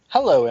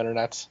Hello,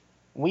 Internet.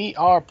 We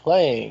are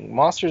playing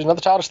Monsters and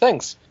Other Childish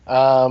Things. We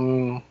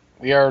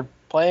are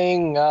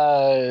playing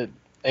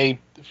pretty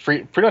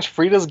much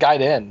Frieda's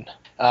Guide In.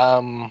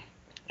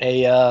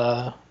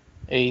 A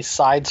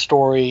side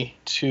story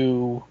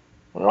to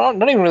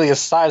not even really a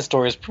side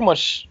story. It's pretty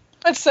much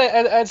I'd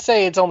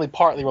say it's only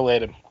partly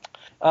related.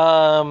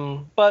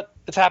 But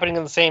it's happening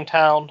in the same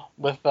town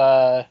with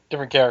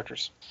different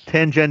characters.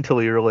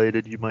 Tangentially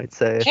related, you might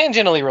say.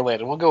 Tangentially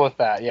related. We'll go with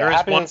that. Yeah. There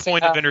is one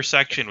point of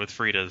intersection with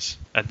Frieda's,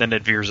 and then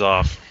it veers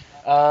off.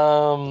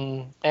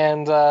 We're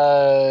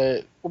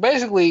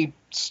basically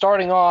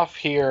starting off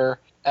here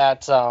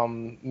at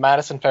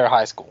Madison Fair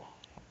High School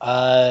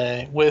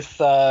with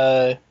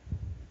Amanda.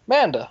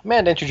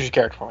 Amanda, introduce your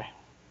character for me.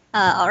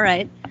 All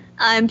right.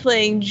 I'm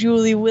playing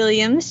Julie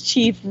Williams,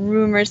 Chief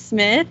Rumor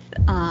Smith.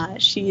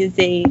 She is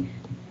a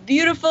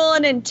beautiful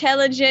and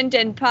intelligent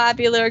and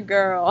popular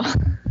girl.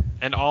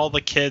 And all the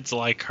kids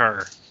like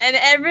her. And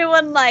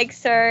everyone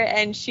likes her,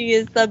 and she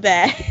is the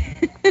best.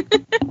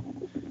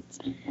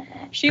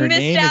 Her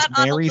name is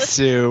Mary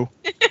Sue.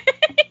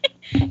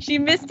 She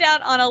missed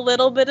out on a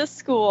little bit of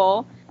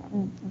school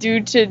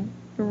due to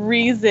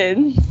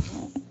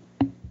reasons.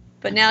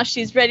 But now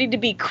she's ready to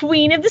be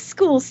queen of the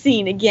school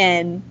scene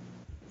again.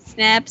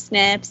 Snap,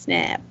 snap,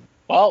 snap.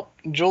 Well,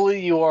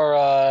 Julie, you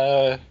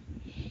are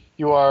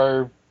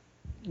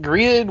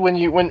greeted when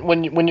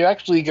you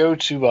actually go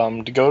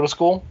to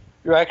school.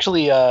 You're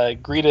actually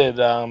greeted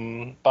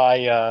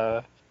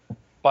by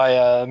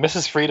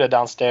Mrs. Frieda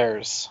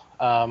downstairs,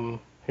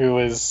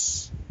 who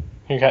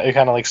kind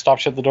of like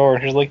stops you at the door,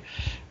 and she's like,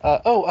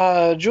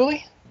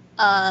 Julie?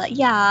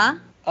 Yeah.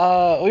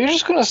 Well, you're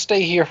just gonna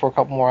stay here for a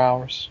couple more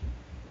hours.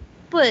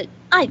 But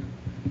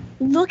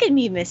look at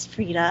me, Miss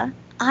Frieda.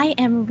 I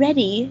am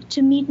ready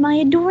to meet my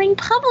adoring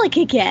public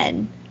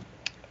again.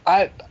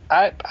 I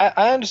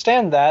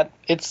understand that.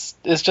 It's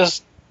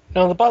just,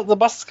 the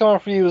bus is coming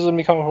for you is going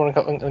to be coming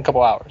in a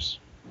couple hours.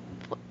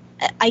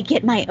 I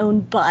get my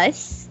own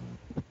bus?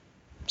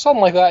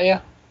 Something like that, yeah.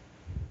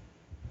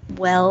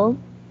 Well,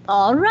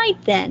 all right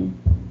then.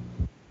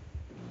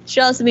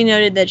 Should also be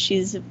noted that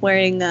she's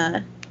wearing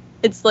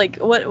it's like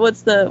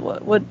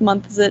what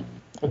month is it?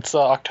 It's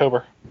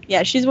October.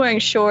 Yeah, she's wearing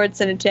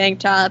shorts and a tank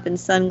top and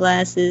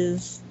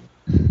sunglasses.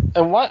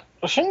 And what?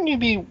 Shouldn't you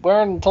be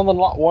wearing something a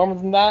lot warmer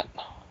than that?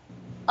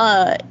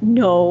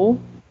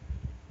 No.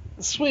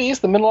 Sweetie,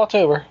 it's the middle of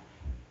October.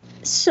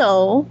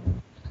 So?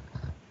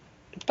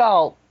 It's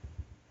about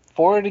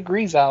 40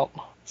 degrees out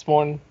this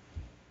morning.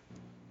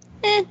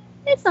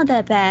 It's not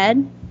that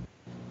bad.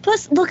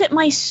 Plus, look at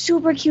my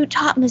super cute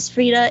top, Miss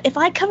Frieda. If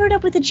I cover it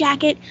up with a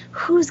jacket,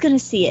 who's gonna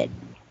see it?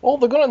 Well,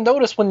 they're gonna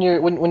notice when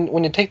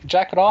you take the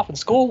jacket off in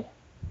school.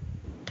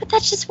 But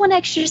that's just one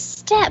extra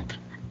step.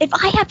 If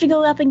I have to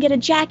go up and get a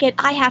jacket,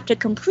 I have to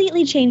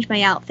completely change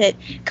my outfit,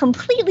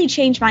 completely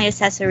change my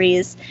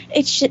accessories.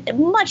 It's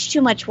much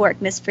too much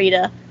work, Miss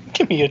Frieda.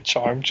 Give me a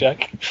charm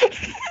check.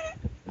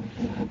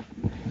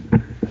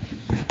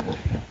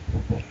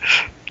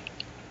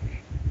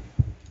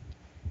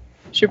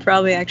 Should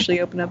probably actually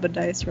open up a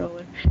dice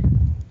roller.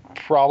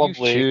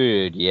 Probably. You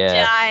should,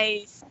 yeah.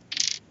 Dice.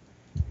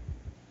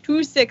 2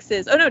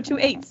 6s. Oh no, 2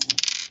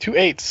 8s. 2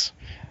 8s.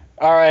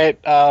 All right.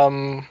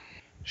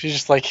 She's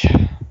just like,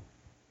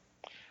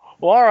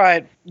 well, all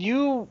right.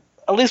 You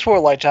at least wore a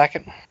light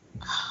jacket.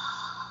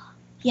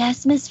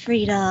 Yes, Miss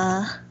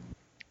Frieda.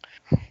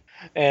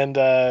 And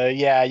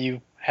yeah,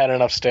 you head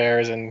on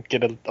upstairs and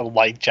get a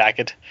light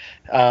jacket.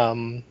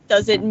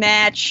 Does it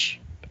match?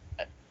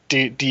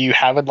 Do you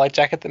have a light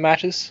jacket that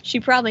matches? She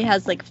probably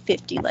has like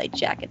 50 light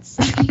jackets.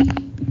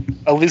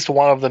 At least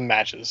one of them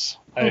matches.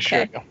 I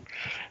assure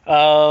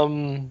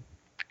you.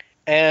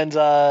 And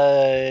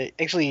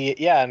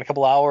actually, yeah, in a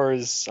couple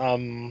hours,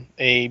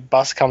 a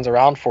bus comes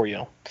around for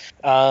you.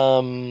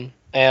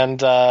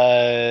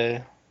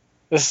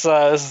 This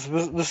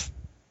is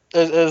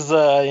there's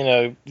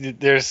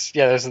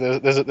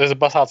a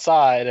bus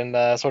outside,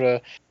 and sort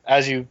of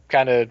as you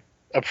kind of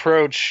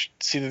approach,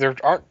 see that there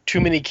aren't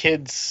too many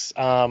kids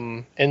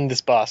in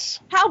this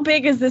bus. How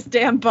big is this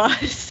damn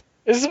bus?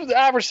 This is an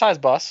average size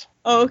bus.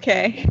 Oh,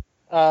 okay.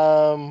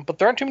 But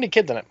there aren't too many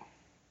kids in it.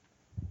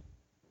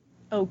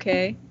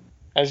 Okay.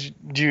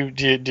 Do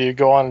you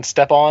go on and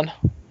step on?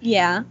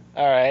 Yeah.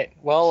 All right.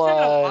 Well, I'm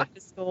gonna walk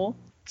to school.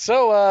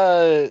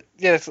 So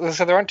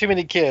so there aren't too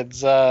many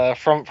kids.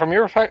 From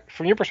your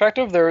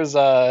perspective, there's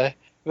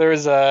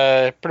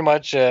pretty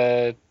much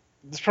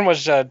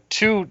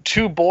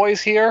two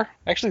boys here.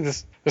 Actually,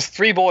 there's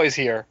 3 boys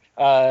here.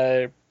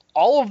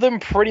 All of them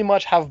pretty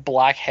much have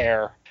black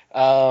hair.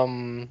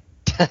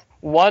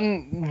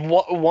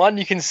 One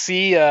you can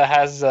see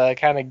has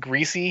kind of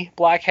greasy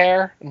black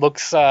hair.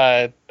 Looks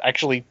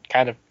actually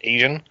kind of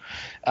Asian.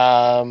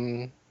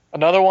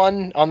 Another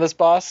one on this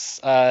bus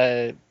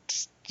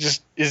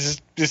just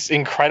is this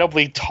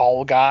incredibly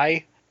tall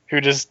guy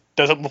who just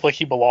doesn't look like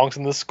he belongs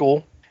in this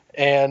school.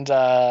 And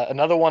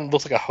another one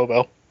looks like a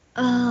hobo.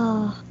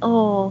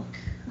 Oh.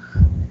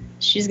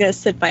 She's gonna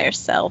sit by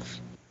herself.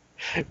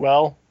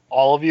 Well,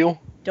 all of you,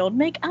 Don't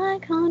make eye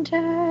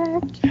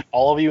contact.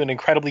 All of you, an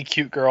incredibly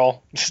cute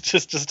girl.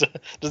 Just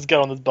get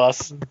on this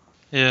bus.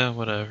 Yeah,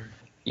 whatever.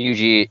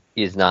 Yuji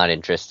is not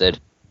interested.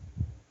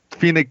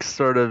 Phoenix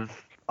sort of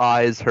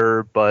eyes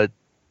her, but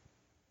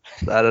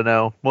I don't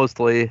know.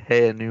 Mostly,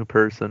 hey, a new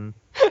person.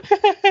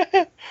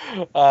 He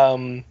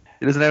doesn't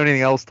have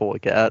anything else to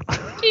look at.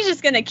 She's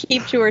just gonna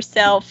keep to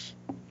herself,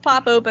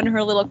 pop open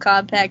her little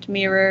compact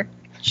mirror,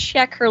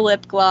 check her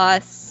lip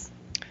gloss.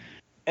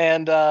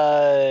 And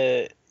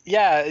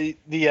yeah,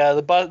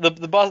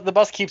 the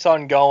bus keeps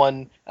on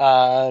going.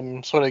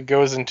 Sort of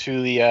goes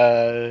into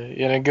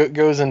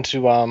goes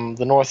into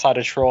the north side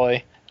of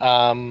Troy.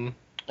 Along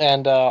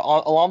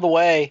the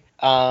way,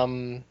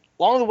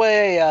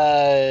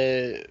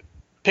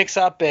 picks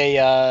up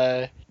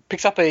a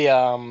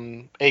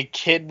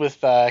kid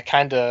with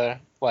kind of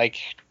like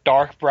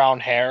dark brown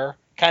hair,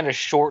 kind of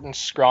short and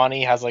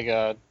scrawny, has like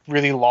a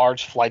really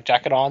large flight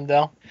jacket on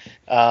though.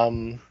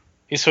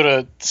 He sort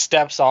of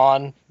steps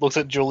on, looks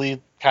at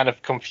Julie, kind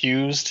of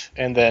confused,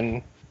 and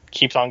then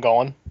keeps on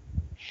going.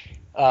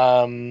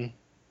 Another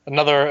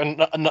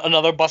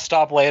bus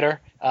stop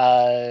later,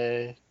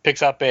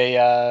 picks up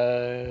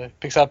an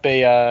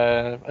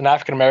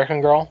African American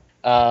girl,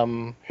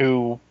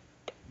 who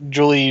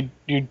Julie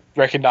you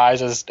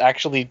recognize as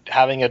actually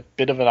having a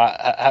bit of an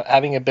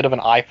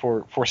eye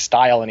for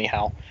style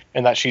anyhow,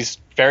 and that she's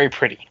very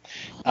pretty.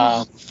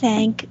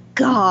 Thank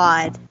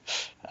God.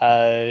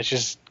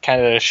 She's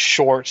kind of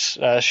short,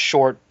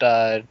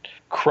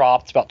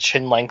 cropped, about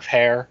chin length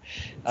hair.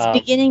 It's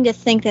beginning to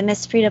think that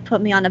Miss Frieda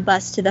put me on a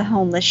bus to the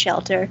homeless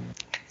shelter.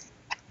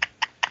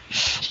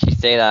 Did you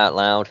say that out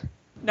loud?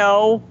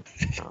 No.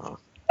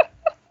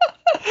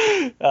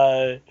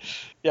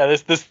 Yeah,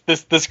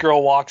 this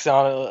girl walks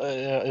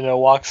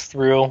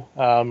through,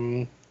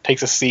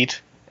 takes a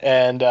seat,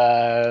 and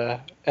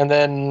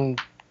then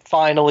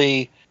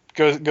finally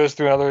goes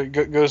through another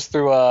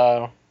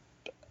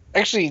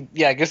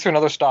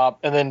stop,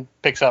 and then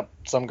picks up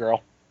some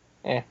girl.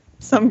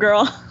 Some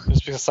girl.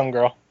 Just because some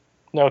girl.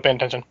 No, paying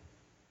attention.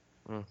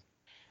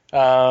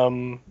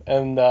 And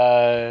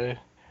then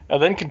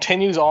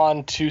continues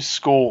on to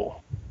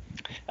school.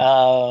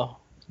 The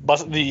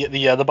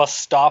bus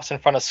stops in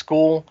front of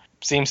school.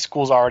 Seems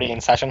school's already in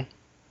session.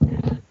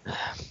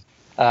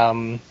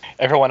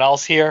 Everyone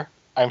else here,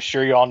 I'm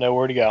sure you all know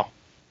where to go.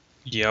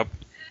 Yep.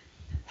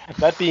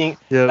 That being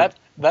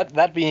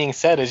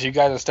said, as you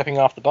guys are stepping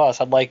off the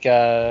bus, I'd like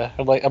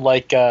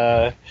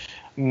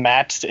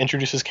Matt to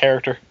introduce his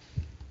character.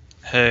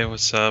 Hey,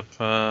 what's up?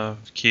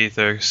 Keith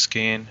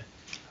Erskine.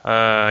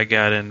 I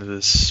got into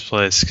this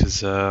place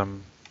because,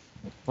 I'm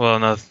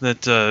gonna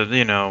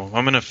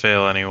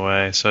fail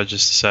anyway, so I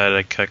just decided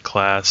I'd cut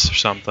class or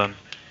something.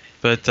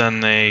 But then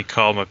they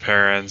called my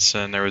parents,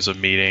 and there was a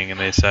meeting, and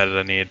they decided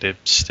I needed to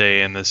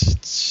stay in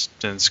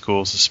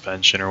school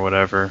suspension or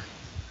whatever.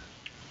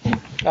 All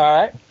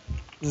right,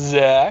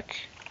 Zach.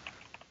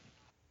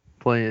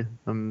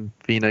 I'm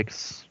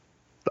Phoenix.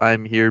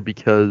 I'm here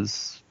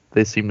because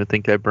they seem to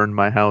think I burned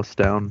my house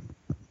down.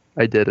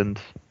 I didn't.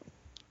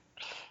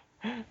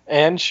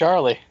 And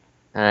Charlie.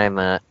 I'm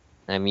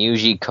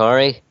Yuji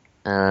Kori,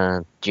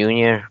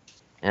 junior.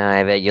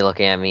 I bet you're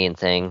looking at me and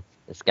saying,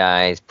 this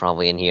guy's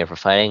probably in here for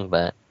fighting,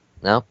 but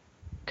nope.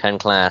 Cutting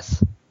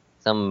class.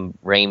 Some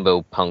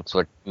rainbow punks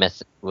were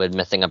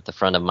messing up the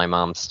front of my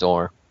mom's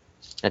store.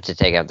 Had to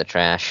take out the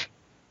trash.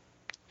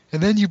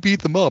 And then you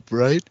beat them up,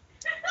 right?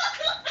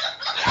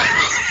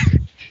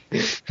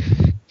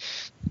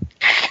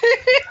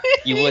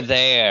 You were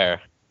there.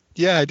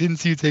 Yeah, I didn't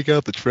see you take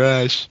out the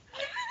trash.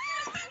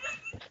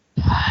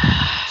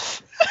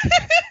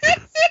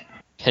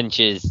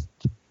 Pinches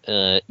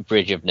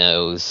bridge of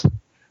nose.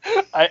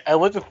 I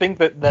like to think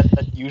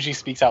that usually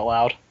speaks out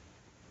loud.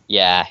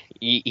 Yeah,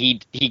 he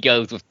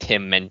goes with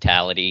Tim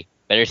mentality.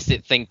 Better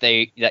think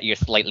that you're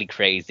slightly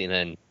crazy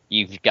than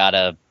you've got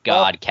a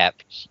god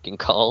catfish you can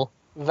call.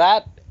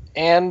 That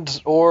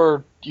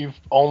or you've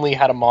only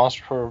had a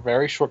monster for a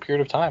very short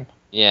period of time.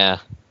 Yeah.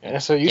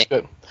 So used to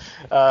it.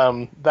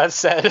 That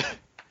said,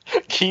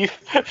 Keith,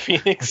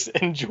 Phoenix,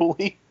 and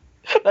Julie,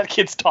 that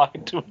kid's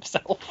talking to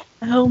himself.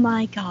 Oh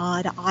my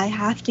God, I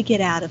have to get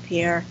out of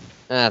here.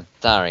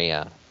 Sorry,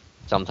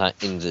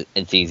 sometimes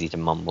it's easy to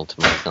mumble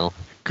to myself.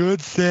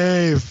 Good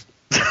save.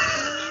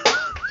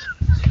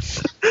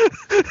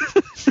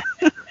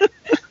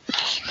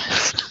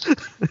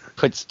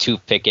 Puts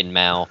toothpick in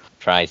mouth,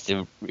 tries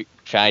to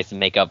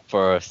make up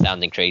for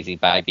sounding crazy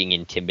by being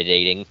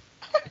intimidating.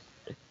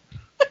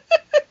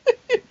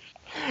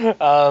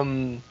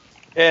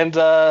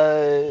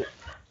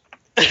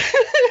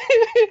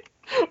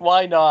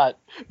 Why not?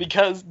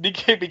 Because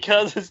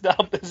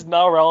it's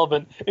now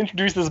relevant.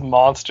 Introduce this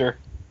monster.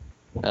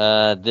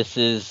 This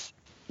is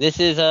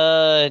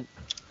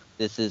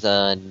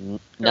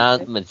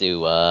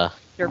Namazu.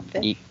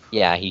 He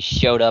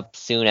showed up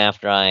soon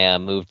after I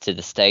moved to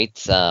the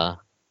States.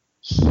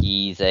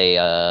 He's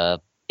a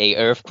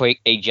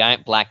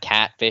giant black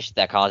catfish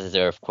that causes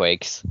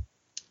earthquakes.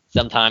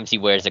 Sometimes he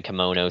wears a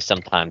kimono,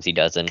 sometimes he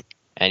doesn't,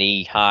 and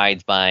he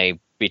hides by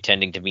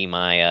pretending to be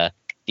my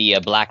the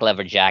black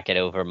leather jacket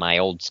over my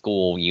old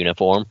school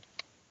uniform.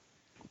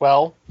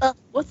 Well,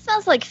 What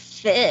smells like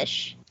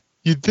fish?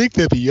 You'd think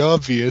that'd be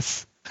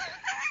obvious.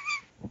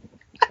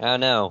 I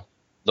don't know.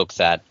 Looks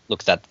at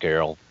the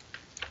girl.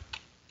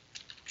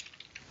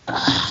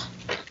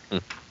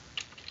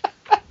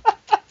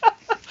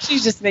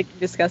 She's just making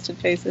disgusted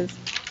faces.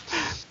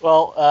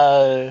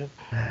 well,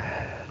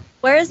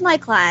 Where is my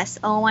class?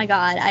 Oh my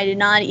god, I did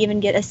not even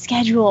get a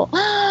schedule.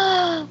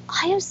 I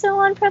am so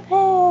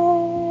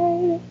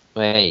unprepared.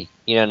 Wait,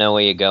 you don't know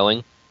where you're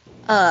going?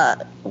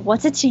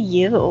 What's it to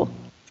you?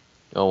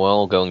 Oh, we're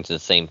all going to the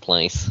same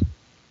place.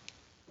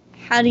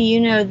 How do you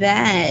know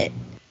that?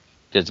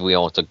 Because we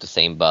all took the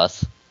same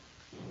bus.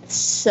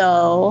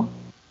 So.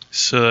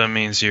 So that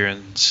means you're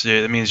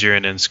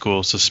in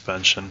in-school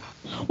suspension.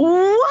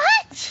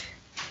 What?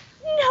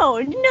 No.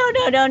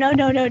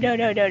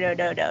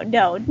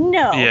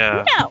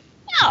 Yeah.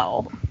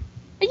 No.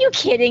 Are you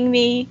kidding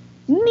me?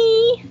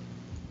 Me?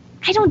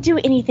 I don't do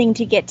anything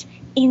to get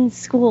in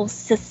school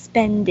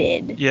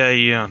suspended. Yeah,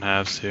 you don't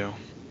have to.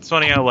 It's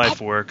funny how life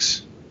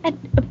works.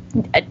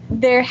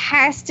 There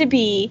has to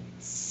be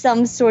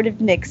some sort of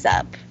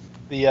mix-up.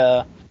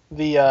 the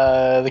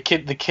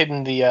kid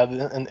in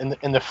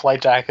the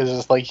flight jacket is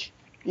just like,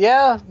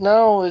 yeah,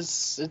 no,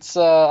 it's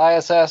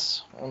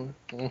ISS.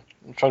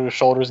 Shrugs his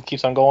shoulders and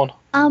keeps on going.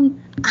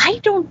 I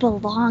don't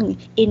belong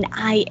in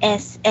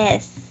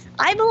ISS.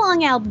 I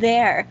belong out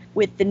there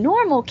with the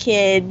normal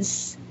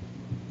kids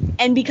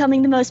and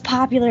becoming the most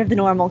popular of the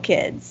normal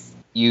kids.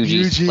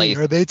 Yuji,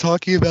 are they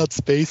talking about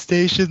space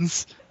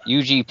stations?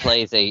 Yuji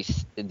plays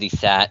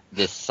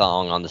this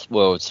song on the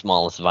world's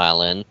smallest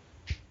violin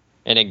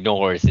and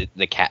ignores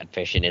the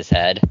catfish in his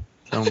head.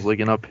 Sounds like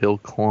an uphill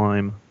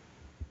climb.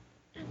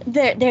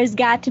 There's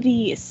got to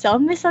be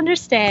some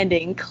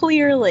misunderstanding,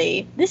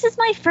 clearly. This is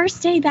my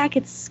first day back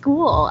at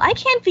school. I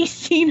can't be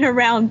seen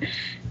around.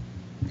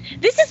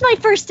 This is my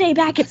first day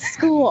back at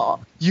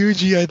school.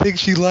 Yuji, I think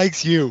she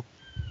likes you.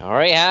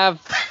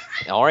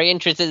 Already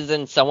interested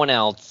in someone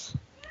else.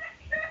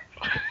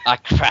 Ah,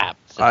 crap.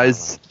 I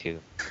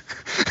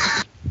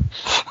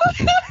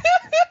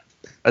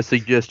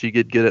suggest you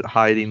get good at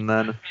hiding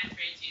then.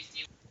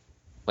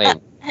 Wait,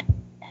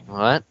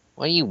 what?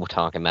 What are you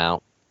talking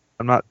about?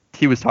 I'm not.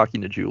 He was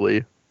talking to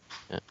Julie.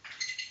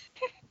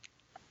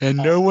 And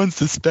no one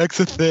suspects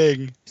a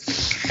thing.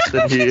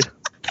 Then he.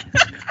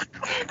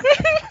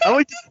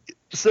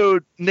 So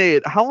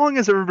Nate, how long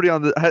has everybody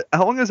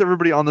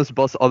on this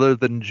bus other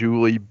than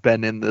Julie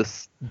been in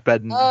this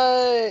bed?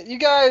 You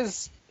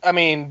guys, I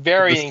mean,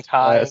 varying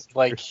times.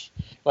 Like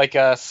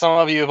some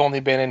of you have only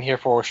been in here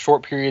for a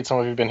short period. Some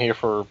of you have been here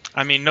for.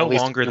 I mean, no at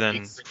least longer 2 than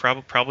weeks.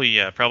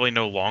 probably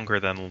no longer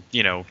than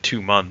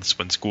 2 months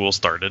when school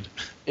started.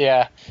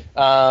 Yeah.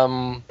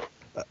 I'm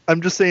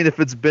just saying if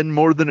it's been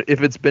more than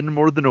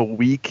a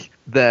week,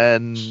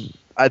 then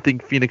I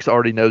think Phoenix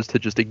already knows to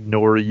just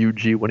ignore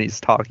Yuji when he's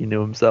talking to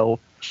himself.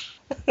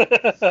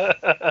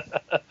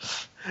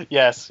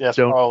 yes,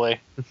 probably.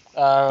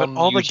 But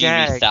all the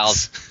Yuji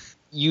gags.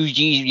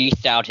 Yuji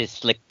reached out his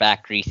slick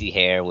back greasy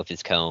hair with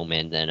his comb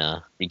and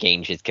then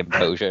regained his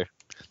composure.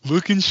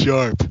 Looking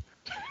sharp.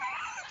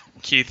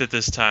 Keith at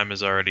this time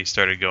has already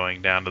started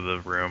going down to the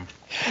room.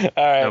 All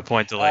right. No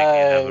point delaying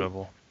the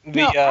inevitable.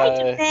 No, I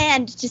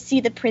demand to see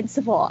the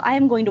principal. I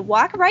am going to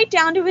walk right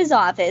down to his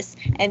office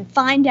and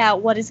find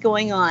out what is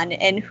going on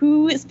and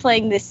who is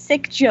playing this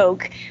sick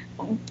joke.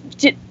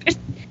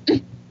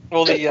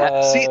 Well,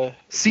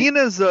 seeing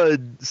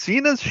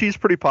as she's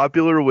pretty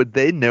popular, would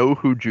they know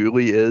who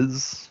Julie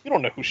is? you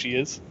don't know who she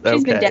is.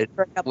 She's been Okay. dead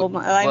for a couple of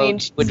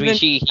months. Would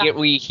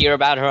we hear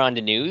about her on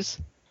the news?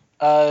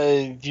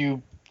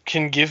 You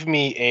can give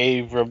me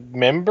a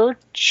remember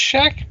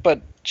check,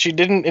 but she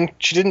didn't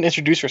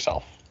introduce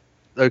herself.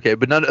 Okay,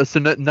 but none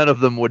of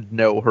them would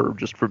know her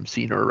just from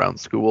seeing her around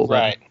school. Then.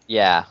 Right.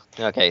 Yeah.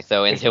 Okay.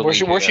 So until Were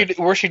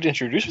she'd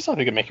introduce herself,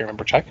 you could make a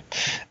remember check.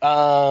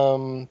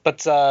 But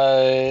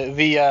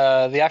the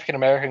African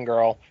American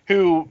girl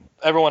who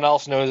everyone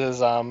else knows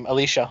as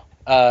Alicia.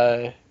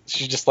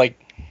 She's just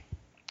like,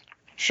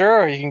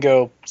 sure, you can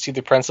go see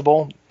the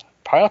principal.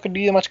 Probably not gonna do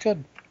you much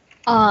good.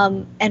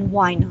 And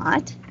why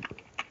not?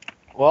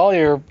 Well,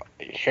 you're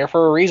here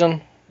for a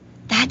reason.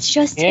 That's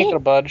just You ain't it. gonna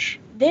budge.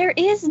 There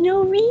is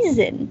no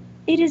reason.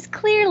 It is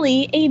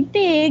clearly a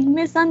big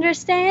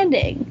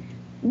misunderstanding.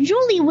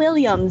 Julie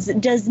Williams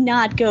does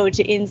not go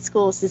to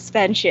in-school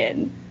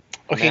suspension.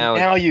 Okay,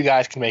 now you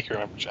guys can make your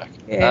remember check.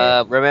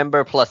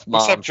 Remember plus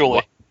mom. Except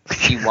Julie.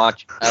 She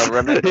watched.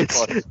 Remember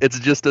plus. It's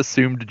just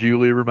assumed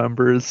Julie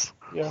remembers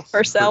Yes.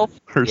 Herself.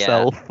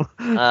 herself.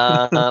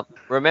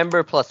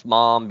 Remember plus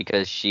mom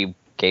because she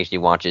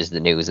occasionally watches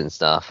the news and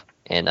stuff,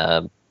 and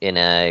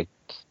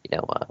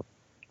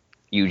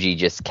Yuji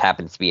just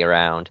happens to be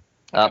around.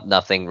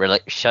 Nothing.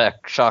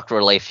 Shocked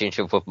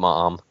relationship with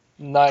mom.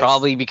 Nice.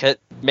 Probably because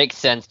makes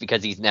sense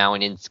because he's now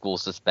in school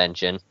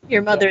suspension.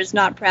 Your mother is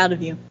not proud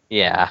of you.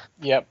 Yeah.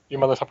 Yep,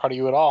 your mother's not proud of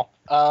you at all.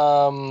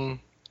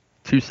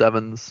 2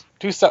 sevens.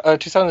 Two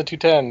sevens and 2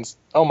 10s.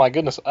 Oh my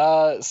goodness.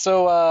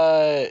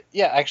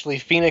 Yeah, actually,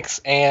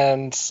 Phoenix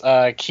and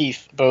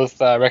Keith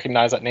both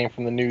recognize that name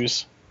from the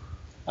news.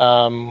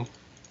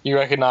 You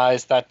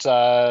recognize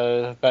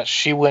that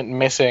she went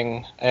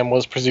missing and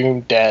was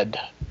presumed dead,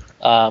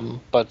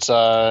 but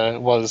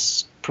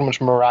was pretty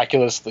much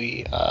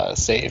miraculously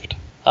saved,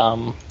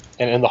 and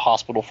in the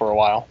hospital for a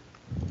while.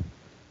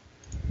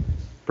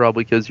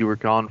 Probably because you were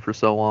gone for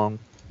so long.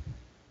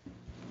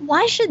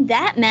 Why should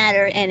that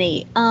matter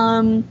any?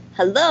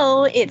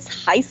 Hello,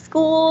 it's high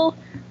school.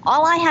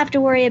 All I have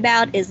to worry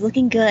about is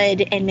looking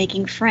good and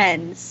making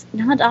friends,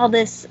 not all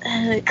this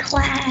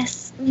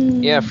class.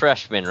 You're a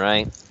freshman,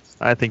 right?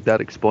 I think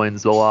that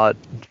explains a lot.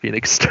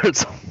 Phoenix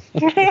starts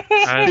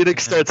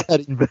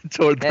heading back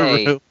toward the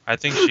Hey. room. I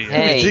think she.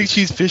 Hey. I think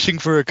she's fishing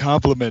for a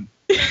compliment.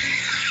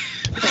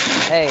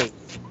 Hey,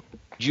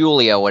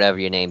 Julia, whatever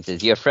your name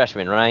is, you're a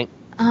freshman, right?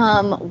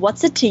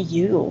 What's it to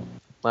you?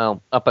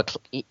 Well,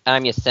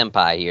 I'm your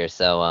senpai here,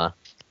 so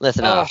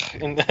listen up.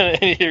 And then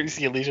you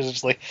see Alicia's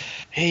just like,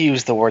 he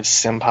used the word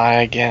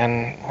senpai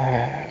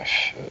again.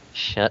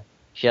 Shut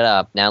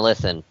up. Now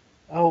listen.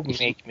 Oh,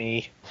 make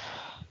me.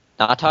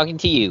 Not talking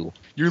to you.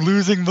 You're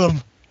losing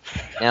them.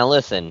 Now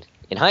listen.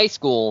 In high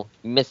school,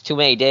 you miss too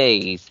many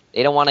days.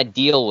 They don't want to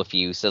deal with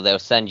you, so they'll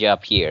send you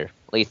up here.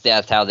 At least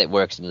that's how that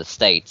works in the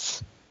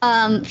States.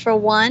 For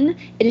one,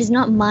 it is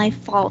not my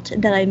fault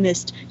that I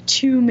missed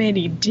too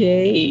many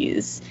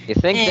days. You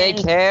think they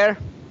And- care?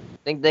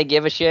 Think they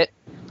give a shit?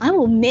 I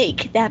will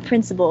make that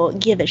principal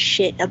give a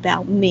shit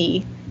about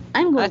me.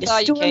 I'm I going to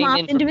thought you storm came off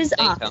in into from his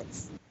the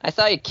office. I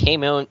thought you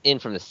came in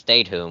from the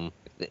stateroom.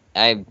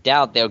 I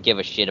doubt they'll give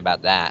a shit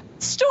about that.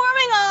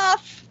 Storming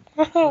off!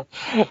 All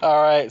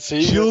right, so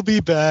you. She'll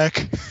be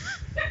back.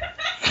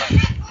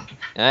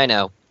 I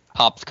know.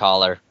 Pops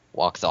collar.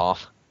 Walks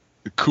off.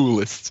 The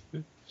coolest.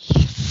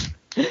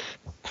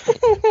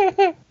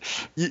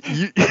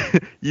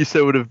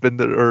 Yusa would have been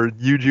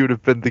Yuji would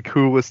have been the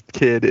coolest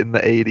kid in the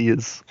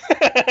 80s.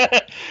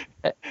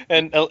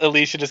 And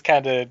Alicia just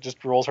kind of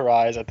just rolls her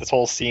eyes at this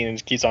whole scene and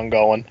just keeps on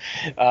going.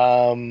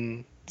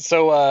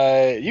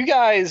 So you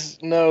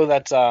guys know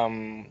that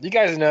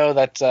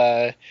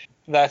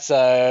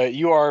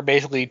you are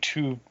basically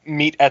to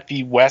meet at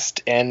the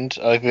west end,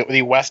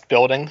 the west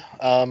building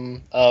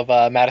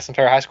of Madison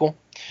Fair High School.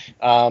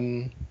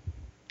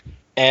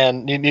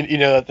 And you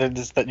know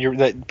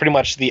that pretty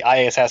much the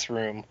ISS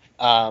room,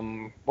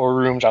 or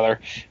rooms rather,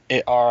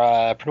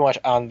 are pretty much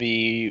on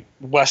the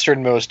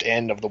westernmost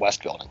end of the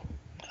west building,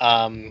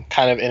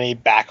 kind of in a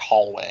back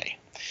hallway,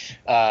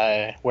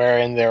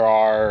 wherein there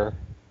are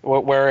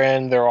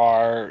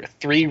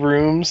 3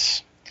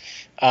 rooms,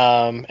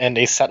 and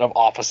a set of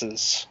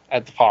offices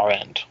at the far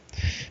end.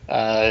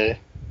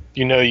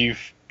 You're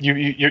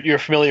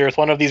familiar with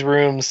one of these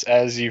rooms,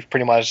 as you've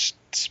pretty much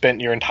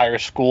spent your entire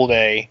school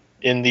day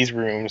in these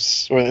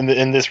rooms, or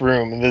in this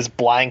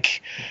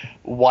blank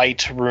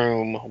white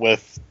room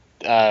with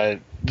 3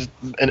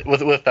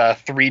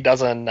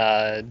 dozen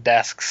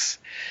desks.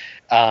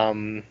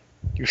 You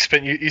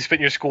spent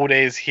your school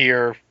days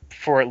here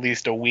for at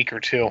least a week or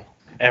 2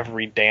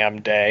 every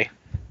damn day.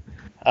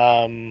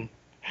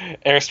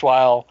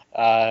 Erstwhile,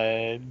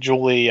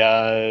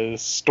 Julie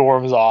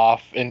storms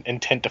off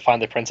intent to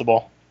find the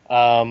principal.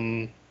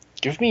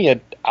 Give me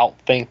an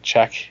outthink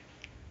check.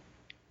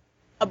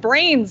 A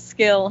brains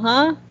skill,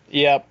 huh?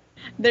 Yep.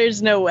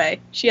 There's no way.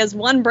 She has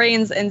 1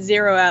 brains and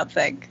 0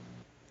 outthink.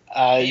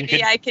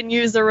 Maybe I can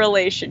use a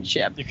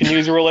relationship. You can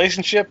use a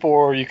relationship,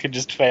 or you could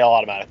just fail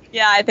automatically.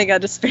 Yeah, I think I'll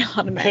just fail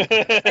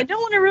automatically. I don't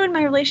want to ruin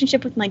my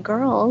relationship with my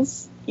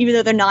girls, even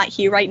though they're not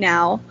here right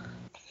now.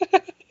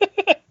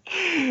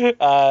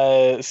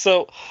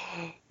 So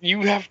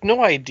you have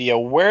no idea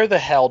where the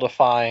hell to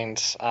find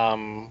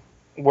the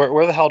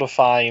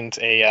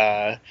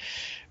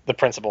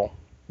principal.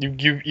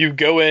 You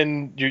go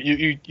in,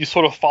 you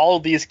sort of follow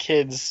these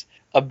kids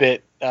a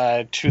bit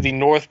to the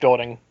north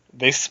building.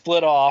 They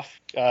split off,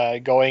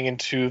 going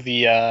into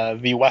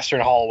the western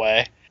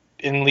hallway,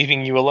 and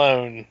leaving you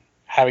alone,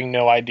 having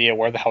no idea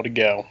where the hell to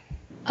go.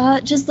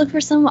 Just look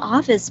for some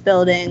office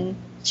building.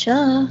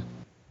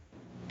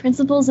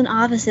 Principals and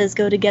offices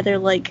go together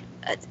like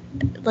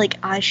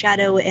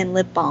eyeshadow and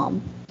lip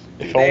balm.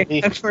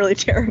 I'm really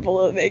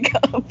terrible at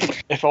makeup.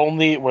 If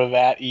only it were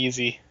that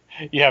easy.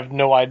 You have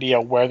no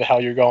idea where the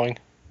hell you're going.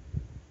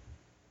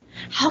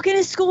 How can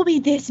a school be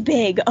this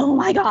big? Oh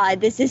my god,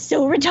 this is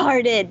so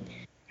retarded.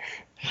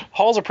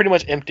 Halls are pretty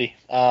much empty.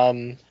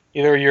 Since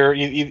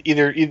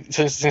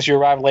you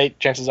arrived late,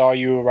 chances are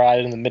you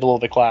arrived in the middle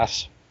of the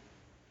class.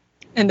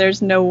 And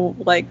there's no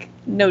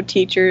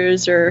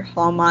teachers or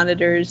hall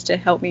monitors to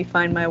help me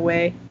find my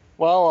way.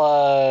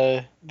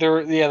 Well,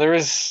 there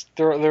is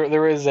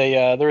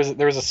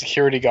a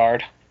security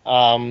guard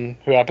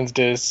who happens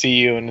to see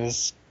you and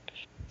is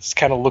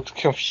kind of looks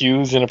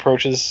confused and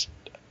approaches.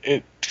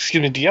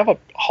 Excuse me, do you have a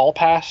hall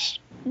pass?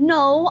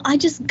 No, I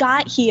just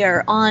got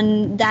here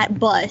on that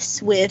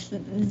bus with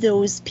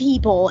those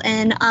people,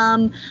 and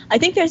I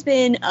think there's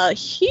been a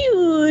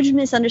huge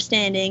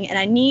misunderstanding, and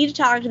I need to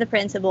talk to the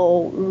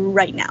principal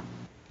right now.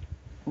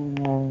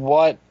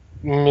 What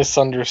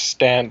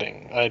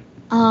misunderstanding?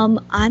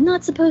 I'm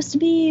not supposed to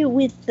be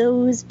with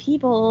those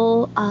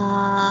people.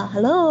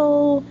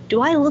 Hello?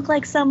 Do I look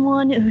like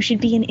someone who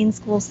should be in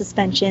school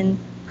suspension?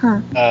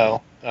 Huh.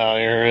 Oh,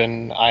 you're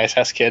an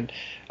ISS kid.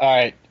 All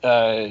right.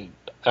 I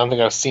don't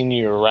think I've seen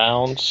you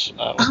around.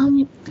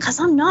 Because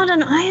I'm not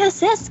an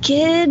ISS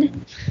kid.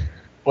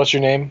 What's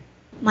your name?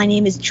 My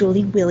name is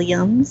Julie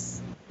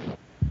Williams.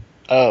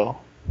 Oh,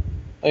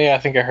 yeah. I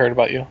think I heard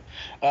about you.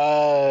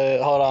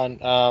 Hold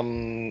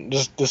on.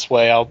 Just this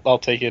way. I'll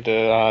take you to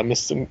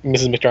Mrs.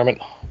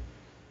 McDermott.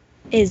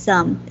 Is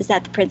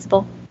that the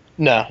principal?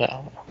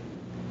 No.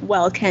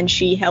 Well, can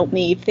she help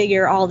me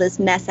figure all this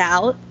mess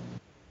out?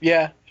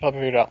 Yeah, help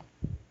me figure it out.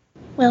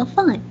 Well,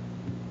 fine.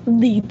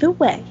 Lead the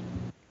way.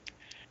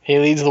 He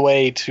leads the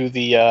way to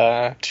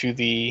the he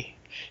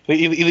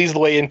leads the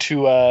way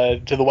into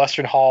to the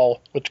Western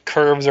Hall, which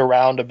curves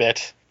around a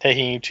bit,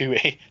 taking you to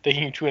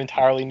an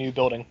entirely new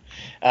building.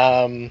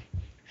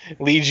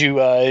 Leads you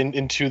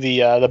into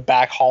the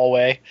back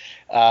hallway,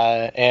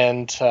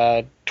 and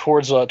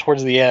towards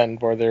the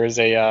end where there is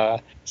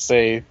a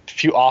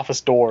few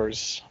office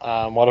doors.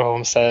 One of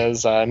them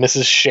says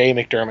Mrs. Shea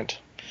McDermott.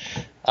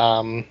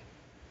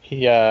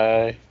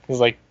 He's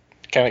like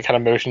kind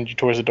of motioned you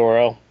towards the door.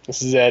 Oh,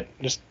 this is it.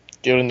 Just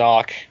give it a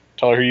knock.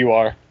 Tell her who you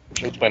are.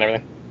 She'll explain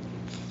everything.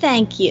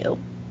 Thank you.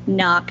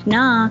 Knock,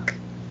 knock.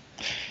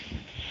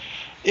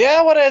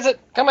 Yeah, what is it?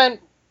 Come in.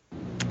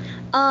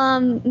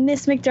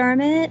 Miss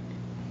McDermott?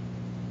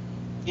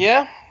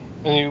 Yeah.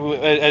 And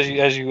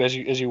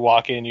as you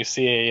walk in, you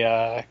see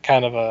a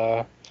kind of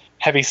a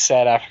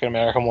heavy-set African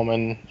American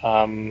woman.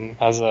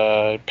 Has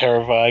a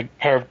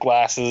pair of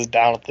glasses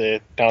down at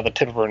the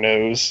tip of her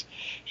nose.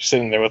 She's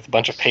sitting there with a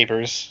bunch of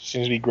papers.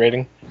 Seems to be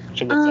grading.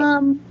 She looks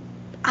up.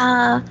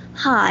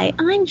 Hi,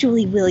 I'm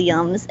Julie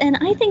Williams, and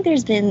I think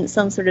there's been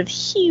some sort of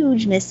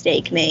huge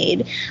mistake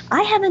made.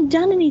 I haven't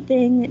done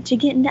anything to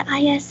get into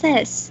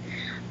ISS.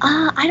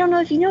 I don't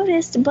know if you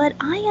noticed, but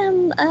I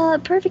am a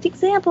perfect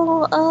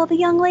example of a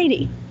young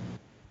lady.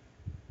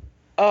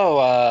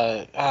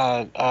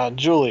 Oh,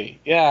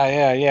 Julie.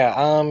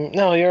 Yeah.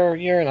 No,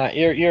 you're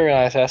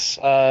an ISS.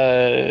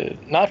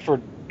 Not for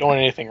doing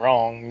anything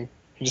wrong.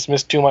 You just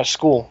missed too much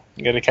school.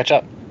 You got to catch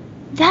up.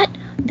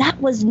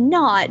 That was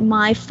not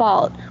my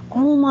fault.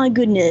 Oh my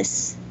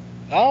goodness.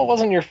 Oh, it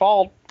wasn't your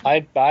fault.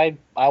 I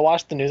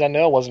watched the news. I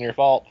know it wasn't your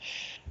fault,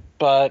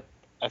 but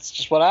that's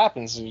just what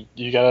happens.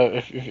 You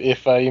gotta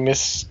if you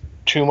miss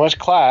too much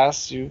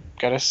class, you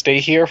gotta stay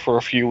here for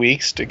a few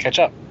weeks to catch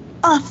up.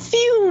 A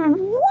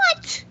few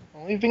what?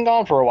 Well, you've been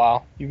gone for a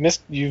while. You've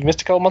missed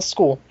a couple months of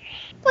school.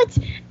 What?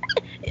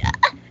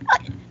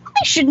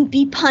 I shouldn't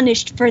be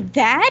punished for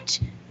that.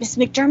 Miss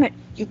McDermott,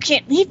 you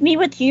can't leave me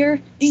with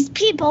these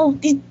people,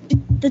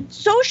 the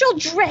social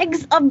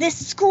dregs of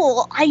this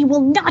school. I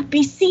will not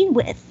be seen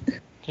with.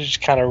 She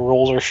just kind of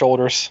rolls her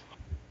shoulders.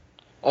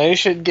 You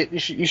should get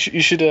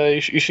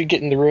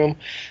in the room.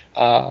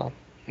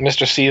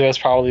 Mr. Siva is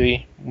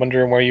probably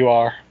wondering where you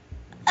are.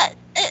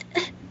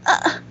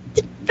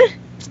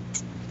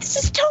 This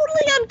is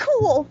totally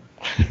uncool.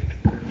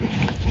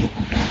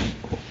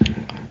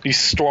 You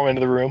storm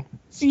into the room.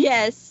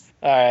 Yes.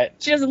 All right.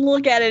 She doesn't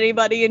look at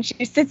anybody, and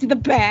she sits in the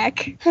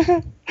back.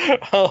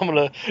 I'm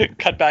gonna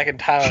cut back in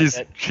time.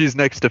 She's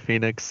next to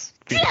Phoenix.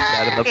 Phoenix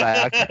sat in the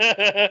back.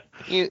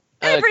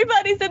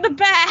 Everybody's in the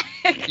back.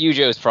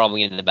 Yujo's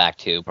probably in the back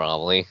too,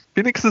 probably.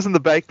 Phoenix is in the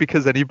back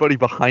because anybody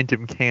behind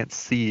him can't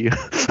see.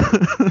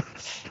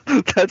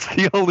 That's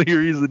the only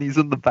reason he's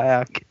in the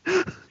back.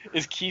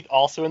 Is Keith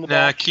also in the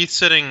Nah, back? Keith's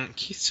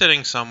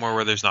sitting somewhere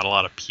where there's not a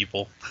lot of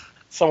people.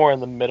 Somewhere in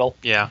the middle.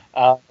 Yeah.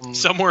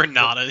 Somewhere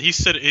not. He's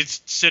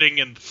sitting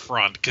in the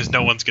front because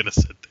no one's gonna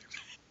sit there.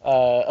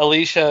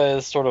 Alicia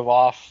is sort of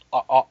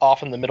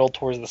off in the middle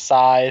towards the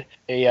side.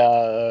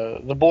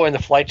 The boy in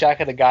the flight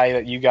jacket, a guy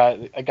that you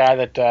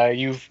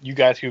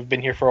guys who've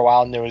been here for a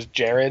while know as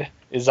Jared,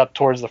 is up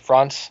towards the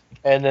front.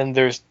 And then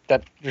there's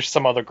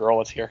some other girl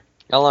that's here.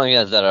 How long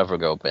has that other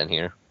girl been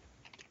here?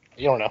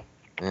 You don't know.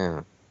 Yeah.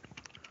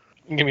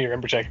 You can give me your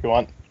remember check if you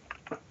want.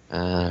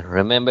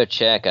 Remember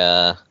check.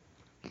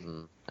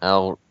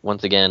 I'll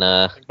once again.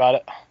 Think about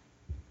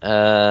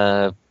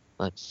it.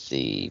 Let's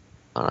see.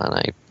 Hold on,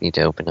 I need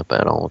to open up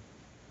all.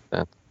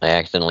 I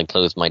accidentally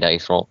closed my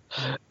dice roll.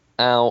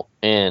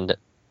 And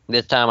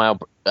this time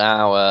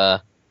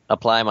I'll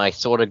apply my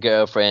sort of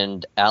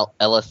girlfriend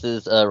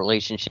Ellis's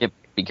relationship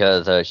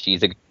because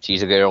she's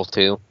a girl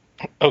too.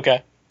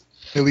 Okay.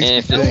 At least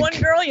And you No think.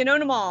 one girl, you know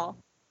them all.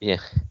 Yeah.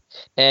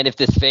 And if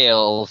this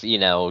fails,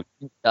 my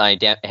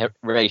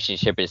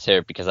relationship is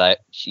her because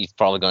she's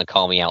probably going to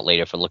call me out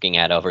later for looking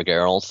at other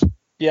girls.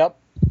 Yep.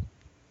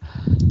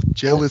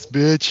 Jealous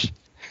bitch.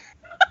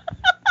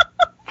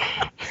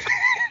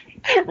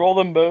 Roll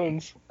them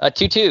bones.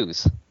 2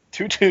 2s.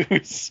 2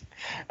 2s.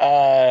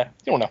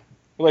 You don't know.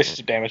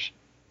 Relationship damage.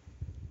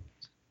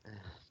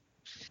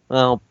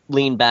 Well,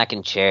 lean back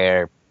in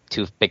chair,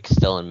 toothpick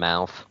still in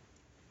mouth,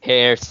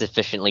 hair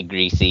sufficiently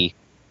greasy,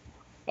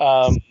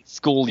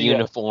 school the,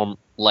 uniform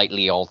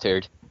lightly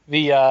altered.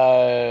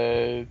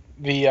 The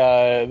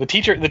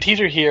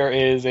teacher here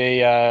is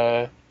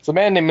it's a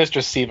man named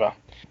Mr. Siva.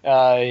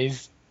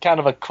 He's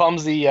kind of a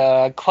clumsy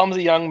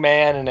young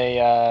man in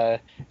a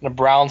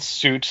brown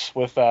suit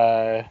with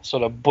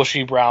sort of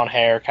bushy brown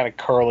hair, kind of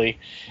curly.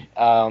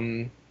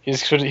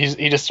 He's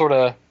just sort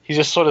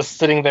of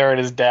sitting there at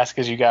his desk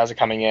as you guys are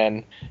coming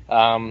in.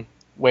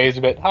 Waves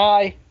a bit.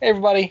 Hi, hey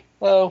everybody.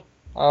 Hello.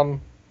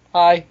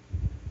 Hi.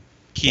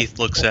 Keith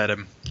looks at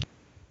him.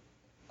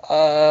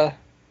 Oh,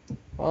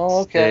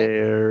 okay.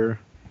 There.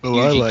 Well,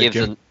 I like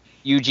it.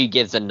 Yuji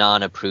gives a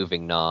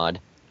non-approving nod.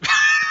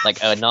 Like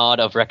a nod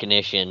of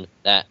recognition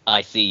that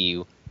I see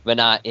you, but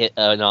not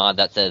a nod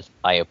that says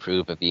I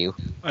approve of you.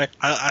 I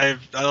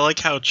like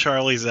how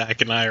Charlie,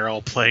 Zach, and I are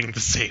all playing the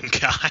same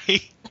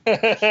guy.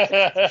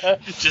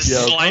 Just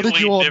Yeah, slightly How did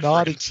you all different.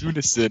 nod in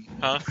unison?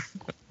 Huh?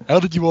 How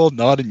did you all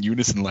nod in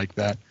unison like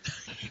that?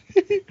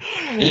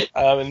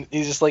 And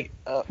he's just like,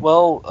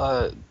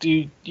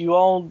 do you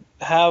all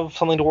have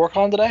something to work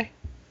on today?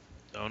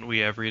 Don't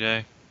we every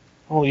day?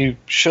 Well, you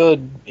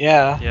should,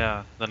 yeah.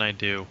 Yeah, then I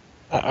do.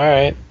 All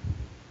right.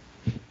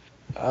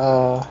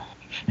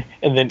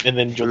 And then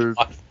Julie,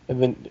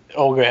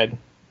 go ahead.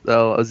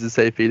 So I was just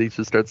say Phoenix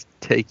just starts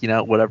taking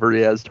out whatever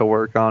he has to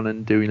work on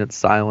and doing it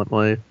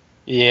silently.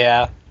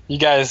 Yeah, you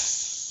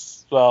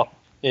guys. Well,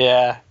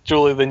 yeah,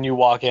 Julie. Then you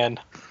walk in,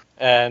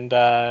 and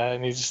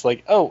he's just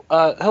like,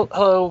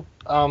 hello.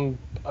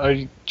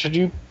 Should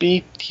you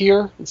be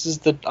here? This is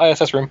the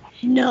ISS room.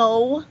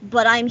 No,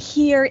 but I'm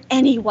here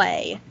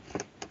anyway.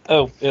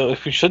 Oh,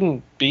 if you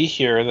shouldn't be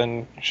here,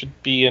 then you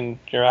should be in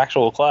your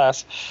actual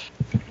class.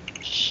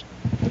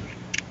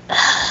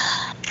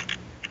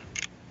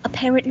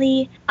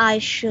 Apparently, I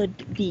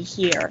should be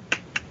here.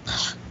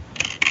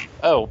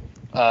 Oh,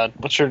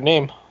 what's your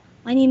name?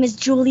 My name is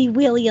Julie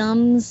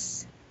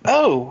Williams.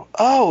 Oh,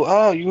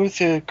 you were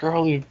the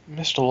girl who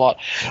missed a lot.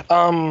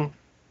 Hold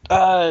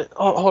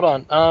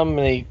on. And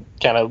he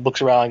kind of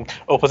looks around,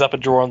 opens up a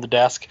drawer on the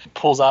desk,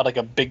 pulls out like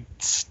a big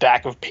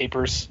stack of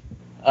papers.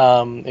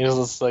 He's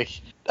just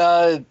like,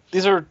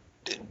 these are,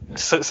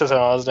 says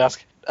on his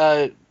desk,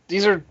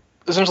 these are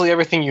essentially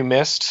everything you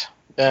missed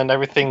and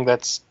everything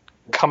that's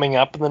coming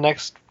up in the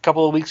next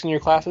couple of weeks in your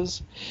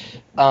classes.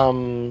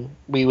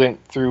 We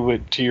went through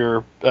it to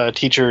your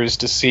teachers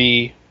to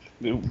see.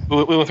 We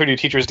went through to your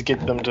teachers to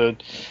get them to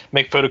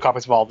make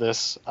photocopies of all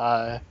this.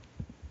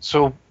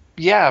 So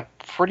yeah,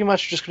 pretty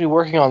much just gonna be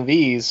working on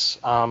these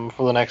for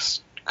the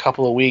next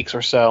couple of weeks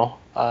or so,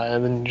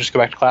 and then just go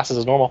back to classes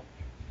as normal.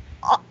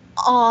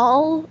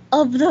 All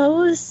of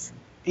those?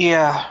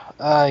 Yeah,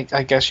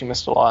 I guess you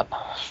missed a lot.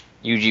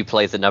 Yuji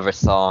plays another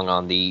song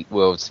on the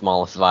world's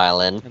smallest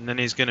violin. And then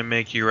he's gonna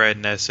make you write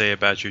an essay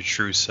about your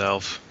true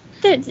self.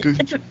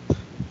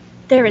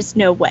 There is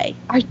no way.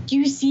 Do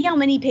you see how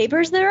many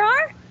papers there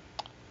are?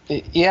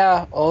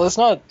 Yeah, well, it's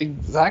not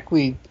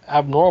exactly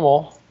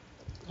abnormal,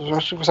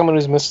 especially for someone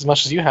who's missed as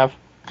much as you have.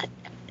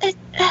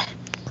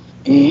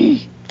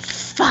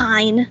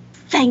 Fine.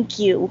 Thank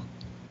you.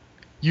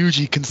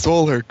 Yuji,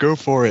 console her. Go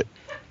for it.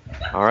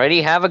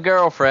 Already have a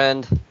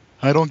girlfriend.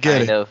 I don't get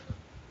Kind it. of.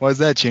 Why does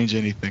that change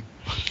anything?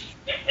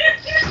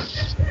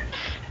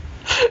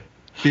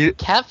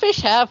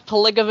 Catfish have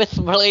polygamous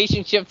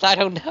relationships? I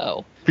don't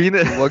know.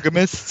 Phoenix,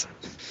 Polygamists?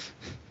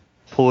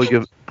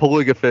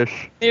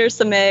 polygafish. Here's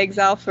some eggs.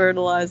 I'll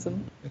fertilize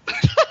them.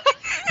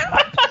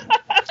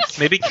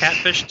 Maybe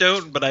catfish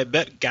don't, but I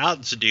bet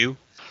gods do.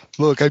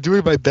 Look, I'm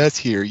doing my best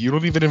here. You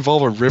don't even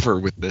involve a river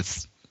with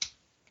this.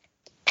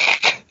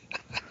 I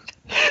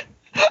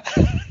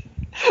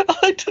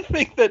like to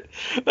think that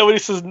when he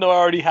says no, I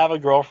already have a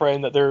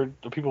girlfriend, that there are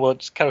people that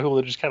just kind of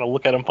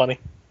look at him funny.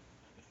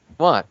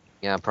 What?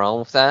 You got a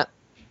problem with that?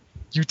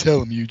 You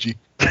tell him, Yuji.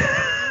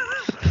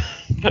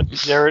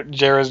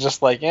 Jared's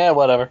just like, yeah,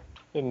 whatever,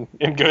 and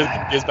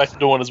goes back to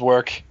doing his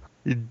work.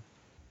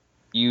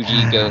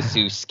 Yuji goes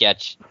to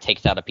sketch,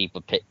 takes out a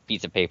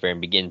piece of paper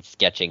and begins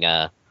doing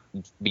a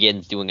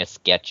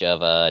sketch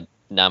of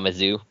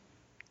Namazu.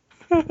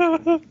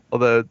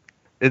 Although,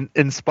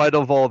 in spite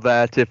of all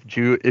that, if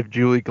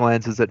Julie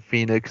glances at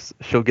Phoenix,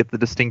 she'll get the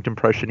distinct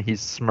impression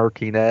he's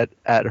smirking at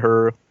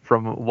her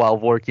from while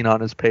working on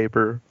his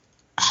paper.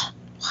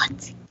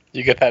 What?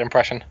 You get that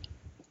impression.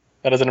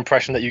 That is an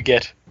impression that you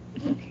get.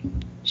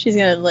 She's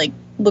gonna,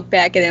 look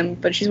back at him,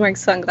 but she's wearing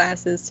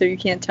sunglasses, so you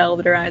can't tell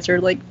that her eyes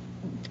are,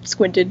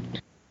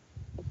 squinted.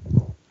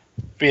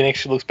 Phoenix,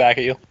 she looks back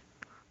at you.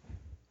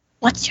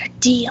 What's your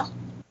deal?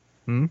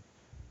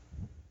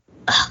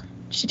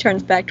 She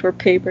turns back to her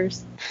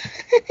papers.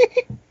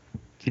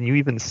 Can you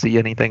even see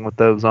anything with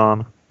those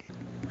on?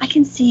 I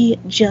can see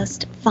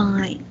just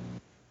fine.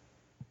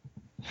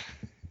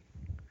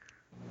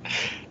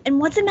 And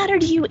what's the matter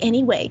to you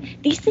anyway?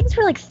 These things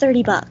were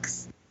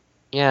 $30.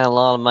 Yeah, a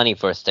lot of money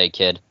for a stay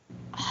kid.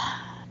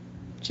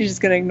 She's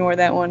just gonna ignore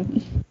that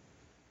one.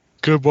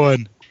 Good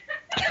one.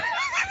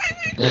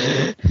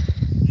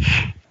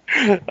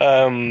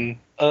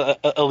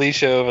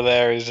 Alicia over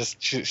there is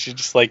just she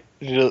just like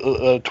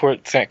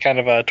towards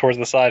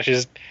the side.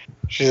 She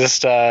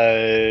just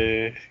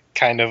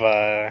kind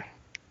of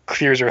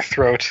clears her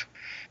throat.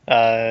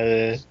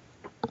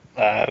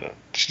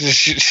 She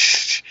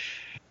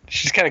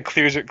just kind of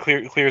clears her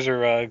throat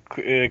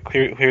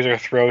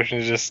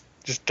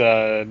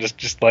and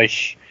just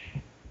like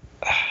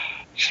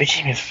she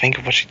can't even think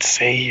of what she'd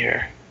say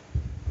here.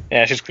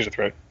 Yeah, she just clears her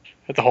throat.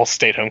 It's the whole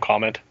stay-at-home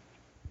comment.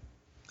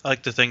 I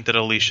like to think that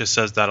Alicia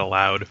says that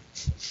aloud.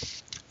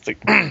 It's like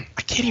I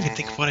can't even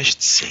think of what I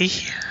should say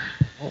here.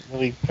 I don't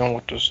really know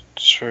what to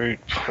say.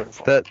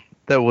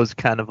 That was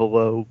kind of a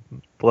low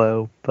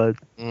blow, but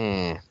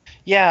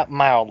Yeah,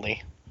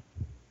 mildly.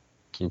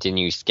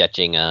 Continue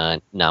sketching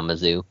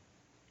Namazu.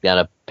 Got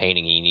a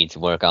painting he needs to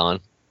work on.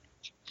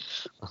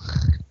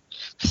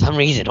 For some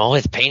reason, all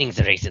his paintings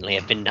recently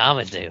have been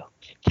Namazu.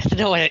 Just to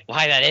know why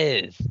that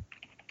is.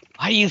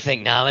 Why do you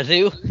think,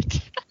 Namazu?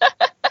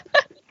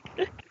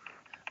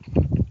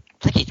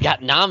 It's like he's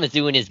got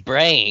Namazu in his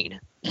brain.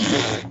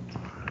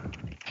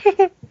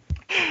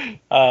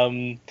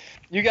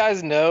 You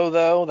guys know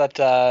though that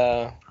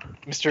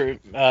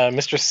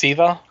Mr.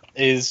 Siva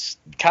is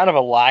kind of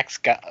a lax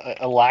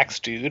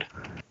dude.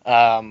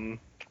 In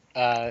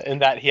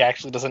that he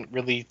actually doesn't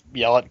really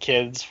yell at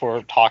kids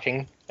for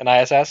talking in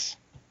ISS.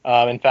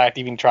 In fact,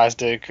 even tries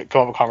to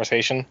come up with a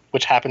conversation,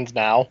 which happens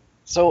now.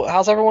 So,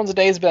 how's everyone's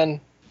days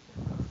been?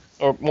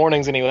 Or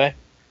mornings, anyway?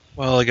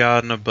 Well, I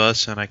got on a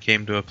bus and I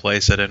came to a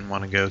place I didn't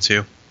want to go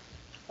to.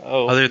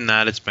 Oh. Other than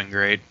that, it's been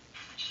great.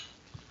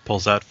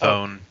 Pulls out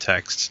phone,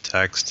 text.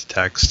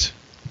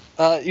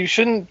 You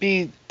shouldn't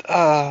be,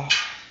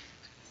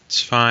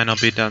 It's fine, I'll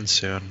be done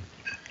soon.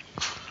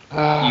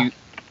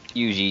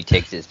 Yuji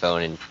takes his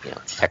phone and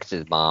texts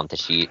his mom to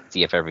see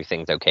if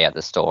everything's okay at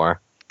the store.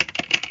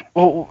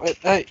 Well,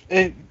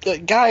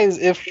 guys,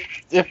 if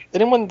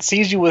anyone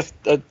sees you with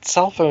a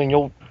cell phone,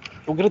 you'll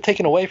get it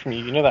taken away from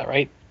you. You know that,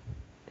 right?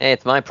 Hey,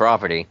 it's my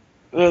property.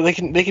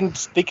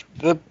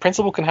 The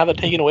principal can have it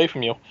taken away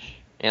from you.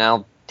 And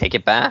I'll take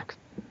it back.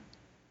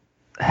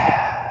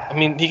 I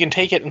mean, he can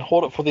take it and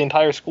hold it for the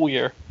entire school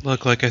year.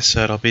 Look, like I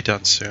said, I'll be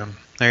done soon.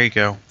 There you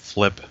go.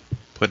 Flip.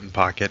 Put in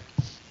pocket.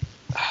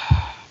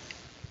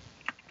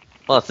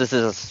 Plus, this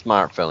is a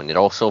smartphone. It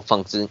also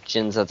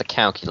functions as a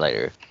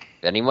calculator.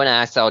 If anyone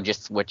asks, I'll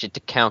just switch it to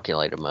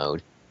calculator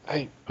mode.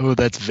 Oh,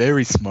 that's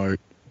very smart.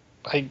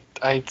 I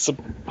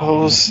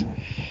suppose.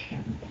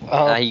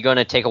 Are you going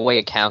to take away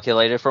a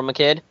calculator from a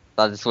kid?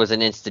 Thought this was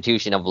an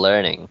institution of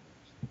learning.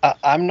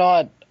 I'm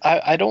not.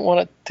 I don't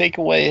want to take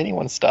away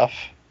anyone's stuff.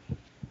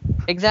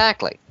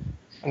 Exactly.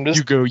 I'm just.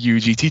 You go,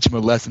 Yuji. Teach him a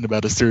lesson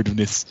about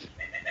assertiveness.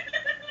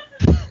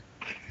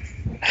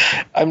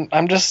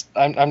 I'm just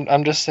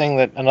saying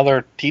that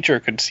another teacher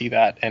could see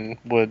that and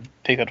would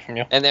take that from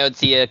you. And they would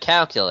see a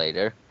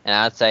calculator, and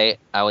I'd say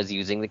I was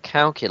using the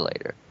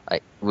calculator.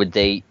 Would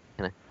they?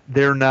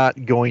 they're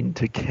not going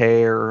to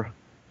care.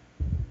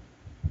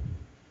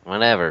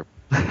 Whatever.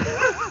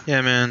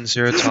 Yeah, man,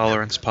 zero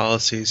tolerance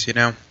policies, you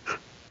know?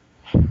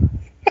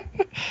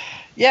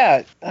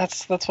 Yeah,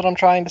 that's what I'm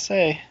trying to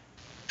say.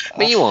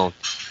 But you won't.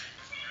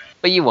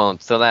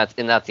 So that's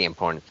the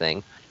important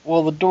thing.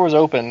 Well, the door's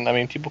open. I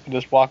mean, people can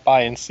just walk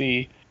by and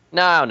see.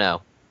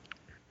 No.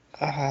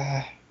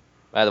 Uh,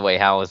 By the way,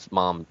 how is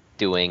Mom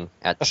doing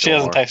at the she store?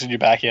 hasn't texted you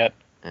back yet.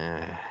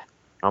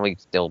 Probably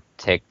still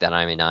ticked that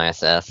I'm in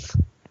ISS.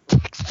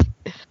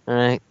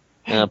 Alright.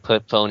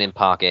 Put phone in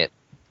pocket.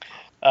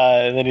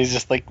 And then he's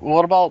just like,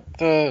 "What about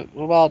the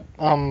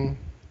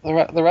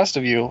rest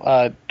of you?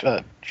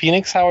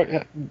 Phoenix,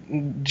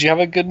 did you have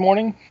a good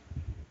morning?"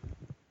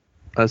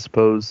 I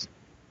suppose.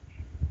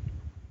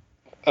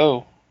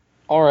 Oh,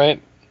 all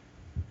right.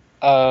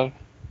 And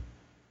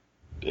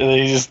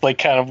he just like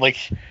kind of like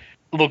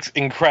looks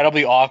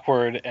incredibly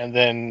awkward, and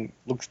then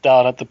looks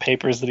down at the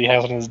papers that he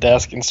has on his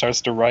desk and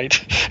starts to write.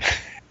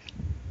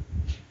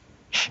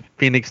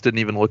 Phoenix didn't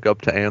even look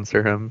up to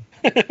answer him.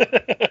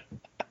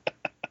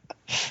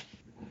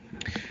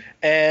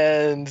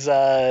 And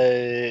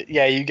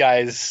yeah, you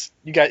guys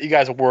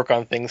work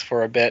on things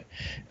for a bit.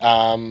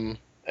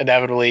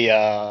 Inevitably,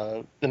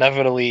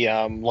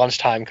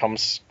 lunchtime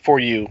comes for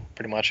you,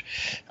 pretty much.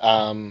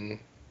 In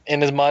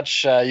as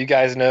much you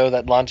guys know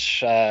that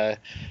lunch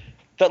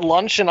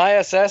in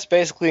ISS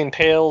basically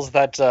entails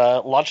that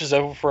lunch is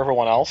over for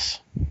everyone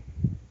else,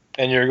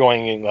 and you're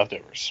going eating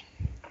leftovers.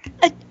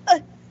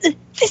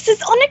 This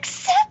is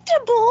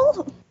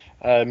unacceptable.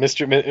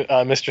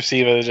 Mr.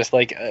 Siva is just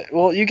like,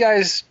 well, you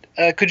guys,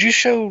 could you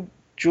show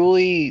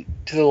Julie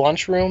to the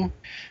lunchroom,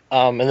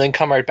 and then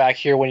come right back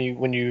here when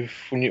you've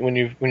got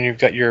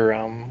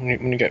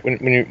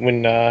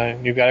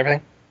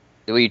everything?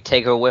 Do we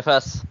take her with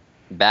us?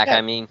 Back, Yeah.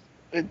 I mean.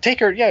 Take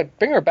her, yeah,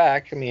 bring her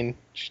back. I mean,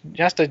 she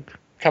has to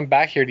come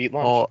back here to eat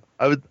lunch.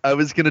 Oh, I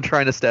was gonna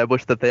try and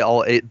establish that they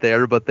all ate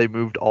there, but they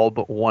moved all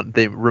but one.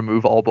 They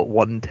remove all but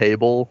one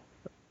table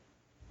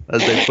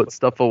as they put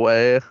stuff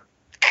away.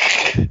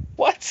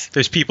 What?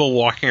 There's people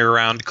walking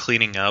around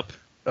cleaning up.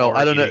 Oh, Or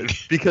I don't know eating.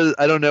 because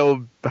I don't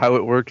know how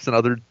it works in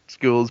other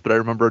schools, but I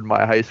remember in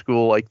my high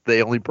school, like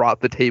they only brought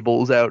the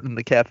tables out in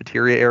the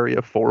cafeteria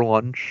area for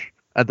lunch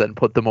and then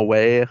put them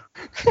away.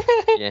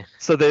 Yeah.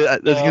 So I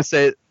was Yeah. gonna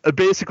say,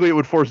 basically, it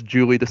would force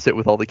Julie to sit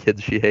with all the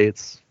kids she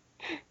hates.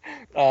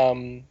 Yeah,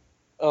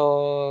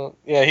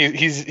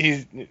 he's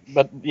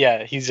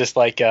just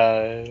like,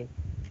 Mr.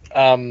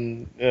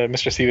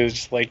 Steve is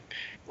just like,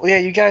 well, yeah,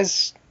 you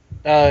guys,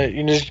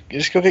 you just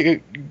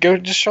go,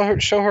 just show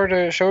her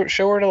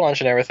to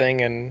lunch and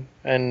everything,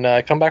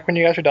 and come back when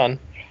you guys are done.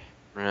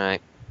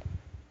 Right.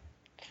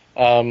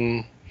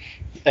 And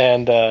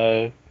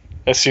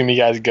assume you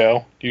guys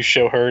go. Do you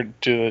show her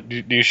to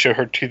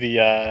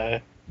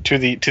the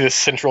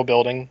central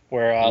building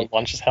where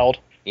lunch is held?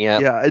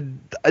 Yep. Yeah,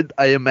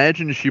 I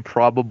imagine she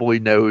probably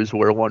knows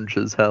where lunch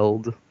is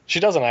held. She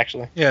doesn't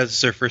actually. Yeah, it's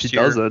their first She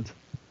year. doesn't.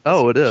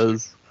 Oh, it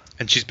is.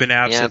 And she's been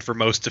absent Yeah. for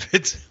most of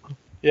it.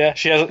 Yeah,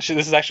 she has.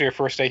 This is actually her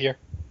first day here.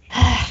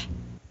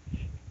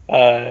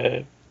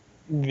 The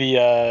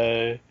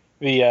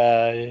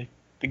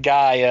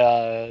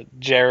guy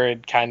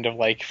Jared kind of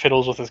like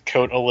fiddles with his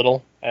coat a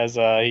little as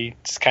he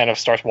just kind of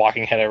starts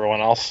walking ahead of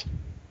everyone else.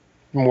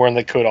 Been wearing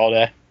the coat all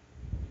day.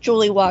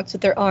 Julie walks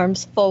with her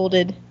arms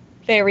folded,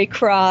 very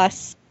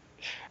cross.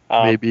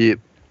 Maybe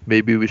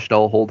we should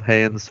all hold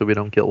hands so we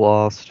don't get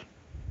lost.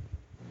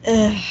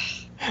 Ugh.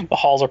 The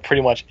halls are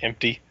pretty much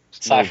empty.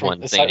 Aside Move one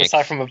from, thing,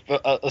 aside from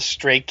a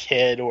stray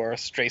kid or a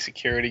stray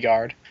security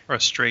guard. Or a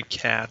stray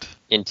cat.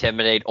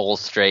 Intimidate all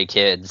stray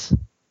kids.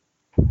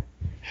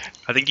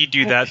 I think you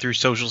do that through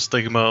social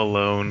stigma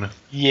alone.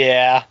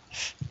 Yeah,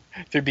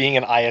 through being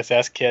an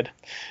ISS kid.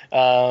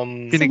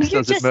 Phoenix So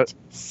you're does it. just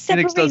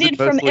Phoenix does it separated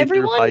from mostly through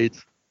everyone? height.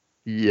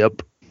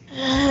 Yep.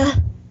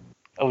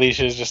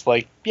 Alicia's just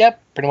like,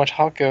 yep, pretty much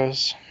how it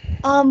goes.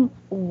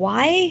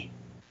 Why?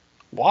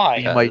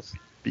 Why?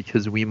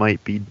 Because we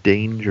might be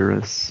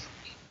dangerous.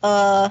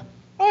 Oh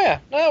yeah,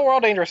 no, we're all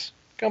dangerous.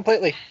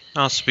 Completely.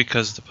 Also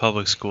because the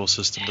public school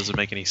system doesn't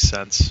make any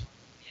sense.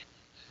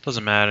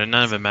 Doesn't matter.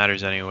 None of it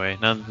matters anyway.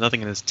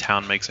 Nothing in this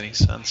town makes any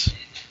sense.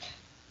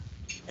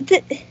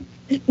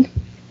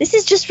 This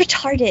is just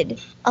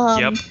retarded.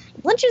 Yep.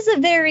 Lunch is a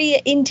very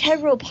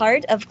integral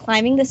part of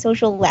climbing the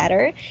social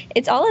ladder.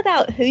 It's all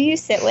about who you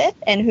sit with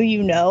and who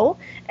you know.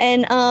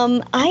 And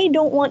I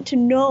don't want to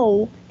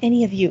know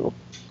any of you.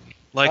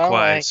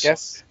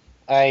 Likewise.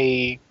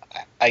 I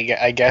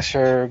guess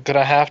you're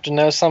gonna have to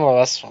know some of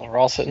us. We're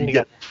all sitting You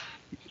together.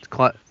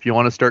 If you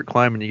want to start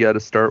climbing, you got to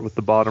start with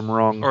the bottom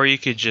rung. Or you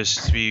could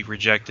just be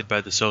rejected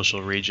by the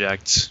social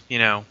rejects. You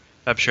know,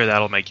 I'm sure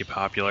that'll make you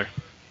popular.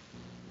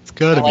 It's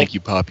gotta I like- make you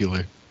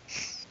popular.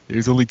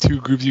 There's only 2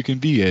 groups you can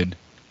be in.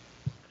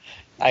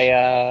 I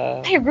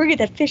agree with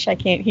that fish I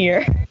can't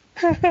hear.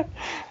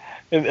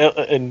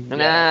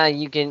 Nah,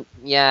 you can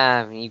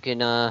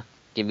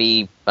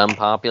be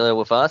unpopular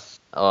with us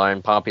or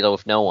unpopular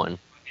with no one.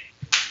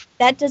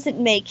 That doesn't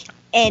make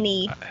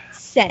any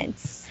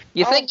sense.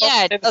 You think?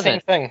 Yeah, it's it the same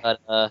doesn't. thing.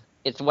 But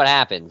it's what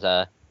happens.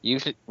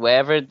 Usually,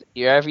 wherever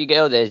you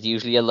go, there's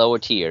usually a lower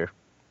tier.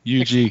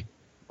 UG.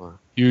 What?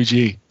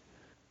 UG.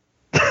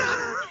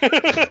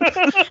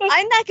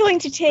 I'm not going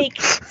to take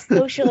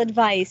social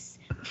advice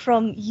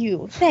from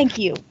you. Thank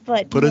you,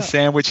 but Put no. a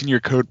sandwich in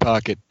your coat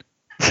pocket.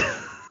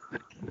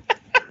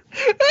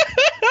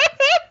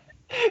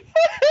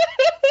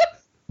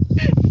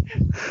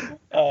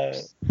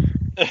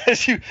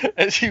 As you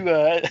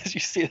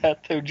see that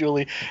though,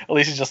 Julie,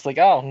 Alicia's just like,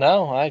 oh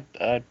no, I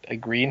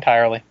agree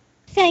entirely.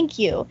 Thank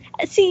you.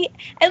 See,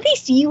 at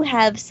least you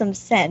have some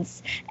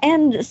sense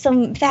and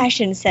some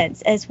fashion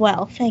sense as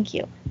well. Thank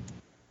you.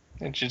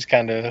 And she just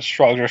kind of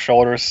shrugs her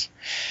shoulders.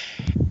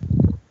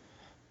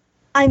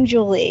 I'm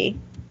Julie.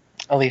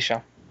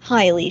 Alicia,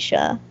 Hi,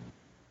 Alicia.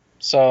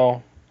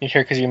 so you're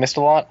here because you missed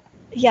a lot?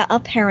 Yeah,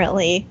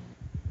 apparently.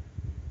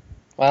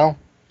 Well,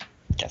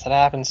 guess it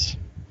happens.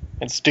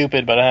 It's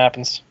stupid, but it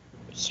happens.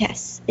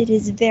 Yes, it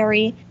is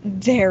very,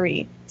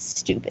 very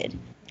stupid.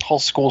 The whole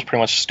school's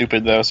pretty much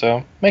stupid though,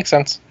 so makes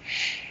sense.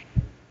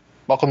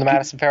 Welcome to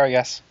Madison Fair, I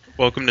guess.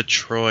 Welcome to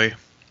Troy.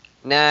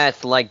 Nah,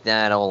 it's like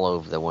that all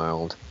over the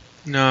world.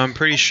 No, I'm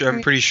pretty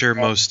sure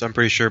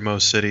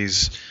most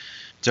cities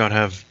don't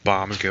have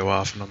bombs go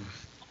off in them.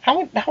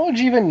 How would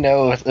you even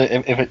know if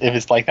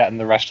it's like that in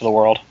the rest of the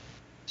world?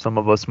 Some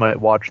of us might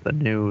watch the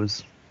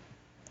news.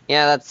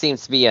 Yeah, that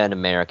seems to be an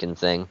American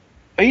thing.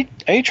 Are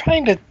you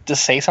trying to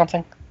say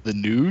something, The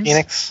news?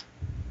 Phoenix?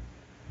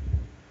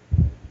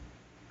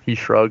 He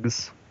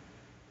shrugs.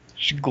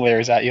 She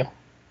glares at you.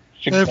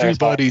 She glares back.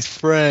 Everybody's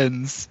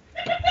friends.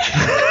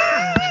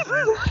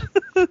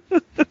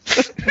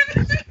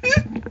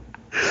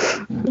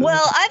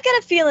 Well, I've got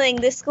a feeling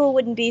this school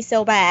wouldn't be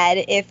so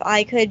bad if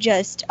I could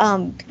just,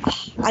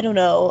 I don't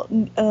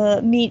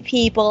know, meet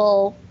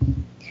people.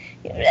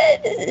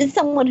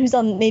 Someone who's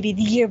on maybe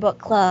the yearbook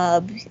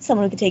club,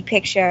 someone who could take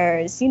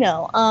pictures,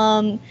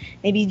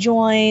 maybe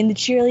join the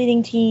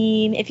cheerleading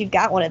team if you've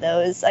got one of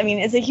those. I mean,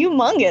 it's a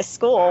humongous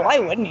school. Why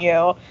wouldn't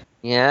you?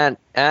 Yeah,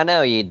 I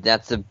know you.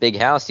 That's a big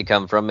house you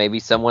come from. Maybe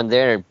someone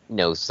there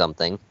knows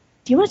something.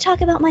 Do you want to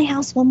talk about my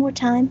house one more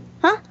time?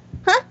 Huh?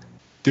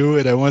 Do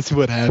it. I want to see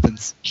what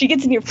happens. She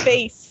gets in your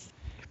face.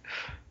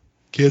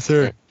 Kiss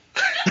her.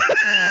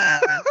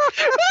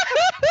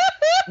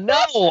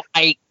 No,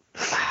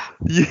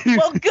 You,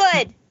 Well,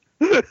 good.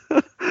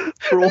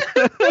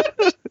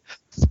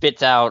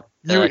 spits out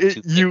You-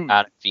 toothpick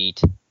out of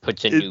feet,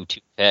 puts a new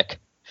toothpick.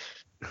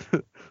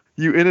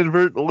 you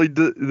inadvertently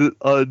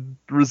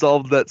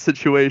resolved that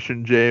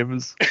situation,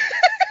 James.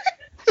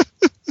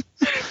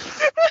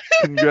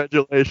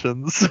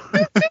 Congratulations.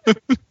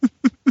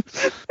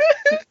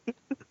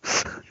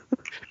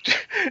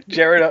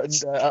 Jared,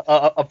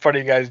 up front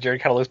of you guys,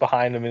 Jared kind of looks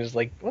behind him and is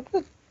like,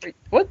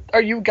 what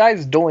are you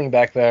guys doing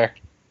back there?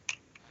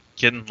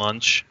 Getting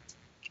lunch.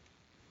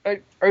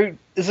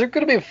 Is there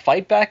going to be a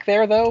fight back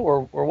there, though,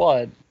 or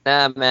what?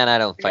 Nah, man, I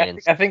don't fight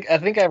I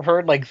think I've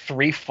heard like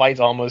 3 fights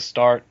almost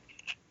start.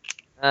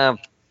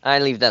 I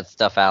leave that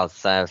stuff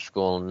outside of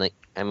school, and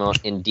I'm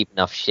in deep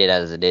enough shit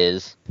as it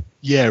is.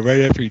 Yeah,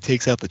 right after he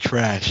takes out the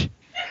trash.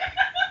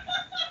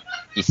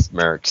 He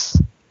smirks.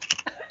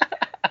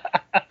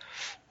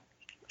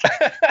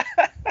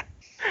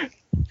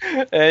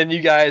 And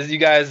you guys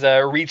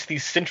reach the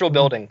central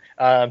building,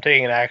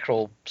 taking an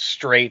actual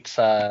straight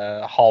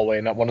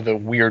hallway, not one of the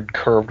weird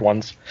curved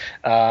ones.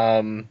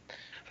 The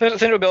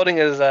central building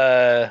is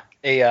a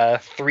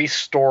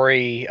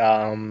 3-story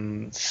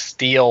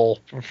steel,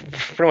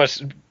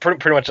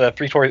 pretty much a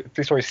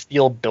three-story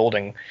steel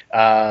building.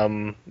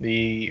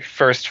 The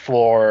first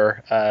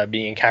floor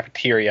being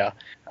cafeteria.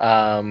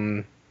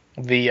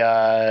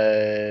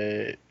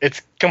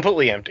 It's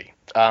completely empty.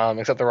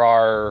 Except there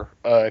are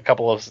a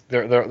couple of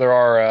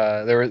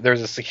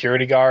there's a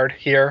security guard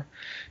here,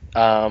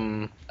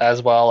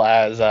 as well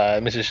as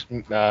Mrs.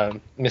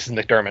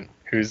 McDermott,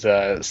 who's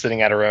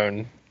sitting at her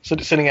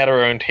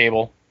own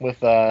table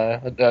with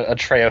a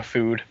tray of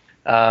food.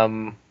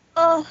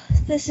 Oh,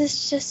 this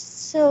is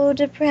just so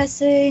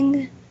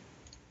depressing.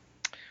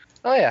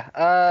 Oh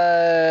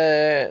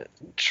yeah.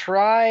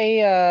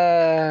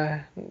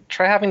 Try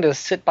having to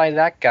sit by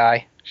that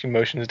guy. She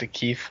motions to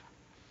Keith.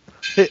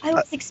 I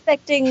was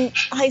expecting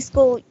high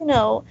school,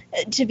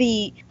 to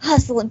be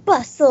hustle and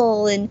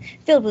bustle and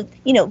filled with,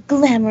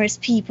 glamorous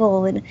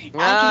people and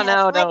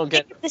No,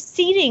 the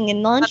seating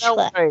and lunch. Don't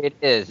worry, it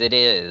is.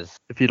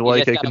 If you'd You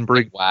like, just I gotta can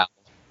bring. think, wow.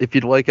 If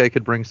you'd like, I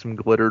could bring some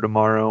glitter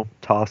tomorrow.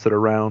 Toss it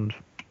around.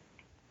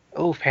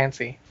 Oh,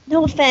 fancy.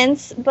 No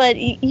offense, but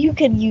you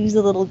could use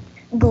a little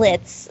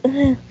glitz.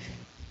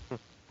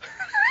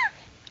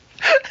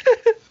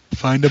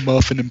 Find a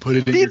muffin and put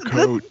it in your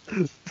coat.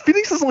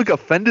 Phoenix doesn't look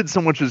offended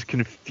so much as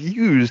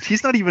confused.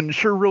 He's not even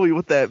sure really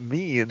what that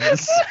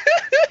means.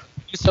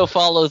 Yuso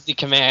follows the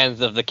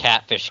commands of the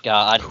catfish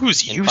god.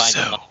 Who's and finds a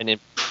Yuso? muffin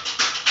and-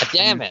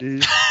 Damn it. You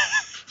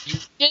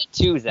did it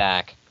too,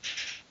 Zach.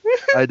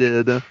 I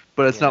did,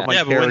 but it's not my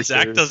Yeah, but character. when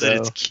Zach does it,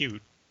 so. it's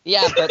cute.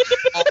 Yeah, but you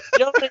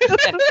don't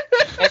understand.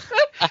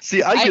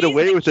 See, I get He's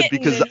away the with it kitten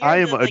because and you're I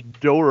am the, like-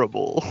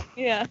 adorable.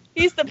 Yeah,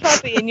 he's the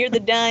puppy and you're the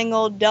dying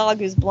old dog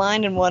who's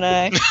blind in one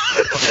eye.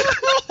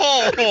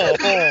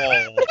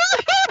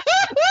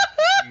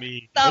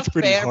 Me. That's Not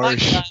pretty fair. My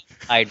harsh. son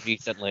died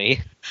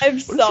recently. I'm What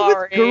is it with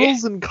sorry.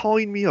 girls and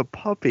calling me a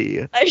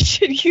puppy? I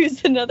should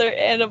use another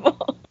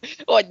animal.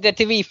 Well,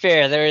 to be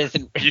fair, there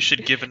isn't. You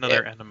should give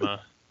another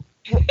enema.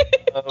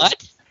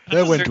 What?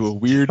 That went to a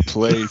weird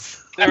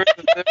place. There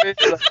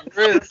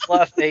is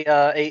left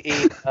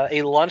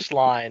a lunch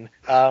line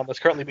that's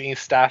currently being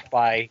staffed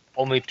by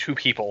only 2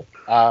 people.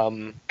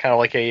 Kind of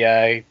like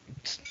a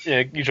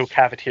usual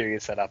cafeteria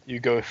setup. You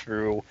go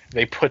through,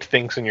 they put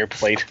things on your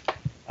plate.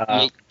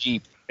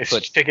 Jeep. It's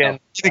put- chicken.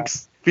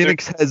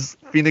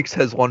 Phoenix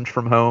has lunch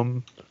from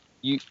home,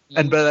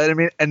 and by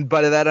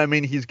that I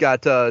mean he's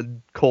got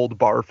cold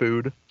bar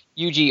food.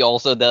 Yuji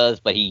also does,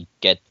 but he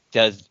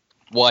does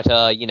what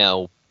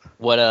Namazu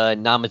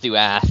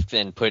asks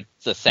and puts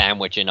a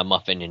sandwich and a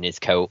muffin in his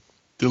coat.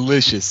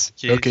 Delicious.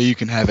 Keith. Okay, you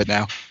can have it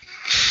now.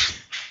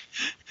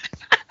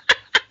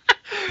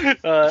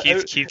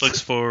 Keith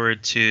looks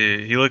forward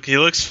to he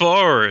looks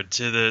forward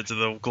to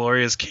the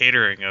glorious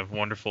catering of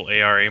wonderful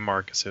ARA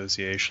Mark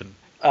Association.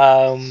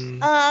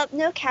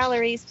 No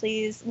calories,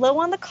 please. Low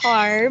on the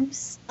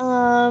carbs.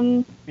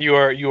 You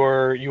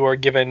are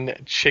given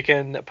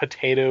chicken,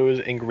 potatoes,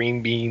 and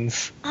green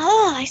beans.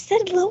 Oh, I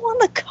said low on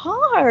the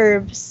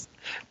carbs.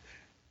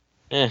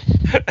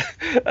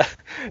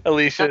 Alicia,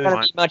 It's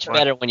gonna be much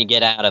better when you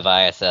get out of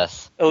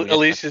ISS.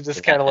 Alicia's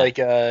just kind of like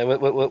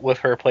with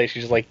her plate.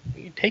 She's just like,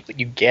 you take what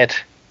you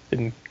get,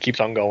 and keeps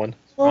on going.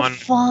 Well, On-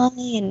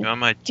 fine. On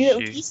my Do you at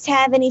cheese. least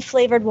have any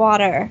flavored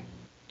water?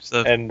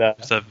 And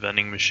There's that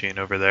vending machine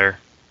over there.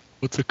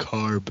 What's a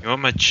carb? You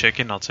want my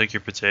chicken? I'll take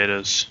your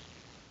potatoes.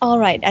 All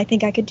right, I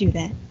think I could do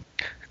that.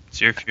 It's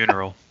your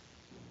funeral.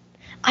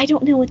 I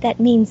don't know what that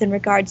means in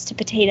regards to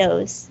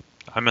potatoes.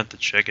 I meant the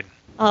chicken.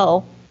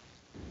 Oh.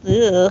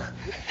 Ugh.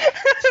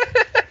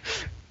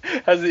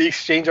 has the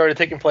exchange already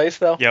taken place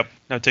though? Yep.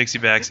 No takesy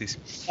backsies.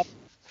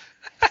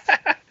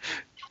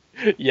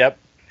 Yep.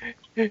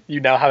 You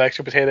now have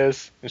extra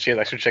potatoes, and she has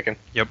extra chicken.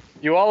 Yep.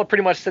 You all are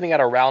pretty much sitting at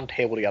a round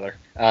table together.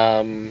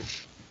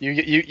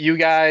 You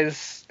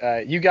guys,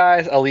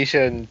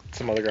 Alicia, and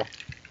some other girl.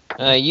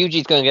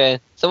 Yuji's gonna go.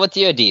 So what's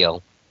your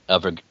deal?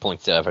 Upper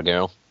points to other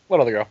girl. What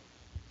other girl?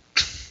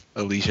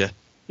 Alicia.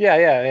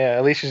 Yeah.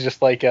 Alicia's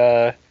just like,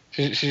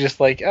 she's just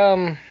like,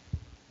 I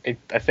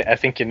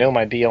think you know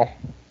my deal.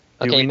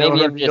 Do Okay, we know maybe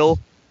her I'm deal?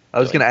 just. I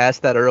was going to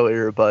ask that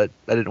earlier, but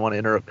I didn't want to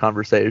interrupt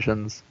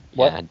conversations.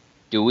 What? Yeah,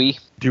 do we?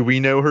 Do we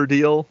know her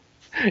deal?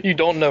 You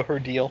don't know her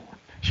deal.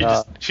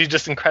 She's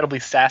just incredibly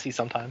sassy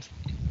sometimes.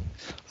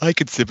 I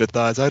can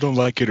sympathize. I don't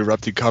like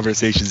interrupting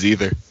conversations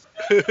either.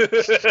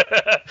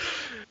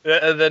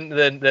 And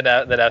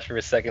then after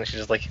a second, she's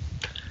just like,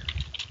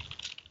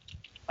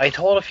 I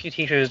told a few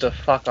teachers to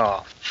fuck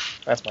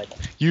off. That's my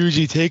point.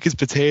 Yuji, take his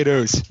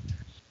potatoes.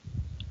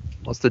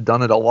 Must have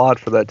done it a lot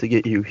for that to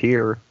get you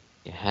here.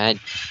 You had.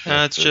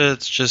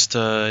 It's just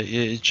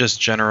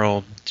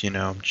general,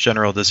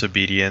 general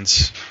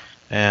disobedience,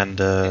 and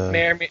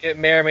It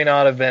may or may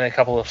not have been a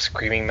couple of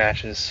screaming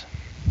matches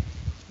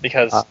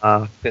because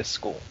this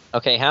school.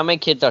 Okay, how many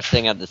kids are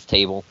sitting at this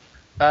table?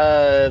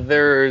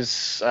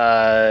 There's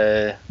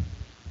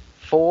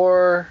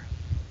 4,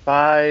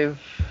 5,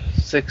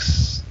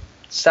 6,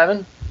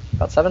 7,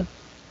 about 7.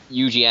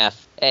 Yuji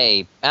asks,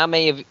 "Hey, how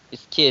many of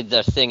his kids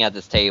are sitting at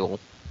this table?"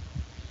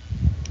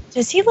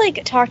 Does he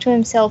like talk to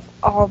himself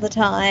all the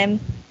time?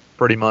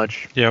 Pretty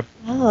much. yep.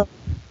 Oh,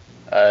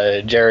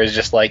 Jared's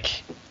just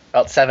like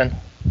about 7.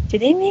 do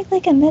they make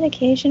like a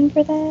medication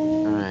for that?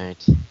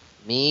 Alright.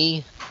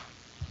 Me,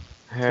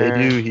 her,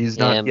 They do, he's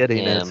not him,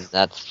 getting him, it.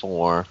 that's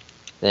 4.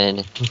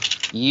 Then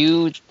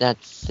you,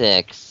 that's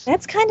 6.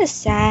 That's kind of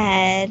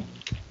sad.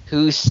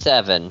 Who's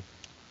 7?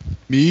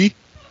 Me?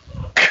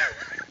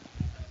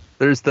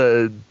 There's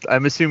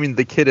I'm assuming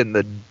the kid in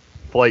the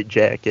flight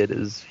jacket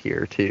is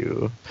here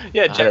too.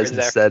 Yeah, That Jared's That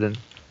there. hasn't said,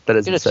 that I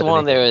hasn't could have said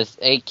sworn anything. there was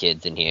 8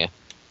 kids in here.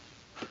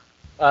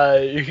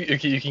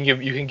 You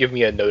can give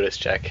me a notice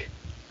check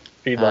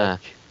if you'd like.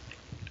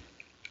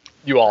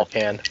 You all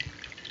can.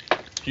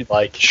 If you'd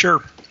like.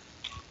 Sure.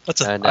 That's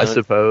a I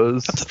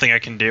suppose. that's a thing I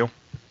can do.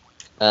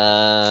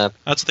 That's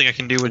That's a thing I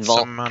can do with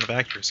some amount of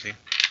accuracy.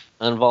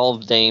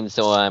 involved name,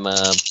 so I'm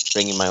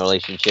bringing my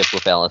relationship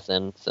with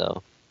Ellison,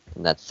 so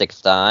and that's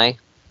 6 die.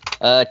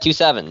 2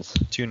 7s.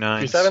 2 2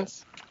 9s.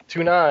 7s?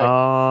 2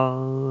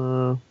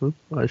 9.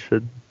 I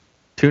should.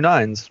 2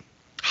 9s.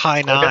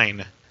 High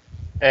 9.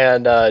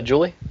 And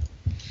Julie?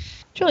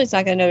 Julie's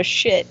not gonna know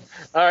shit.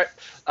 Alright.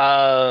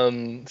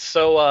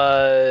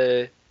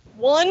 So,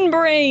 1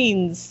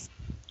 brains.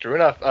 true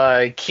enough.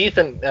 Keith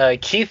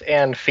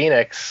and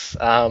Phoenix.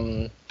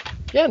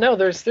 Yeah, no,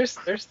 there's 7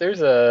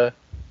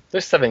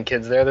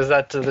 kids there. There's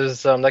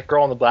that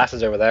girl in the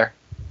glasses over there.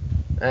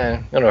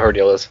 I don't know what her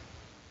deal is.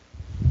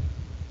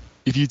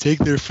 If you take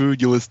their food,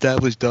 you'll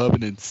establish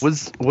dominance.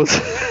 Was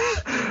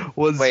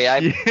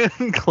Wait, she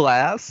in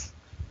class?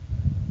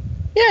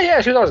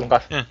 Yeah, she was always in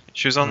class. Yeah,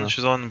 she was on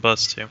the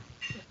bus too.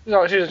 She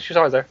was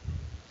always there.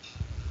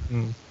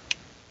 Hmm.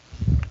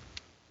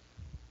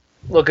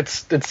 Look,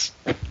 it's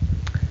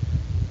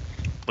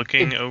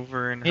Looking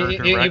over in her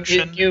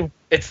direction. It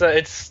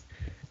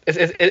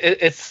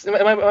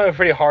might be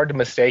pretty hard to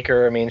mistake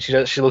her. I mean,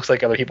 she looks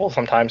like other people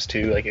sometimes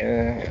too. Like,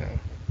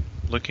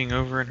 Looking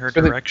over in her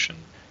For the- direction.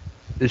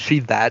 Is she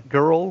that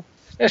girl?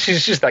 yeah,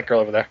 she's just that girl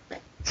over there.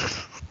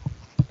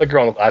 The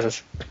girl in the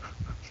glasses.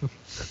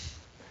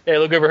 Yeah,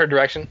 look over her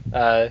direction.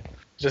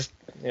 Just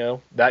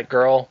that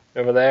girl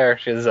over there.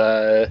 She's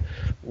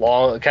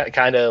long,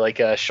 kind of like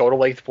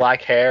shoulder-length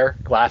black hair,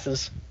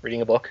 glasses,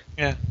 reading a book.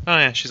 Yeah. Oh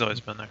yeah, she's always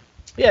been there.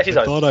 Yeah, she's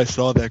I always. thought I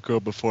saw that girl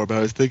before, but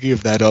I was thinking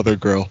of that other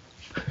girl.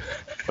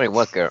 Wait,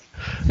 what girl?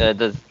 Did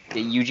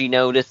Yuji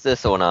notice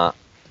this or not?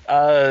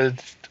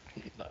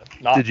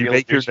 Not Did you really.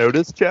 make your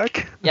notice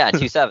check? Yeah,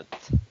 2 7s.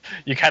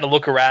 You kind of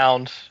look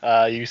around.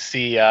 You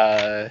see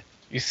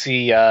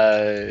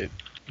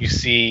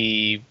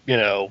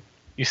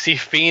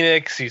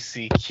Phoenix. You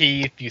see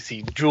Keith. You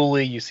see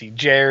Julie. You see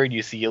Jared.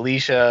 You see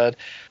Alicia.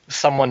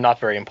 Someone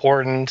not very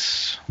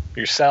important.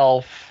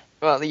 Yourself.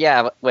 Well,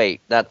 yeah, but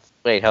wait,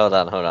 hold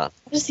on. How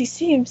does he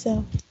see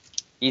himself?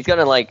 He's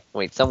gonna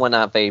someone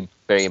not very,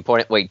 very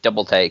important. Wait,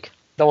 double take.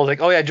 Double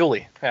like, oh yeah,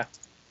 Julie. Yeah.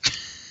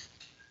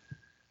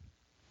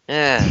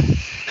 Yeah.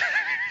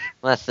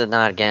 Must have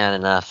not gotten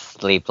enough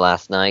sleep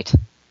last night.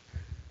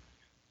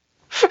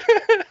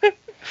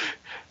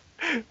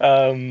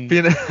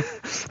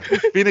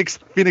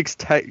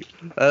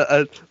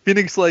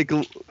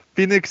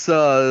 Phoenix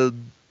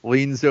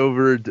leans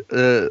over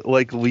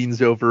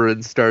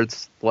and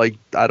starts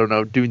I don't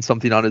know, doing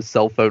something on his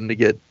cell phone to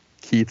get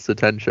Keith's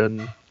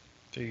attention.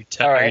 Are you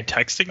Alright.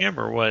 texting him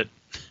or what?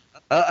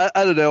 I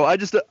don't know. I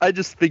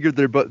just figured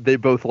they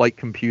both like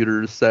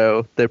computers,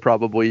 so they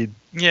probably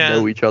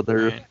know each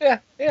other. Right.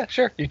 Yeah,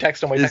 sure. You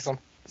text him. We text him.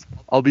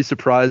 I'll be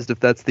surprised if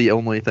that's the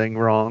only thing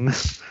wrong.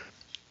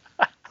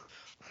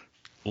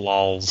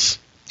 Lols.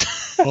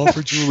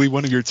 Offer Julie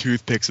one of your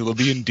toothpicks. It'll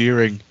be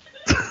endearing.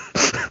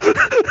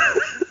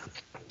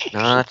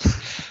 Not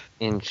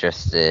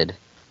interested.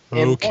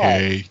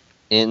 Okay.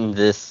 In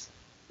this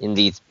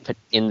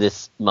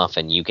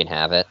muffin, you can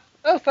have it.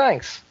 Oh,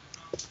 thanks.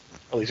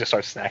 Alicia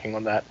starts snacking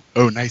on that.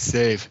 Oh, nice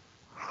save.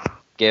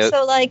 Go.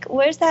 So, like,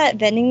 where's that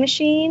vending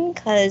machine?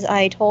 Because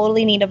I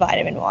totally need a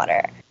vitamin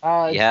water.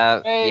 You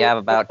have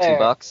about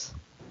 $2.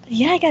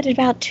 Yeah, I got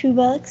about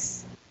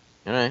 $2.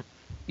 All right.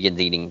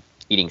 Begins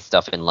eating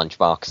stuff in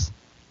lunchbox.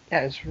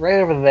 Yeah, it's right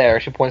over there.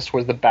 She points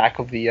towards the back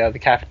of the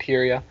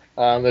cafeteria.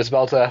 There's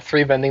about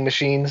 3 vending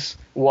machines.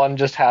 One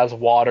just has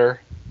water.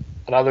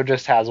 Another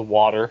just has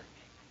water.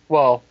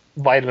 Well,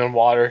 vitamin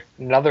water.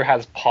 Another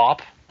has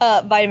pop.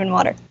 Vitamin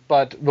water.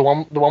 But the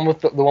one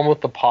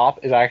with the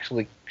pop is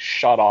actually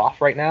shut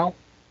off right now.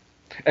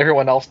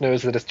 Everyone else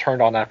knows that it's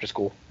turned on after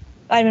school.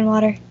 Vitamin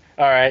water.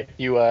 All right,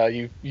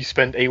 you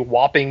spend a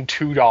whopping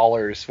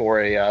 $2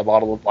 for a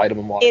bottle of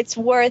vitamin water. It's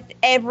worth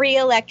every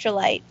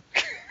electrolyte.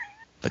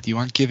 But you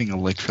aren't giving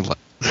electrolytes.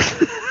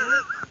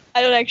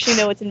 I don't actually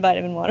know what's in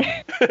vitamin water.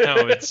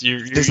 No, it's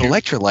you. There's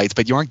electrolytes,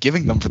 but you aren't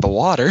giving them for the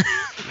water.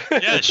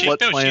 Yeah, What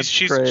plants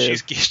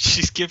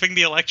she's giving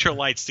the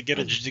electrolytes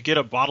to get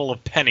a bottle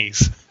of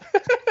pennies.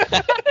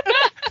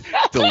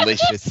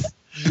 Delicious.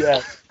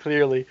 Yeah,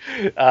 clearly.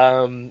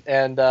 And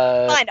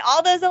Fine,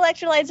 all those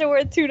electrolytes are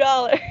worth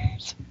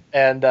 $2.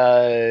 and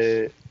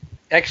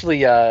actually,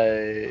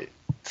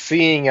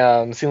 seeing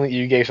that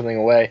you gave something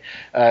away,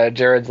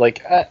 Jared's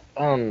like,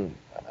 Yuji,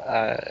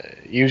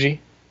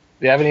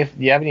 do you have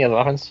any other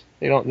muffins?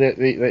 That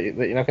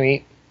you're not gonna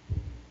eat?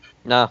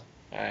 No, All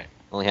right,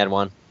 only had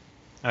one.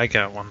 I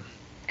got one.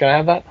 can I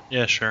have that?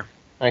 Yeah, sure.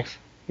 Thanks.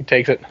 He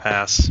takes it.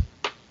 Pass.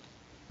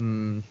 He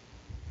Anyone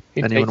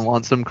takes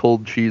want some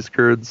cold cheese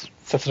curds? it,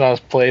 sets it on his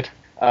plate.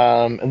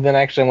 And then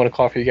actually, I'm gonna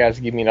call for you guys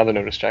to give me another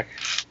notice check.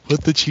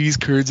 Put the cheese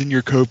curds in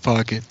your coat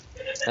pocket.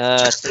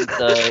 Since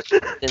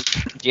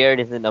Jared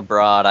isn't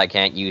abroad, I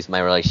can't use my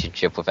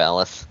relationship with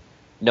Alice.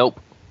 Nope.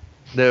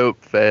 Nope,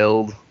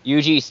 failed.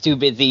 Yuji's too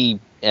busy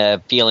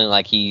feeling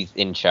like he's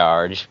in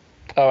charge.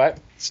 All right.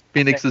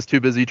 Phoenix is too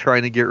busy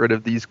trying to get rid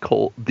of these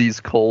cold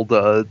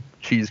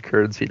cheese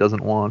curds he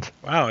doesn't want.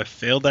 Wow, I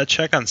failed that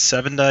check on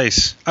 7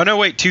 dice. Oh no,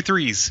 wait, 2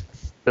 3s.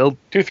 Failed.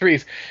 2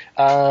 3s.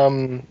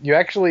 You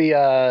actually.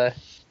 All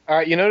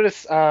right. You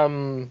notice.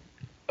 Okay.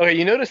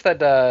 You notice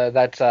that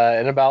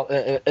in about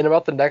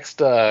the next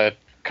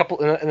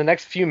in the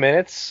next few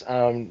minutes,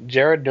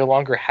 Jared no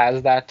longer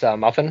has that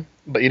muffin,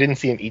 but you didn't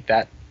see him eat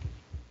that.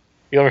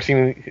 You don't ever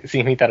see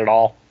him eat that at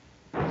all.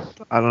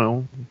 I don't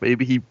know.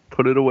 Maybe he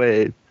put it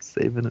away,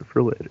 saving it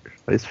for later.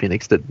 I guess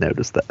Phoenix didn't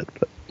notice that,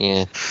 but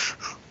Yeah.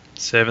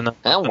 Saving the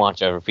I don't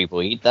watch other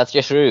people eat. That's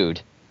just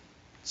rude.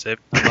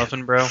 Saving the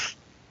muffin, bro.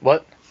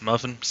 What?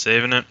 Muffin,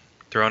 saving it,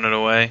 throwing it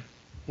away.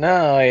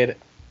 No, I ate it.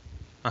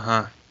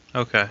 Uh-huh.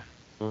 Okay.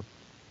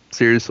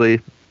 seriously,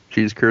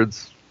 cheese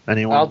curds.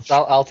 Anyone?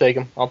 I'll take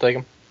them. I'll take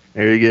them.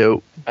 There you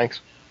go.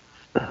 Thanks.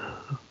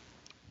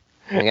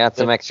 I got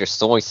some extra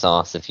soy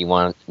sauce if you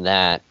want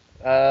that.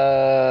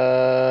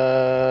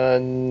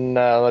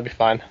 No, that'd be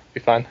fine. Be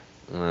fine.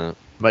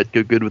 Might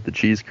go good with the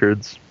cheese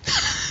curds.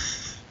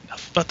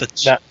 Enough about the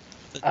No,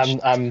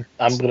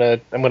 I'm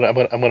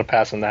gonna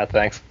pass on that.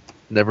 Thanks.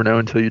 Never know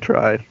until you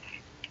try.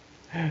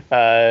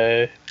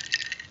 And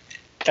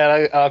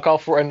I'll call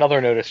for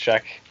another notice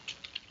check.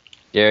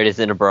 Jared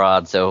isn't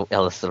abroad, so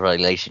Ellis'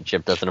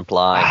 relationship doesn't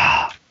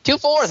apply. 2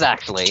 4s,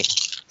 actually.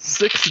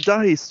 6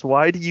 dice.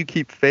 Why do you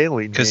keep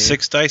failing? Because me?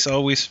 6 dice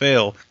always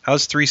fail.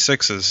 How's 3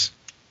 6s?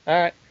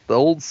 All right. The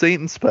old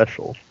Satan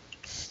special.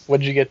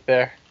 What'd you get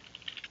there,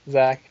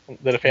 Zach?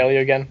 Did it fail you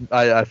again?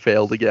 I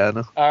failed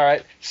again. All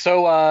right.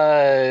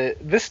 So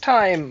this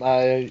time,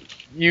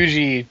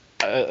 Yuji,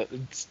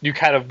 you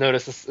kind of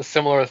notice a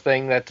similar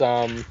thing that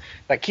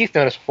that Keith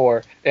noticed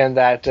before, and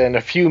that in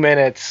a few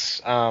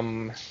minutes,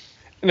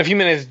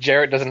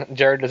 Jared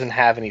doesn't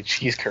have any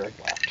cheese curd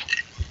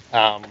left,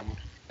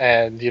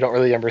 and you don't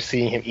really remember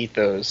seeing him eat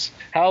those.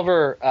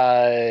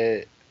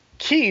 However,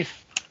 Keith,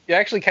 you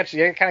kind of catch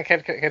a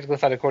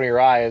glimpse out of the corner of your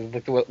eye,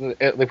 with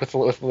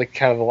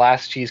kind of the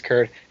last cheese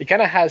curd. He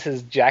kind of has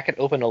his jacket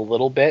open a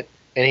little bit,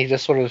 and he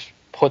just sort of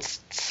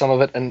puts some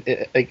of it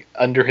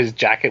under his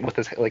jacket with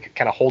his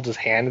kind of holds his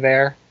hand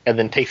there, and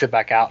then takes it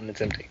back out, and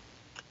it's empty.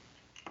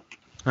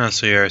 Oh,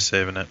 so you are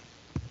saving it.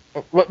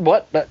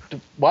 What?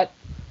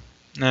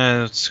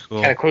 Nah, that's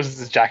cool. Kind of closes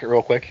his jacket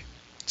real quick.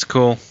 It's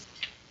cool.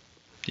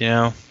 You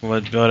know,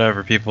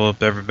 whatever.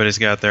 Everybody's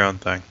got their own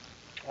thing.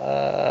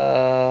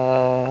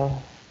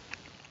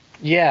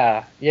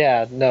 Yeah.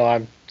 No,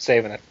 I'm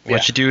saving it.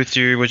 What you do with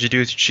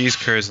your cheese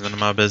curds is none of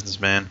my business,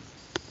 man.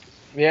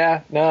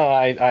 Yeah. No,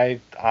 I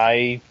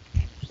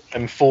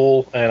am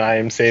full, and I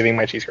am saving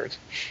my cheese curds.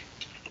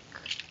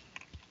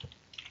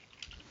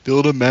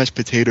 Build a mashed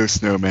potato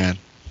snowman.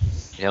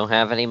 You don't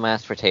have any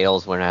mashed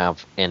potatoes. We're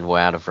out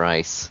of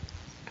rice.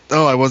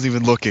 Oh, I wasn't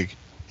even looking.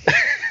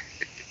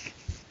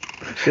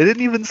 They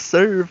didn't even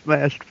serve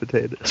mashed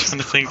potatoes.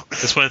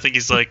 That's why I think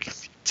he's like,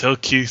 tell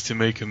Keith to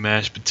make a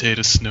mashed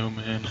potato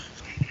snowman.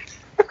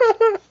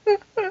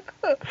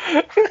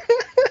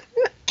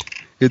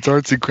 It's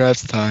arts and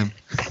crafts time.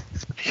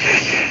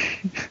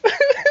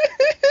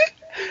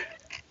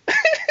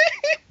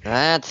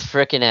 That's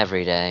frickin'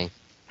 every day.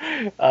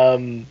 Oh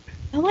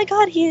my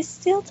god, he is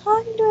still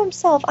talking to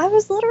himself. I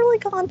was literally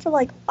gone for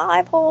like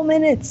 5 whole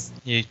minutes.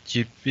 You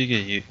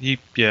get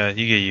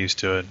used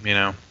to it, you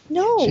know.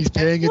 No. She's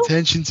paying no,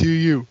 attention to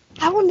you.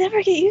 I will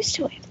never get used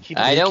to it.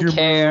 I Make don't your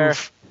care.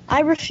 move.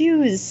 I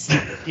refuse.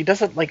 He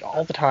does it like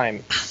all the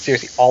time.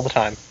 Seriously, all the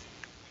time.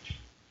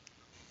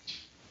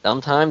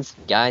 Sometimes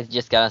guys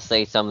just gotta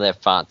say some of their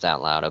thoughts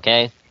out loud,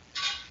 okay?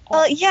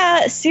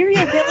 Yeah,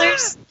 serial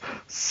killers.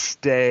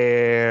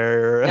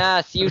 Stare. Yeah,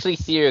 it's usually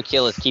serial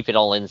killers keep it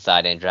all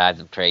inside and it drives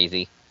them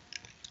crazy.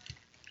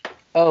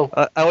 Oh,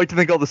 I like to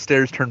think all the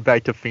stairs turn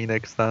back to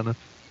Phoenix then.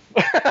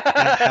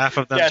 Half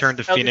of them Yes, turn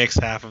to at least- Phoenix,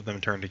 half of them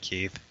turn to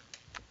Keith.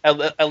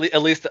 At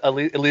least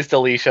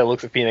Alicia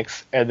looks at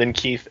Phoenix, and then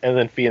Keith, and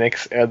then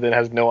Phoenix, and then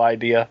has no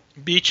idea.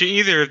 Beach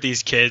either of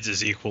these kids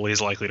is equally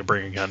as likely to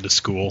bring a gun to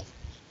school.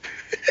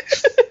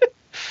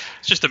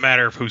 It's just a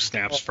matter of who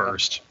snaps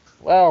first.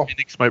 Well,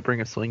 Phoenix might bring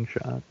a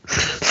slingshot.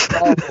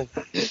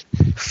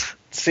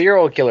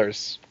 serial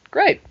killers.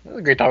 Great. That was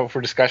a great topic for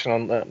discussion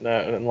on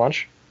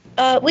lunch.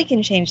 We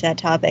can change that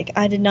topic.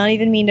 I did not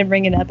even mean to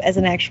bring it up as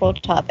an actual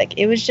topic.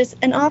 It was just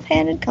an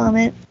offhanded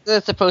comment.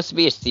 There's supposed to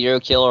be a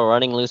serial killer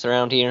running loose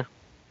around here.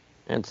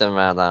 And some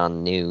about that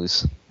on the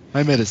news.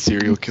 I met a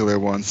serial killer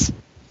once.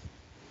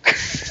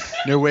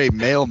 No, wait,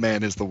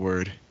 mailman is the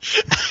word.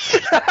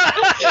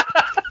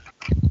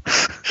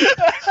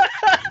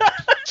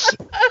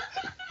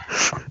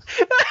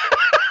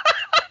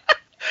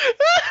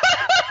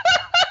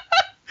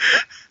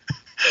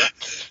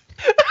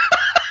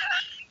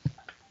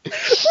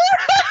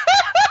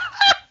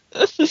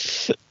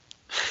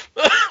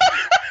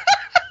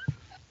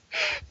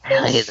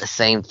 It's the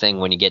same thing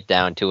when you get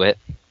down to it.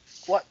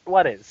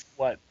 What is?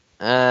 What?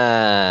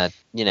 The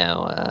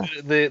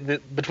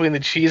between the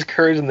cheese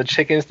curds and the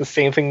chicken is the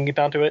same thing. Get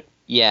down to it.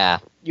 Yeah.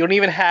 You don't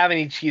even have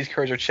any cheese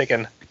curds or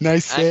chicken.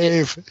 Nice I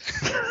save.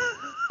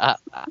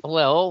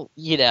 Well,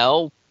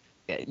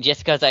 just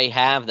because I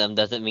have them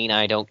doesn't mean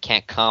I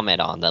can't comment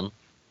on them.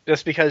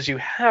 Just because you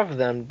have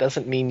them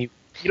doesn't mean you.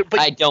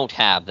 I don't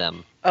have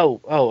them.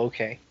 Oh,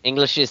 okay.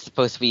 English is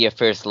supposed to be your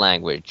first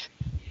language.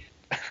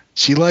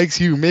 She likes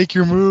you. Make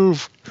your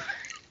move.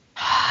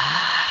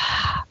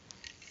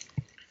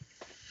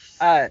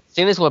 As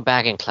soon as we're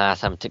back in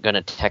class, I'm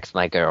gonna text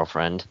my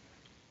girlfriend.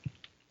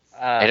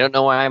 I I don't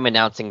know why I'm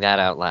announcing that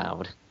out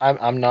loud.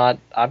 I'm not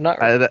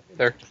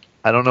either.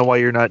 I don't know why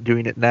you're not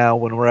doing it now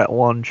when we're at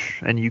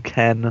lunch and you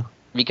can.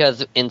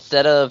 Because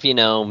instead of,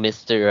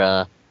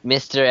 Mr.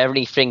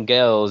 Everything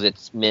Goes,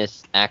 it's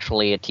Miss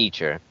actually a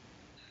teacher.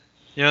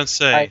 You don't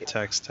say I-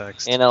 text.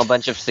 And a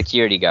bunch of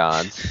security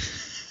guards.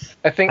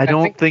 I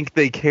don't think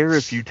they care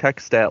if you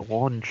text at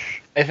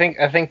lunch. I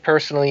think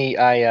personally,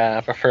 I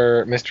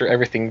prefer Mr.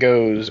 Everything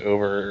Goes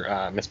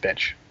over Miss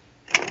Bitch.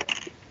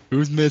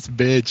 Who's Miss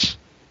Bitch?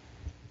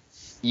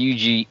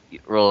 Yuji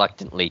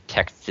reluctantly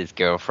texts his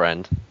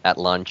girlfriend at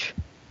lunch.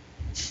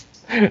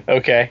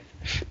 Okay.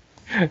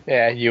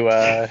 Yeah, you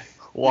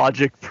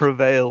Logic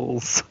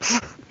prevails.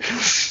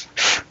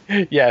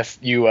 yes,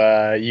 you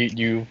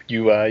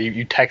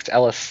text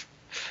Ellis,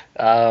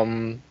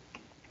 and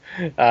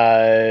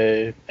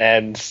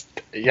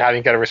you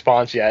haven't got a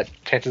response yet.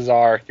 Chances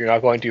are you're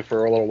not going to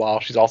for a little while.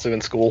 She's also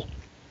in school.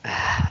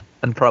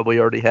 And probably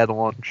already had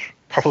lunch.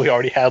 Probably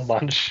already had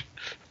lunch.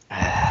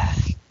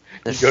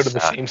 You go to the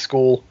same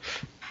school.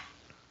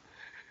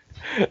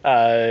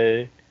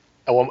 There's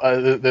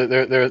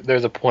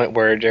a point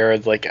where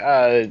Jared's like,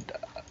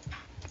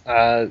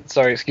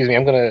 sorry, excuse me,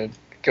 I'm gonna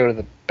go to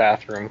the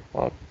bathroom.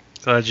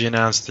 Glad you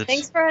announced it.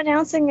 Thanks for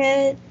announcing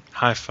it.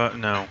 High five.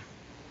 No.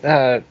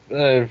 And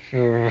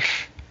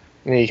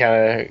he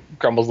kind of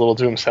grumbles a little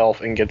to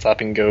himself and gets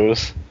up and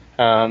goes.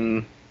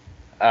 You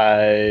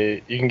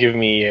can give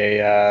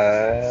me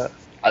I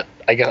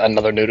guess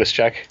another notice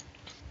check.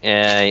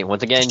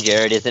 Once again,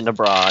 Jared isn't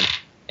abroad.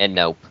 And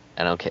nope,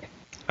 I don't care.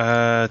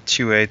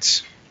 2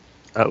 8s.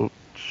 Ouch.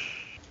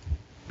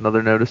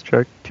 Another notice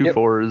check. Two Yep.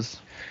 4s.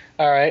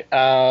 All right.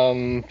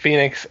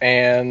 Phoenix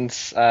and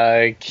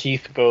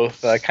Keith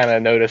both kind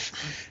of notice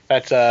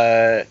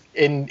that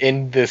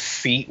in the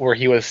seat where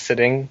he was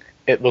sitting,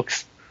 it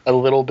looks a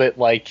little bit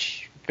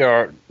like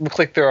there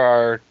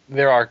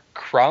are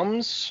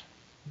crumbs,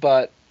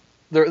 but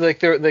there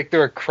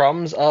are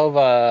crumbs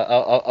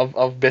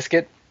of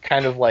biscuit,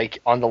 kind of like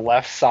on the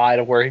left side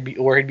of where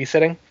he'd be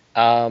sitting.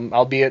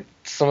 Albeit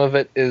some of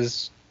it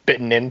is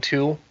bitten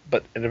into,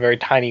 but in a very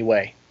tiny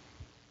way.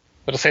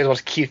 But I'll say as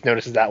much Keith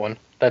notices that one.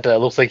 That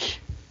looks like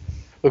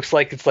it's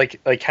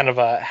like kind of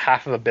a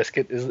half of a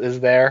biscuit is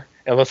there.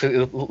 It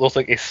looks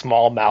like a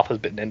small mouth has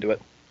bitten into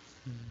it.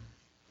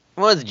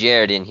 What's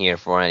Jared in here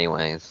for,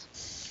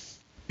 anyways?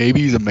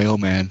 Maybe he's a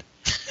mailman.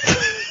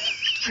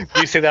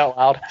 Do you say that out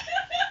loud?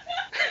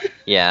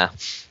 Yeah.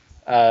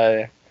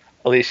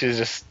 Alicia's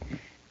just,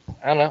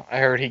 I don't know. I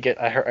heard he got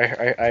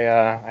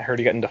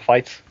into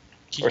fights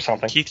or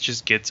something. Keith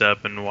just gets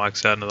up and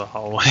walks out into the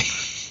hallway.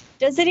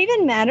 Does it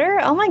even matter?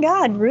 Oh my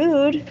god,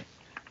 rude.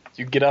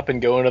 You get up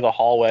and go into the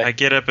hallway. I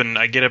get up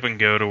and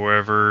go to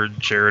wherever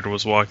Jared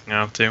was walking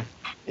off to.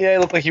 Yeah, it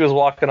looked like he was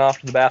walking off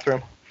to the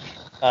bathroom.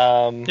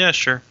 Yeah,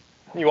 sure.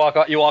 You walk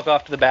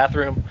off to the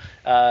bathroom.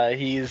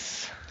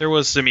 There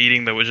was some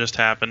eating that was just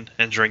happened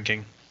and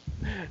drinking.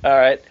 All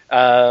right.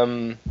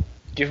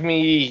 Give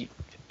me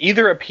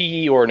either a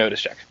PE or a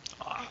notice check.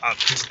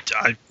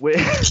 Wait,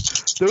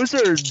 those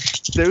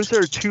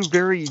are two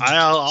very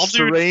I'll do.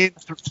 strange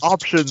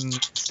options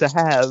to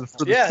have.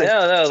 For the same.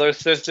 No.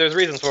 There's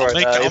reasons for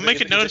it. I'll make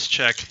a notice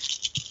check.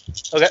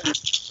 Okay.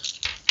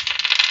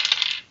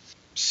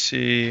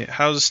 See,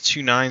 how's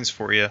 2 9s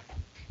for you?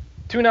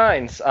 2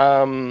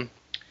 9s.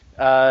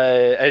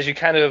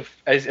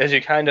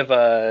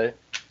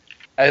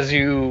 As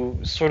you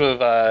sort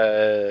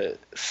of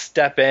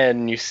step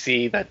in, you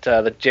see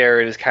that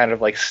Jared is kind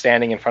of like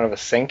standing in front of a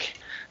sink,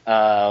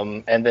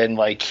 and then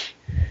like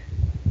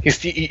you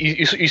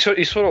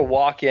sort of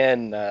walk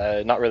in,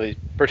 not really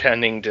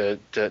pretending to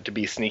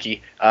be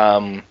sneaky,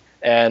 and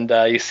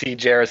you see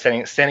Jared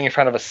standing in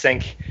front of a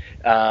sink,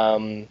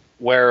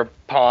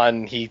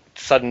 whereupon he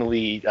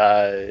suddenly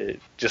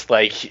just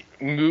like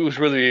moves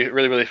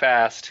really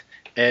fast.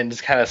 And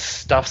just kind of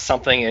stuffs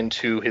something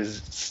into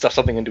his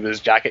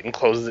jacket and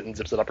closes it and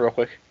zips it up real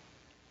quick.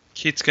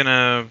 Keith's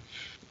gonna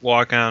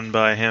walk on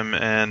by him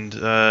and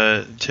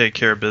take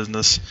care of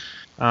business.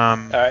 All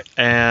right.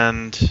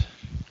 And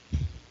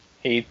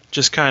he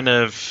just kind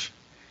of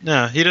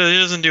he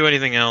doesn't do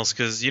anything else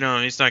because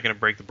he's not gonna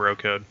break the bro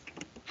code.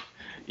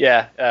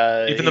 Yeah.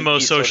 Even the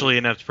most socially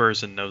inept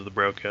person knows the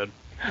bro code.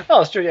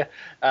 Oh, it's true. Yeah.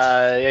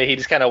 He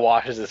just kind of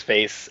washes his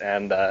face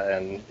and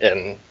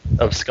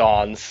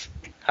absconds.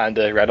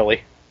 Kinda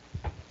readily.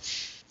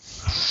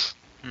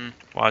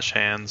 Wash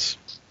hands.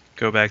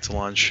 Go back to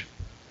lunch.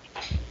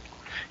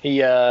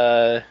 You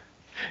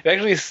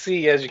actually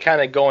see as you're kind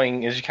of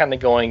going.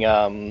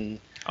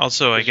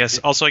 Also, I guess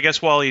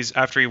while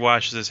after he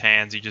washes his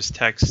hands, he just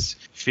texts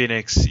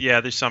Phoenix.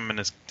 Yeah, there's some in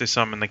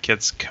the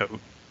kid's coat.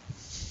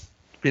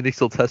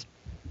 Phoenix will text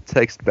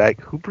back.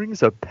 Who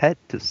brings a pet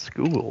to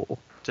school?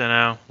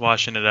 Dunno.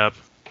 Washing it up.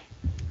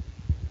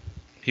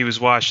 He was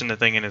washing the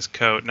thing in his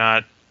coat,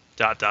 not ...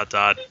 I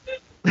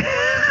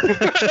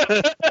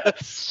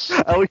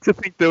like to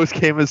think those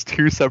came as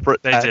two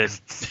separate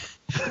texts.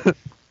 They did.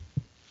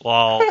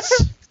 Lols.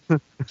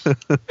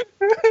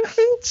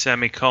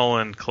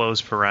 Semicolon,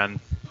 close paren.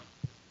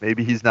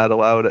 Maybe he's not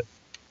allowed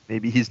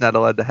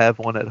to have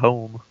one at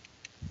home.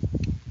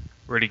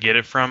 Where'd he get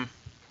it from?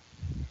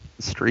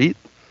 The street?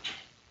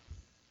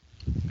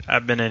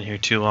 I've been in here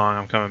too long.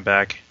 I'm coming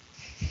back.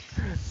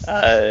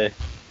 After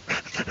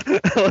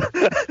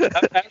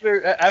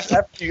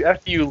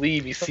you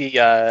leave, you see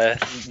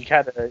you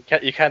kind of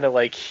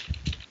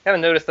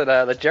notice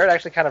that Jared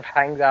actually kind of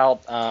hangs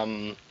out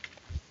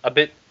a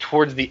bit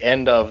towards the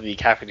end of the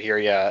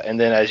cafeteria, and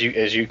then as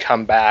you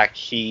come back,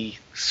 he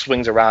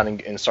swings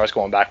around and starts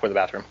going back for the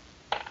bathroom.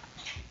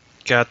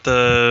 Hit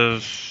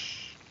the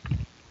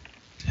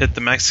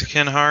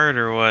Mexican hard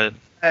or what?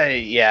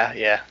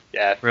 Yeah.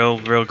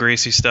 Real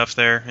greasy stuff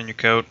there in your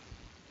coat.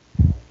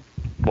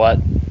 What?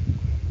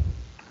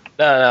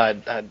 No,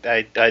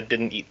 I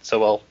didn't eat so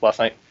well last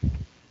night.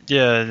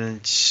 Yeah, and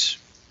it's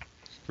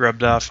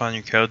rubbed off on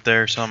your coat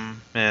there or something.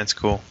 Yeah, it's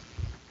cool.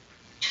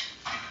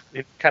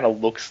 It kind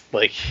of looks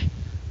like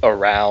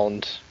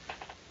around.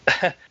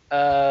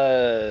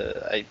 Whatever.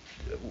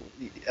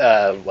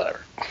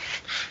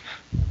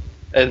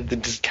 And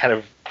then just kind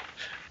of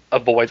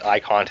avoids eye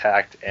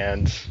contact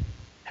and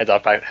heads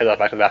off back to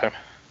the bathroom.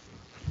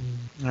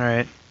 All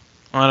right,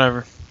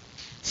 whatever.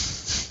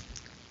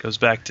 Goes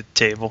back to the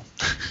table.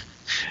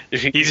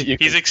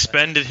 He's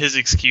expended his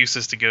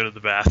excuses to go to the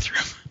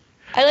bathroom.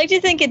 I like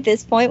to think at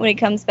this point, when he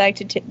comes back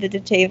to the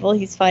table,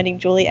 he's finding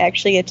Julie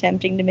actually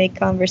attempting to make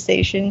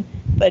conversation,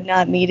 but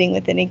not meeting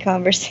with any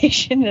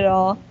conversation at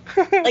all.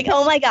 Like,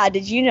 oh my god,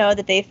 did you know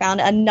that they found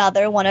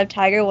another one of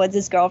Tiger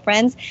Woods'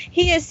 girlfriends?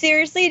 He has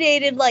seriously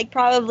dated, like,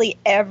 probably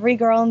every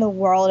girl in the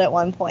world at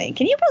one point.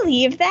 Can you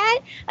believe that?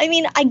 I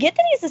mean, I get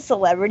that he's a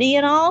celebrity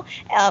and all,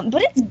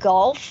 but it's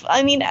golf.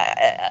 I mean,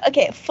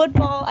 okay,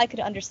 football, I could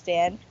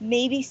understand.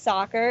 Maybe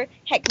soccer.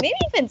 Heck, maybe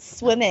even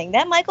swimming.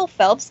 That Michael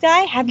Phelps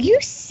guy, have you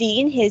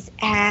seen his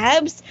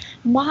abs?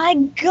 My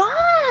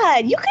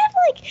god, you could,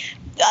 like,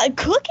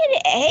 cook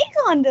an egg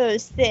on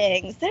those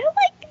things. They're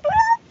like...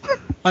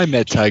 I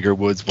met Tiger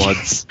Woods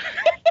once.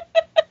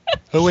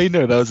 Oh wait,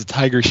 no, that was a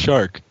tiger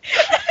shark.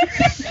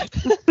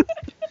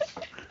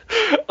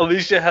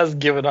 Alicia has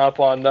given up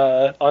on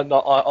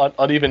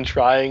even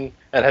trying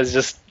and has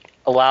just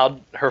allowed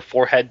her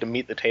forehead to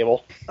meet the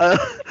table.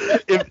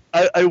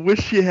 I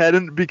wish she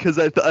hadn't, because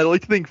I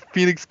like to think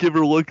Phoenix give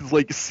her look is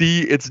like,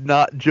 see, it's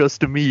not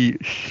just me.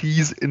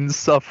 She's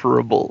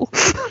insufferable.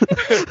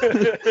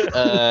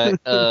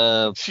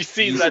 She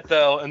sees that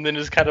though, and then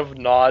just kind of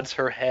nods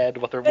her head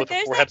with her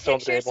forehead still on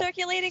the table. There's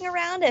circulating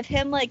around of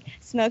him like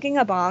smoking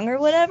a bong or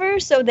whatever.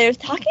 So they're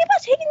talking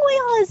about taking away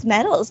all his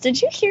medals.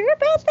 Did you hear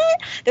about that?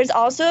 There's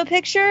also a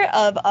picture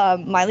of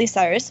Miley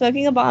Cyrus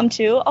smoking a bomb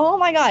too. Oh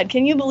my God,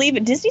 can you believe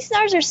it? Disney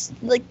stars are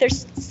like they're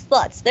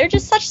sluts. They're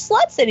just such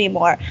sluts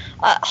anymore.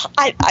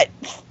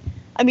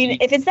 I mean,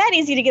 if it's that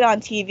easy to get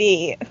on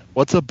TV.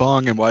 What's a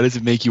bong and why does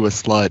it make you a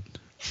slut?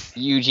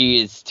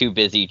 Yuji is too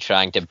busy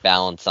trying to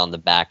balance on the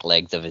back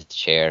legs of his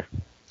chair.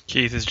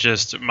 Keith is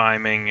just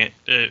miming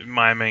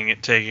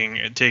it,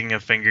 taking a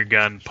finger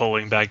gun,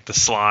 pulling back the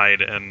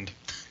slide, and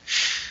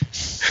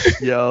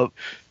Yup.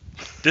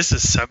 this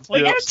is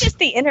simply. Well, that's just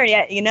the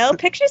internet, you know?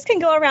 Pictures can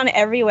go around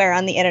everywhere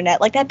on the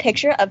internet. Like that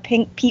picture of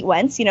Pete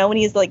Wentz, you know, when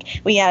he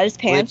had his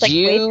pants. Would like,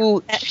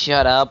 you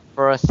shut up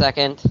for a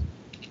second?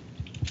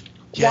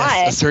 Yes,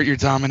 Why? assert your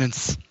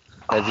dominance.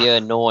 Because you're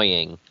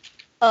annoying.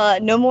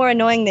 No more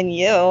annoying than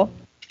you.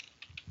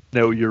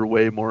 No, you're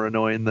way more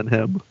annoying than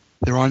him.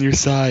 They're on your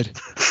side.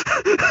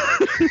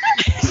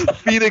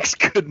 Phoenix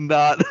could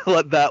not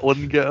let that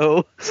one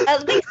go.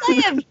 At least I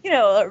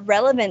have,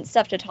 relevant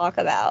stuff to talk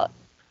about.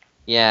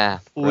 Yeah.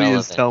 Please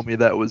relevant. tell me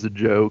that was a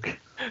joke.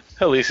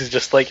 Elise is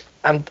just like,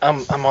 I'm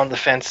on the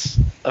fence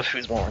of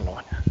who's more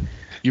annoying.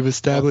 You've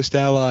established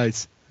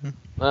allies.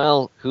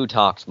 Well, who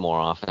talks more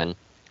often?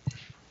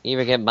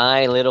 Either get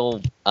my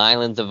little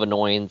islands of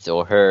annoyance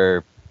or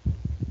her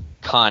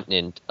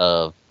continent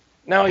of.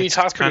 No, you It's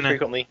talk pretty kinda-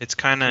 frequently. It's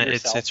kind of To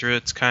it's yourself.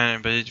 it's kind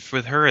of, but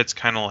with her it's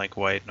kind of like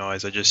white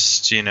noise. I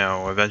just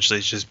eventually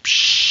it's just.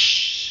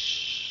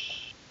 Psh.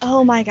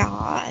 Oh my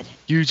god.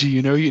 Yuji,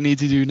 you know what you need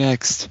to do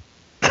next.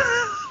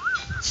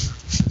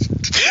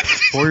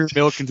 Pour your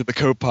milk into the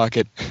coat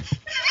pocket.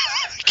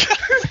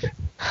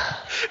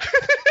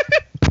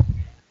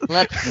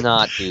 Let's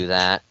not do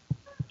that.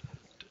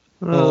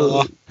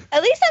 Uh,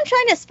 At least I'm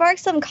trying to spark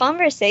some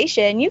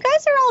conversation. You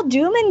guys are all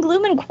doom and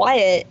gloom and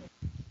quiet.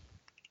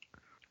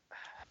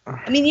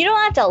 I mean, you don't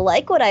have to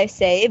like what I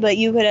say, but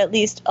you could at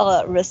least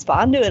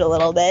respond to it a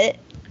little bit.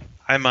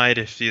 I might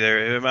if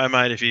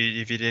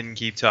you didn't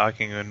keep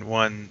talking in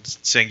one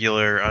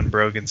singular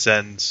unbroken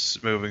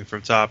sentence, moving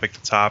from topic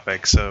to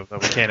topic, so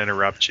that we can't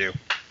interrupt you.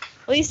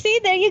 Well, you see,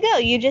 there you go.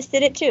 You just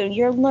did it too.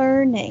 You're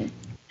learning.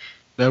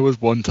 That was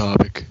one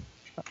topic.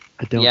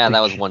 I don't Yeah, think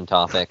that was one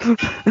topic.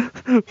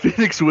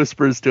 Phoenix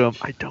whispers to him,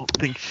 I don't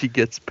think she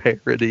gets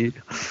parody.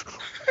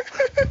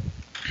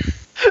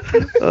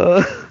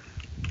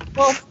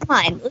 Well,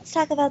 fine. Let's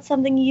talk about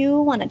something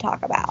you want to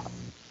talk about.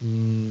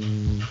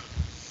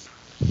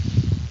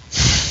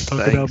 Talk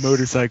about Thanks.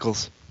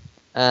 motorcycles.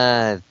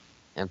 I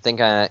think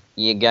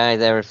you guys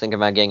ever think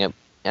about getting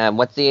a.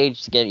 What's the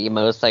age to get your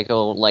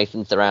motorcycle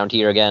license around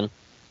here again?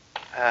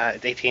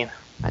 It's 18.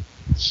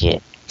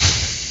 Shit.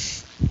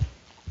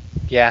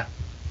 Yeah.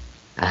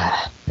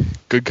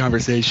 Good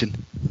conversation.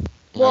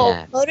 Well,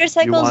 Yeah.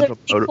 motorcycles want are a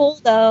pretty cool,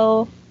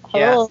 though.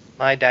 Yeah. Oh,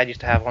 My dad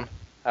used to have one.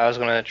 I was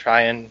gonna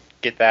try and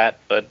get that,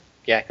 but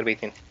yeah, it could be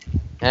 18.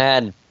 I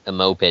had a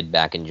moped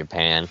back in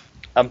Japan.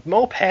 A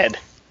moped.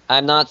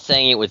 I'm not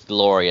saying it was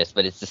glorious,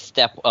 but it's a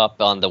step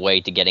up on the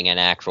way to getting an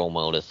actual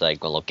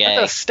motorcycle, okay?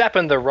 That's a step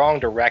in the wrong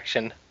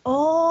direction.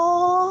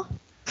 oh.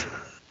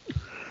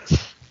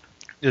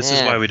 This is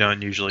Yeah. why we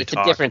don't usually It's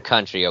talk. a different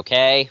country,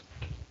 okay?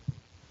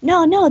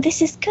 No,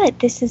 this is good.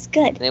 This is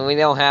good. And we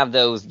don't have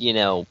those,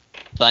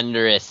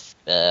 thunderous,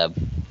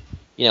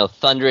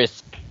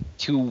 thunderous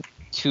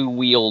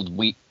two-wheeled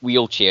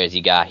wheelchairs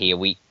you got here.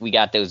 We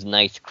got those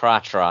nice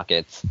crotch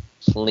rockets.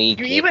 Sleek.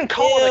 You even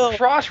call it Ew. a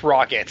cross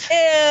rocket.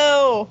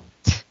 Ew.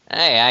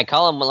 Hey, I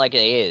call them like it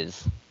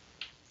is.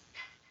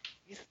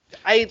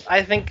 I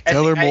think.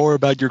 Tell her I, more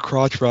about your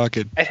crotch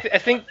rocket. I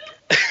think.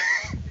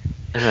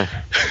 I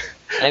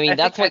mean,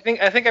 that's what.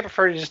 I think I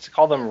prefer to just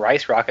call them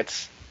rice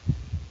rockets.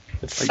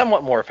 It's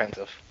somewhat more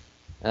offensive.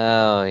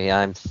 Oh, yeah,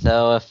 I'm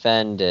so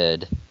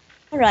offended.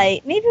 All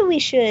right, maybe we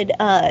should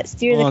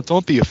steer Oh, the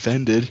don't be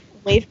offended.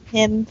 away from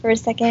him for a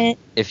second.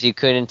 If you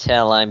couldn't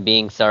tell, I'm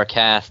being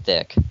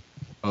sarcastic.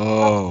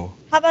 Oh.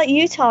 How about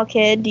you, tall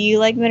kid? Do you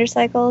like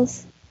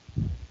motorcycles?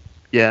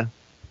 Yeah,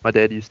 my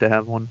dad used to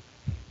have one.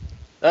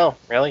 Oh,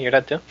 really? Your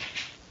dad too?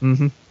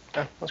 Mm-hmm.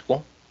 Oh, that's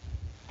cool.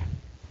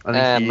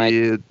 I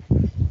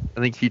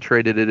think he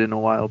traded it in a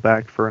while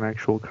back for an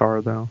actual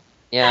car, though.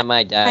 Yeah,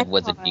 my dad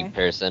What was a car? deep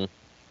person.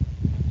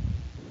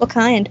 What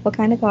kind? What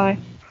kind of car?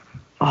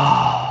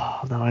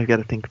 Oh, now I've got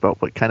to think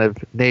about what kind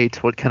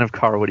of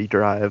car would he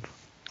drive?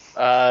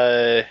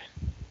 I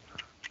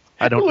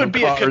don't It know would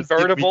be a cars.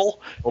 convertible.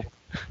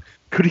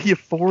 Could he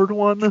afford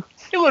one?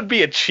 It would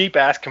be a cheap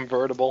ass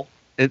convertible.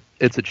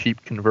 It's a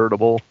cheap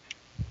convertible.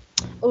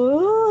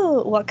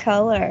 Ooh, what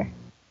color?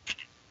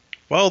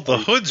 Well, the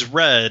hood's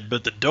red,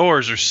 but the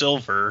doors are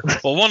silver.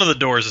 Well, one of the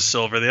doors is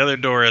silver. The other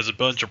door has a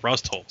bunch of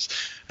rust holes.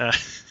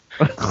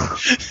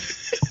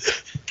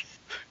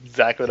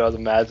 Exactly what I was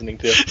imagining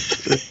too.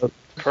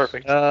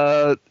 Perfect.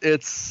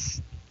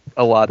 It's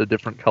a lot of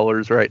different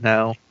colors right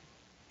now.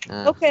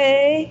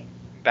 Okay.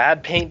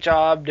 Bad paint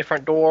job,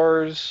 different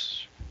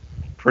doors,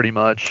 Pretty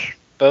much.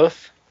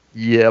 both.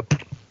 Yep.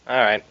 All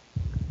right.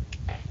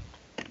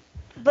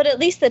 But at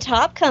least the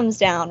top comes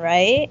down,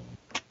 right?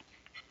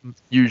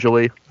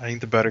 Usually. I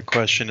think the better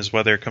question is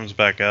whether it comes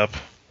back up.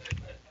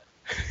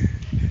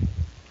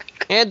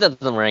 It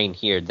doesn't rain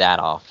here that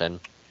often.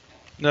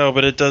 No,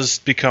 but it does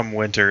become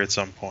winter at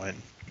some point.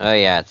 Oh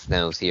yeah, it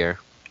snows here.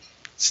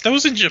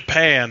 Snows in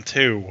Japan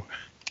too.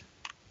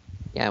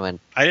 Yeah, man.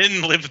 I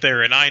didn't live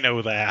there, and I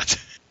know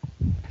that.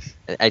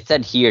 I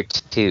said here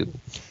too.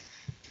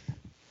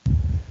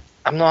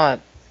 I'm not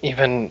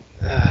even.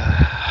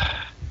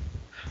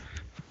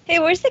 Hey,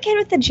 where's the kid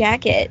with the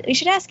jacket? We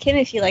should ask him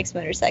if he likes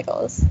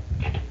motorcycles.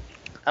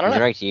 I don't He's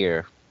know. right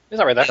here. He's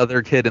not right there. The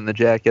other kid in the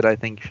jacket, I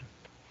think.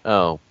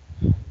 Oh,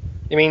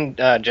 You mean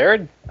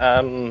Jared?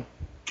 I think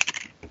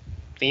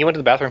he went to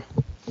the bathroom.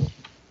 did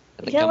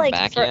I they feel come like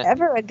back yet?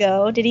 forever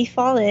ago. Did he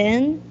fall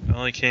in? He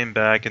only came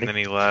back and then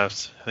he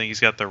left. I think he's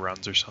got the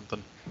runs or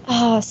something.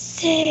 Oh,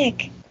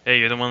 sick. Hey,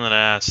 you're the one that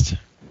asked.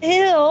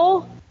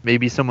 Ew.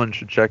 Maybe someone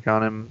should check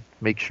on him,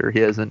 make sure he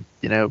hasn't,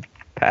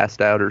 passed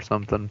out or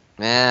something.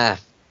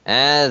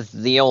 As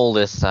the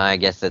oldest, I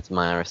guess it's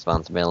my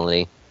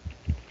responsibility.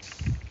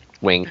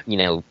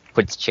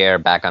 Puts chair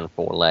back on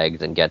 4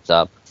 legs and gets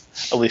up.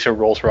 Alicia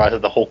rolls her eyes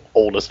at the whole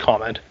oldest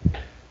comment.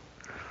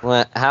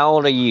 Well, how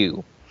old are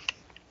you?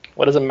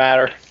 What does it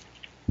matter?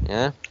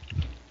 Yeah?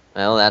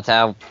 Well, that's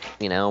how,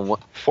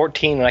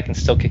 14 and I can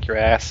still kick your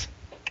ass.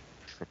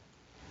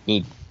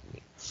 he,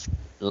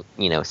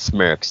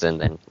 smirks and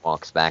then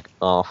walks back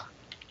off.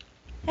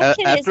 That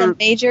kid is a after-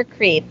 major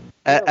creep.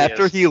 Really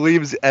After is. he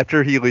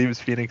leaves,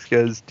 Phoenix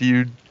goes,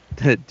 did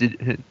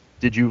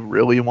you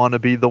really want to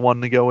be the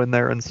one to go in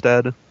there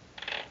instead?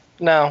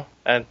 No,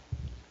 and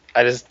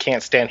I just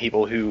can't stand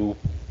people who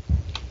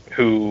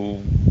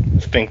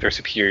think they're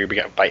superior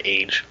by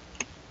age.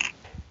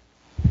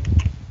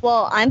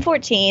 Well, I'm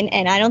 14,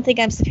 and I don't think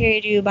I'm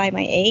superior to you by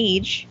my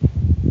age.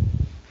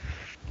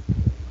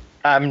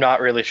 I'm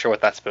not really sure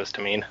what that's supposed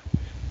to mean.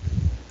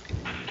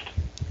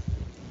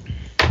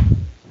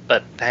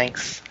 But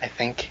thanks, I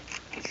think.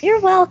 You're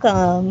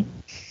welcome.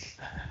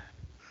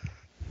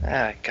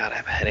 God, I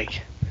have a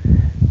headache.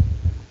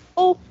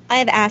 Oh, I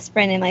have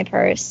aspirin in my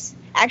purse.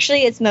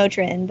 Actually, it's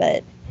Motrin,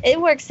 but it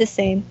works the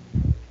same.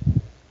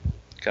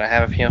 Can I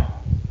have a few? Yeah.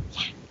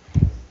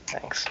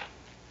 Thanks.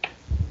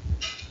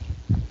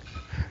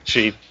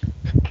 She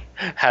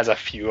has a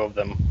few of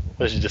them.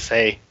 Let's just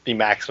say the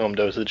maximum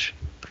dosage.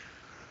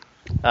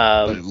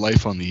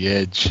 Life on the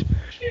edge.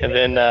 And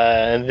then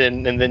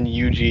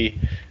Yuji,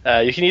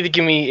 you can either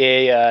give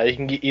me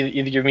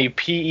either give me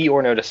PE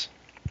or notice.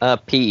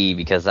 PE,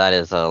 because that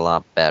is a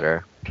lot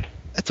better.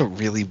 That's a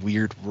really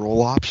weird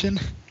roll option.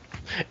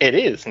 It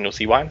is, and you'll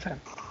see why in a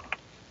second.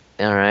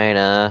 Alright,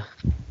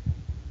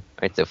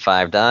 Alright, so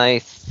 5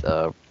 dice,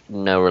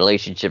 no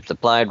relationships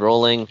applied,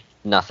 rolling,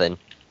 nothing.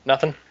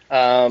 Nothing.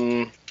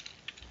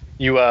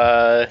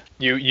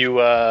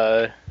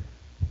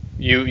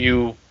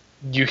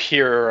 You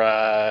hear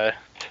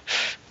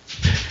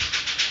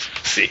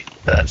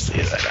let's see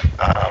a second.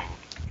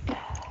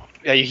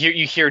 Yeah,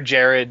 you hear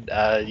Jared.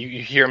 You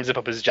hear him zip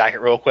up his jacket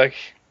real quick.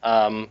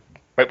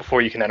 Right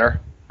before you can enter.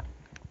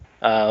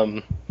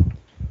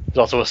 There's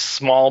also a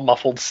small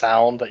muffled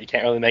sound that you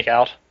can't really make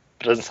out,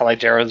 but it doesn't sound like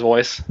Jared's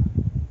voice.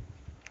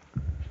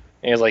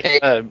 And he's like,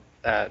 Hey.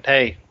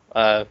 hey,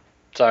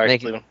 sorry,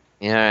 Make- leaving.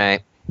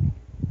 Alright.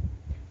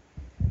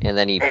 And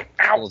then he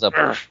pulls up.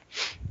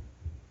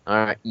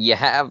 Alright,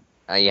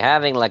 are you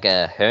having like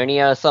a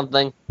hernia or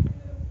something?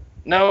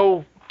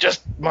 No,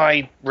 just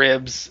my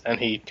ribs. And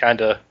he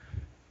kind of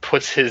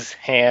puts his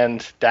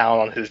hand down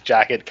on his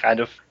jacket, kind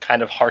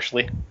of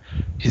harshly.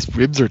 His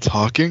ribs are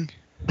talking?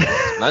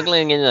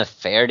 Smuggling in a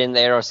ferret in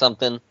there or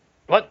something?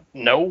 What?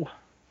 No.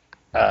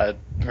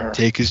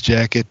 Take his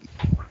jacket.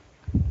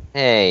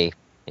 Hey.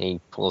 And he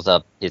pulls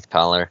up his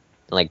collar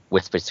and like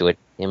whispers to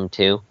him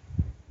too.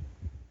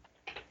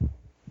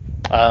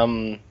 If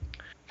I'm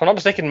not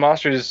mistaken,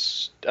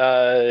 monsters.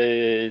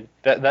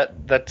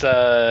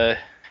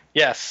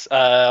 Yes.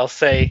 I'll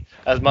say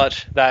as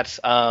much that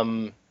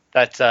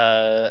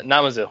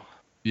Namazu,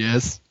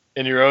 Yes.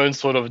 in your own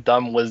sort of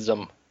dumb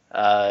wisdom.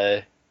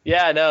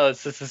 Yeah, no,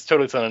 this is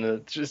totally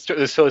something. There's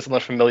totally something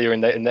familiar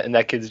in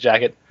that kid's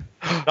jacket.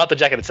 Not the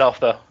jacket itself,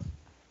 though.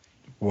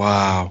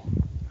 Wow.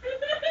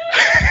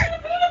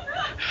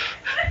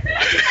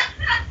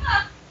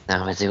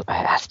 Now, Mizu, I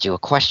asked you a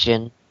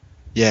question.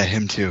 Yeah,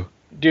 him too.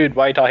 Dude,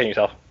 why are you talking to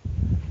yourself?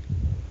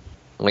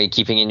 What are you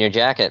keeping in your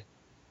jacket?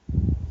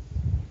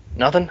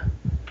 Nothing.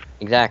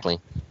 Exactly.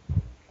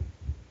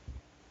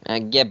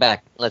 Let's get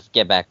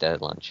back to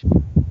lunch.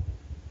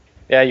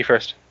 Yeah, you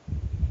first.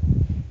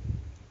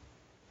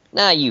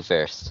 Nah, you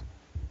first.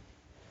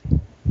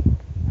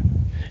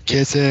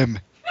 Kiss him.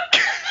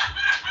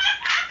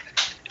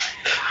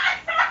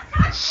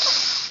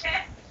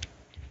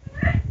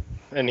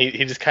 And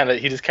he just kind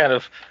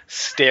of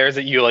stares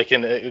at you like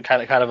in a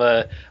kind of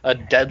a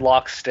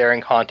deadlock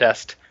staring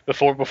contest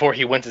before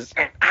he wins his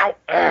ow.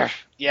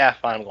 Yeah,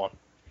 fine, I'm going.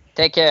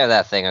 Take care of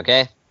that thing,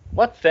 okay?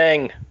 What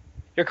thing?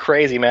 You're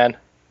crazy, man.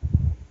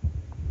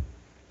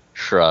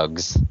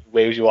 Shrugs.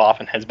 Waves you off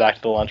and heads back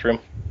to the lunchroom.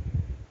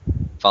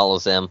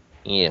 Follows him.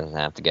 He doesn't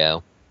have to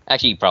go.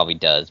 Actually, he probably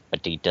does,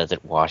 but he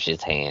doesn't wash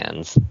his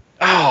hands.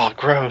 Oh,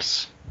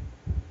 gross.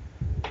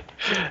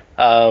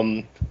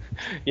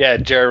 Yeah,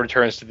 Jared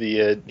returns to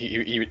the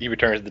he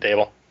returns to the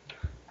table.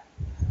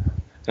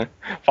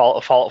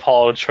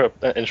 Followed short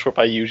by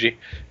Yuji.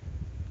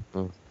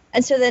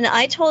 And so then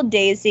I told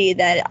Daisy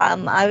that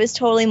I was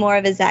totally more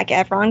of a Zac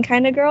Efron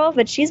kind of girl,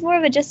 but she's more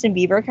of a Justin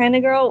Bieber kind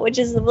of girl, which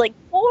is like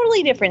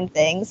totally different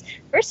things.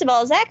 First of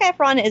all, Zac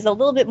Efron is a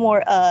little bit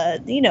more,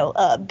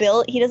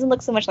 built. He doesn't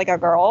look so much like a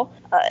girl.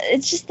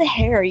 It's just the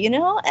hair, you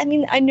know? I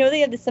mean, I know they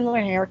have the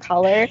similar hair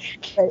color,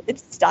 but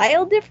it's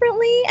styled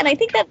differently. And I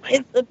think that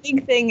is the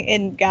big thing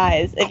in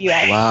guys, if you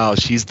ask me. Wow,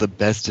 she's the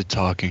best at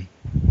talking.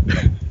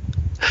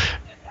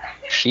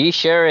 She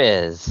sure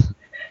is.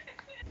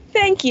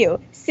 Thank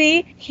you.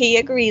 See, he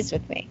agrees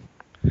with me.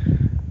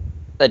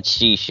 But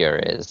she sure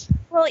is.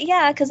 Well,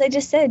 yeah, because I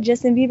just said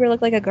Justin Bieber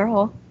looked like a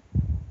girl.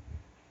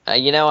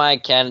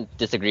 I can't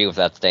disagree with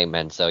that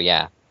statement, so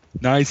yeah.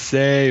 Nice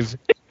save.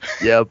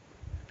 Yep.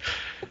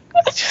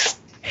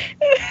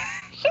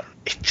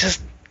 It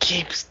just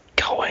keeps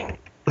going.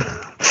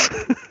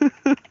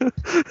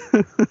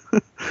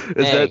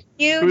 Hey.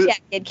 You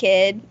jacket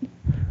kid.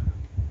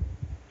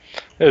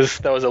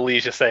 That was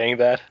Alicia saying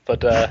that,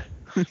 but I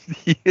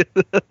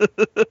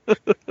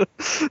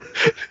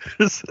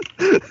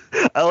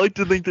like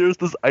to think there's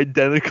this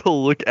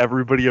identical look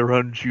everybody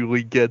around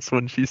Julie gets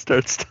when she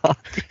starts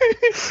talking.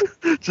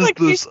 Just Like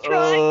this.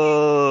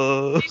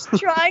 She's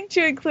trying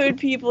to include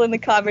people in the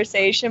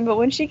conversation, but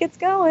when she gets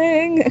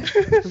going.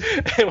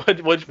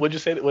 what'd you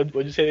say? What'd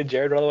you say to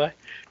Jared right away?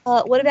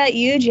 What about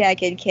you,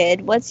 jacket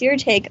kid? What's your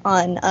take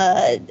on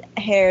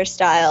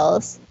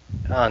hairstyles?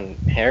 On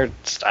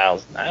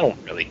hairstyles, I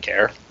don't really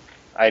care.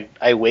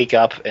 I wake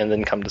up and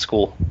then come to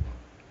school,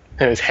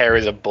 and his hair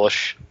is a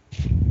bush.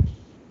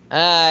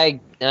 I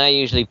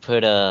usually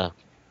put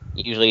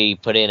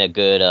in a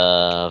good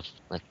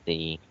let's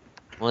see,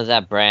 what was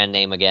that brand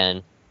name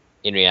again?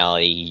 In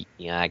reality,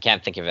 I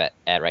can't think of it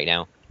right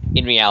now.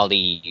 In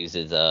reality,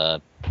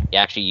 he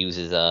actually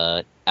uses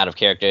out of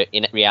character.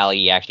 In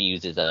reality, he actually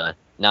uses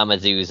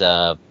Namazu's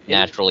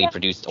naturally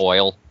produced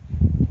oil,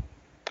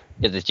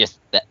 because it's just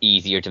that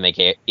easier to make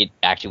hair. It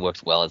actually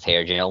works well as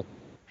hair gel.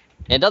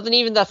 And it doesn't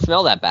even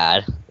smell that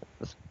bad,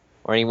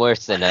 or any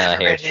worse than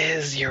Whatever hair. it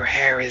is, your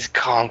hair is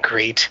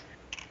concrete.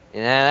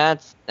 Yeah,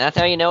 that's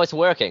how you know it's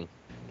working.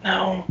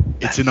 No.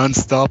 It's an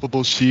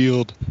unstoppable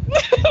shield.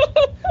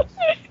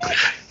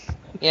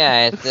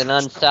 Yeah, it's an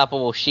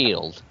unstoppable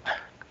shield.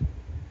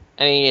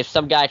 I mean, if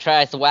some guy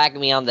tries to whack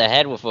me on the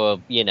head with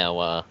a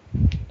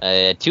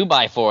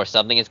 2x4 or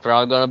something, it's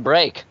probably gonna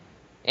break.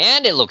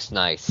 And it looks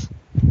nice.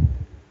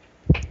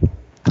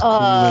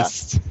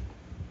 Coolest.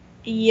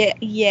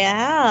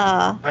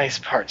 Yeah. Nice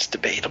part's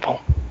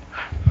debatable.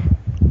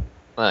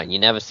 Well, you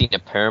never seen a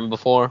perm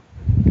before?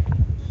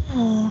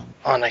 On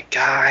a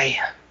guy.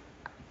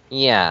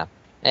 Yeah.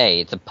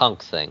 Hey, it's a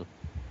punk thing.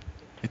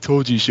 I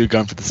told you should have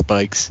gone for the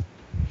spikes.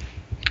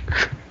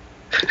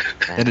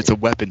 And it's a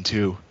weapon,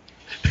 too.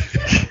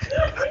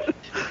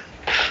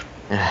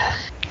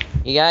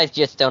 You guys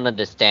just don't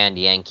understand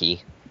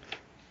Yankee.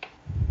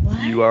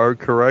 What? You are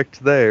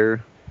correct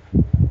there.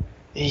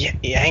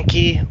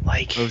 Yankee,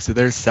 like Oh, so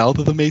they're south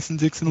of the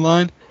Mason-Dixon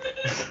line?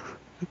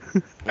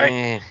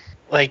 Eh,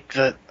 like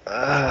the.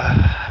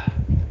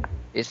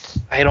 it's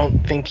I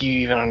don't think you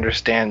even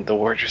understand the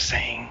word you're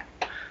saying.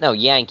 no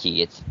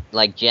Yankee. It's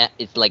like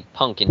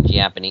punk in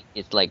Japanese.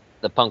 It's like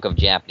the punk of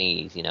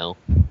Japanese,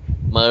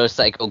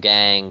 motorcycle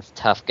gangs,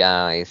 tough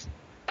guys.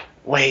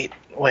 Wait.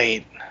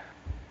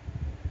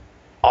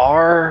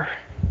 Our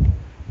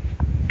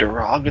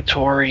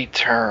derogatory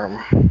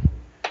term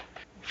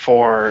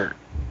for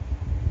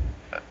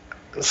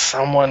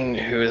someone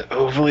who is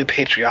overly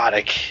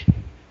patriotic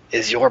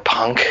is your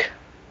punk?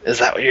 Is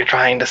that what you're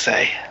trying to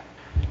say?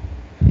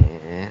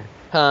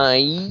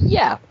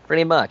 Yeah,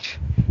 pretty much.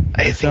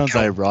 That sounds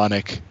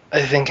ironic.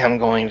 I think I'm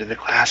going to the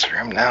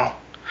classroom now.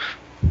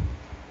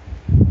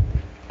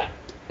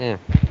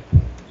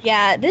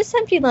 Yeah, this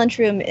empty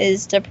lunchroom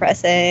is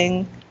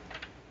depressing.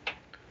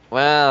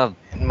 Well,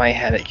 My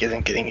headache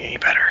isn't getting any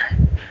better.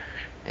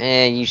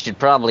 you should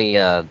probably,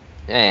 I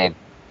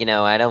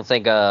don't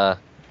think, a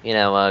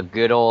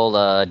good old,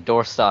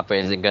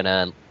 doorstopper isn't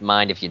gonna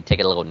mind if you take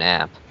a little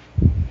nap.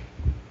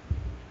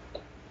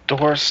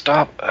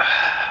 Doorstop.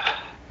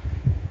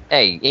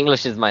 Hey,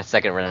 English is my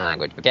second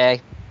language,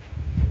 okay?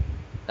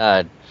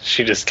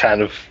 She just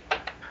kind of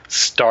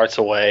starts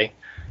away.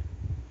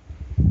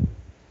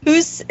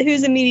 Who's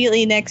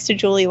immediately next to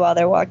Julie while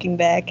they're walking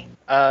back?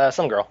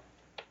 Some girl.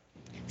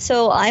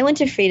 So I went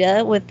to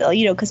Frieda with,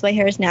 because my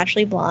hair is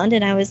naturally blonde,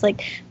 and I was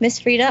like, Miss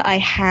Frieda, I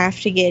have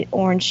to get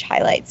orange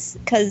highlights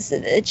because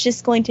it's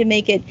just going to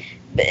make it,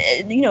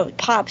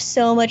 pop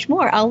so much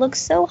more. I'll look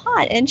so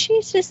hot. And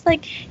she's just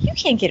like, you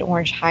can't get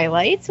orange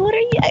highlights. What are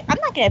you? I'm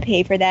not going to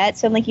pay for that.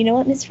 So I'm like, you know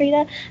what, Miss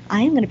Frieda,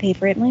 I am going to pay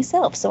for it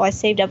myself. So I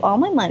saved up all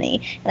my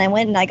money, and I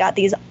went and I got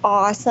these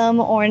awesome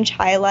orange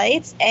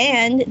highlights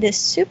and this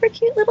super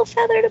cute little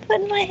feather to put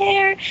in my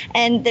hair.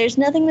 And there's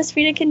nothing Miss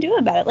Frieda can do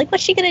about it. Like,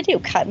 what's she going to do?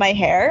 Cut my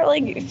hair?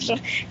 Like,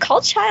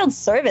 call child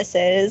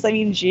services. I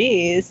mean,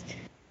 geez.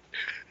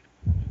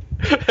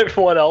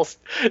 Everyone else,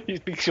 you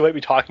think she might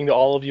be talking to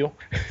all of you?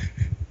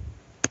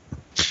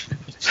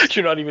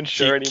 You're not even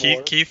sure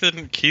anymore. Keith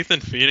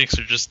and Phoenix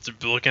are just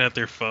looking at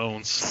their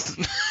phones.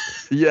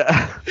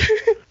 Yeah.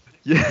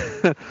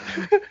 Yeah.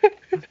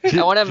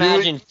 I want to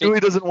imagine. Julie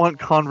doesn't want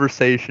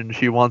conversation.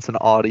 She wants an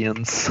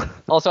audience.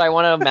 Also, I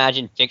want to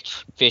imagine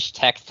fish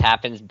text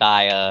happens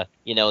by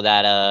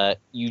that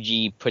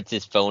Yuji puts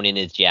his phone in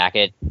his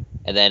jacket,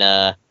 and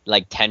then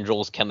like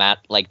tendrils come out,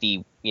 like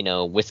the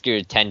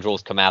whiskered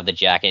tendrils come out of the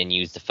jacket and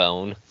use the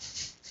phone.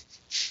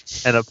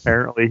 And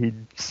apparently he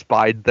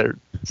spied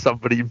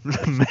somebody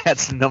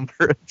Matt's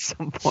number at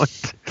some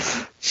point.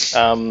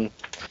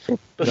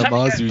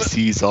 Namazu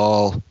sees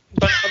all.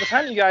 But by the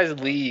time you guys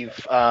leave,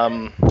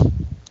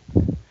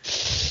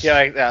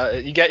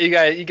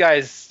 you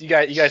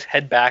guys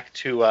head back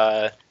to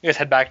the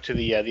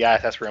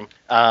ISS room,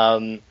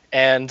 you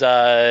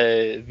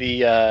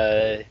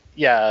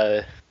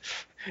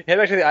head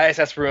back to the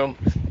ISS room,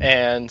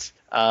 and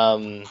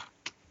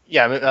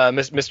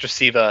Mr.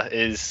 Siva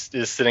is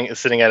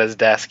sitting at his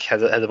desk,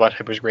 has a bunch of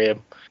papers graded,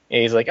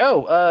 and he's like,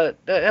 hello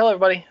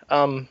everybody,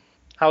 how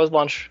was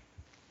lunch?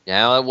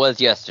 Yeah, well, it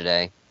was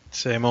yesterday.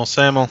 Same old.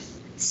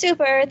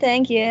 Super,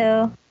 thank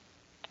you.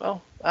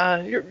 Well,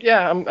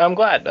 I'm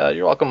glad.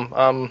 You're welcome.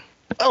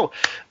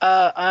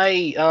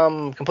 I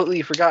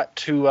completely forgot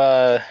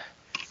to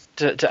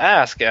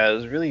ask. It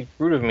was really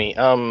rude of me.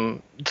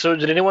 So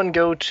did anyone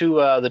go to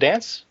the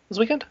dance this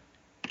weekend?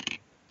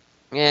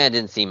 Yeah, it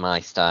didn't seem my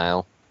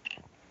style.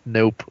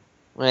 Nope.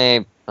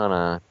 Wait, hold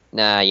on.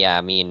 Nah, yeah,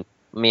 me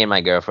and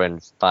my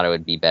girlfriend thought it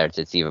would be better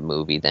to see a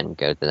movie than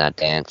go to that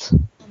dance. Oh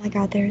my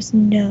god, there's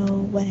no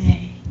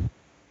way.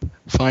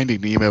 Finding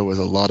Nemo was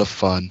a lot of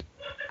fun.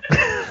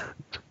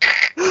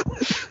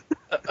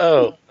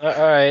 All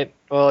right.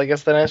 Well, I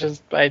guess that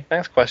answers my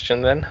next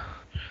question then.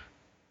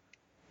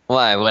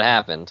 Why? What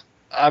happened?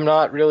 I'm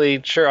not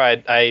really sure.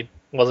 I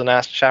wasn't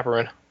asked to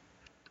chaperone.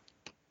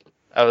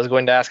 I was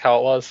going to ask how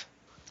it was.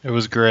 It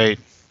was great.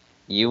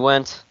 You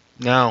went?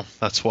 No,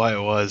 that's why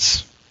it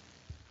was.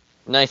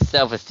 Nice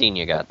self-esteem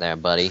you got there,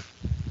 buddy.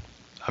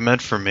 I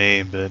meant for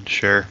me, but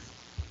sure.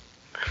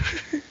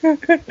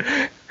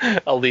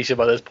 Alicia,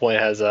 by this point,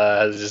 has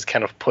just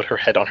kind of put her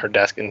head on her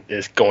desk and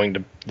is going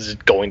to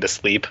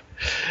sleep.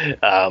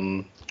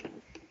 You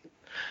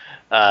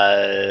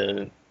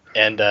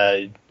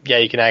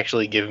can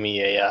actually give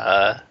me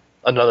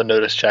another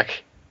notice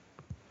check.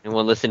 And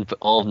we'll listen for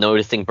all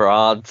noticing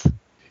broads.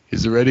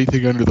 Is there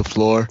anything under the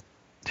floor?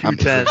 2 I'm-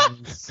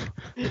 10s.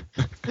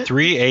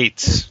 3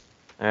 8s.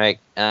 Alright,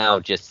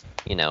 just,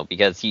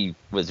 because he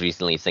was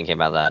recently thinking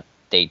about that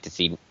date to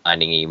see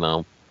Finding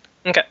Emo.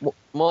 Okay.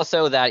 More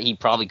so that he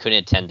probably couldn't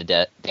attend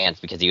the dance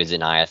because he was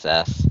in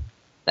ISS.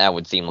 That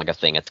would seem like a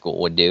thing a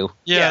school would do.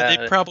 Yeah, Yeah,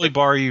 they'd probably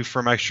bar you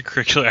from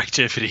extracurricular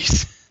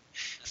activities.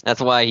 That's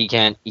why he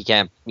didn't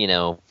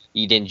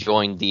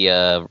join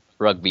the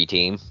rugby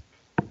team.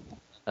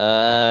 2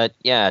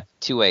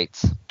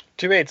 8s.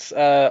 2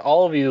 8s.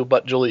 All of you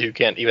but Julie, who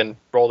can't even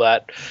roll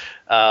that.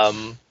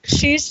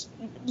 She's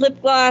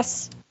lip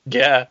gloss.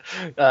 Yeah.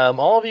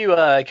 All of you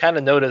kind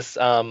of notice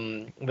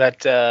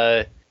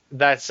that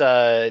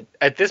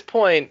at this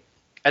point,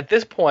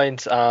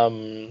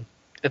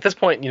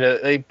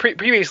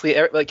 previously,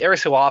 like every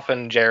so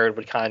often, Jared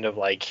would kind of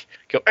like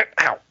go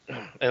ow,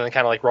 and then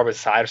kind of like rub his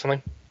side or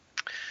something.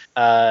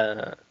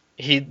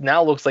 He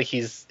now looks like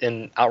he's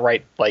in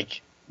outright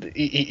like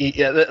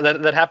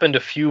that happened a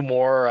few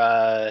more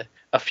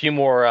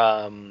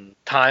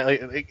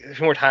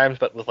times,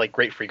 but with like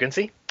great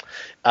frequency.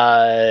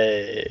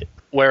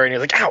 Wherein he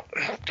was like ow,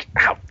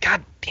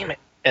 god damn it,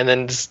 and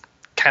then just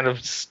kind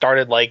of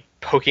started like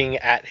poking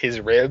at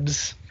his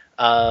ribs.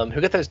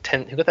 Who got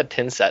that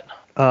 10 set?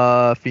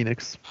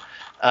 Phoenix.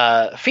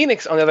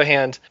 Phoenix, on the other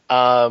hand,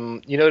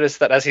 you notice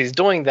that as he's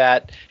doing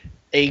that,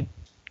 a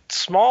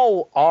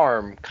small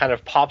arm kind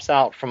of pops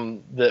out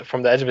from the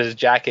edge of his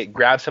jacket,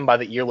 grabs him by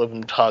the earlobe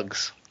and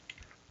tugs.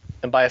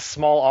 And by a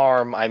small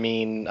arm, I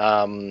mean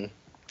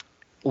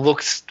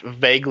looks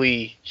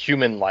vaguely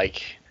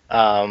human-like,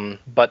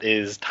 but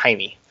is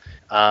tiny.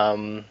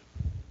 Probably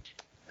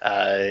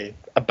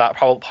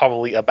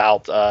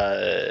about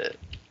the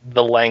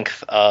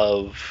length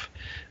of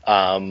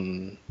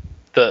the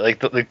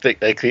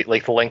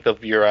length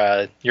of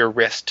your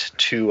wrist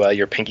to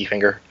your pinky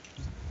finger.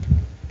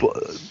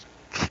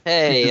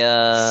 Hey,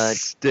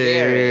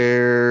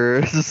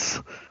 Stairs.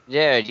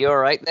 Jared, you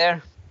alright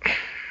there?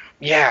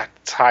 Yeah,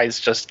 Ty's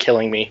just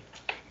killing me.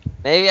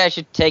 Maybe I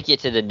should take you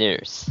to the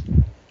nurse.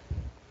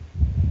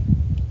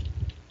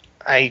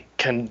 I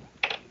can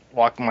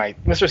walk my...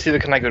 Mr.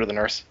 Steven, can I go to the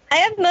nurse? I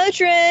have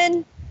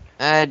Motrin.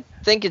 I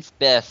think it's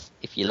best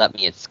if you let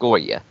me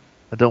escort you.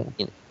 I don't.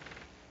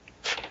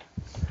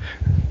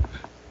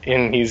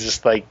 And he's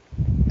just like,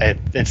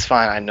 it's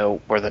fine, I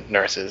know where the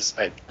nurse is.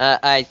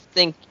 I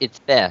think it's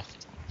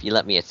best if you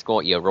let me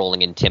escort you,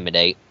 rolling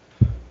Intimidate.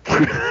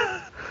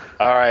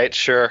 Alright,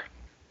 sure.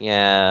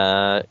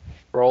 Yeah.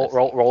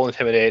 Roll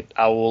Intimidate.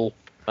 I will...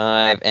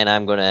 5, and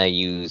I'm gonna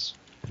use,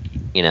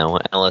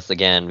 Ellis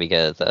again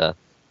because,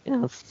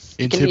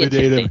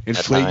 Intimidate him.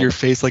 Inflate your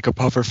face like a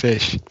puffer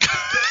fish.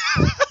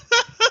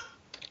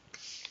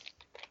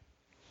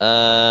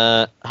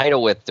 Height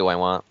or width do I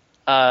want?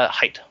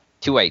 Height.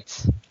 2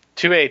 8s.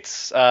 2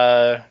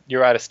 8s.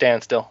 You're at a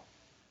standstill.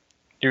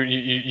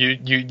 You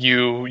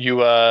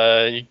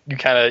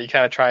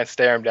kind of try and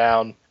stare him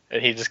down,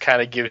 and he just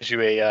kind of gives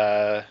you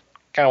a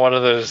kind of one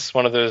of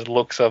those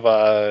looks of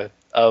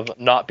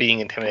not being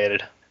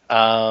intimidated.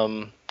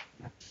 And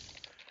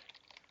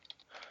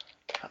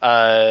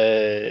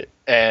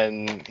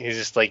he's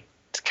just like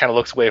kind of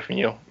looks away from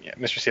you. Yeah,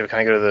 Mr. Steve, can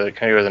I go to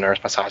the nurse?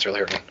 My side's really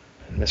hurting.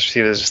 And Mr.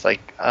 Steve is just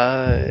like,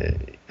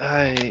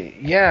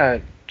 yeah,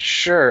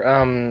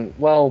 sure.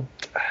 Well,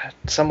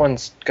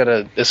 someone's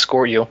gotta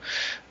escort you.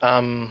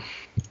 I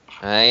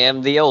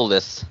am the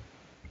oldest.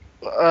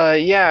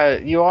 Yeah,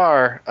 you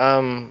are.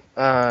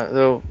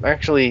 Though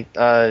actually,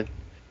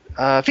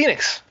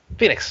 Phoenix.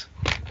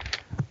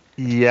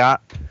 Yeah.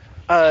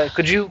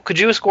 Could you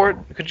escort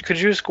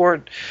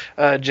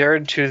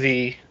Jared to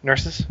the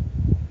nurses?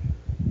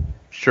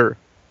 Sure.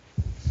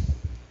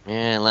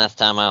 Yeah, last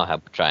time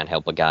I'll try and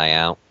help a guy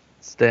out.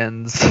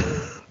 Stands.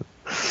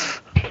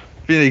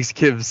 Phoenix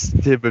gives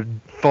him a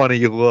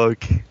funny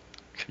look.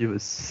 He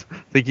was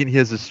thinking he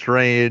has a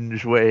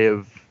strange way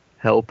of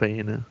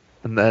helping,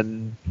 and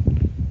then,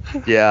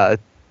 yeah,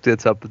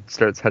 gets up and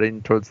starts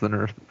heading towards the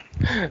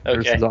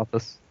nurse's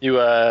office. You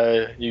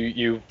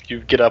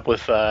get up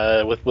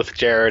with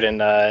Jared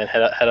and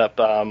head up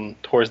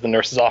towards the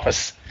nurse's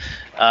office.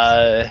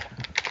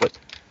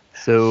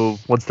 So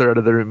once they're out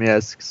of the room, he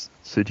asks,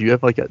 "So do you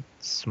have like a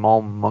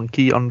small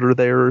monkey under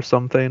there or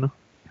something?"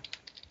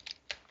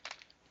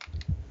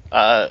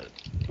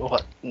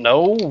 What?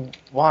 No.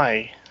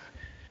 Why?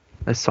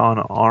 I saw an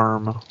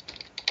arm.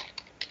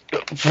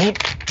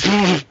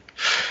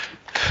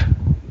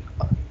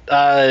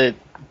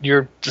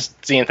 You're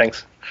just seeing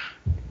things.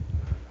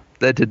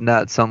 That did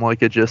not sound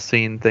like a just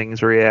seeing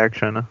things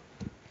reaction.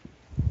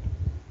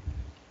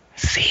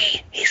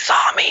 See, he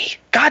saw me.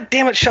 God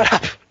damn it! Shut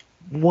up.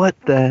 What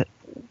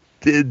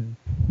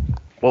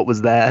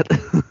was that?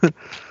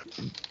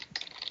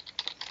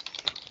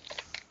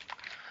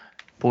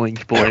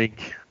 Blink.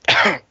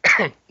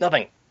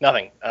 Nothing.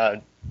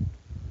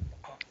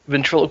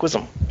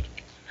 Ventriloquism.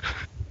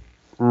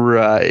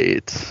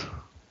 Right.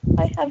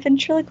 I have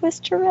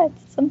ventriloquist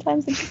Tourette's.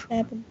 Sometimes it just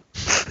happens.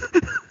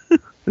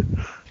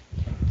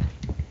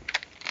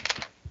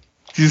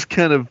 He's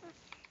kind of...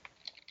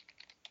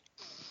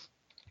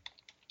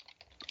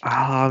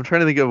 I'm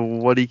trying to think of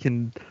what he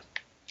can...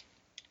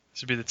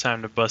 This would be the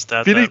time to bust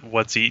out Feeling- that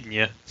what's eating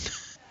you.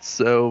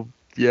 So,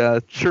 yeah,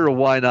 sure,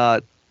 why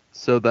not?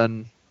 So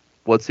then,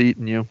 what's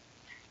eating you?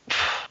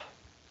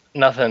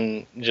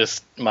 Nothing.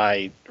 Just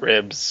my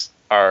ribs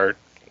are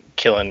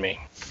killing me.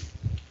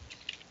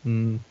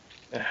 Man,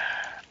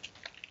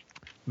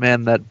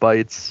 that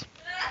bites.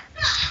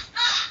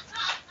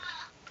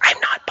 I'm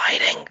not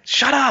biting.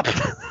 Shut up.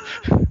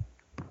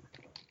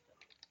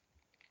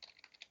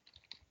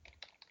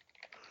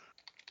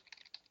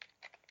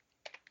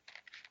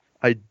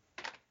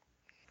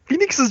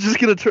 Phoenix is just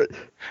gonna try...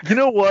 You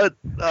know what?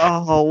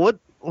 Oh, what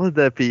would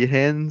that be?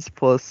 Hands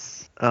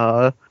plus...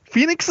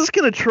 Phoenix is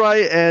gonna try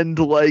and,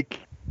 like,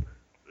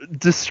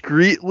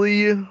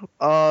 discreetly,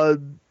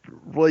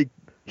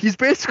 he's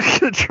basically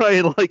gonna try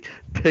and, like,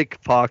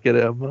 pickpocket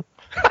him.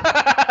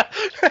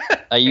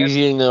 Are you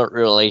using the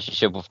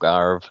relationship with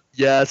Garv?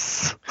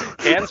 Yes.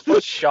 Hands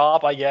plus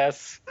shop, I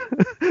guess.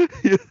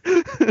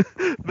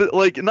 But,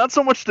 like, not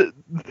so much to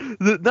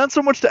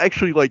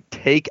actually, like,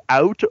 take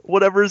out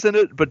whatever's in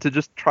it, but to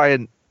just try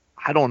and,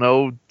 I don't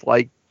know,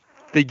 like,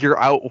 figure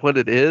out what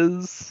it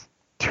is.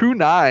 2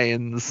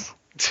 9s.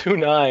 2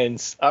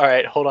 9s. All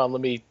right, hold on.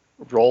 Let me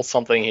roll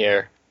something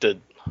here. Let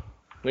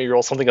me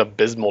roll something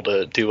abysmal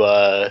to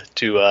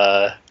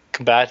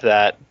combat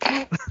that.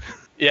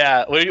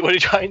 Yeah. What are you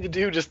trying to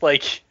do? Just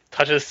like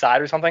touch his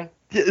side or something?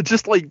 Yeah,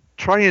 just, like,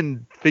 try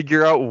and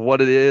figure out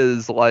what it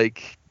is,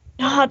 like...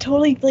 No,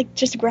 totally, like,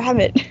 just grab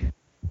it.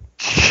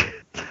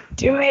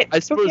 Do it. I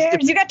suppose Who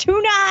cares? You got 2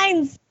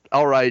 9s!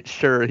 Alright,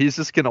 sure. He's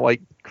just gonna,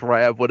 like,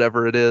 grab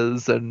whatever it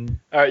is and...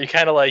 All right, you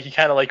kind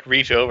of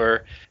reach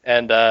over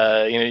and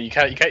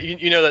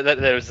you know that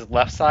there was his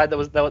left side that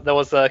was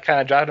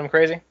kind of driving him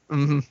crazy.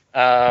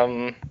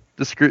 Mm-hmm.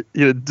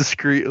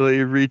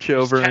 Discreetly reach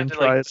over and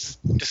try it.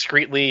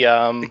 Discreetly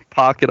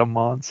pocket a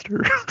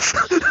monster.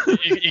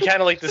 you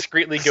kind of like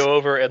discreetly go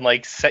over and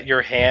like set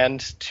your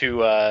hand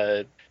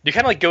to you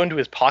kind of like go into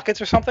his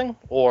pockets or something,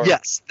 or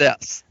yes.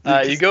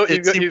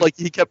 It seemed like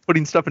he kept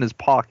putting stuff in his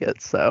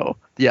pockets, so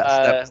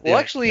yes. He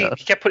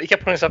kept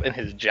putting stuff in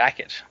his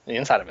jacket, the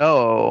inside of it.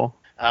 Oh.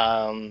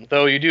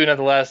 Though you do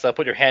nonetheless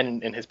put your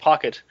hand in his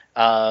pocket,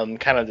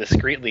 kind of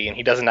discreetly, and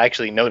he doesn't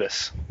actually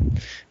notice.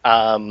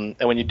 And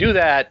when you do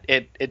that,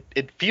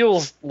 it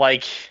feels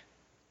like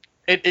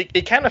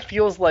it kind of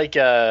feels like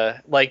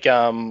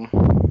I'm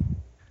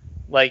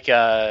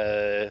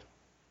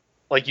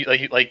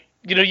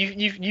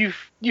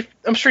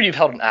sure you've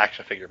held an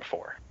action figure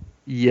before.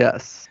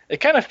 Yes. It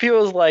kind of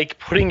feels like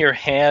putting your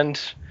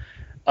hand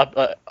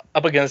up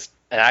against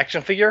an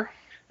action figure,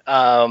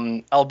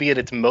 albeit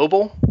it's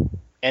mobile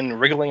and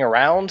wriggling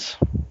around,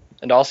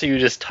 and also you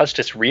just touched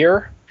its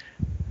rear,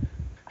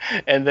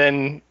 and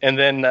then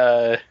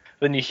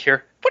you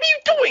hear, "What are you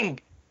doing?"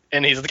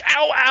 And he's like,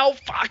 "Ow, ow,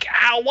 fuck,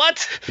 ow,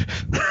 what?"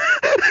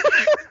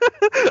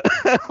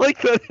 I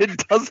like that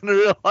it doesn't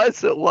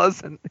realize it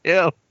wasn't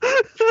him.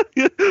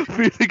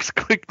 Phoenix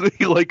quickly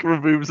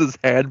removes his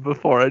hand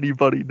before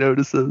anybody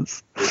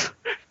notices.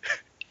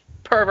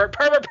 Pervert!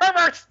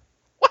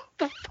 What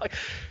the fuck?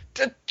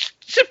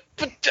 It's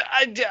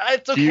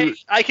okay.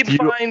 I can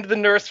find the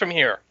nurse from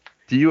here.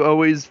 Do you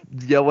always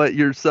yell at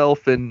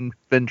yourself in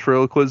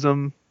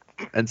ventriloquism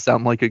and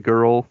sound like a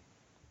girl?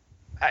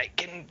 I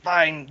can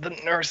find the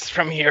nurse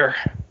from here.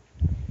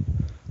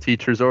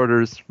 Teacher's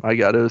orders. I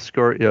gotta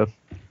escort you.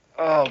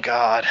 Oh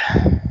God.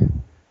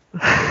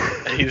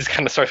 And he just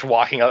kind of starts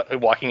walking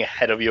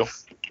ahead of you.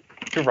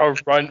 He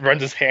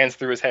runs his hands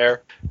through his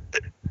hair.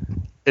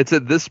 It's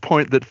at this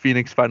point that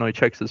Phoenix finally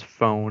checks his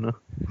phone,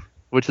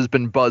 which has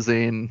been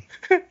buzzing.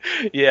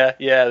 Yeah.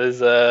 There's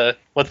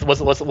what's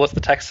the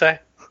text say?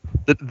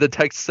 The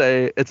text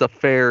say, "It's a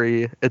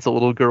fairy. It's a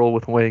little girl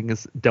with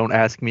wings. Don't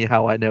ask me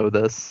how I know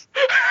this."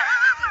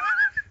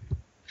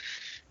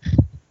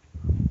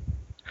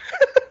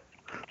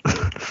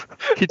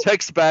 He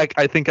texts back,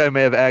 "I think I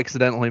may have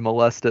accidentally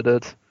molested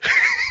it."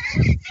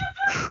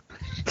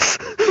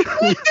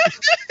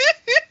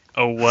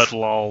 Oh, what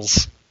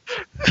lols.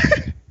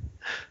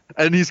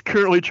 And he's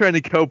currently trying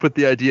to cope with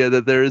the idea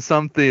that there is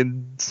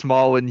something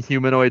small and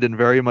humanoid and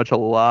very much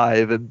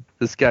alive in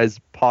this guy's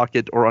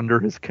pocket or under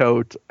his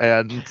coat,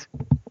 and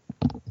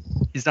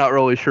he's not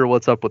really sure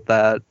what's up with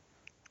that.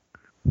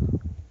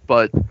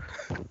 But,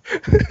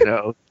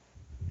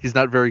 he's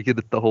not very good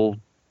at the whole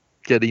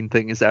getting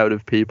things out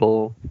of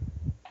people.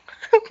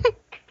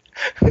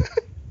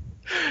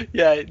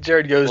 Yeah,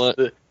 Jared goes What?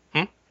 to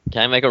the...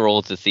 Can I make a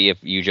roll to see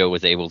if Yujo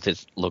was able to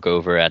look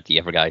over at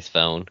the other guy's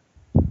phone?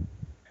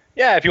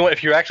 Yeah,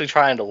 if you're actually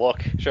trying to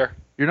look, sure.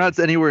 You're not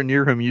anywhere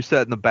near him. You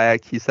sat in the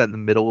back. He sat in the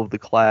middle of the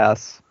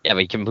class. Yeah,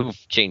 but he can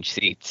change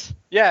seats.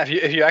 Yeah,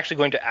 if you're actually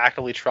going to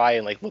actively try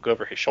and look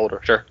over his shoulder,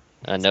 sure.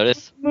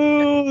 Notice?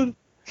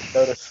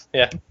 Notice,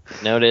 yeah.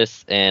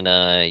 Notice,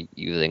 and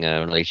using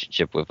a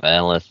relationship with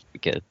Alice,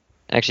 because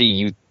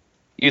actually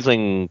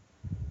using,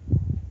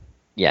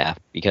 yeah,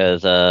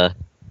 because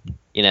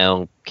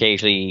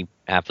occasionally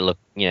have to look,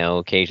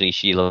 occasionally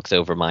she looks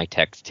over my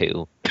text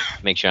too,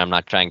 make sure I'm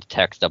not trying to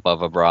text up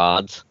other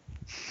broads.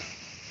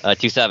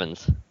 2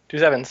 7s. 2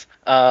 7s.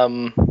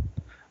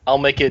 I'll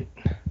make it.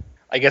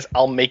 I guess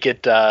I'll make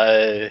it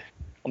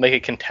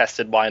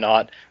contested. Why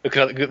not?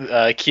 Because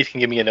Keith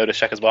can give me a notice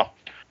check as well.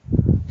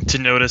 To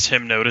notice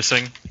him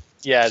noticing.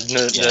 Yeah,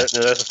 notice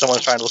if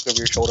someone's trying to look over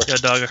your shoulder. Yeah,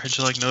 dog, I heard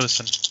you like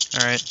noticing.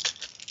 Alright.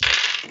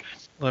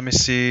 Let me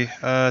see. 2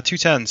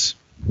 10s.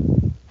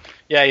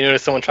 Yeah, you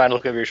notice someone trying to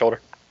look over your shoulder.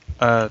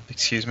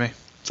 Excuse me.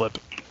 Flip.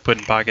 Put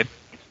in pocket.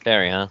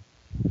 Very, huh?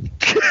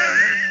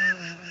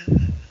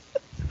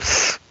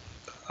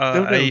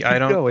 No, I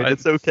don't. Going.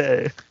 It's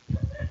okay.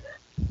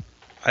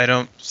 I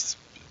don't.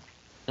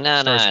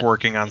 No, Starts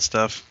working on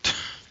stuff.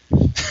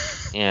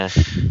 Yeah.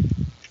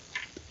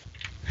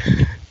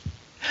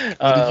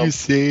 What did you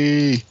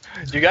say?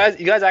 You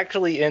guys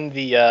actually in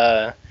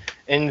the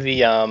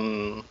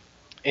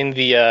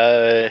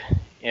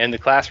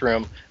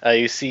classroom,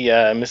 you see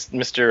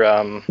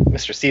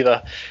Mr.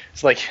 Siva.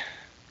 It's like,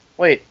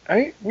 wait,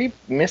 are we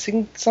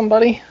missing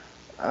somebody?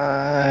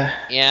 Yeah,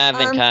 I've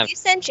been kind of... You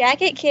sent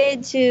Jacket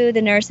Kid to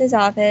the nurse's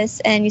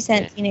office, and you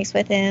sent Phoenix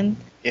with him.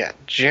 Yeah,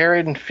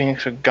 Jared and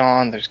Phoenix are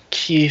gone. There's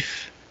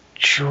Keith,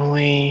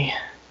 Julie,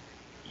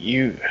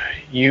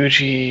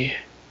 Yuji,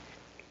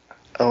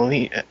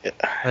 Alicia.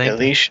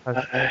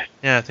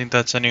 Yeah, I think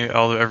that's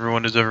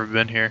everyone who's ever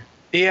been here.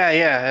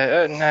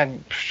 Yeah.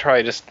 I'd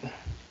probably just...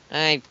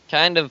 I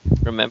kind of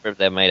remember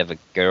there might have a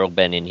girl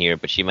been in here,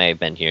 but she may have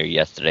been here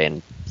yesterday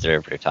and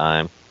served her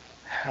time.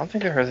 I don't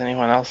think there was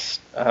anyone else.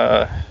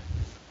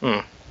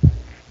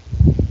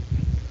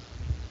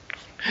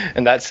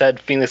 And that said,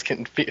 Phoenix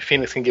can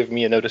give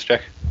me a notice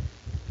check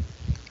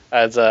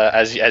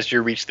as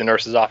you reach the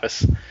nurse's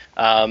office,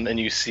 and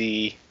you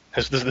see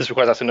this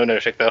requires also no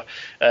notice check though.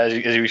 As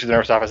you reach the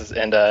nurse's office,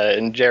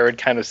 and Jared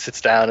kind of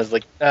sits down and is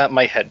like,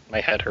 my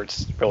head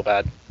hurts real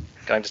bad.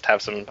 Can I just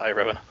have some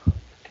ibuprofen?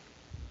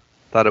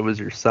 Thought it was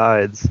your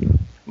sides.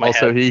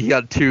 Also, he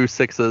got 2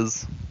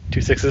 6s. 2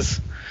 6s.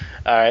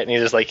 All right, and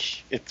he's just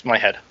like, it's my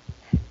head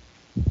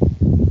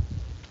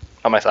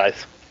on my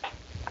sides.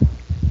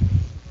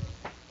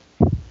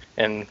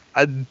 And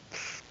I'm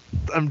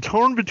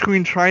torn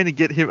between trying to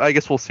get him. I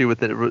guess we'll see what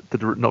the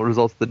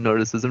results of the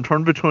notice is. I'm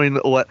torn between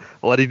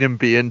letting him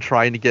be and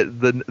trying to get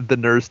the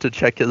nurse to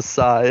check his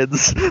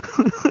sides.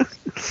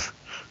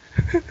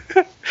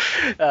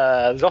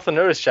 There's also a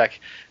notice check.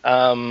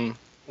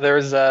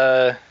 There's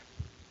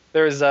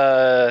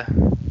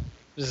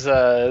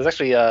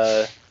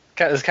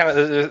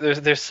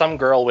some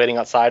girl waiting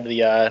outside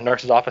the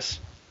nurse's office,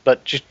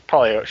 but she's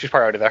probably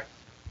already there.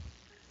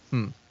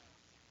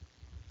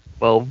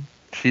 Well,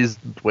 she's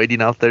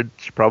waiting out there.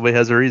 She probably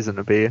has a reason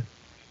to be.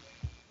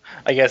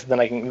 I guess then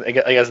I can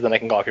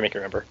go if you make it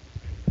remember.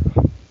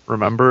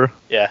 remember.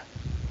 Yeah.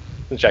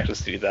 The check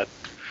just to do that.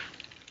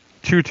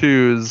 2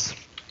 2s.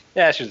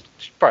 Yeah, she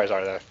probably is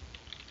already there.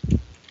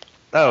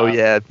 Oh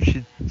yeah,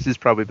 she's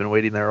probably been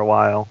waiting there a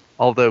while.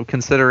 Although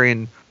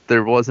considering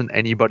there wasn't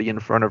anybody in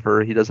front of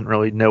her, he doesn't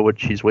really know what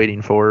she's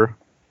waiting for.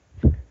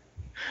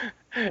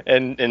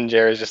 And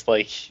Jared's just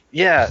like,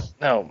 yeah,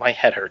 no, my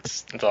head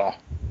hurts. That's all.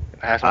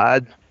 I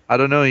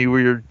don't know.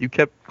 You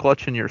kept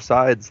clutching your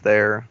sides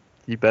there.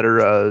 You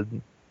better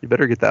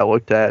get that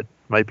looked at.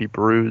 Might be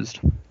bruised.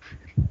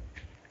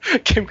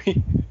 give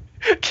me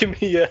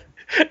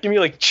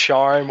like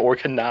charm or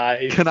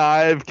connive.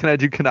 Connive. Can I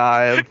do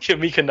connive? Give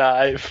me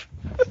connive.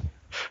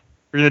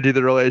 We're gonna do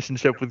the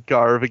relationship with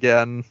Garv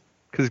again,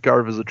 because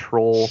Garv is a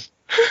troll.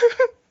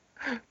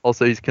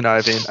 Also, he's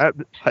conniving. 2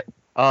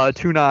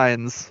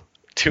 9s.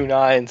 2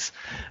 9s.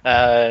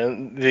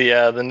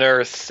 The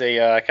nurse,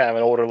 a kind of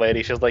an older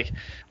lady, she's like,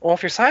 well,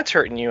 if your side's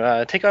hurting you,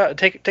 take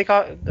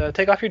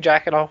off your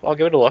jacket. I'll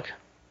give it a look.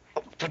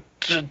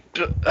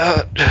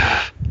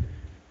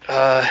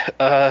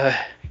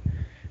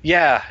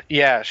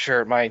 Yeah,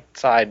 sure. My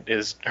side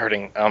is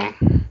hurting.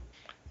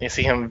 You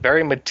see him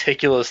very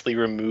meticulously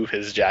remove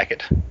his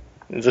jacket.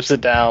 Zips it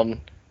down,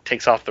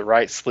 takes off the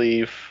right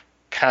sleeve,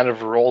 kind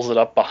of rolls it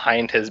up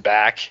behind his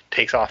back,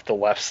 takes off the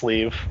left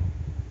sleeve,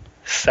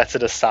 sets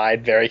it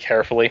aside very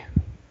carefully.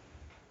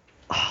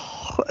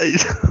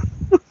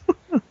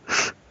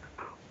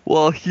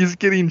 Well, he's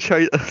getting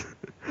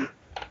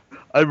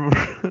I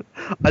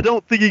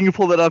don't think he can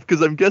pull that off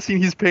because I'm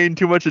guessing he's paying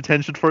too much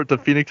attention for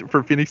Phoenix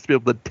to be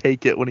able to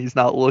take it when he's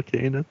not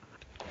looking.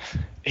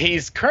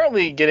 He's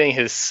currently getting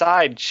his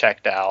side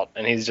checked out,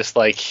 and he's just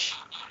like,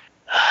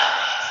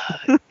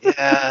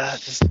 yeah,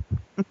 just.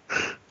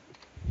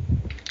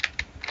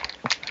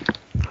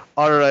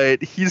 All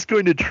right, he's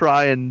going to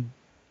try and,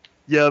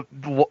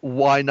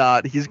 why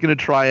not? He's going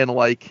to try and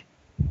like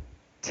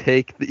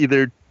take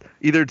either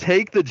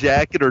take the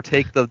jacket or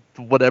take the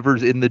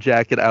whatever's in the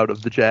jacket out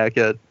of the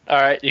jacket. All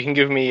right, you can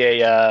give me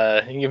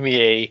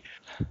a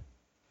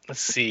let's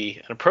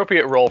see, an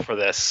appropriate roll for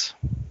this.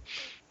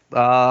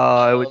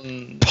 I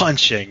would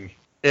Punching.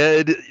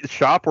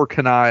 shop or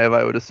connive,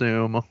 I would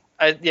assume.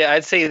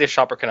 I'd say either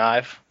shop or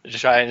connive.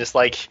 Just try and just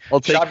like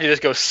shop, you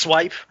just go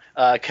swipe.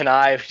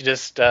 Connive, you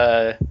just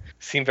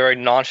seem very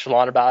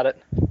nonchalant about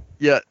it.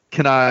 Yeah,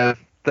 connive.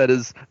 That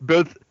is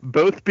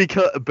both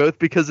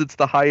because it's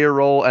the higher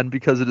roll and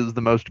because it is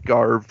the most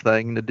Garv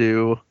thing to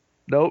do.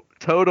 Nope,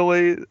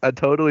 I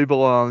totally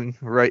belong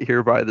right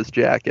here by this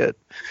jacket.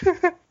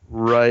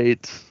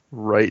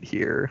 right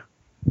here.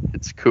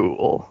 It's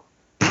cool.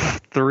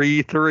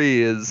 3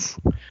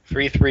 3s.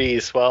 3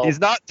 3s. Well, he's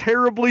not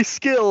terribly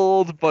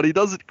skilled, but he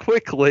does it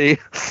quickly.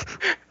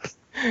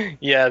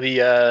 Yeah,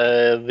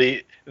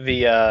 the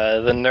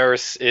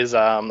nurse is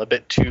a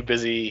bit too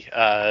busy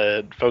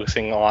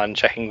focusing on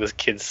checking this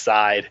kid's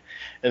side,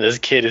 and this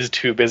kid is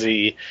too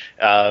busy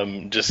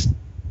just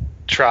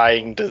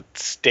trying to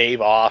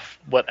stave off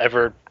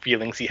whatever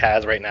feelings he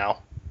has right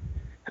now.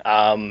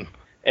 And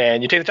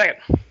you take the jacket.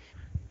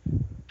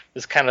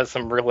 There's kind of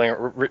some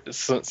wriggling,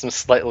 some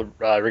slight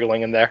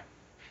wriggling in there.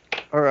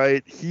 All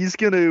right, he's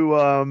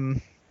gonna.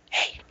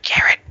 Hey,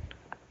 Jared,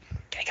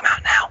 can I come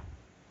out now?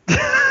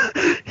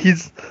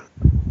 He's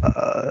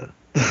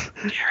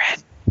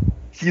Jared.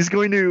 He's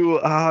going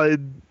to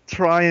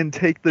try and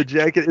take the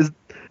jacket.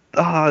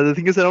 The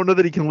thing is, I don't know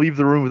that he can leave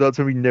the room without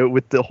somebody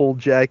with the whole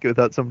jacket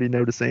without somebody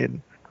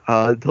noticing.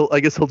 I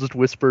guess he'll just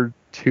whisper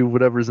to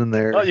whatever's in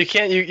there. Oh, you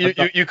can't.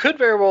 You could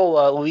very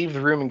well leave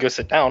the room and go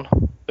sit down.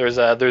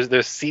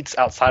 There's seats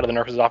outside of the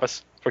nurse's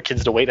office for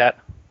kids to wait at.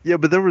 Yeah,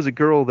 but there was a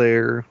girl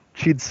there.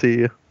 She'd see.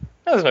 No,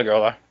 there's no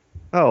girl there.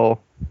 Oh,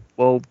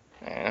 well.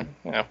 Yeah.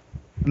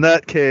 In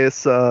that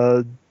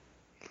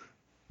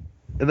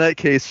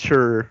case,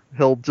 sure,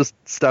 he'll just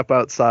step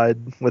outside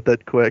with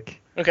it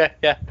quick. Okay,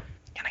 yeah.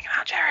 Can I come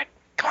out, Jared?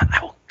 Come on,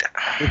 I will.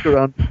 Look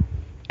around.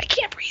 I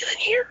can't breathe in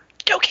here.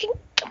 Joking.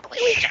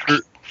 Completely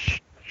joking.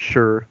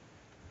 Sure.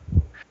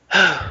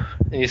 And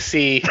you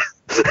see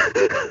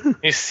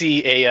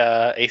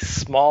a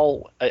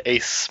small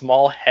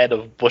head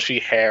of bushy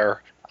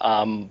hair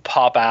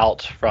pop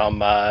out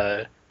from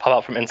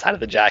inside of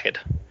the jacket.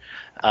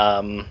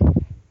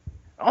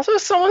 Also,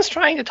 someone's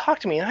trying to talk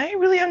to me, and I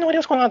really have no idea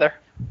what's going on there.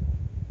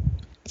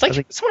 It's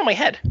like someone in my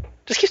head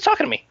just keeps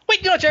talking to me.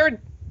 Wait, no, Jared.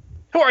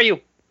 Who are you?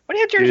 What do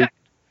you have,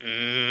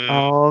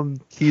 Jared?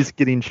 He's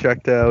getting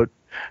checked out.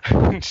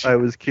 I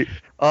was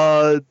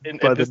by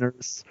the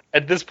nurse.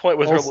 At this point,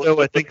 with also,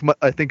 her,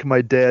 I think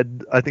my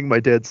dad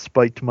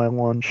spiked my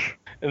lunch.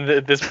 And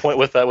at this point,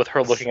 with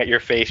her looking at your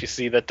face, you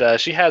see that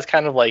she has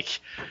kind of like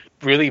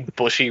really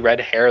bushy red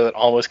hair that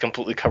almost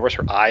completely covers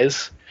her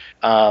eyes.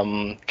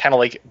 Kind of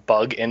like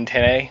bug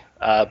antennae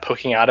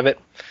poking out of it.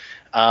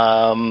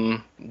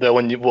 Though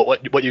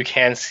what you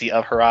can see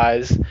of her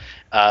eyes,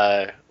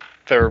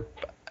 they're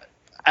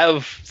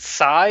of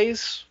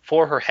size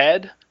for her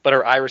head, but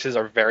her irises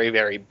are very,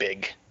 very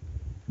big.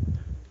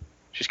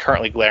 She's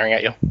currently glaring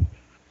at you.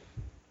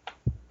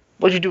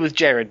 What'd you do with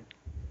Jared?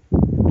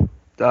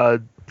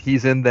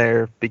 He's in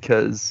there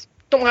because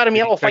Don't lie to me.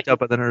 I Getting will fight checked you. out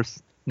by the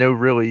nurse. No,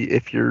 really,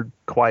 if you're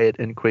quiet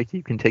and quick,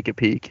 you can take a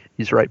peek.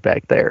 He's right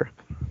back there.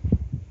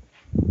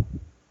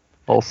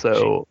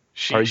 Also,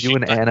 are you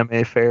an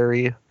anime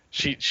fairy?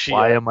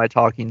 Why am I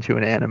talking to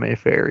an anime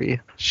fairy?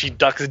 She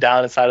ducks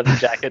down inside of the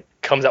jacket,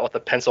 comes out with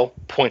a pencil,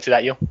 points it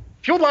at you.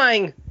 If you're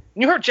lying,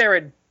 you hurt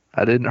Jared.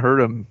 I didn't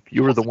hurt him.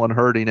 You were the one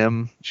hurting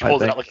him. She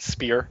holds it out like a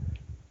spear.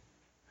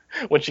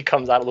 When she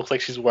comes out, it looks like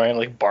she's wearing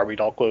like Barbie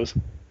doll clothes,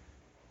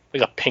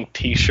 like a pink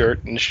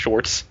T-shirt and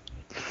shorts.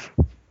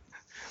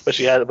 But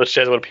she has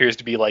what appears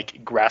to be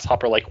like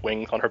grasshopper-like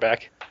wings on her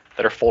back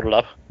that are folded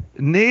up.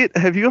 Nate,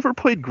 have you ever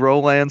played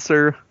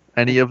Growlancer?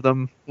 Any of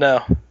them?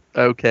 No.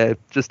 Okay,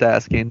 just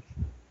asking.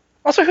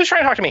 Also, who's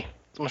trying to talk to me?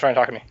 Someone's trying to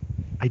talk to me.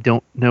 I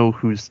don't know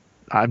who's...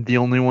 I'm the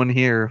only one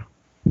here.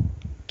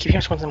 Keep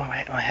hearing something in my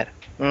head.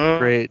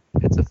 Great.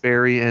 It's a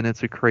fairy, and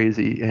it's a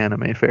crazy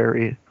anime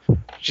fairy.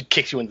 She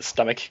kicks you in the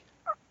stomach.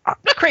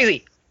 Not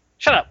crazy!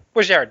 Shut up!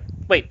 Where's Jared?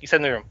 Wait, you said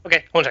in the room.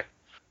 Okay, hold on a sec.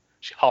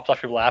 She hops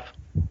off your lap,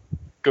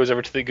 goes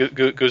over to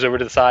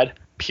the side,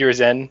 peers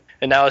in,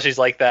 and now as she's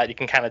like that, you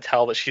can kind of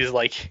tell that she's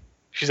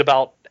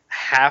about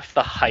half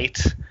the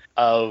height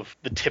of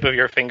the tip of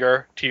your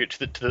finger she's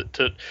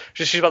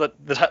about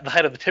the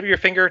height of the tip of your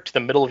finger to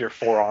the middle of your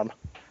forearm.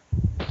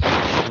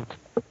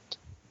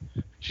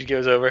 She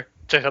goes over,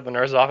 checks out the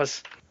nurse's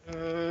office,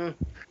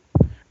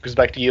 goes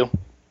back to you.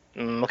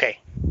 Okay.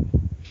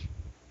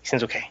 He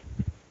seems okay.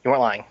 You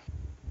weren't lying.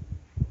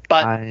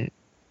 But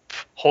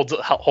holds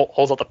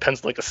out the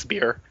pencil like a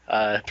spear,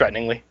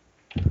 threateningly.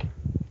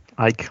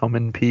 I come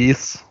in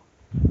peace.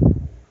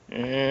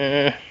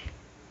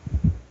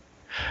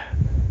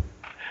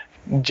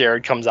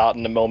 Jared comes out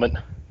in a moment.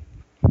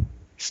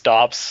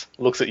 Stops,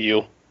 looks at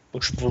you,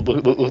 looks at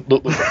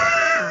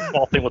the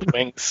small thing with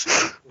wings.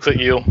 Looks at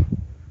you.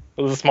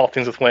 Those are small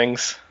things with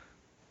wings.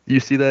 You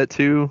see that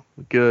too?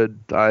 Good.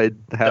 I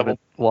haven't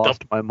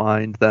lost my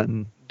mind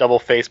then. Double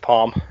face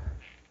palm.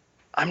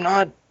 I'm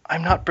not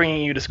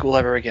bringing you to school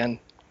ever again.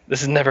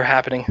 This is never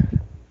happening.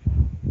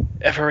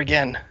 Ever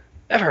again.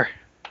 Ever.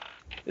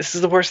 This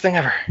is the worst thing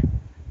ever.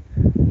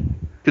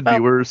 Could be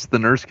worse. The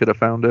nurse could have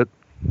found it.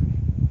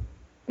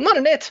 I'm not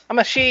an it. I'm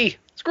a she.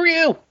 Screw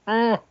you.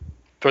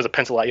 Throws a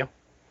pencil at you.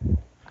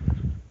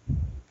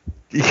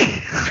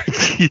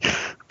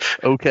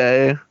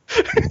 Okay.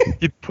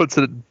 He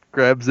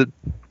grabs it,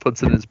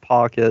 puts it in his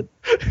pocket.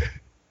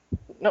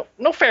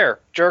 No fair,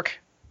 jerk.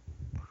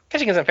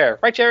 Catching isn't fair,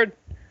 right, Jared?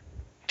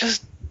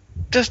 Just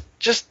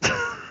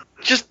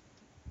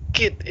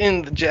get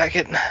in the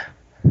jacket.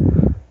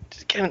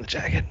 Just get in the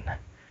jacket.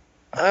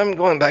 I'm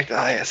going back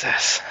to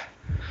ISS.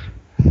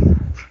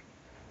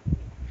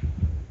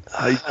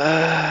 I'm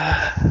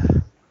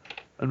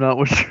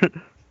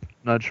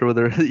not sure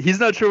whether he's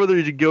not sure whether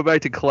he should go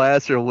back to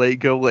class or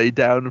go lay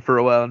down for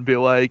a while and be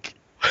like,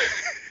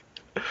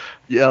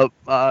 "Yep,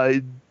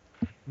 I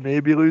may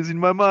be losing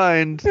my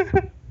mind."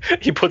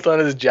 He puts on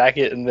his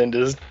jacket and then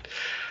just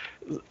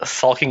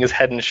sulking his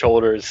head and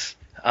shoulders,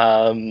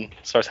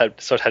 starts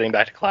heading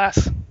back to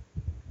class.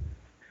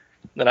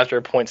 Then after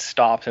a point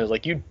stops and is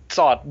like, "You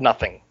saw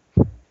nothing."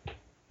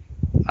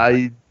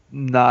 I'm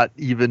not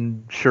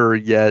even sure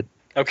yet.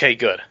 Okay,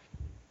 good.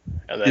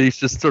 And then he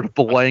just sort of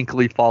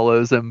blankly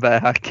follows him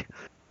back.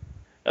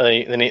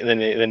 Then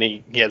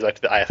he heads back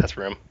to the ISS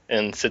room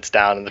and sits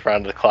down in the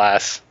front of the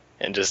class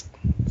and just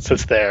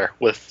sits there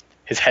with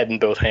his head in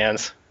both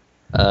hands.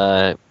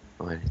 What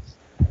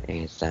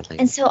is that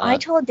like? And so I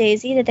told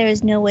Daisy that there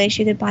was no way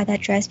she could buy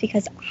that dress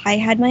because I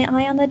had my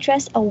eye on the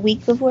dress a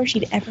week before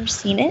she'd ever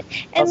seen it,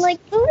 and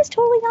blue is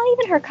totally not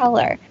even her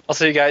color.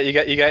 Also, you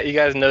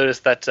guys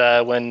noticed that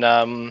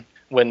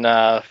when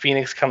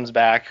Phoenix comes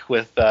back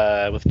with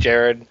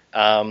Jared,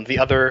 the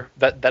other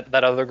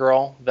that other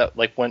girl that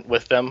went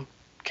with them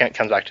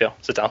comes back too.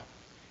 Sit down.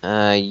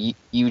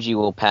 Yuji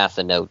will pass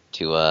a note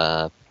to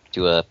a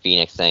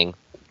Phoenix thing.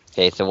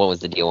 Okay, so what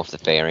was the deal with the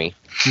fairy?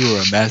 You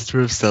are a master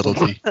of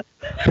subtlety.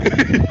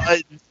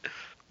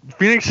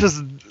 Phoenix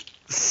just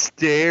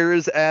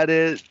stares at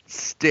it,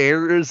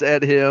 stares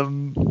at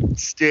him,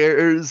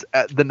 stares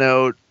at the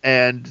note,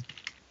 and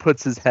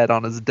puts his head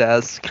on his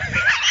desk.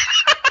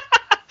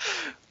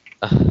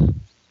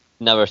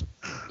 Another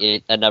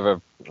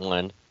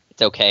one.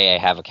 It's okay, I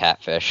have a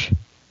catfish.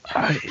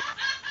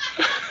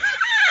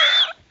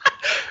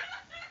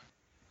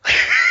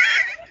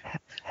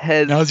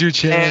 Head. Now's your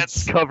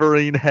chance. Hands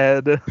covering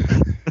head.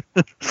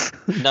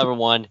 Number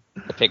one,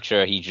 the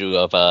picture he drew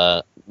of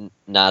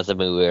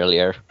Nazamu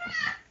earlier.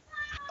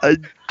 I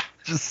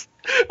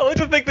like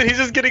to think that he's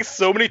just getting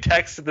so many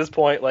texts at this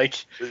point. Like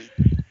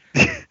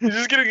he's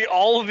just getting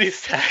all of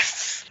these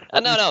texts.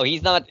 No,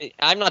 he's not.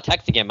 I'm not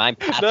texting him. I'm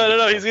passing.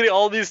 No. He's getting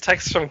all these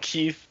texts from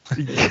Keith.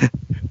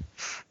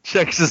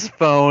 Checks his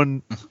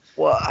phone.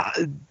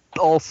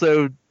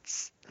 Also, do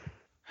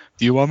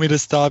you want me to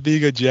stop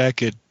being a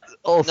jacket?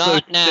 Also,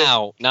 not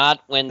now.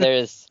 Not when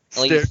there's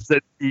at least.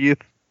 At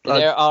Keith.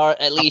 There are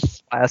at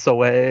least class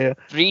away.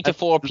 3 to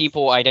 4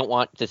 people I don't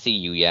want to see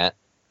you yet.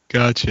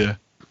 Gotcha.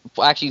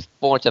 Actually,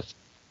 4 to.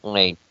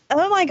 Wait.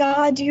 Oh my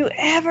god, do you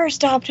ever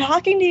stop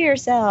talking to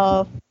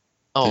yourself?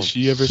 Oh, Does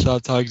she ever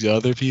stop talking to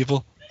other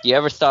people? do you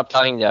ever stop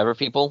talking to other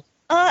people?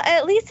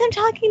 At least I'm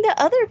talking to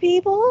other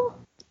people.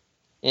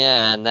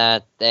 Yeah, and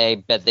that they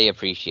bet they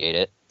appreciate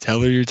it.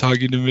 Tell her you're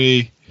talking to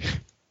me.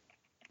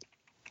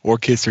 Or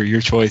kiss her,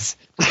 your choice.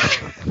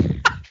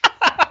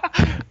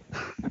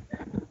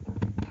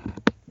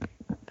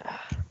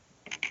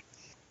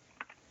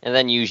 And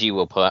then usually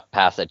we'll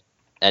pass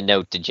a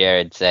note to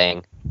Jared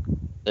saying,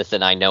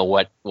 "Listen, I know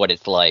what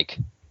it's like.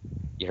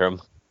 You hear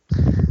him?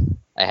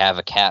 I have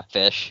a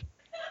catfish."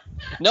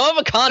 No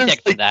other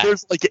context in that.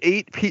 There's like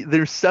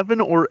there's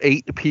 7 or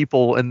 8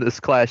 people in this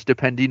class,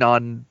 depending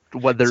on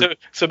whether.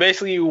 So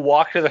basically, you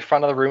walk to the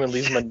front of the room and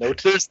leave him a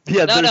note.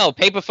 No,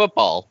 paper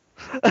football.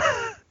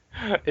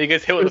 He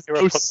gets hit with a There's paper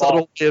no football.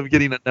 subtle way of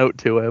getting a note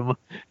to him.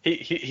 He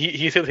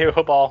hits with a paper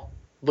football,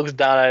 looks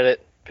down at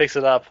it, picks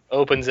it up,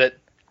 opens it,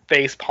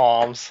 face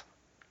palms,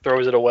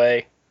 throws it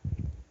away.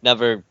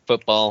 Never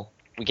football.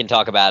 We can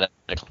talk about it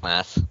in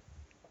class.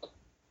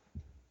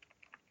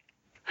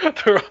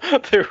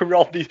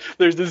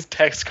 There's this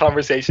text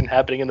conversation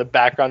happening in the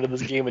background of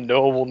this game, and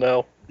no one will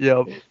know.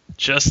 Yep.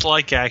 Just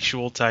like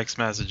actual text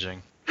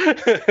messaging.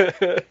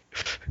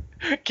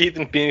 Keith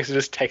and Phoenix are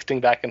just texting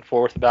back and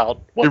forth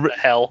about what the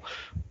hell.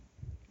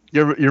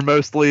 You're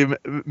mostly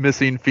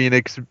missing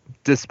Phoenix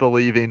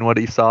disbelieving what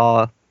he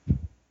saw.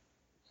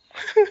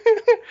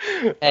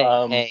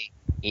 Hey,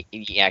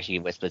 he actually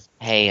whispers,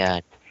 "Hey,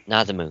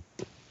 Nazamu.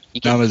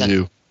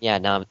 Namazu.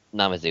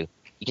 Namazu.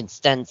 You can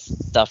sense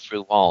stuff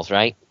through walls,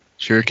 right?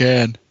 Sure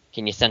can.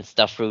 Can you sense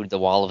stuff through the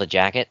wall of a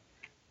jacket?"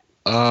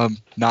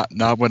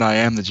 Not when I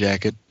am the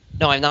jacket.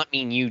 No, I not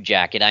mean you,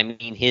 jacket. I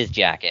mean his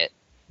jacket.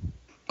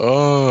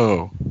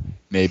 Oh,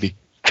 maybe.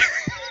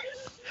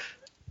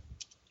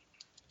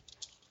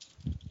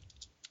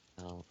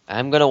 Oh,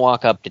 I'm gonna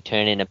walk up to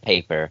turn in a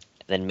paper,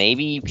 and then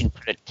maybe you can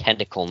put a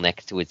tentacle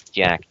next to his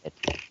jacket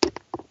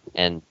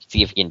and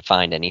see if you can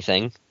find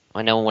anything.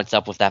 I know what's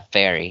up with that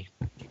fairy.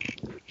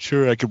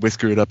 Sure, I could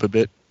whisker it up a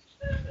bit.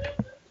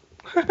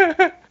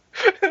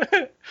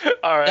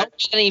 All right.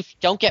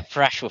 Don't get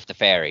fresh with the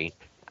fairy.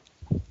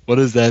 What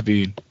does that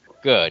mean?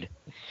 Good.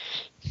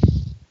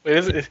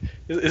 Wait,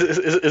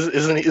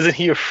 isn't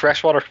he a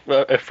freshwater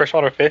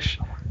fish?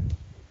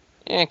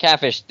 Yeah,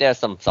 catfish. There's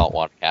some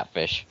saltwater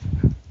catfish.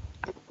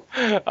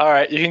 All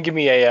right, you can give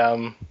me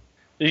a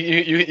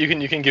you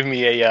can give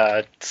me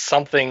a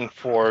something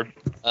for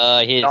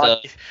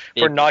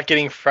not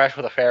getting fresh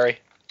with a fairy.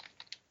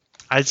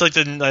 I just like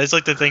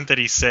to think that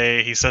he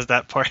says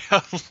that part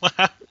out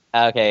loud.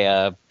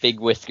 Okay, Big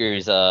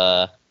Whiskers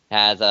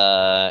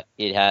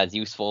has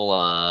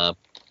useful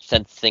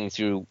sense things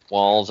through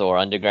walls or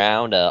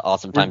underground.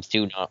 Awesome times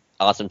 2 on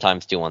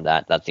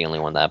that. That's the only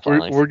one that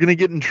applies. We're gonna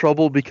get in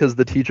trouble because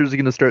the teachers are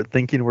gonna start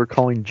thinking we're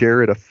calling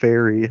Jared a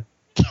fairy.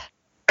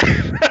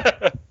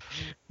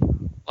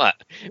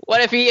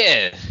 What if he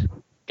is?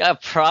 Got a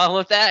problem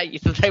with that? You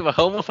some type of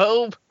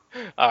homophobe?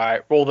 All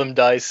right, roll them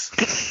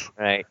dice.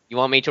 Right. You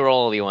want me to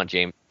roll or you want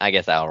James? I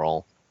guess I'll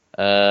roll.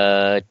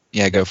 Yeah,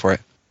 go for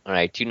it.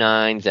 Alright, 2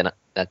 9s, and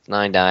that's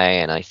 9 die,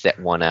 and I set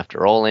 1 after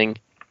rolling.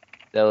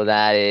 So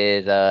that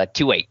is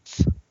 2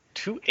 8s.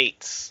 2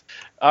 8s.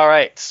 All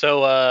right,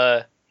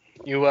 so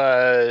you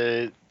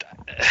well,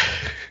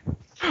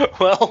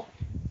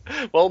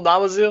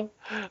 Namazu,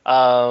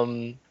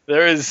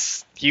 there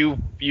is you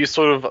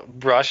sort of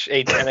brush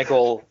a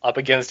tentacle up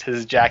against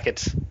his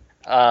jacket,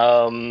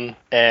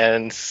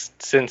 and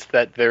since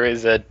that there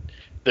is a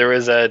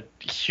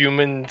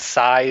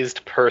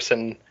human-sized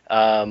person,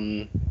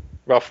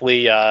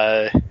 roughly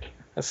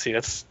let's see,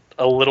 that's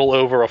a little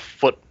over a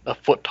foot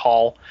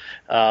tall,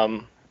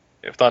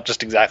 if not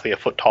just exactly a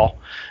foot tall,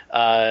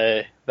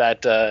 that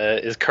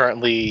is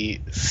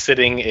currently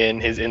sitting in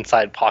his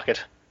inside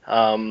pocket.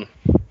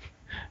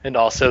 And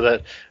also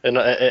that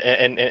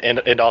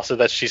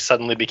she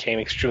suddenly became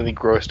extremely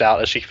grossed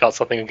out as she felt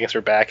something against her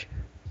back.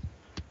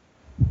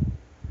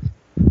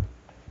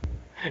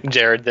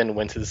 Jared then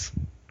winces.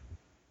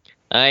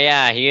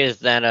 Yeah, here's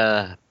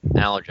that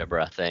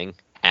algebra thing.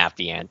 Half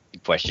the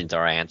questions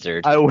are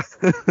answered. I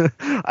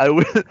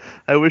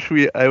wish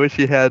he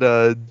had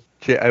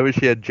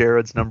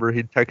Jared's number.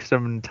 He'd text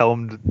him and tell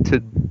him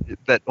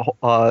that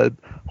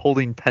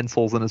holding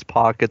pencils in his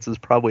pockets is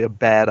probably a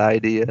bad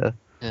idea.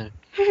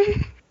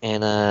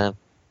 And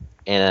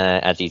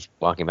as he's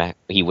walking back,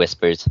 he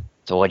whispers,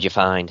 "So what'd you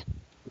find?"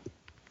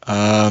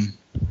 Some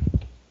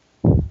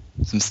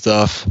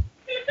stuff.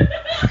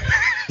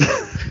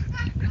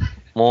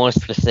 More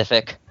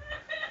specific.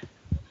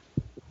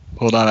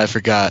 Hold on, I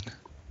forgot.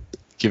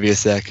 Give me a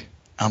sec.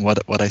 On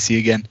what I see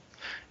again?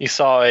 You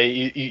saw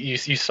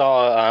you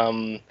saw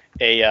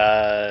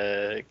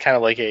a kind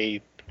of like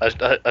a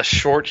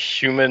short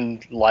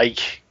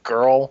human-like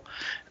girl,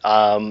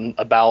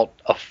 about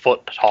a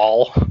foot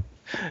tall,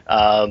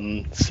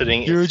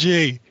 sitting.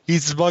 Yuji,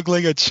 he's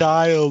smuggling a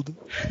child.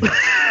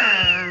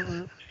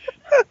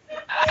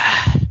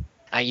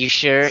 Are you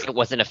sure it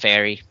wasn't a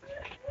fairy?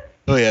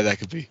 Oh yeah, that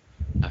could be.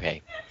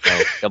 Okay,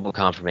 so double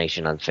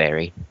confirmation on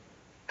fairy.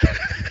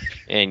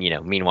 And,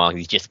 meanwhile,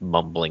 he's just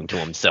mumbling to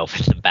himself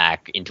in the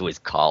back into his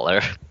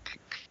collar.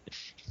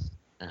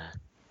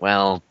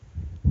 Well,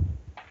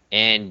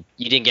 and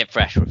you didn't get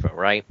fresh with her,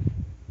 right?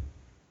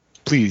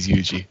 Please,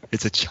 Yuji.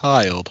 It's a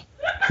child.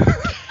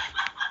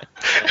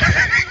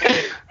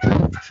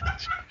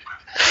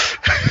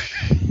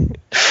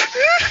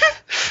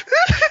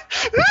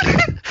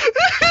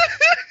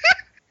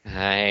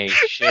 I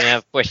should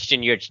have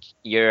questioned your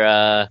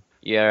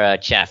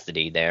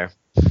chastity there.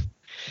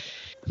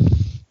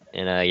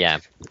 And yeah.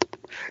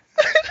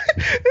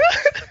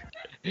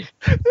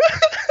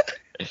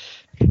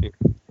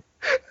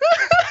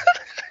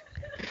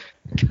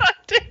 God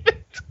damn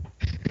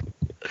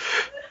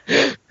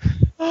it!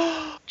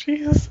 Oh,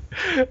 Jesus.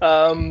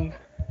 And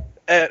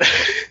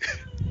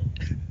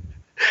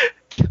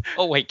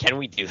Oh wait, can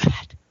we do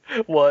that?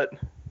 what?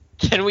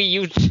 Can we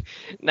use?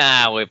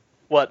 Nah,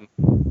 What?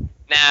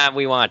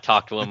 we want to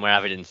talk to him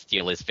rather than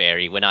steal his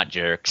fairy. We're not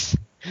jerks.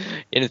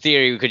 In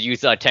theory, we could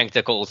use our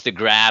tentacles to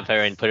grab her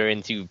and put her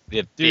into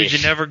the Dude, fish. you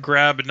never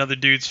grab another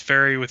dude's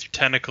fairy with your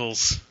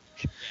tentacles.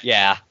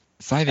 Yeah.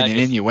 It's not even an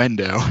just-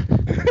 innuendo.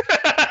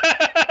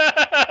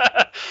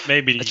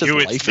 Maybe That's to just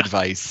you life it's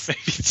advice.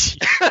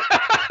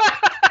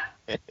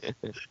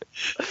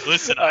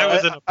 Listen, I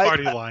was in a I-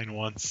 party line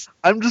once.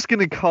 I'm just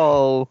gonna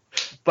call,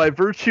 by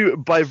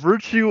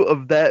virtue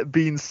of that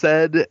being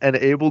said and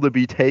able to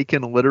be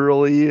taken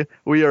literally,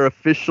 we are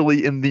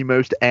officially in the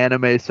most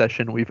anime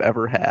session we've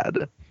ever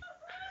had.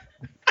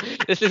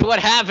 This is what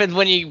happens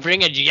when you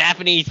bring a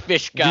Japanese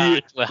fish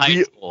god to a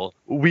high school.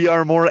 We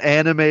are more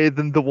anime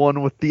than the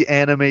one with the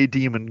anime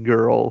demon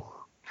girl.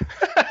 Wait,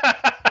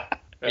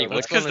 That's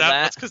which because one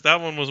was that?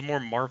 that one was more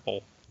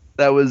Marvel.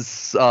 That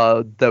was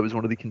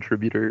one of the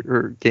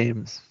contributor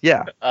games.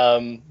 Yeah.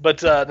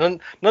 But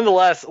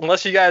nonetheless,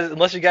 unless you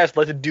guys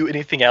like to do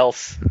anything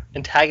else,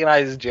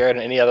 antagonize Jared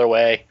in any other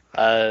way,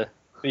 the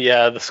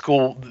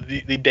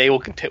day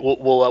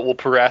will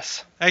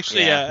progress.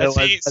 Actually, Yeah. yeah. No,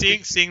 I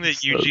think Seeing that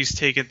so. Yuji's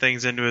taking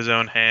things into his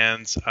own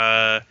hands,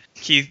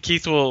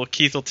 Keith will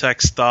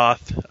text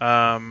Thoth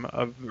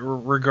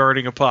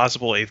regarding a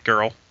possible eighth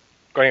girl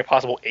Regarding a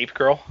possible ape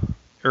girl,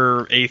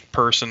 or eighth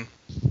person.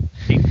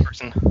 ape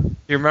person.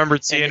 You remembered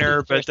And seeing this is her,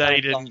 the but first then time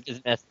he didn't.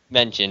 is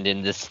mentioned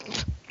in this.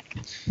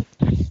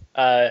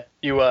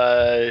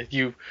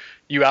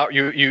 You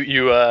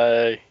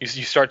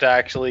start to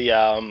actually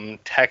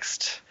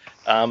text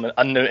an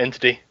unknown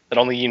entity that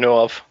only you know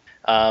of.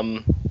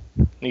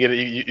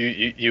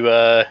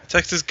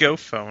 Text his Go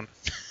phone.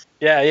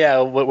 Yeah.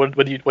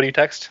 What do you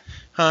text?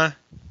 Huh?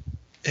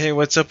 Hey,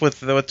 what's up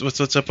with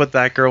what's up with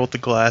that girl with the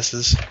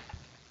glasses?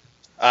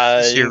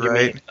 Is she You can give me-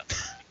 right?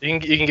 You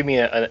can give me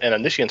an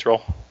omniscience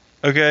roll.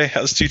 Okay,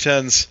 how's 2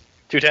 10s?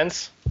 2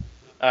 10s.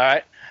 All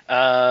right.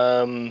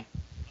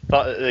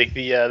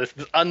 This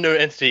unknown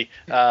entity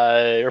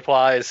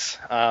replies.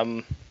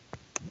 I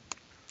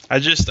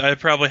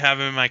probably have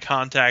him in my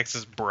contacts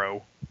as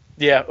bro.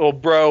 Yeah. Well,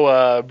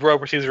 bro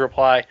proceeds to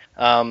reply.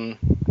 Don't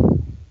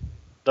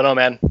know,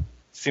 man.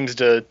 Seems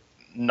to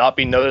not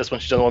be noticed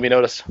when she doesn't want to be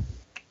noticed.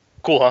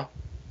 Cool, huh?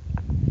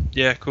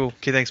 Yeah, cool.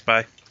 Okay, thanks.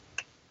 Bye.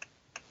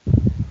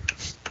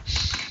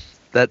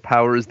 That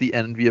power is the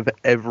envy of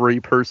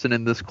every person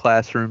in this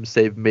classroom,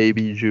 save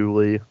maybe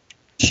Julie.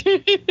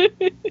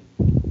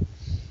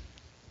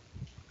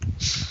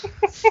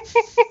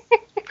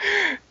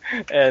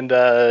 And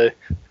that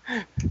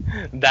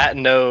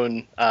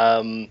known,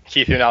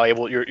 Keith, you're now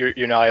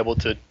able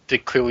to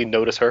clearly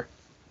notice her.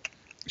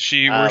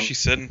 Where's she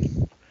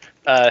sitting?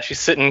 She's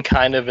sitting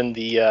kind of in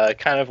the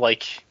kind of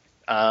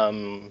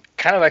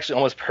actually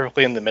almost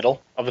perfectly in the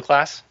middle of the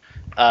class.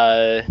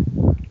 You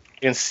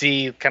can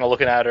see, kind of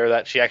looking at her,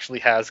 that she actually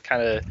has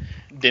kind of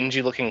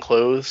dingy looking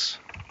clothes,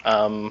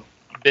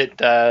 bit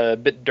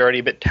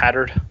dirty, bit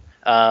tattered.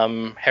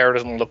 Hair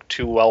doesn't look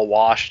too well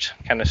washed,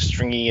 kind of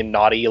stringy and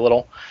knotty a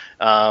little.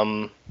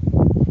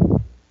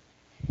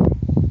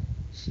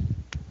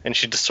 And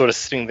she's just sort of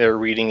sitting there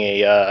reading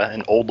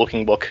an old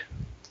looking book.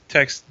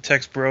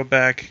 Text bro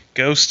back.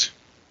 Ghost.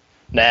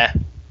 Nah,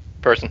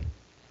 person.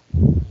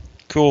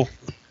 Cool.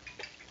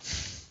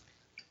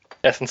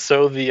 Yes, and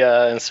so the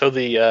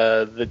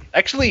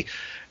actually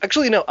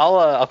no,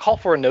 I'll call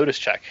for a notice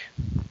check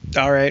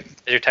All right.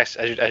 as you're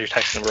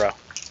texting bro.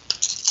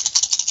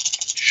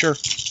 Sure.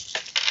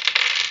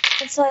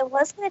 And so I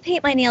was going to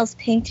paint my nails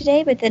pink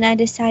today, but then I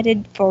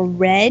decided for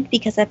red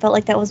because I felt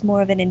like that was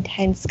more of an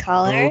intense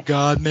color. Oh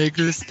God, make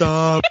her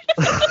stop.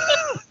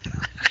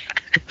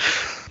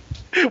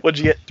 What'd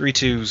you get? 3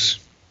 2s.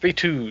 3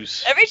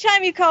 2s. Every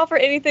time you call for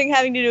anything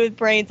having to do with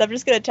brains, I'm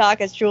just gonna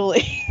talk as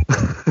Julie.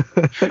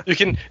 You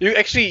can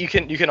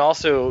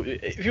also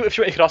if you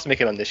can also make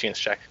an omniscience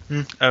check.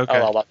 Okay.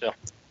 I'll allow that too.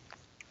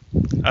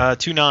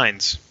 2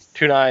 9s.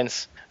 2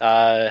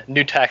 9s.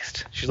 New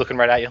text. She's looking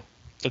right at you.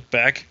 Look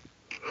back.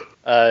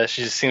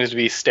 She just seems to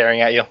be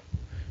staring at you.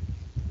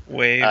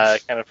 Wave.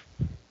 Kind of.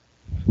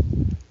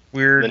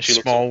 Weird then she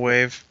looks small up.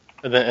 wave.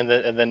 And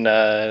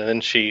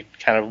then she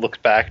kind of looks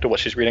back to what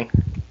she's reading.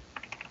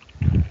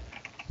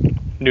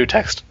 New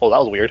text. Oh, that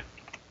was weird.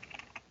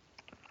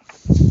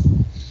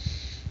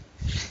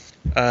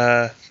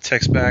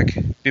 Text back.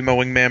 Be my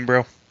wingman,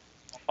 bro.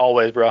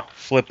 Always, bro.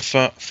 Flip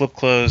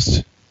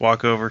closed.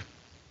 Walk over.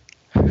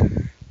 All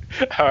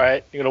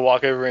right, you're gonna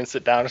walk over and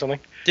sit down or something.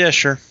 Yeah,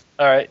 sure.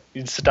 All right,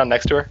 you just sit down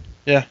next to her.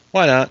 Yeah,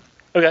 why not?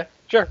 Okay,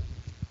 sure.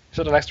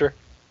 Sit down next to her.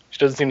 She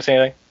doesn't seem to say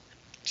anything.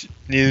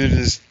 Neither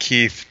does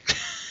Keith.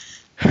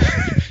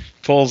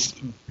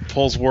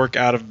 pulls work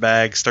out of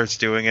bag, starts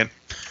doing it.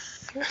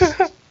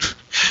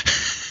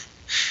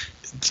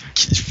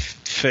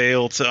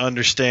 Fail to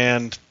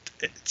understand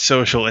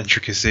social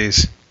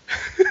intricacies.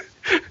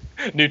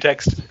 New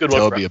text. Good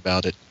Tell work, me bro.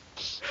 about it.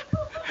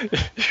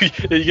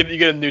 you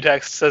get a new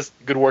text says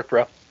good work,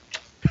 bro.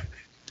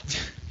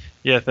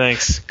 Yeah,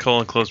 thanks.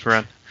 Close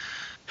parent.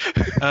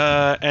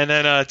 And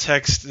then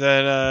text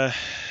that.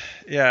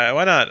 Yeah,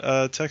 why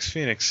not? Text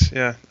Phoenix.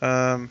 Yeah.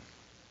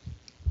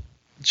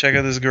 Check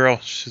out this girl.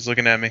 She's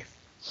looking at me.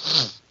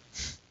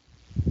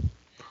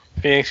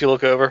 Phoenix, you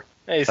look over.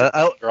 Hey, you see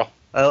this girl.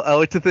 I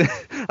like to think.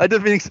 I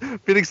think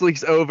Phoenix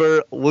looks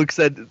over, looks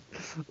at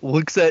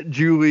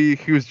Julie,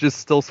 who's just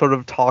still sort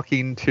of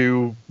talking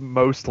to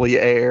mostly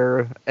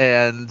air,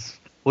 and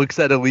looks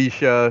at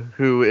Alicia,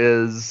 who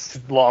is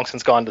Long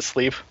since gone to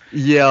sleep.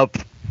 Yep.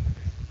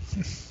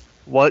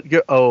 What?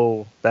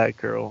 Oh, that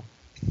girl.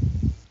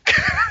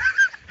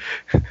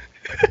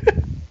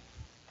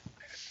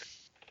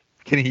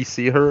 Can he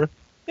see her?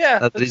 Yeah,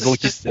 That he's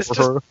looking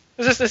for her.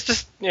 It's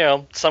just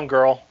some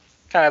girl.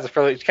 Kind of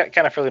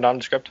fairly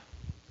nondescript.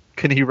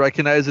 Can he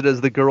recognize it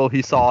as the girl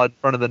he saw in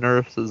front of the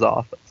nurse's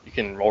office? You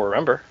can roll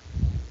remember.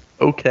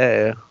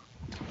 Okay.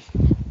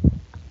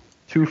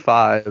 2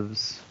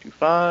 5s. 2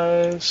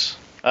 5s.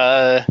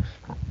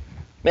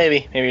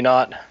 Maybe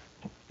not.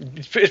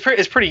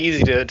 It's pretty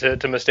easy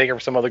to mistake her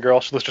for some other girl.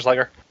 She looks just like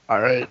her.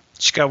 All right.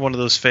 She's got one of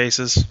those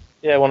faces.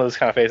 Yeah, one of those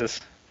kind of faces.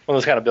 One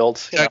of those kind of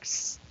builds.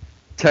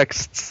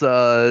 Texts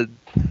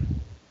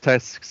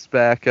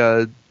back.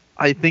 I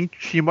think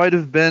she might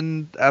have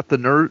been at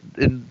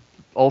the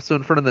also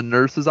in front of the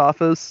nurse's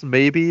office.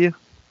 Maybe.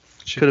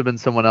 Could have been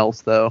someone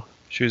else though.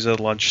 She was at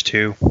lunch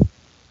too.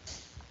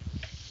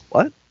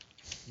 What?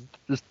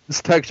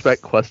 Just text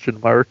back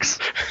question marks.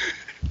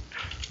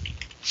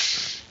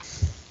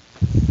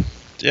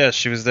 Yeah,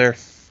 she was there.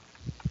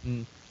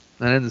 I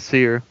didn't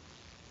see her.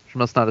 She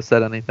must not have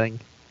said anything.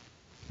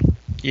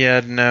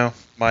 Yeah, no.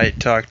 Might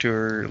talk to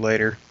her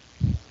later.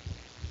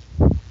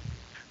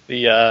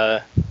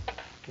 The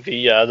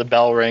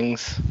bell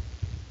rings,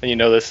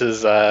 and this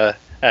is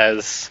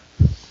as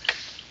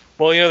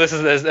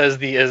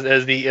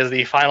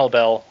the final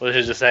bell, which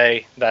is to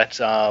say that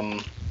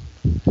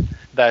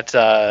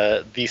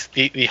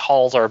the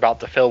halls are about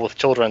to fill with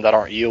children that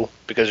aren't you,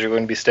 because you're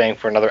going to be staying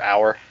for another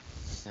hour.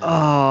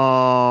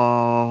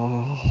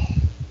 Oh.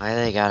 Why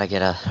they gotta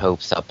get our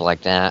hopes up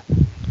like that?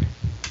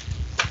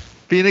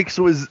 Phoenix,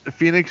 who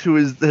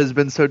has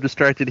been so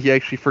distracted he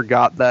actually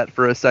forgot that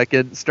for a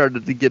second,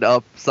 started to get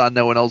up, saw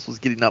no one else was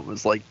getting up, and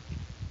was like,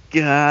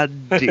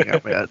 God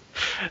damn it.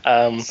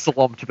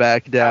 Slumped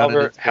back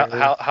down.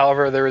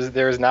 However,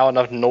 there is now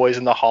enough noise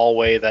in the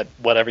hallway that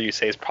whatever you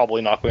say is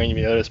probably not going to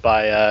be noticed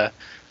by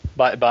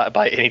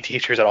any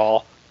teachers at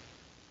all.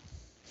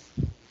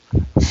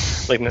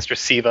 Like Mr.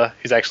 Siva,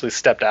 who's actually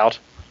stepped out.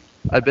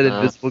 I bet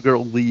Invisible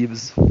Girl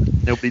leaves.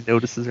 Nobody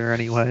notices her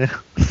anyway.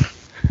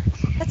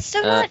 That's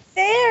so not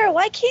fair.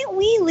 Why can't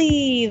we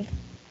leave?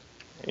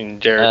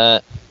 And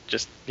Jared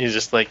he's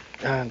just like,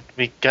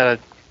 we gotta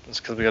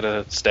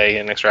stay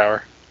an extra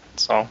hour.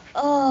 So.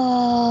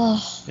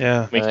 Oh.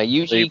 Yeah.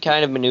 Usually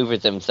kind of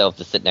maneuvers himself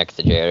to sit next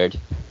to Jared.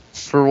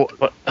 For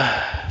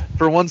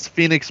once,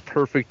 Phoenix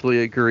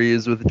perfectly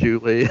agrees with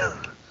Julie.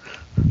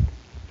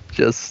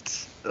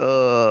 Just,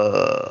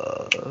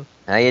 How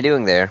you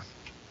doing there?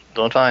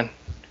 Doing fine.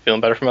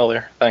 Feeling better from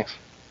earlier. Thanks.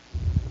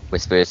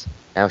 Whispers.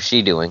 How's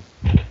she doing?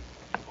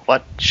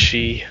 What?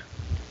 She?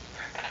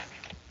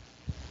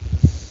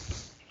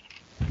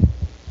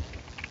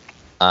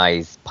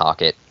 Eyes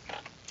pocket.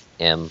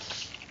 M.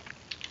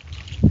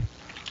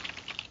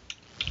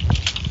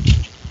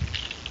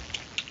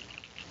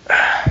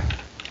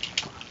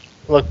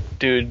 Look,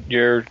 dude,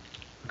 you're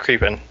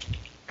creeping.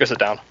 Go sit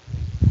down.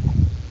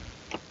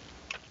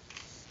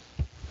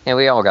 Yeah,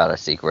 we all got our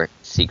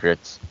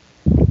secrets.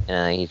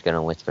 He's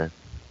gonna whisper.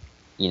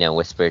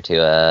 Whisper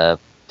to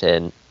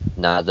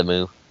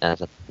Nazumo.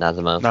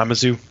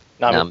 Namazu.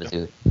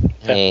 Namazu.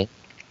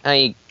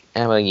 Hey,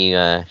 how about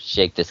you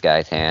shake this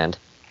guy's hand?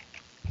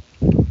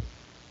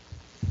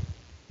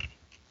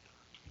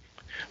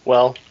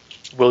 Well,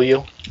 will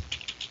you?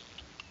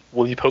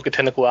 Will you poke a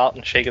tentacle out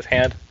and shake his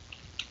hand?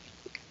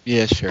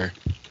 Yeah, sure.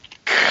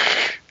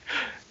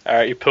 All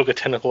right, you poke a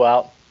tentacle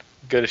out,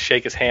 go to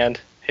shake his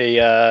hand. He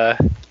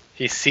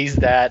sees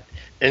that,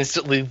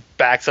 instantly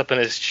backs up in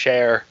his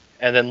chair,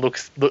 and then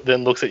looks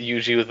at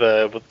Yuji with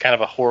kind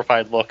of a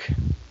horrified look,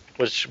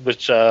 which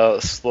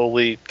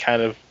slowly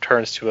kind of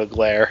turns to a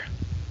glare.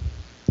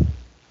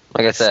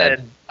 Like I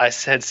said, I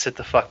said, sit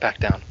the fuck back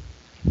down.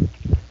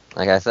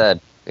 Like I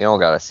said, we all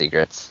got our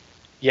secrets.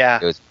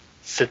 Yeah,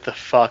 sit the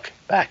fuck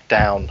back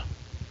down.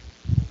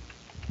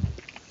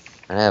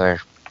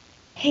 Whatever.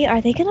 Hey,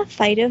 are they gonna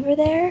fight over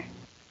there?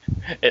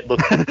 It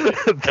looked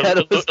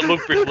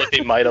pretty like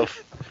they might have.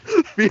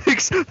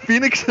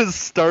 Phoenix is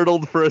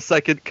startled for a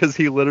second because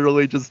he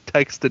literally just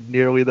texted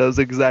nearly those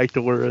exact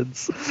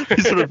words.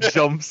 He sort of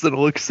jumps and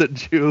looks at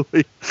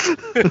Julie.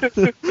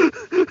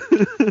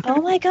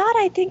 Oh my god,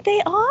 I think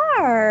they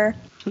are.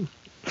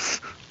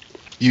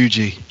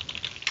 Yuji,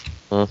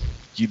 Huh?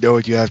 you know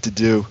what you have to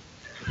do.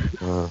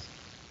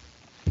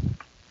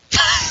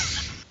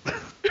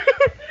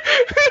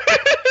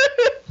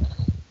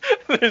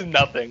 There's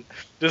nothing.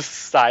 Just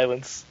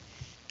silence.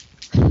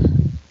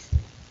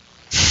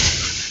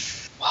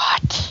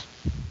 What?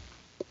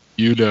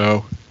 You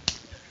know.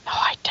 No,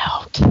 I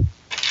don't. You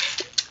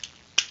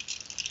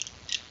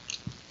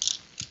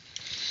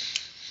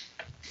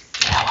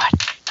know what?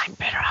 I'm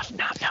better off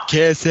not knowing.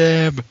 Kiss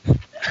him.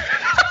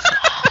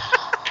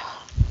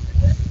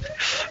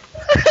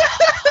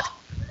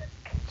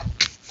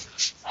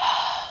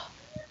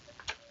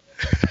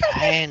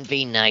 Try and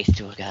be nice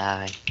to a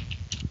guy.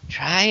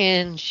 Try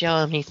and show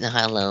him he's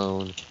not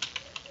alone.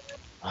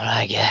 What do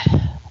I get?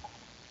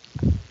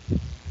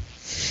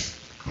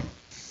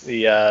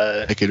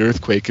 I could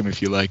earthquake him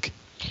if you like.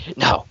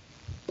 No.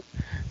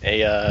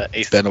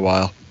 It's been a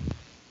while.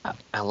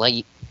 I'll let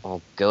you.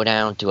 I'll go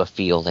down to a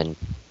field and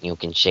you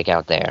can shake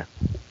out there.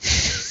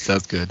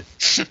 Sounds good.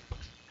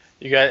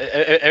 You guys,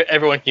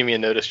 everyone, give me a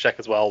notice check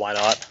as well. Why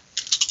not?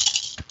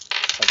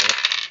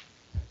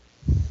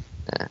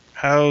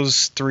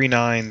 How's 3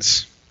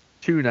 9s?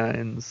 2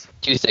 9s.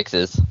 2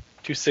 6s.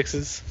 2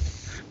 6s.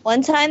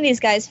 One time these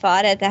guys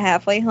fought at the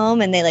halfway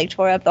home and they like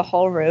tore up the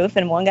whole roof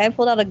and one guy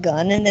pulled out a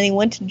gun and then he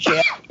went to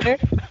jail.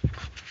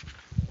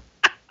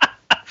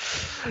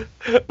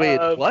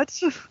 Wait, what?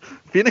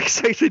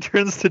 Phoenix actually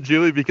turns to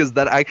Julie because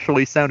that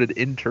actually sounded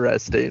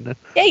interesting.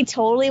 Yeah, he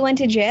totally went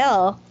to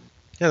jail.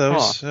 Yeah, that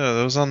was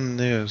on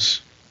the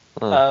news.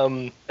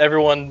 Everyone,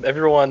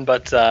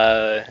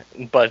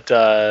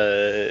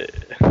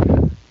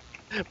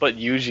 but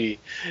Yuji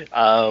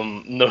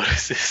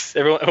notices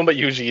everyone but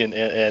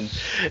Yuji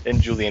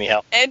and Julie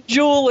anyhow. And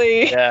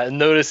Julie. Yeah,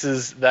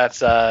 notices that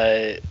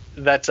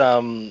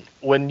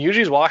when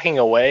Yuji's walking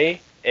away,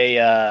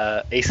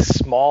 a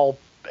small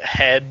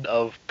head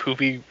of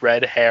poofy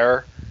red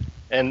hair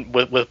and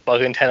with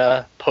bug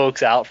antenna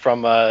pokes out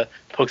from within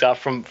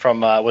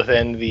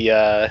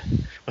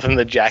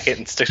the jacket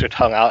and sticks her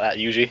tongue out at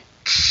Yuji.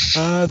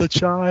 Ah, the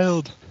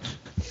child.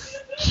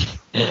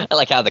 I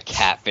like how the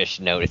catfish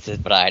notices,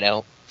 but I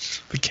don't.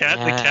 The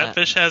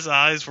catfish has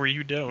eyes where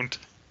you don't.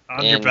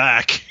 On your And-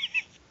 back.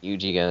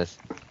 Yuji goes,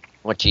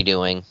 "What you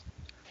doing?"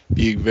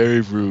 Being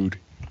very rude.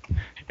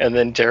 And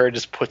then Jared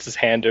just puts his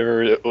hand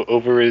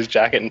over his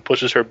jacket and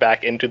pushes her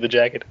back into the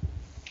jacket,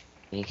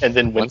 and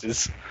then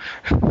winces.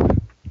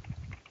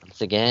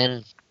 Once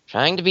again,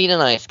 trying to be the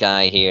nice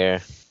guy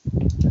here.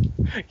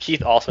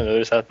 Keith also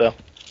noticed that though.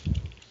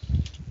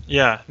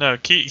 Yeah, no,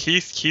 Keith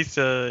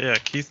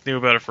knew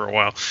about it for a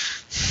while.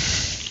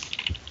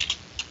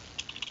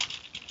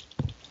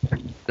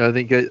 No, I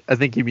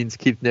think he means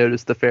Keith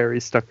noticed the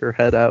fairy stuck her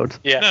head out.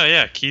 Yeah. No,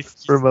 yeah,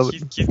 Keith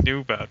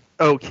knew about it.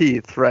 Oh,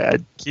 Keith, right.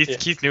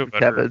 Keith knew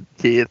about her. Kevin,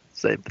 Keith,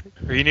 same thing.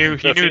 He knew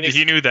Phoenix-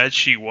 he knew that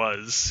she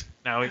was.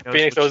 Now he knows.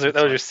 Phoenix, what that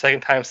was your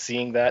second time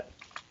seeing that.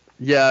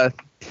 Yeah,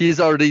 he's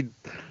already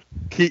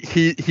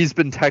he's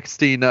been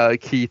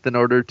texting Keith in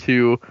order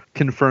to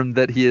confirm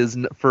that he is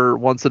for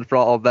once and for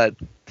all that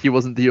he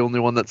wasn't the only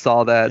one that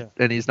saw that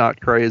and he's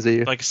not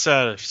crazy. Like I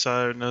said,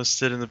 I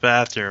noticed it in the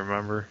bathroom.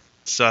 Remember,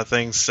 saw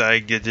things I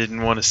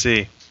didn't want to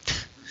see.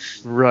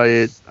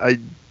 Right.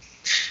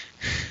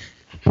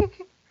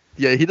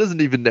 Yeah, he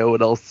doesn't even know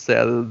what else to say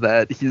other than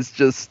that. He's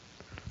just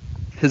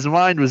his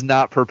mind was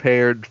not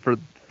prepared for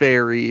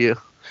fairy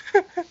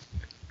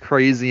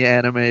crazy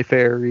anime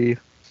fairy.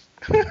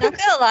 Not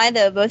gonna lie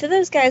though, both of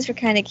those guys were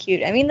kind of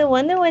cute. I mean, the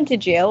one that went to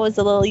jail was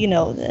a little,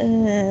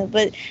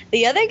 but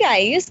the other guy,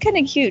 he was kind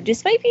of cute,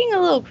 despite being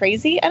a little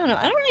crazy. I don't know.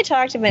 I don't really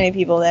talk to many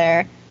people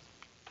there.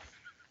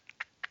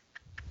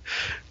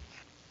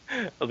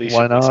 Alicia,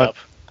 Why what's not? up?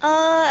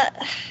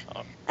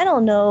 I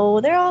don't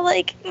know. They're all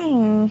like,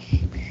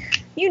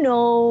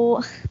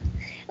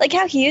 like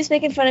how he was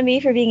making fun of me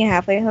for being a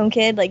halfway home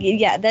kid. Like,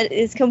 yeah, that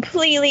is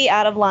completely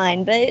out of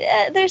line.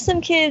 But there's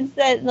some kids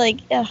that like,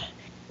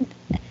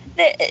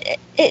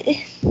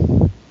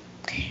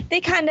 they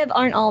kind of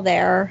aren't all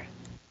there.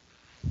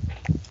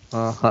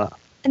 Uh-huh.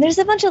 And there's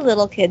a bunch of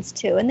little kids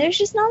too, and there's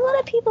just not a lot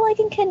of people I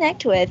can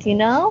connect with, you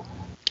know?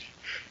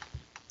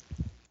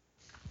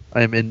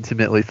 I am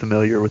intimately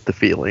familiar with the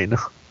feeling.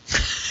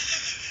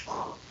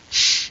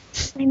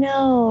 I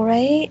know,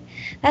 right?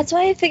 That's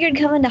why I figured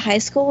coming to high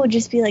school would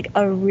just be like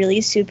a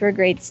really super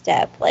great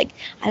step. Like,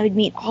 I would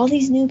meet all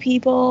these new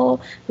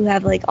people who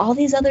have like all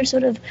these other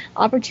sort of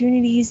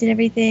opportunities and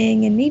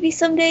everything, and maybe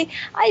someday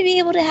I'd be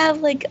able to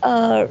have like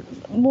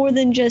more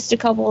than just a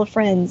couple of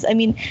friends. I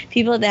mean,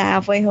 people at the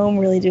halfway home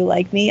really do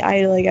like me.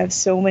 I like have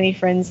so many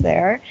friends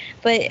there,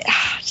 but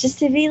just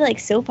to be like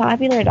so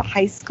popular at a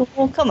high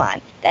school, come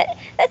on,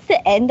 that's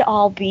the end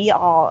all be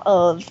all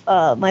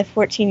of my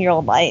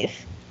 14-year-old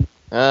life.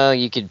 Oh,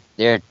 you could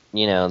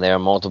there are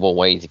multiple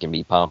ways it can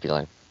be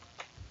popular.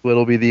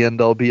 It'll be the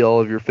end all be all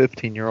of your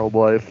 15-year-old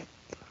life.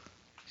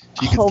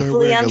 She can start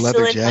Hopefully wearing I'm a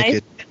leather still in my-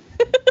 jacket.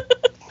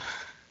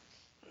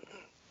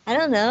 I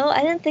don't know.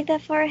 I didn't think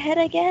that far ahead,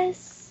 I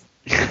guess.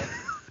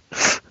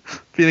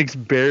 Phoenix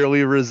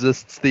barely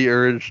resists the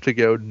urge to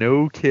go,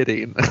 no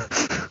kidding.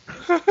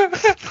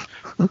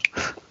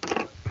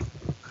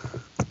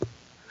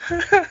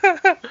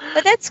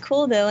 But that's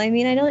cool, though. I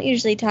mean, I don't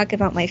usually talk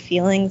about my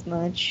feelings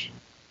much.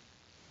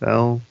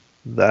 Well,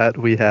 that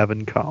we have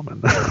in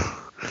common.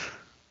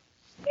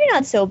 You're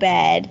not so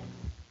bad.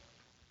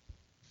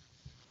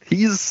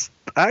 He's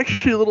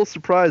actually a little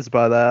surprised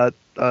by that.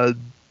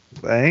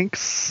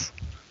 Thanks.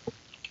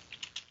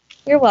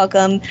 You're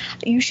welcome.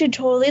 You should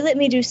totally let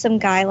me do some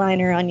guy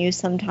liner on you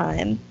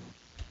sometime.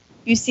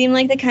 You seem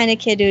like the kind of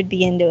kid who would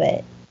be into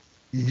it.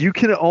 You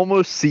can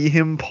almost see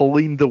him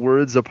pulling the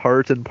words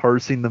apart and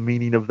parsing the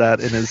meaning of that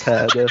in his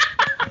head.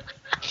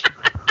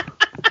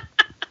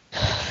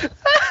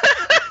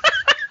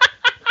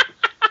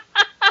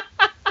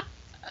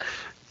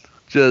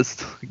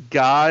 Just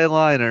guy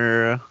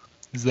liner.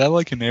 Is that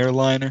like an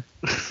airliner?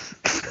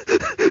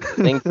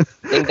 Think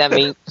that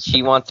means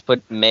she wants to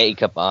put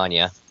makeup on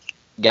you.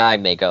 Guy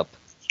makeup.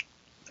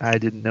 I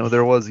didn't know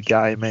there was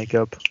guy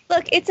makeup.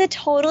 Look, it's a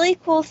totally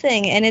cool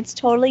thing, and it's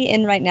totally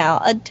in right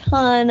now. A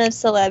ton of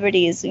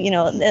celebrities,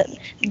 the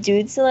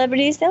dude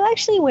celebrities, they'll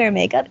actually wear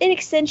makeup. It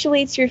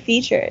accentuates your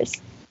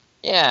features.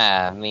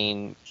 Yeah, I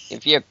mean,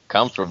 if you're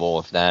comfortable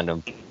with that,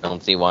 I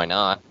don't see why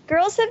not.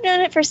 Girls have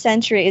done it for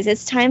centuries.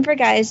 It's time for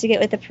guys to get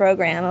with the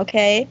program,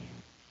 okay?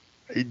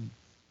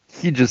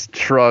 He just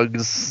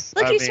shrugs.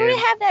 Look, you sort of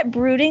have that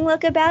brooding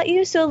look about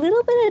you, so a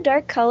little bit of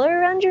dark color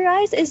around your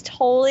eyes is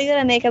totally going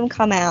to make them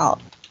come out.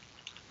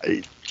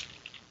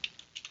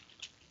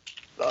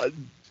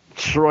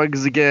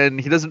 Shrugs again.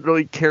 He doesn't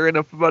really care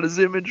enough about his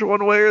image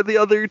one way or the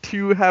other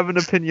to have an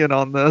opinion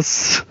on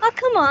this. Oh,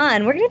 come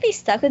on. We're going to be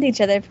stuck with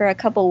each other for a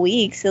couple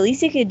weeks. The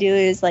least you could do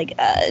is,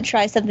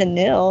 try something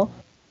new.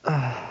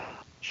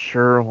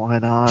 Sure, why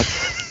not?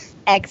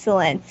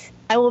 Excellent.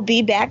 I will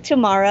be back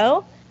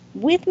tomorrow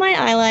with my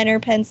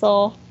eyeliner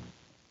pencil.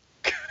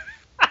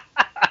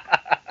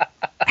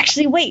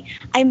 Actually, wait.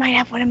 I might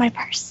have one in my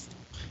purse.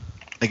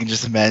 I can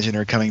just imagine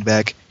her coming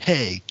back.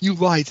 Hey, you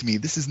lied to me.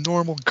 This is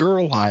normal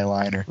girl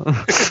eyeliner.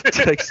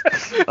 Text.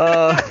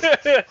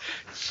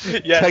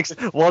 Yeah. Text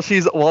while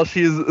she's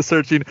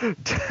searching.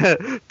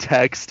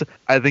 Text.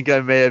 I think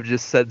I may have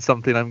just said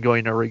something I'm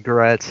going to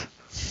regret.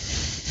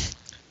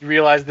 You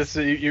realize this?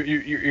 You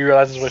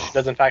realize this is what she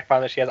does in fact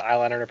find that she has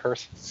eyeliner in her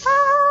purse.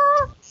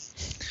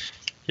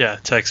 Yeah,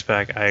 text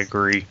back. I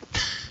agree.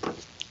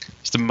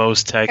 It's the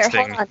most Here, hold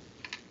texting. on.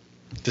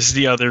 This is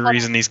the other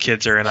reason these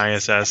kids are in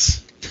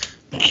ISS.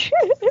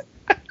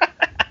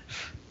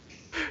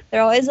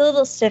 They're always a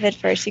little stiff at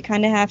first. You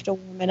kind of have to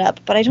warm it up.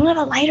 But I don't have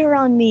a lighter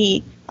on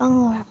me.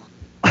 Oh.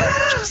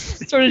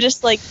 Sort of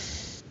just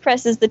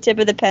presses the tip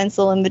of the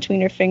pencil in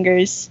between her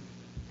fingers.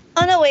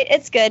 Oh, no, wait.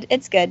 It's good.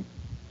 It's good.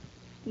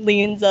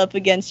 Leans up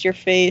against your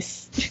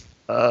face.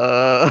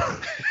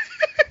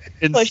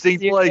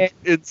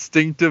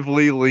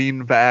 Instinctively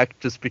lean back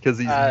just because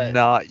he's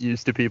not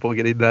used to people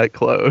getting that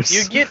close.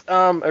 You get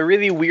a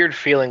really weird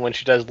feeling when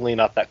she does lean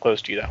up that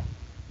close to you, though.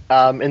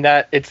 In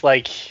that it's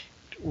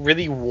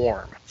really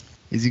warm.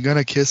 Is he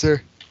gonna kiss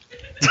her?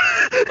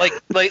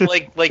 Maybe.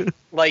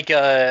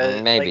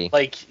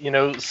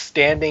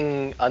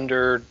 Standing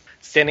under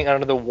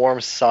the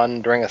warm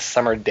sun during a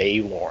summer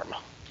day warm.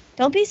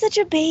 Don't be such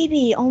a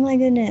baby. Oh, my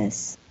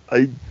goodness.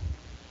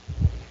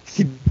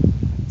 He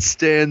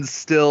stands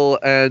still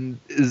and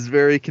is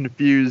very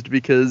confused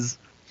because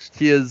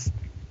he is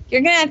You're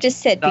going to have to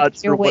sit not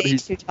because you're sure what way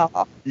too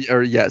tall.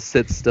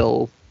 sits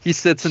still. He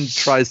sits and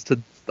tries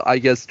to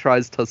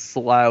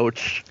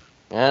slouch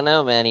I don't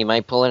know, man. He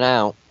might pull it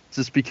out.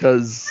 just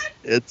because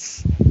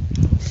it's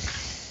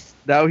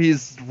now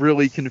he's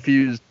really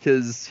confused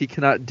because he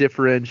cannot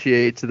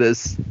differentiate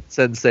this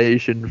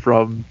sensation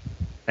from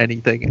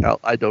anything else.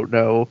 I don't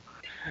know.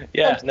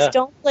 Yeah, Just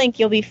don't blink.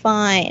 You'll be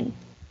fine.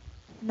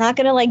 I'm not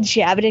going to,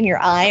 jab it in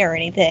your eye or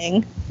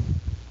anything.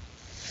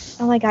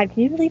 Oh, my God.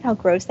 Can you believe how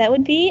gross that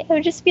would be? It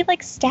would just be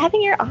like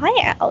stabbing your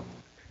eye out.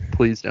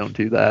 Please don't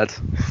do that.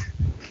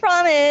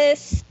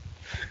 Promise.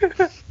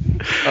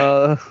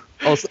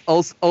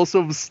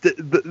 Also,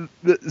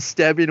 the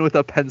stabbing with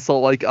a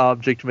pencil-like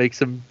object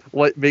makes him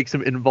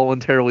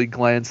involuntarily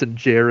glance in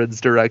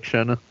Jared's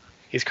direction.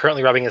 He's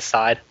currently rubbing his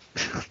side.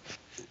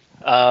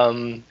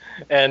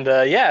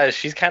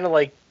 She's kind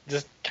of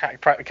just kind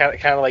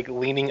of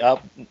leaning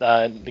up,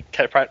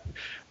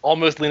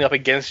 almost leaning up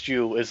against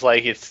you.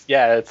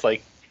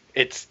 It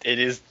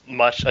is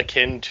much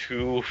akin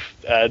to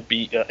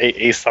be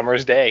a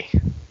summer's day,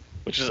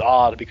 which is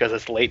odd because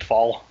it's late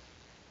fall.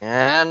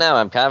 I don't know.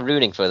 I'm kind of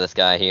rooting for this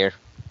guy here.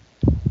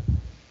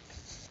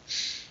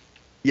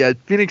 Yeah,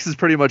 Phoenix is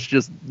pretty much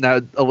just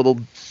now a little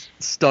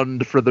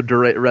stunned for the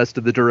rest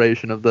of the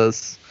duration of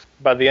this.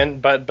 By the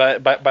end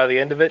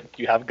of it,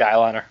 you have guy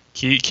liner.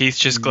 Keith's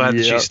just glad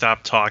that she Yep.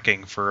 stopped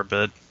talking for a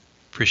bit.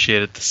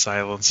 Appreciated the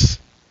silence.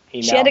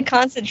 He She now, had to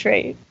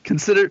concentrate.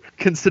 Consider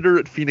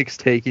it Phoenix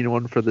taking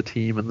one for the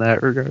team in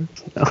that regard.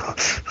 No.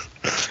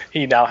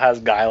 he now has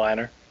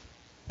guyliner.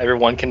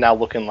 Everyone can now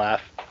look and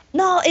laugh.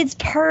 No, it's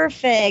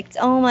perfect.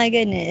 Oh my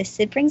goodness.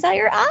 It brings out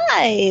your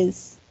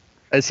eyes.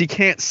 As he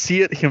can't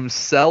see it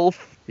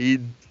himself, he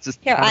just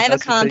Here, kinda I have a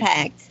has to take-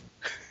 compact.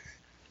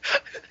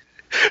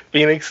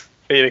 Phoenix,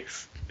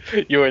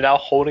 you are now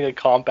holding a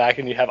compact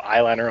and you have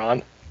eyeliner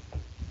on.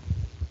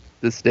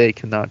 This day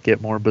cannot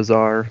get more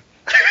bizarre.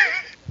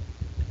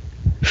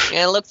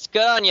 Yeah, it looks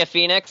good on you,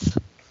 Phoenix.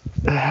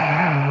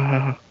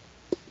 Do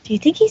you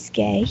think he's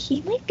gay?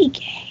 He might be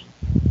gay.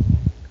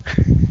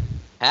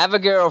 Have a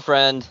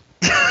girlfriend.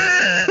 You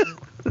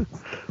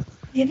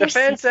ever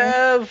seen that?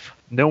 Defensive.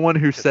 No one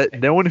who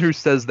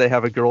says they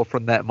have a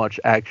girlfriend that much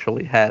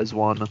actually has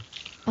one.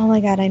 Oh my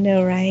god, I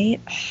know, right?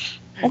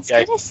 That's Yeah.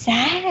 kind of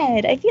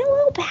sad. I feel a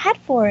little bad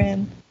for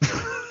him.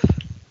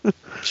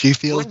 She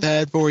feels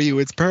bad for you.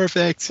 It's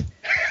perfect.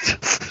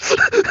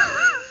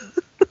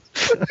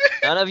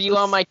 None of you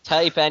are my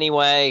type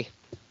anyway.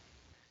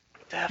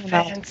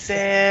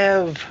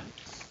 Defensive.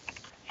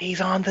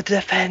 He's on the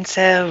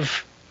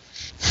defensive.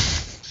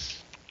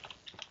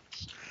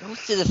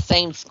 Goes to the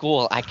same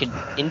school. I could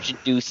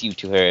introduce you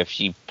to her if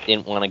she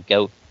didn't want to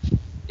go.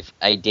 If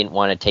I didn't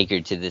want to take her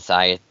to this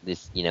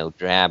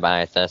drab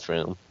ISS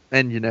room.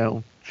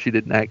 And she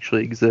didn't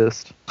actually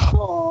exist.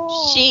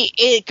 Oh.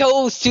 It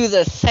goes to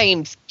the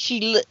same.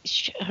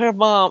 Her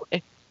mom.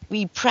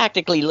 We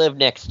practically live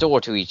next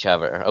door to each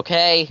other.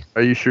 Okay.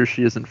 Are you sure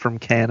she isn't from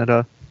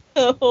Canada?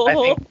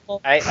 I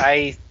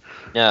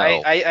No.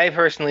 I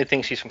personally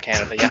think she's from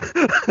Canada. Yeah.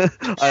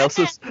 I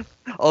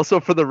also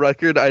for the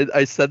record,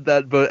 I said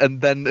that,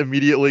 and then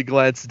immediately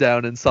glanced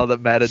down and saw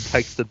that Matt had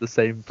texted the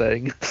same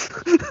thing.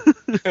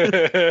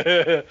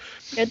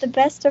 You're the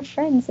best of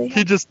friends.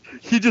 he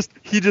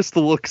just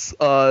looks.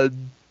 I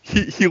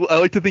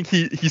like to think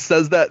he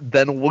says that,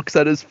 then looks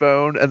at his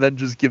phone, and then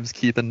just gives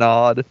Keith a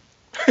nod.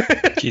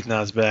 Keith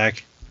nods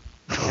back.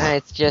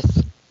 It's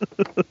just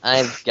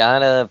I've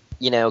gotta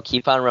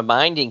keep on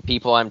reminding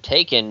people I'm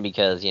taken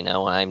because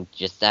I'm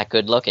just that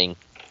good looking,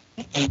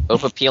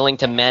 both appealing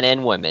to men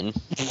and women.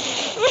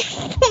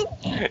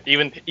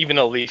 Even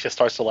Alicia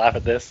starts to laugh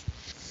at this.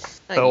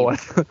 Oh,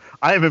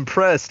 I am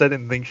impressed. I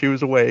didn't think she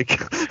was awake.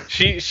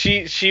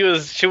 She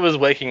was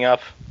waking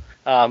up,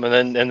 and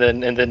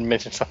then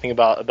mentioned something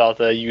about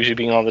the Yuji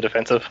being on the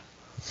defensive.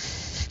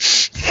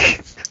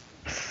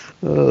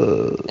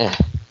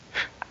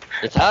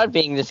 It's hard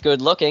being this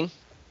good looking.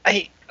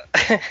 I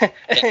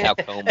That's how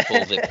Comb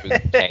pulls it through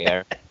the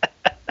hair.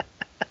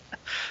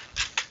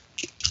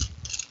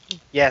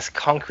 Yes,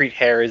 concrete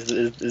hair is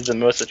the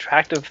most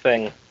attractive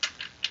thing.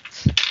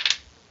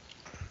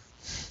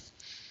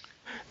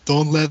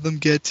 Don't let them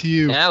get to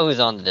you. Now who's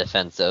on the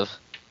defensive?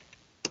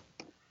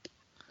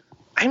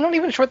 I'm not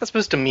even sure what that's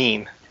supposed to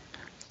mean.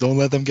 Don't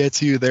let them get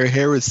to you. Their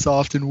hair is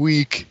soft and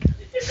weak.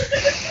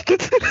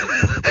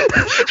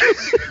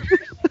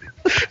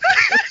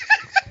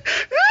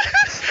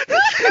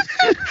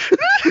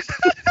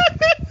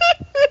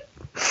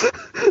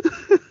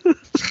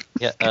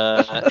 Yeah.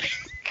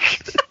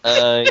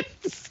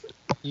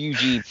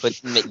 Yuji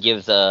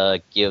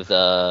gives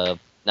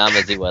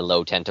Namazu a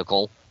low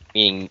tentacle,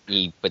 meaning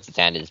he puts his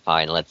hand in his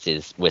pie and lets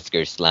his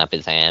whiskers slap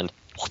his hand.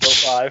 Low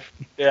five.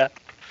 Yeah.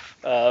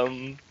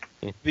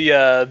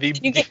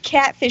 You get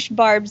catfish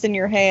barbs in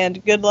your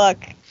hand. Good luck.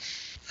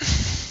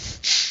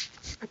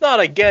 Not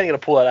again. Gonna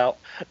pull it out.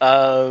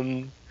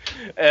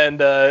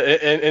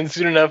 And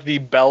soon enough, the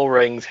bell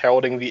rings,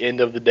 heralding the end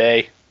of the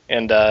day,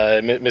 and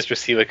Mr.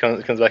 Siva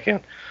comes back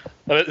in.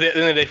 The end of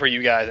the day for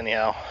you guys,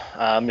 anyhow.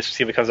 Mr.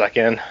 Siva comes back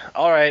in.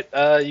 All right,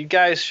 you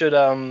guys should.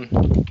 All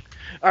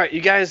right,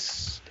 you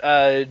guys.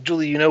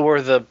 Julie, you know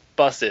where the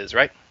bus is,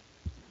 right?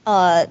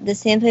 The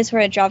same place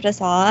where it dropped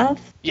us off?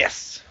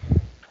 Yes.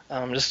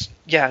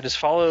 Just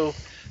follow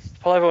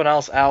everyone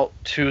else out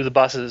to the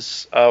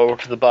buses, or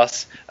to the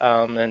bus,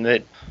 and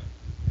it.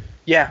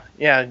 Yeah.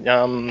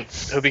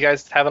 Hope you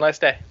guys have a nice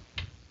day.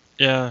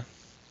 Yeah.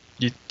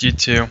 You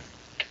too.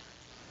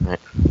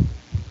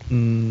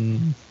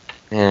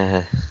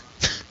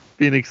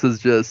 Phoenix is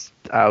just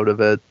out of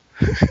it.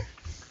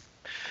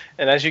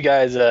 And as you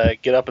guys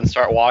get up and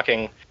start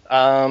walking,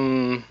 I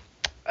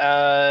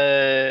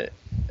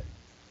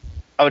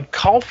would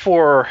call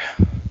for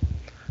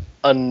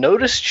a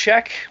notice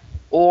check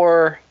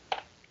or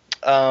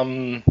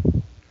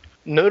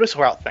notice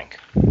or outthink.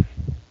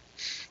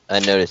 A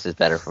notice is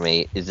better for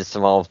me. Is this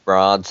some old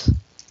broads?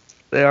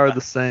 They are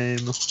the same.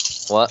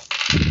 What?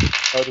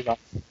 Oh, do not.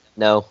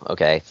 No?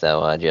 Okay,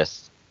 so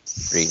just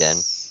read in.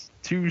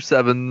 2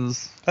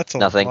 7s. That's a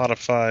Nothing. lot of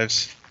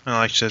fives. No,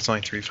 actually, it's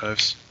only 3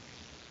 fives.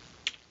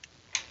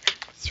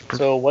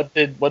 So what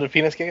did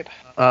Phoenix get? 2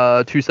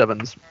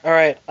 7s. All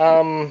right,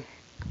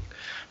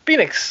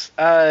 Phoenix.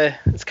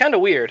 It's kind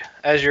of weird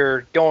as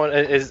you're going,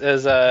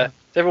 as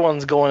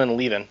everyone's going and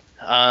leaving.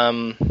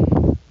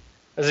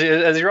 As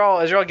you're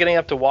all getting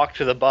up to walk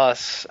to the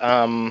bus,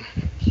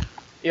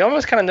 you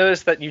almost kind of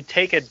notice that you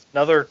take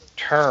another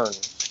turn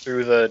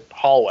through the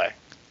hallway.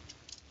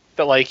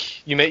 That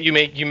like you make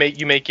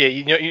it.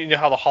 You know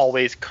how the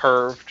hallways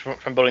curved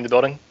from building to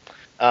building.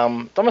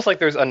 It's almost like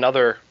there's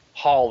another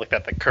hall like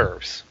that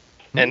curves,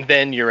 and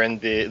then you're in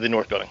the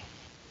north building.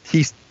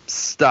 He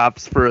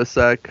stops for a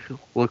sec,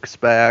 looks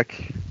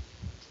back.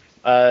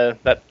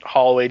 That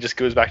hallway just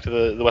goes back to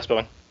the west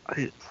building.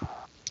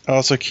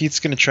 Also, Keith's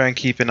gonna try and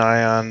keep an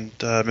eye on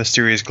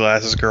Mysterious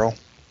Glasses Girl.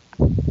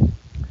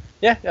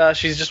 Yeah,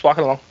 she's just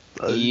walking along.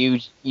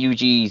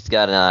 Yuji's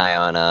got an eye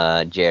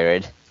on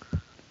Jared.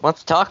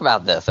 Let's talk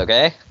about this,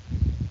 okay?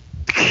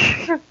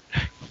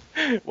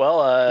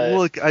 Well,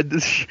 Look, I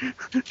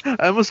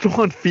almost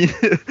want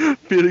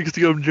Phoenix to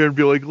go up to Jared and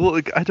be like,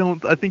 look, I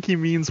think he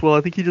means well.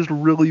 I think he just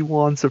really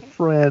wants a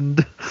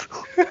friend.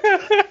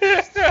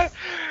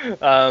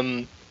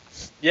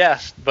 yeah,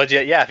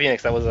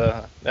 Phoenix. That was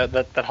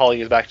that hallway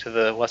goes back to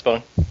the west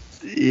building.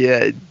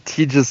 Yeah,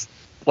 he just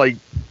like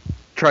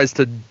tries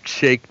to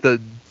shake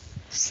the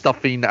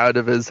stuffing out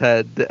of his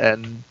head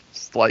and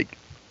just, like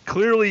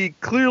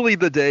clearly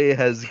the day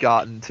has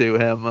gotten to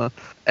him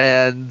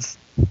and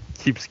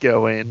keeps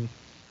going.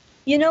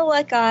 You know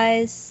what,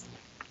 guys?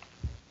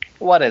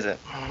 What is it?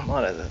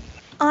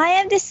 I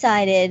have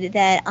decided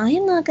that I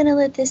am not going to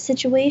let this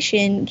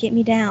situation get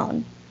me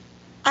down.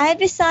 I've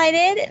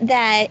decided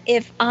that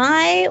if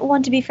I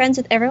want to be friends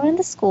with everyone in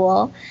the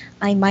school,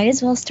 I might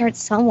as well start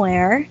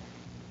somewhere.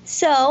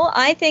 So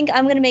I think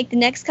I'm going to make the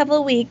next couple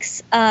of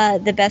weeks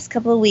the best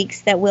couple of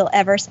weeks that we'll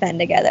ever spend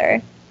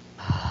together.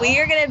 We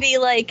are going to be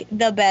like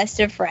the best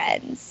of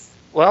friends.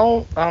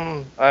 Well,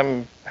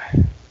 I'm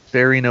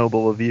Very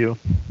noble of you.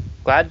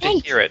 glad to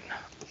hear it.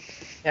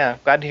 Yeah,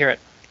 glad to hear it.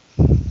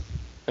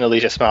 And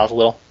Alicia smiles a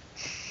little.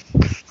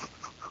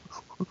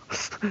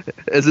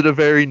 Is it a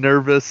very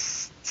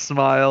nervous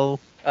smile?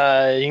 You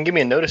can give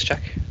me a notice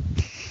check.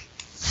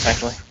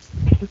 Actually,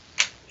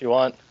 if you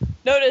want.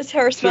 Notice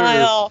her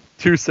smile.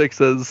 2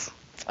 6s.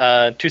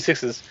 2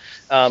 6s.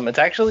 It's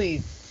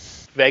actually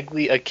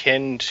vaguely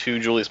akin to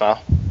Julie's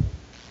smile.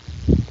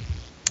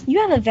 You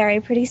have a very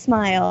pretty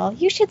smile.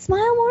 You should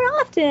smile more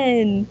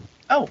often.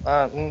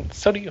 Oh,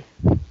 so do you.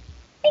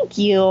 Thank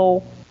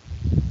you.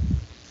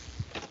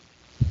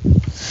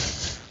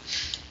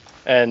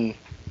 And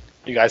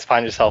you guys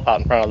find yourself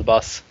out in front of the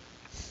bus.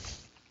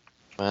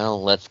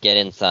 Well, let's get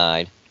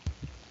inside.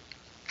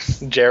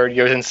 Jared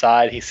goes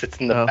inside. He sits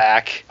in the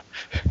back,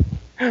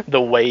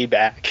 the way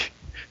back.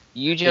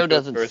 Yuji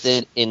doesn't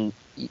sit in.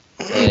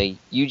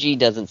 Yuji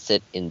doesn't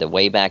sit in the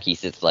way back. He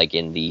sits like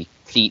in the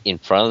seat in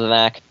front of the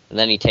back, and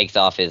then he takes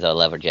off his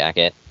leather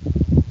jacket,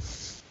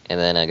 and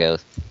then I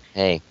goes,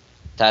 "Hey,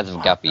 size of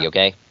a guppy,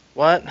 okay?"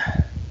 What?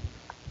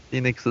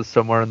 Phoenix is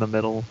somewhere in the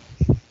middle.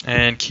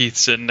 And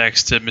Keith's sitting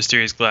next to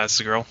Mysterious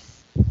Glasses Girl.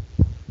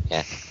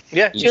 Yeah.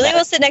 Yeah. Julie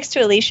will sit next to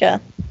Alicia.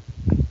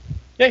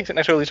 Yeah, you sit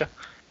next to Alicia.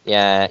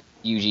 Yeah,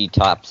 Yuji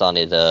tops on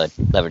his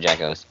leather jacket.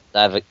 Goes,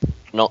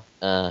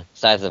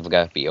 size of a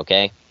guppy,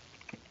 okay?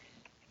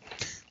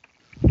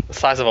 The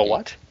size of a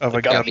what? Of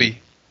a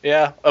guppy.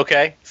 Yeah.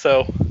 Okay.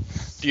 So,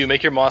 do you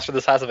make your monster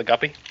the size of a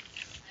guppy?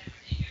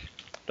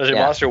 Does your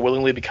Yeah. monster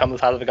willingly become the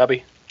size of a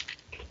guppy?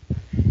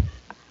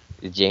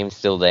 Is James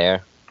still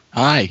there?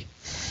 Hi.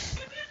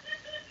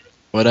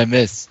 What'd I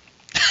miss?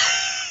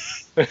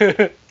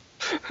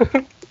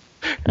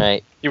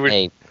 Right. You were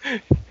Hey,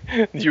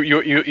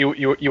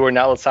 you are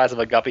now the size of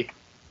a guppy.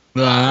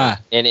 Ah,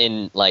 and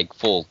in like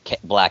full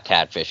black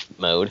catfish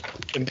mode.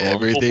 In full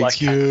everything's black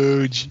hat.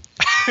 huge.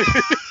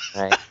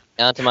 Right.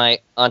 onto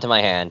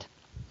my hand,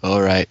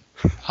 All right.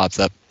 Hops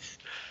up.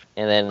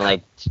 and then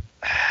like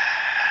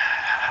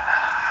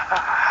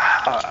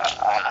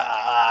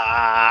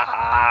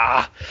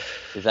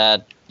is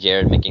that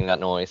Jared making that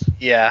noise?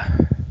 Yeah.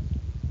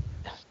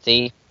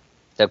 See,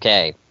 it's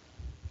okay.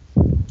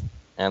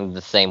 I'm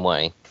the same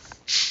way.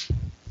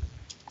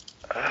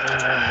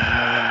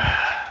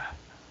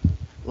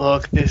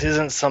 Look, this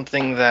isn't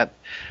something that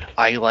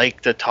I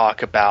like to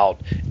talk about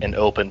in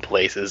open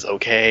places,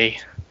 okay?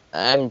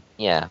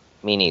 Yeah,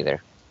 me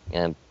neither.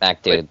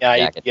 Back to Yeah,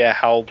 jacket. yeah,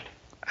 how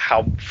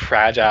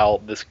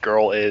fragile this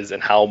girl is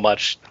and how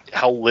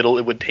little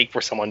it would take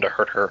for someone to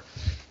hurt her.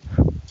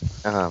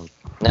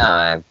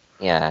 No,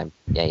 yeah.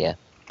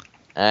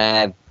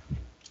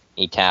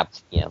 He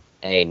tapped,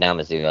 hey,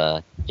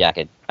 Namazu,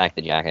 jacket, back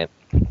the jacket.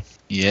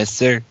 Yes,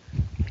 sir.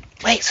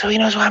 Wait, so he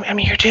knows why I'm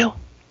here too?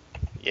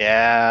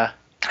 Yeah.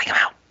 Can I come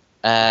out?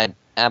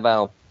 How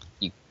about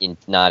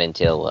not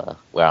until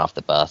we're off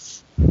the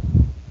bus.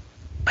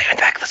 Put him in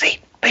the back of the seat.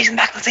 Put him in the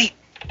back of the seat.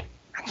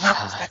 Come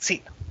out of the back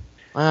seat.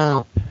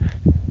 Well,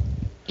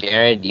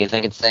 Jared, do you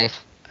think it's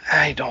safe?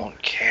 I don't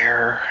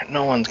care.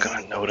 No one's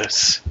gonna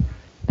notice.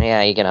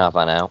 Yeah, you can hop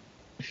on out.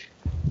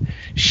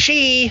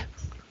 She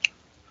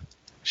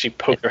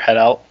poked her head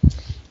out.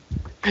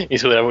 You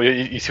see what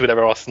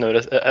everyone else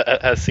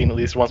has seen at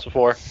least once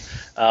before.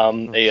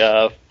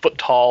 A foot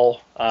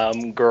tall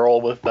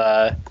girl with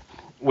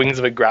wings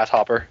of a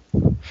grasshopper.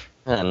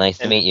 Nice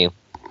to meet you.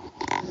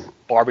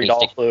 Barbie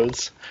doll Stick-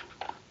 clothes.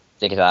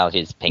 Sticks out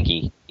his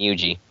pinky.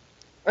 Yuji.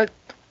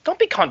 don't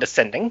be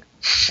condescending.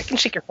 I can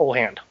shake your whole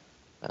hand.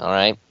 All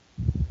right.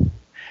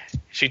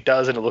 She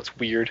does, and it looks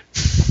weird.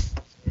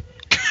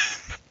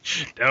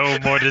 No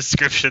more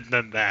description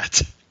than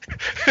that.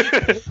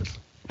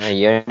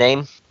 Your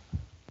name?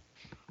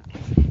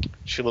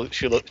 She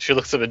looks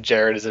up at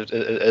Jared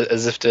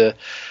as if to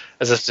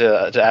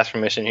ask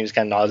permission. He just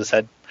kind of nods his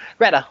head.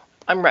 Retta,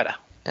 I'm Retta.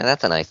 Yeah,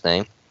 that's a nice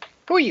name.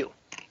 Who are you?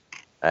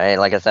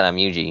 Like I said, I'm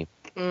Yuji.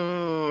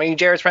 Are you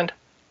Jared's friend?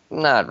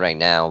 Not right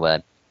now,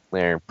 but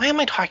we're... Why am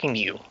I talking to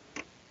you?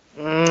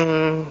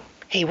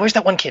 Hey, where's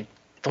that one kid?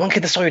 The one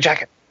kid that stole your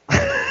jacket.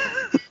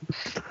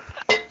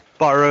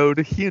 Borrowed.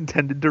 He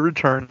intended to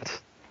return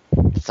it.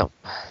 So...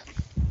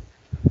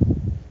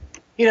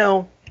 You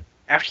know,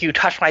 after you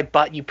touched my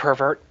butt, you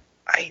pervert,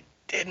 I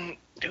didn't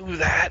do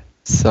that.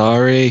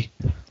 Sorry.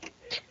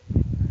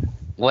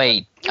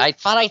 Wait, I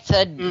thought I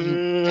said...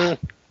 Mm. I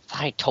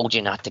thought I told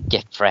you not to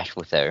get fresh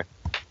with her.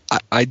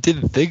 I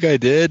didn't think I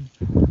did.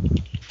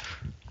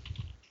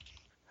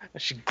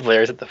 She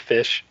glares at the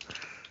fish.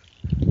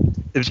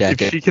 If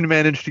Jacket. she can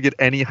manage to get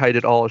any height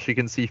at all, she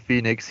can see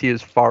Phoenix. He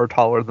is far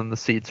taller than the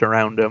seats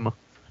around him.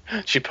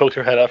 She poked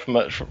her head up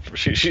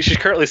she's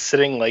currently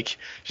sitting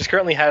she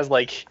currently has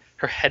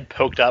her head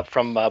poked up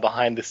from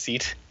behind the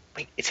seat.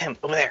 Wait, it's him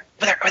over there.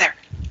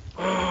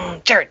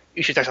 Jared,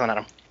 you should start something at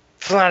him.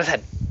 Throw it at his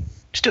head.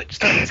 Just do it.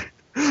 Just throw it at his head.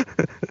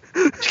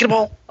 Just get a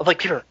ball of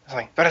paper or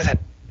something. Throw it at his head.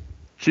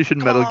 She should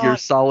Come Metal Gear on.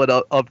 Solid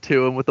up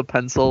to him with a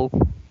pencil.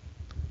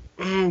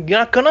 You're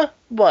not gonna?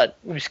 What?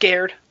 You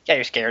scared? Yeah,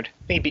 you're scared.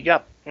 They beat you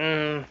up.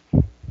 Give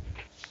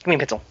me a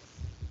pencil.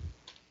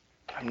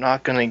 I'm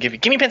not gonna give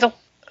me a pencil.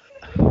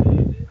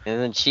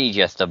 Isn't she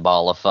just a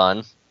ball of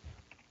fun?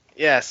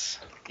 Yes.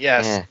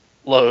 Yeah.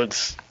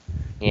 Loads.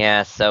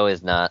 Yeah, so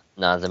is not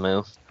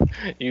Nazumu.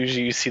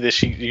 Usually you see this.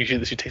 She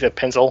takes a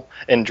pencil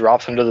and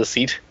drops under the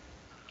seat.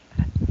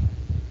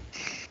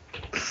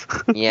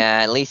 Yeah,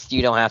 at least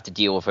you don't have to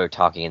deal with her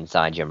talking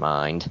inside your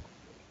mind.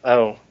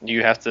 Oh,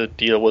 you have to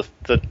deal with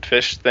the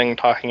fish thing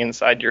talking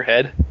inside your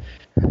head.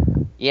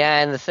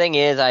 Yeah, and the thing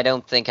is, I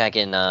don't think I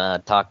can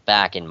talk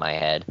back in my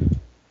head.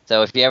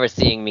 So if you're ever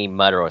seeing me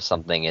mutter or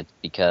something, it's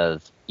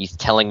because he's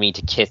telling me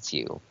to kiss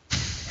you.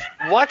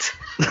 What?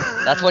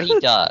 That's what he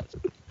does.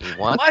 He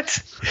wants...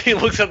 What? He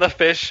looks at the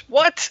fish.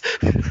 What?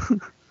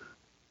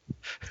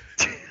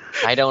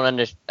 I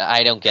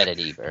don't get it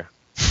either.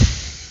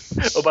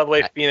 Oh, by the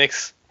way,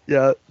 Phoenix.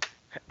 Yeah.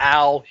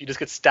 Ow! You just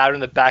get stabbed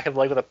in the back of the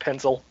leg with a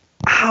pencil.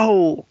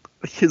 Ow!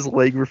 His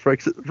leg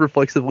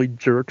reflexively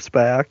jerks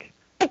back.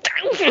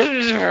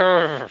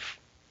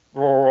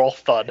 Roll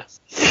thud.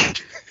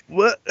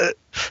 What?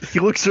 He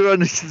looks around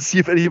to see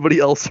if anybody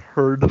else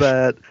heard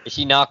that,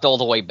 She knocked all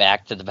the way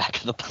back to the back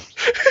of the bus.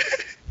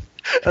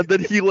 and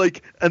then he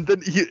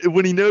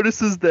when he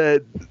notices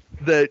that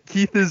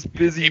Keith is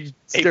busy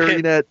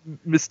staring at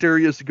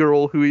mysterious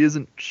girl who he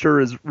isn't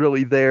sure is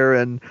really there,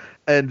 and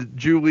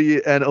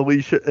Julie and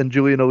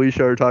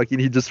Alicia are talking.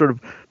 He just sort of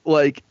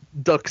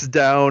ducks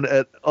down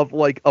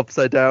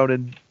upside down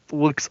and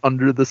looks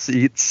under the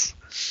seats.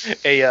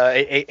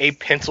 A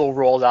pencil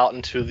rolls out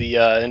into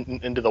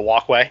the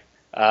walkway.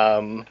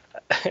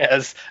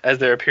 As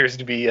there appears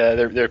to be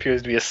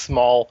a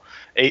small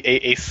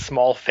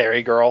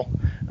fairy girl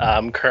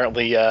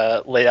currently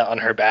laid out on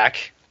her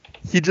back.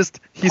 He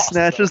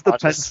snatches the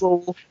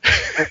pencil.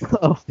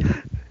 Oh,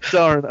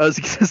 darn! I was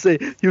gonna say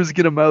he was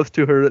gonna mouth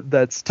to her.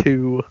 That's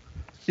two.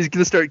 He's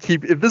gonna start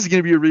if this is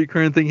gonna be a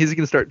recurring thing, he's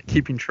gonna start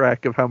keeping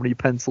track of how many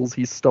pencils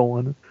he's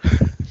stolen,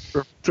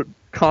 or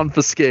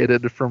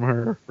confiscated from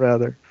her,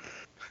 rather.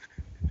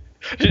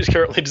 She's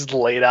currently just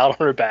laid out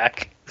on her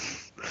back.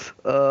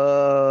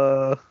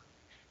 How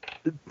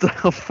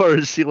far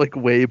is she?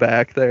 Way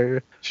back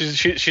there.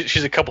 She's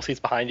a couple seats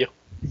behind you.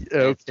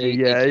 Okay,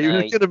 yeah, he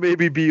was gonna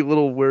maybe be a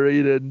little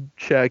worried and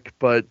check,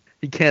 but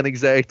he can't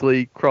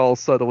exactly crawl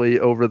subtly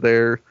over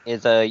there.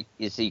 Is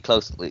he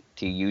close to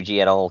Yuji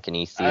at all? Can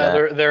he see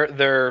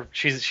that?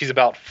 She's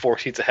about 4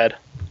 seats ahead.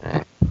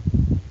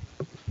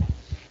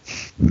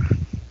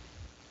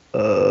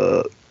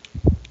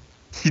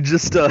 He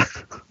just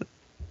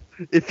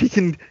if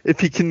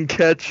he can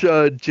catch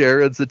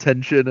Jared's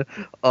attention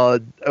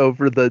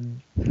over the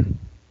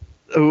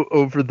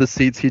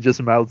seats, he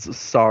just mouths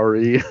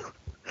sorry.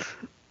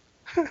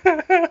 So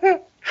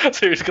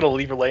you're just gonna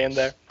leave her laying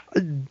there? I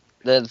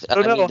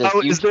don't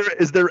know.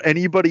 Is there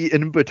anybody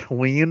in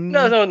between?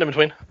 No in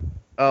between.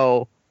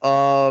 Oh,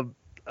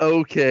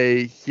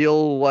 okay.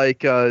 He'll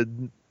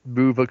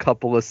move a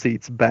couple of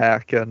seats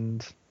back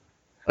and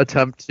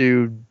attempt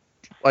to,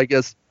 I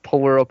guess,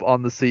 pull her up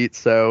on the seat.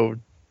 So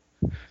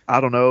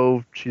I don't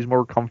know. She's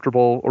more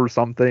comfortable or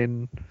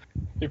something.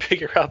 You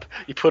pick her up.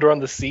 You put her on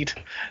the seat.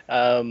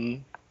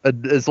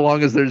 As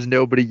long as there's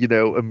nobody,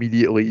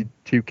 immediately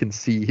who can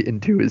see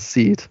into his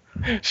seat.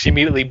 She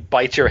immediately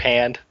bites your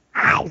hand.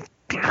 Ow!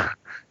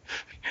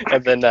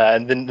 And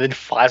then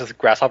flies with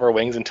grasshopper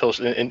wings until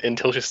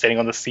she's standing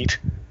on the seat,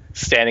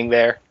 standing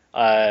there,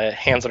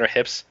 hands on her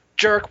hips.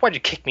 Jerk! Why'd you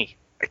kick me?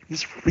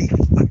 His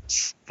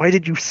reflex. Why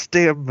did you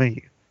stab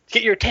me?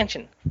 Get your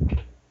attention.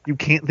 You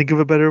can't think of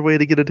a better way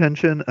to get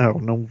attention? Oh,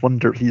 no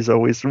wonder he's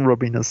always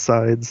rubbing his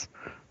sides.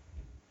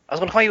 I was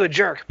gonna call you a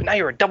jerk, but now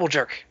you're a double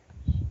jerk.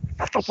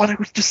 I'm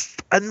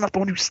not the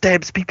one who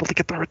stabs people to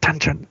get their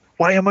attention.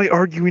 Why am I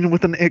arguing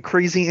with a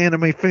crazy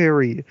anime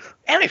fairy?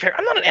 Anime fairy?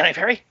 I'm not an anime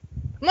fairy.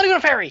 I'm not even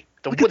a fairy.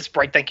 The wood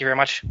sprite, thank you very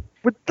much.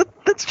 But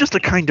that's just a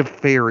kind of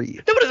fairy.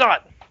 No, it is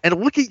not.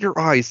 And look at your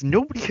eyes.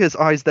 Nobody has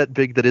eyes that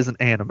big that isn't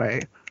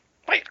anime.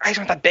 My eyes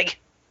aren't that big.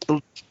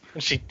 And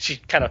she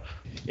kind of,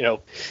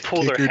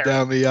 pulls Kick her her hair.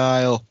 down the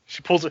aisle.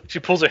 She pulls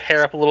her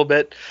hair up a little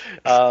bit.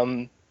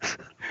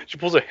 She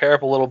pulls her hair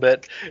up a little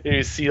bit, and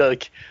you see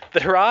that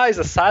her eyes,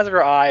 the size of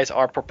her eyes,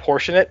 are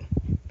proportionate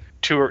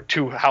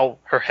to how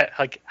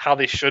how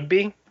they should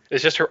be.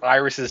 It's just her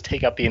irises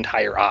take up the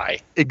entire eye.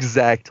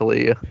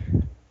 Exactly.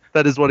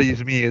 That is what he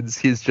means.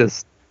 He's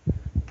just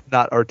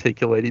not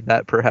articulating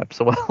that perhaps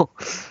well.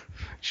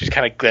 She's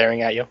kind of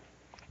glaring at you.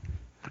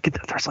 Look at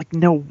that. There's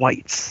no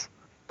whites.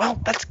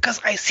 Well, that's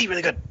because I see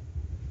really good.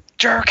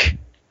 Jerk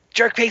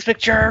face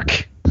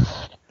McJerk.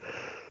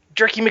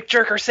 Jerky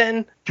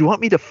McJerkerson. Do you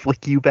want me to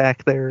flick you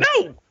back there?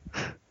 No.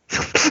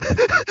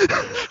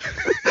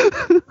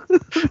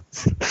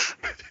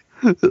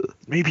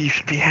 Maybe you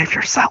should behave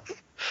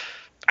yourself.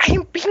 I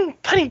am being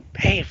plenty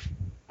behave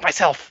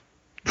myself.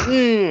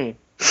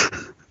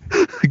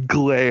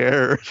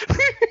 Glare.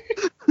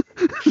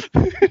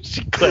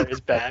 She glares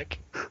back.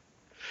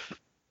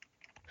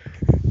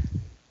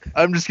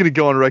 I'm just gonna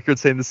go on record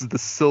saying this is the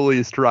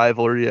silliest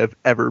rivalry I've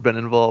ever been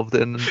involved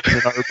in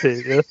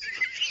RP.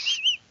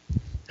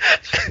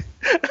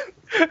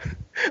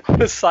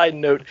 On a side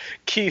note,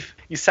 Keith,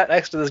 you sat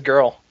next to this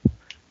girl.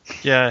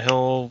 Yeah,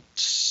 he'll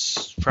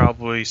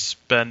probably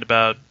spend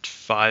about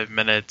 5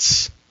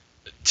 minutes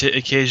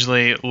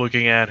occasionally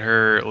looking at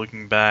her,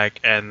 looking back,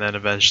 and then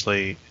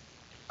eventually,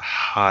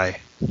 hi.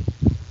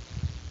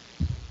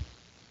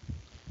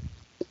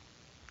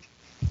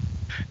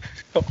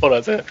 Hold on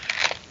a second.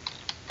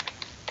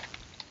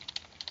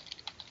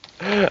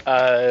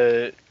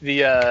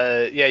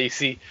 You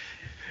see,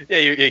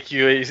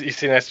 you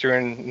see next to her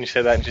and you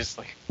say that, and she's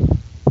like,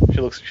 she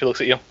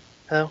looks at you.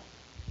 Hello,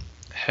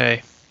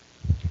 Hey,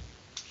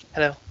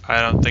 hello.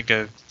 I don't think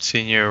I've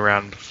seen you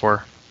around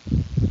before.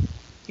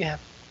 Yeah.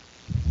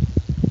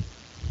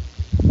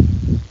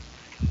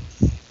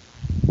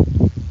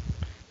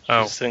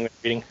 Oh, She's sitting there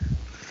reading.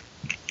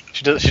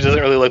 She doesn't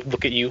really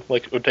look at you or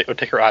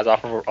take her eyes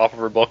off of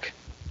her book.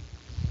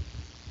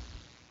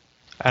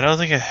 I don't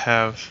think I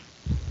have.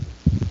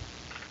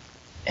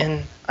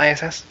 In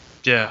ISS,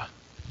 Yeah.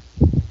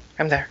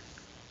 I'm there.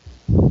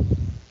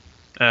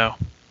 Oh.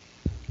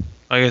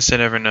 I guess I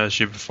never noticed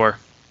you before.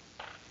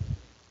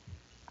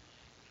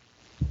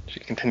 She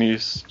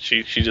continues.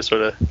 She just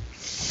sort of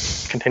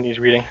continues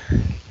reading.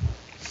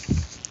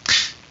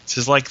 This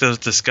is like those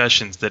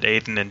discussions that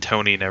Aiden and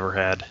Tony never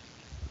had.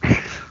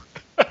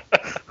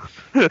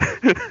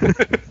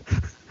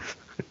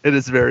 It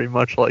is very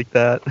much like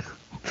that.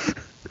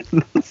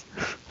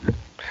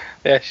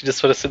 Yeah, she's just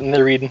sort of sitting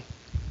there reading.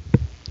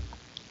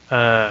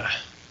 I'm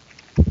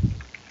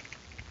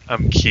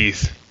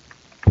Keith.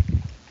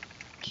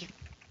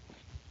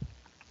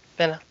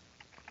 Benna.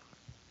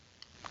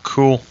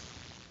 Cool.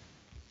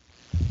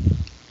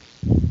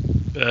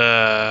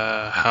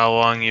 How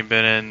long you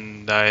been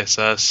in the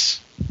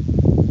ISS?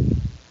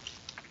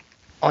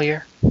 All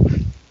year.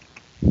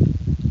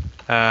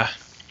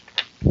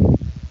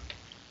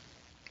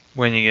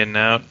 When you getting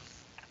out?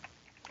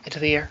 Into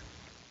the year.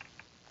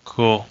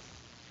 Cool.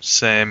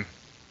 Same.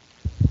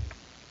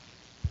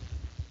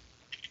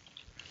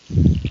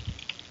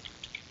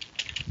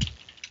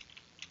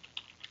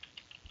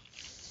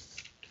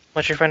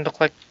 What's your friend look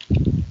like?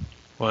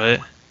 What?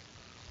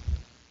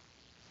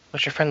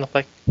 What's your friend look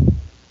like?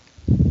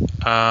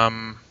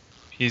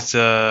 He's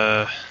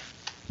kind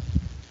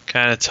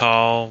of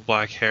tall,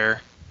 black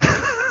hair.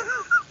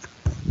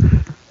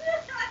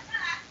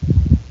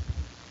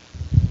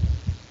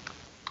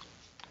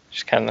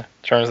 She kind of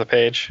turns the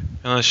page.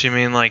 Unless you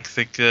mean like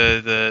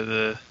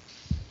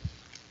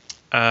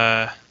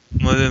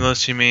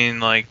unless you mean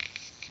like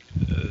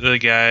the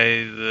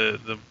guy,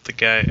 the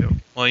guy.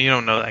 Well, you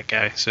don't know that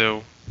guy,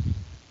 so I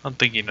don't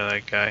think you know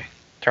that guy.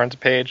 Turns the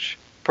page.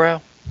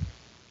 Bro.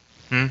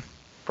 Hmm?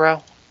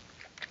 Bro.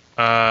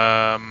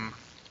 How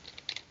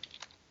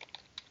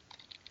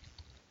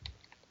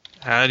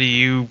do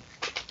you?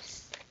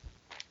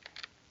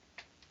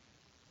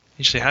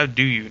 Actually, how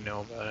do you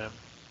know about him?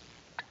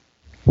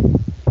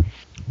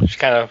 She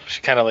kind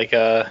of like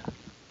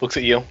looks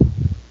at you.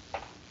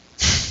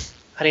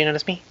 How do you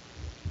notice me?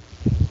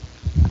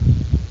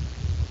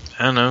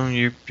 I don't know.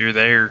 You're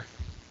there.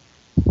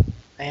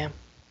 I am.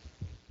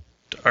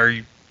 Are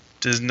you?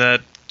 Isn't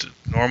that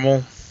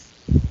normal?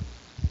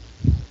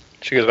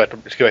 She goes back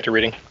to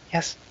reading.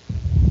 Yes.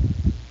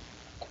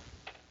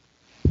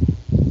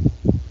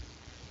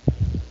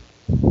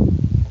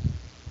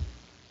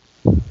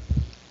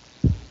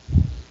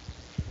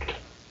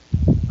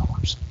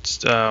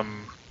 Just,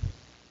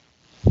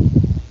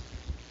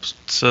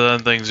 so then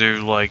things are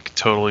like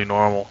totally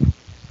normal.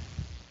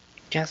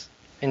 Yes.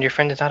 And your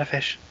friend is not a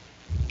fish.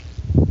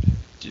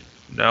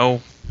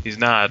 No, he's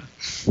not.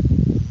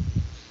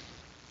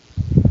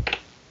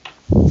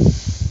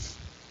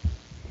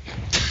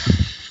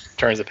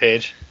 Turns the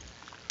page.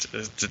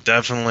 It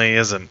definitely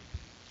isn't.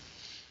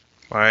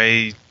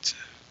 Why?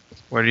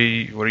 What are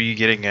you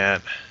getting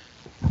at?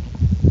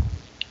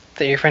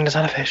 That your friend is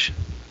not a fish.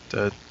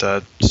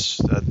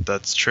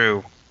 That's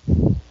true.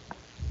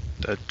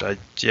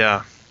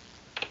 Yeah.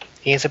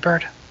 He is a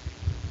bird.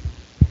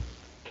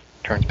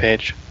 Turns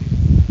page.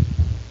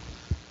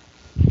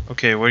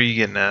 Okay, what are you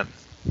getting at?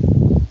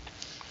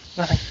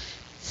 Nothing.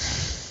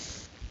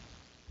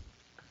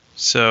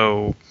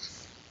 So,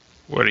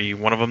 what are you?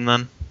 One of them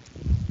then?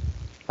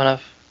 One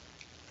of.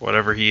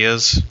 Whatever he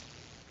is.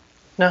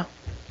 No.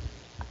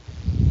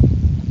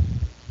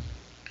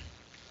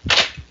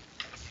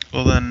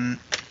 Well then,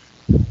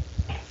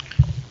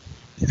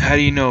 how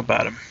do you know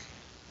about him?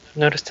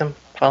 Noticed him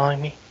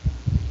following me.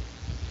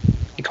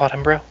 You called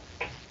him bro.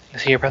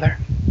 Is he your brother?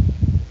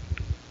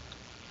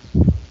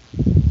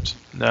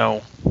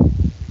 No.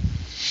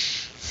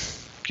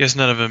 Guess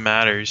none of it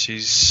matters.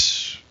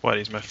 He's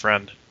my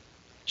friend.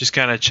 Just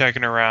kind of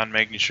checking around,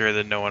 making sure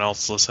that no one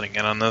else is listening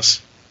in on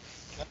this.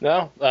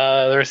 No.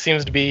 There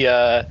seems to be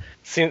Yuji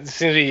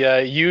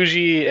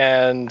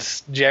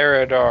and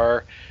Jared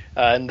are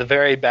in the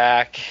very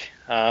back,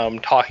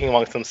 talking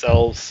amongst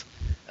themselves.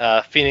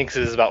 Phoenix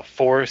is about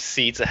 4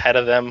 seats ahead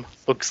of them.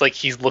 Looks like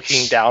he's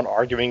looking down,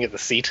 arguing at the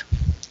seat.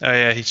 Oh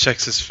yeah, he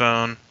checks his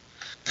phone.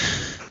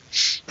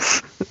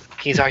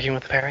 He's arguing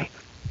with Perry.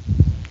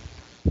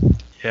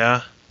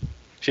 Yeah.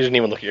 She didn't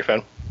even look at your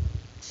phone.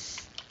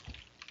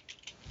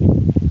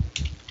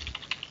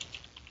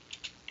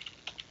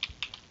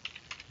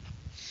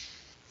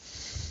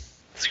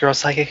 This girl's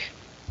psychic.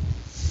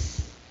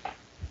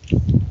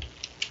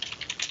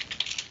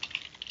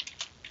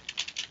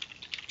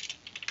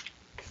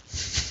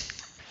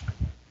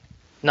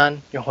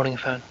 None. You're holding a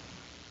phone.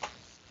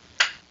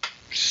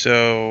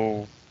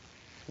 So,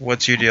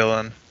 what's your deal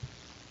then?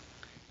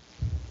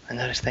 I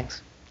notice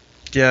things.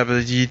 Yeah,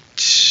 but you.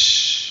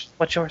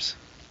 What's yours?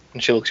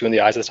 And she looks you in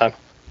the eyes this time.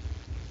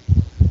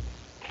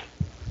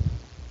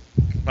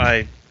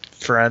 My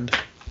friend.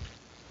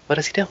 What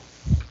does he do?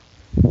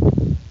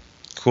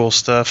 Cool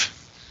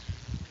stuff.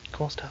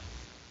 Cool stuff.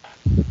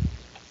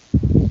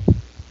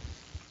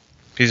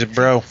 He's a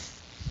bro.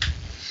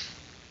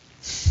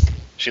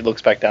 She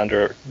looks back down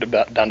to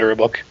her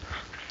book.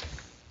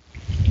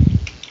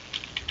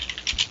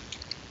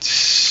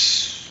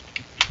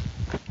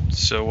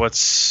 So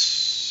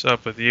what's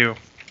up with you?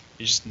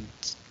 You just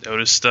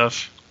notice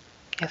stuff?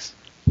 Yes.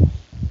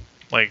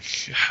 Like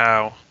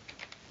how?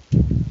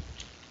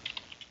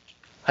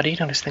 How do you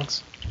notice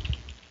things?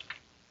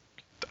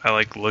 I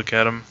like look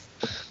at them.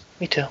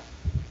 Me too.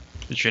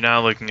 But you're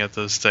not looking at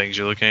those things.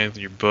 You're looking at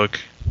your book.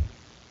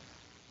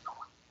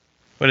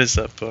 What is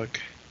that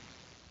book?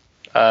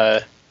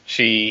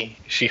 She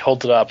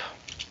holds it up.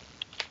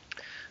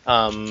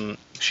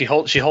 She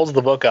holds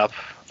the book up.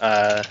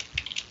 Well,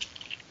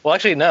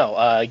 actually,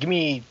 no. Give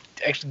me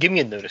a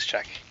notice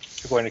check.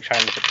 You're going to try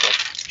and look at the book.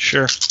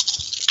 Sure.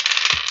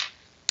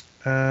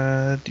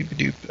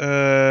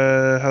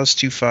 Doop. How's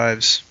 2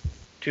 5s?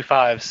 2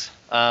 5s.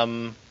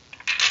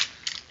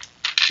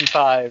 2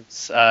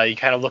 5s. You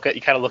kind of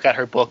look at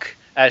her book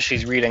as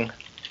she's reading.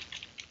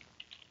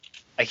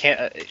 I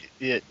can't.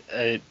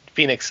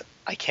 Phoenix,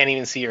 I can't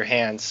even see your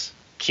hands.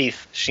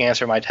 Keith, she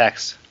answered my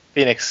text.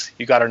 Phoenix,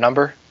 you got her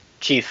number?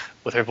 Keith,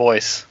 with her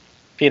voice.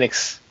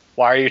 Phoenix,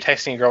 why are you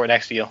texting a girl right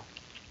next to you?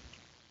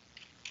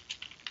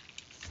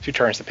 She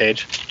turns the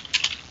page.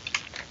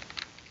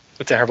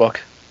 What's in her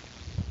book?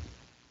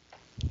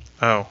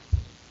 Oh.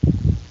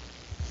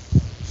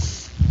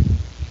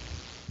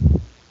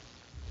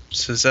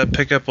 So does that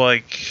pick up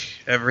like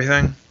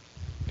everything?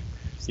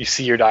 You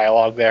see your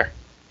dialogue there.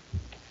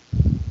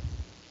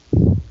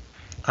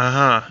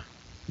 Uh-huh.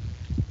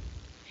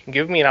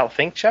 Give me an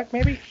outthink check,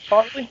 maybe?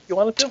 Probably. You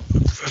want to do?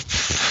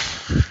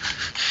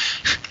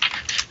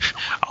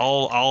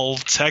 I'll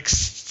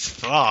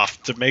text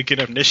off to make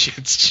an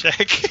omniscience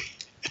check.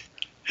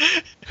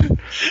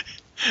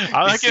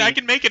 I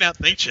can make an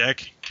outthink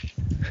check.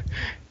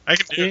 I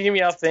can do You can give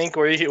me outthink,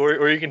 or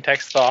you can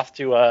text off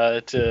to for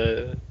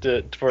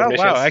Oh omniscience.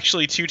 wow,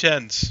 actually 2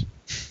 10s.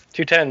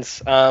 2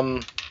 10s.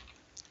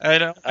 I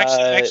know.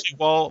 Actually,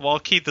 while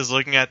Keith is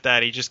looking at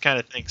that, he just kind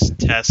of thinks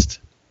test.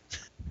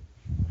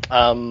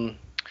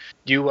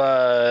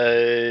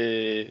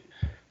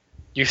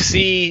 You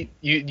see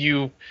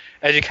you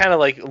as you kind of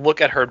like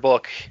look at her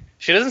book.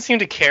 She doesn't seem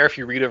to care if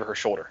you read over her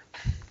shoulder.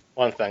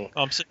 One thing.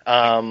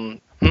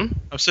 I'm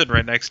sitting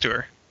right next to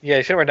her. Yeah,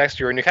 you sit right next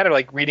to her, and you're kind of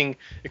like reading.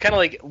 You kind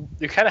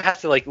of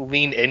have to like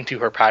lean into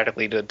her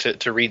practically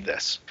to read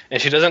this,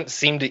 and she doesn't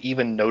seem to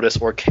even notice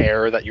or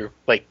care that you're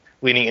like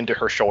leaning into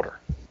her shoulder.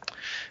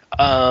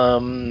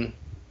 And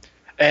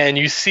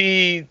you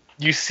see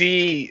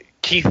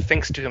Keith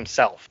thinks to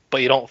himself,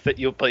 but you don't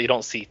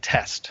see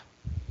Test.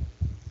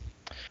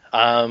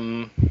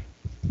 But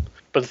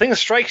the thing that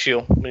strikes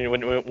you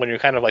when you're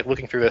kind of like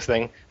looking through this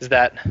thing is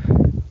that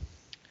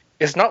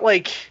it's not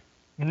like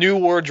new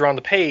words are on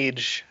the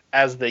page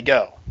as they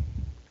go.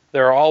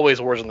 There are always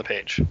words on the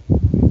page.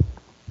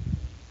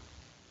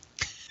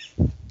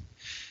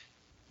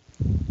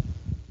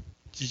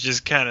 He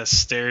just kind of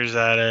stares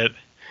at it,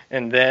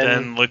 And then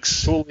then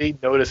looks. Julie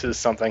notices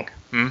something.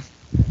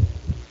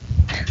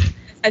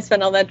 I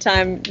spent all that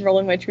time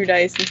rolling my true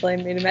dice until I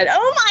made him mad.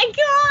 Oh my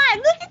god!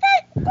 Look at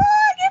that bug!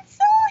 It's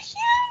so huge!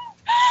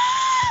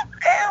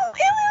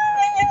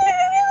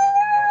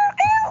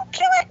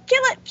 Kill it!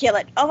 Kill it! Kill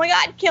it! Oh my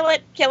god! Kill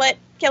it! Kill it!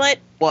 Kill it!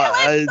 What?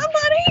 Kill it!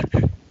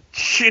 Somebody!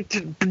 Shit.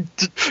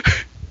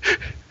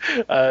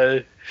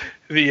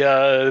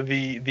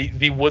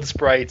 The wood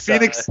sprites.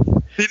 Phoenix.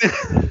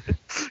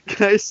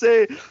 Can I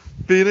say,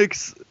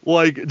 Phoenix,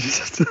 like,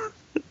 just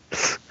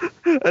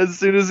as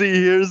soon as he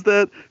hears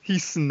that, he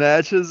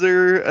snatches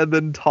her and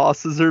then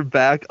tosses her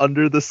back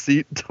under the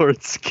seat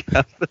towards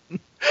Kevin,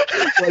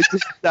 like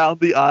just down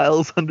the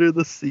aisles under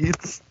the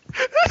seats.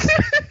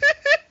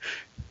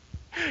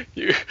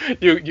 You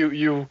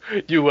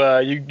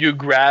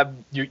grab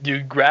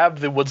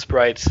the wood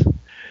sprite,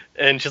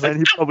 and she's like, And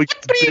he probably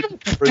gets bitten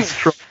for his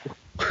trouble.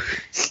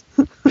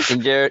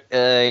 And Jared,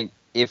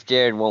 if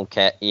Jared won't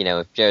catch,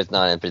 if Jared's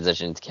not in a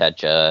position to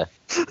catch,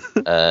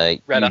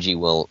 Yuji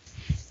will.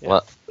 Yeah.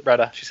 What?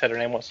 Retta, she said her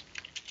name was.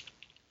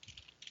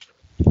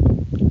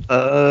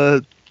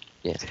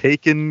 Yeah.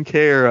 Taken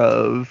care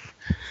of.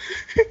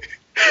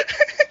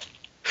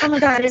 Oh my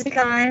god, is it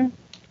gone?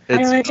 I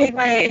don't want to take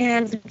my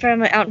hands out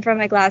in front of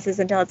my glasses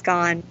until it's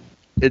gone.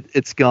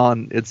 It's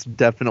gone. It's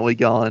definitely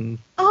gone.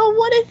 Oh,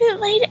 what if it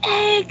laid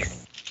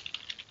eggs?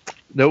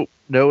 Nope,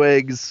 no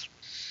eggs.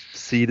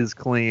 Seed is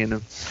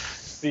clean.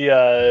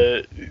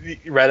 The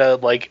Retta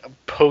like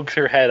pokes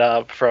her head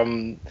up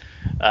from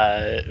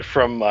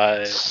after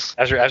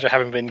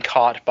having been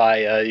caught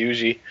by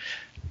Yuji.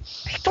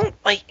 I don't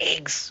like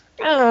eggs.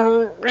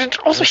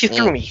 Also, he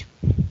threw me.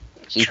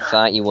 She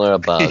thought you were a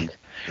bug.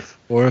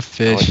 Or a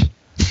fish.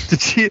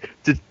 Did she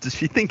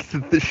think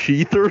that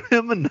she threw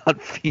him and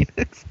not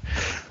Phoenix?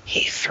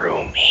 He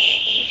threw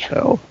me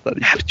Oh, that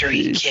he after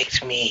he did.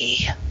 kicked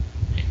me.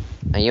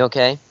 Are you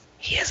okay?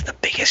 He is the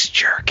biggest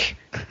jerk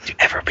to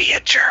ever be a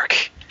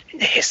jerk in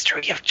the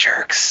history of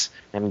jerks.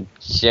 I'm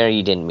sure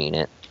you didn't mean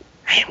it.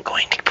 I am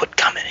going to put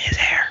gum in his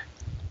hair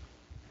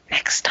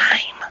next time.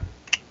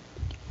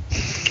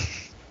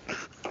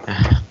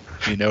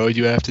 You know what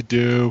you have to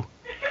do.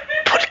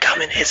 Put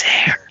gum in his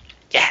hair.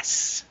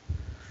 Yes.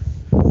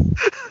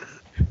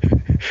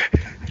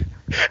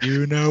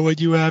 You know what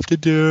you have to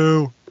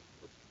do.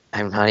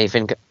 I'm not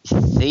even.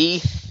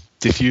 See?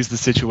 Diffuse the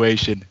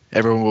situation.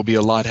 Everyone will be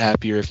a lot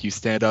happier if you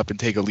stand up and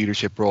take a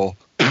leadership role.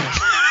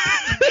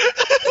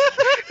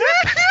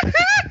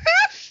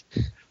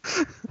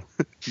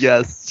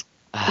 Yes.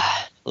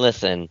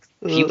 Listen,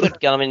 if you put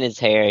gum in his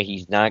hair,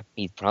 he's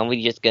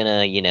probably just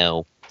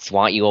gonna,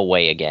 swat you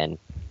away again.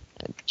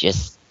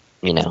 Just,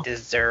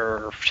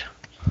 Deserved.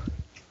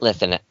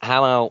 listen,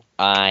 how about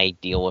I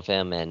deal with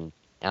him and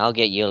I'll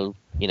get you,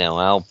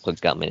 I'll put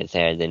gum in his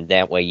hair, then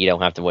that way you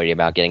don't have to worry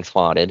about getting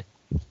swatted.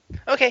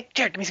 Okay,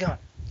 Jared, give me some gum.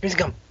 Give me some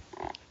gum.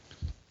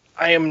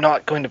 I am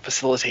not going to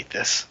facilitate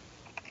this.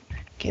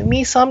 Give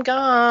me some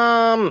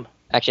gum.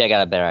 Actually, I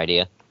got a better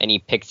idea. And he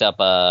picks up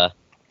Namazu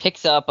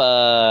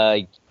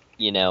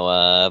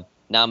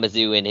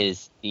in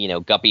his,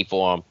 guppy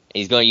form. And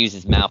he's going to use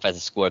his mouth as a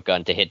squirt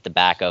gun to hit the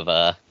back of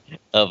a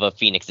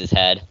Phoenix's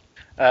head.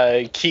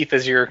 Keith,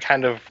 as you're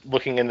kind of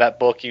looking in that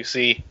book, you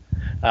see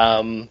the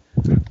line.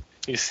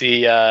 You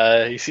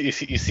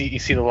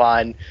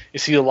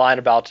see the line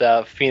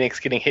about Phoenix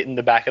getting hit in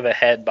the back of the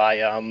head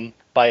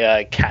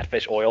by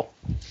catfish oil.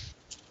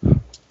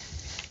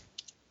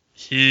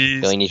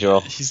 He doesn't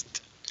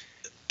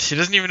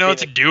even know what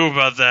to do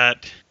about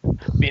that.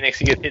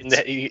 Phoenix, you get hit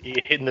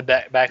in the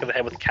back of the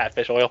head with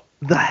catfish oil.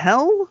 The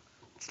hell?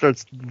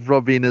 Starts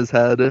rubbing his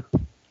head.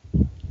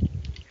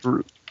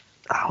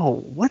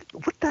 Oh, what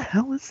the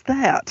hell is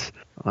that?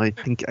 I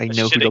think I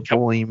know who to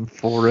blame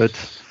for it.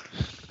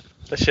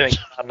 That shit ain't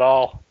good at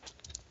all.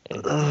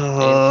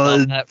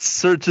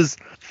 Searches.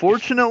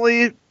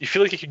 Fortunately, You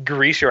feel like you could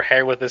grease your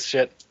hair with this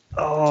shit.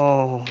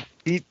 oh,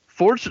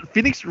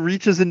 Phoenix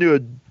reaches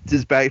into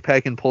his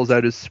backpack and pulls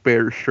out his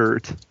spare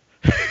shirt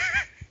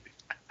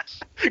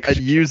and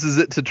uses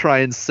it to try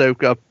and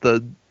soak up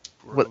the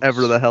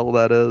whatever the hell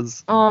that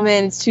is. Oh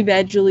man, it's too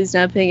bad Julie's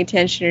not paying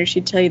attention, or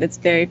she'd tell you that's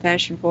very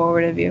fashion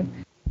forward of you.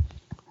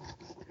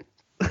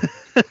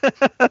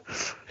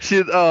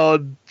 She's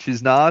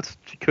not.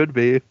 She could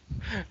be.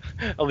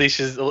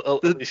 Alicia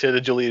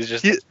to Julie is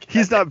just.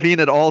 He's not being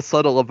at all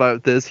subtle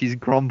about this. He's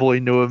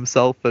grumbling to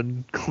himself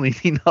and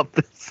cleaning up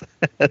his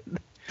head.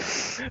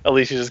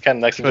 Alicia's just kind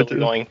of next to Julie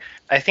going,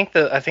 I think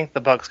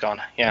the bug's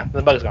gone. Yeah,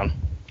 the bug's gone.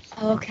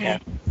 Okay. Yeah,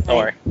 don't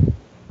worry.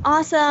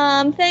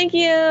 Awesome. Thank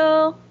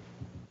you.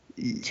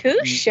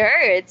 2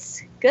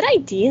 shirts. Good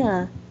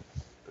idea.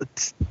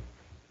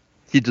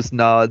 He just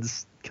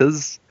nods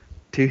because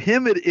for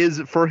him it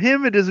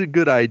is a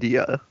good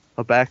idea.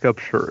 A backup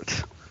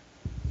shirt.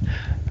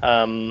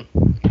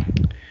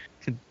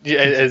 Yeah,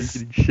 as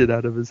getting shit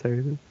out of his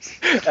hair.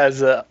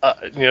 as a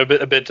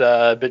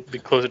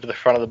bit closer to the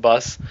front of the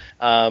bus.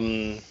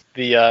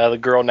 The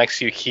girl next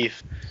to you,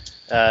 Keith,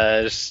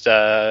 just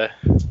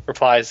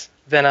replies,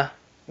 "Venna,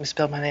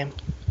 misspelled my name."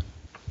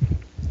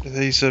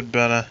 He said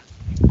Benna.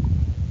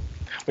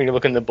 When you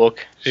look in the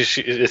book,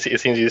 it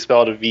seems you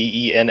spelled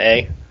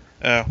Vena.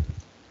 Oh.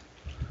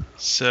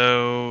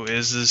 So,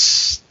 is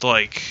this,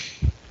 like,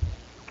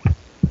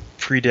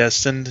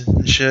 predestined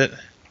and shit?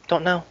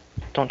 Don't know.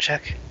 Don't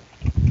check.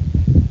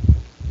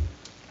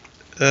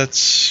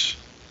 That's...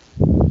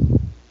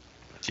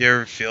 Do you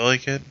ever feel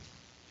like it?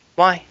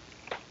 Why?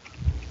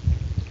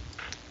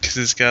 Because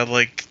it's got,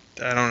 like,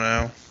 I don't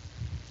know.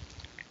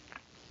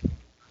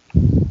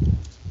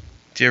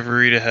 Do you ever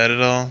read ahead at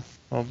all?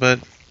 A little bit?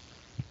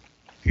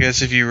 I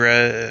guess if you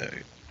read...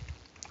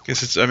 I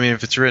guess it's... I mean,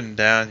 if it's written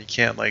down, you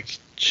can't, like,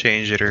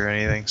 change it or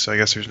anything, so I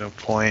guess there's no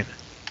point.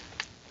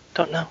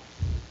 Don't know.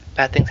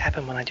 Bad things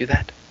happen when I do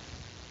that.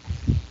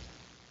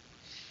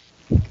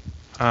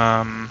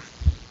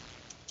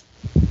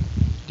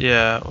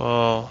 Yeah,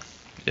 well...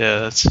 Yeah,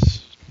 that's...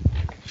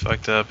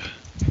 fucked up.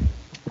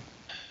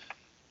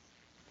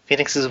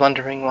 Phoenix is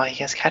wondering why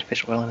he has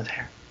catfish oil in his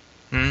hair.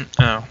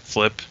 Oh,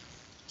 flip.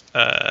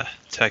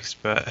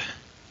 Text back.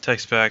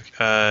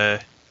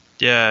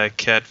 Yeah,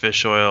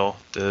 catfish oil.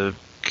 The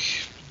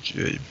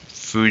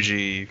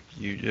Fuji,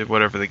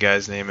 whatever the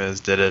guy's name is,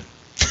 did it.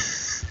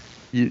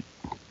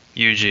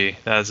 Yuji,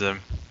 that's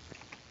him.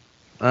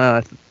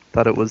 I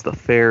thought it was the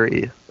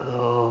fairy.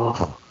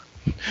 Oh,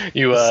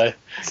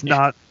 it's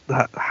not.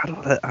 How do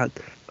I?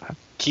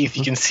 Keith,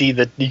 you can see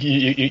that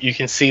you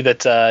can see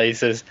that he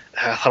says,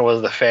 "I thought it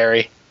was the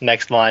fairy."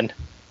 Next line,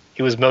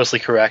 he was mostly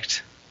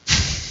correct.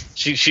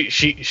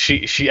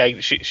 She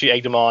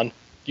egged him on.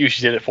 You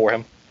did it for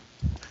him.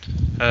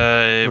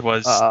 It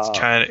was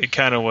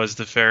kind of was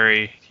the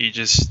fairy. He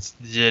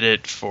just did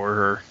it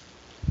for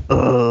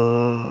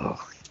her.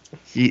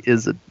 He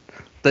is a.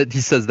 That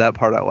he says that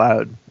part out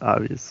loud,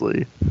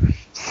 obviously.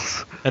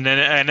 And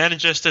then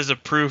just as a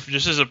proof,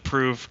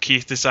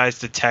 Keith decides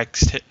to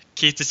text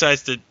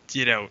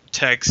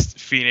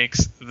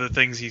Phoenix the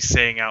things he's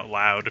saying out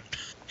loud.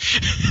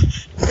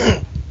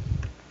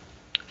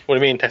 What do you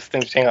mean,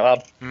 things saying out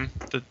loud?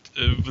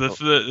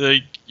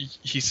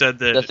 He said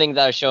that The thing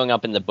that was showing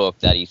up in the book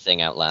that he's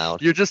saying out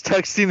loud. You're just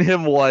texting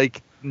him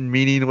like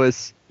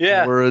meaningless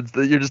words.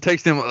 That you're just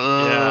texting him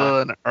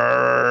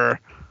and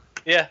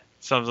Yeah.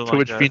 Something to like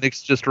which that.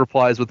 Phoenix just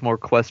replies with more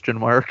question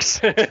marks.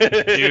 Dude,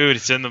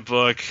 it's in the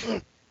book.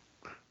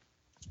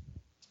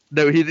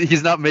 No,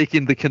 he's not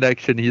making the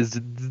connection. He's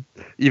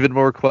even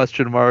more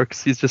question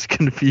marks. He's just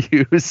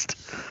confused.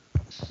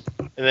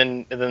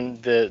 And then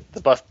the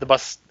bus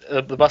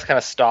kind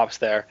of stops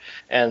there,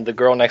 and the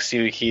girl next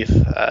to you, Keith,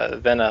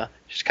 Venna,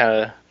 just kind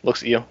of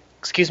looks at you.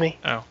 Excuse me.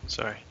 Oh,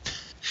 sorry.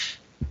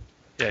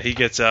 Yeah, he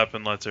gets up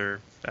and lets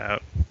her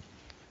out.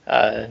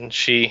 And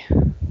she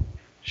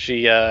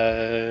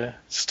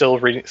still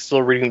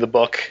reading the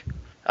book,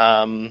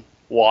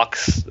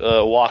 walks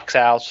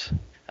out.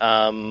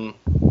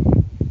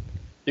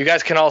 You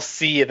guys can all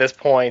see at this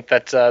point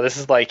that this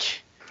is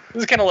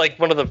kind of like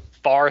one of the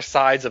far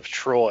sides of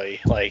Troy.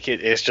 Like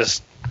it's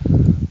just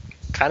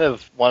kind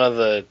of one of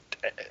the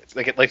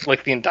like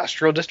the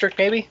industrial district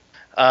maybe.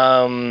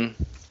 And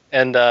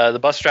the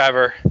bus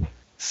driver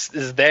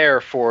is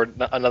there for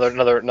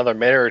another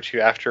minute or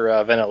two after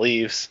Venna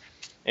leaves,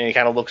 and he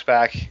kind of looks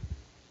back.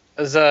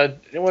 Is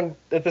anyone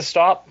at the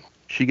stop?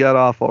 She got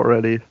off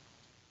already.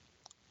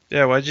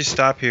 Yeah, why'd you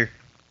stop here?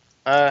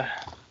 I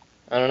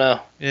don't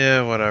know.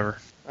 Yeah, whatever.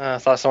 I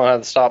thought someone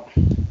had to stop.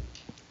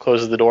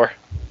 Closes the door.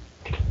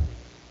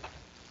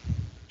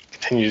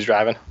 Continues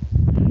driving.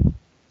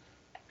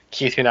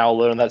 Keith, you're now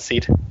alone in that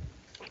seat.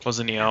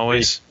 Wasn't he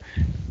always?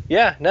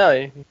 Yeah, no,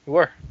 you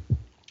were. I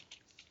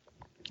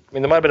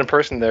mean, there might have been a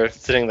person there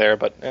sitting there,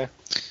 but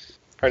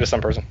probably just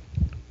some person.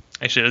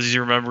 Actually, does he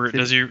remember?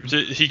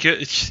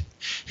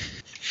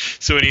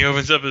 So when he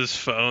opens up his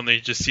phone, he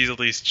just sees all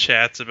these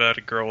chats about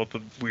a girl with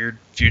a weird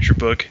future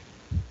book.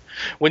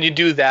 When you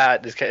do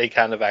that, it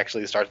kind of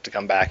actually starts to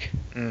come back.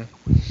 Mm.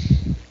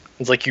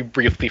 It's like you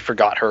briefly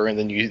forgot her, and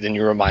then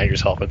you remind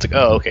yourself. It's like,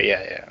 oh, okay,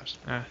 yeah.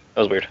 That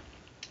was weird.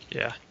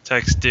 Yeah,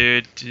 text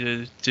dude,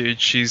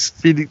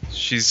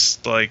 she's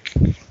like,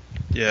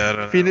 yeah, I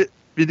don't know.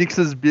 Phoenix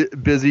is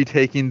busy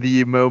taking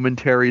the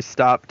momentary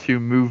stop to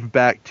move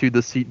back to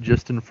the seat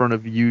just in front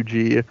of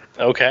Yuji.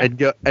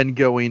 Okay. And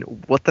going,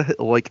 what the hell?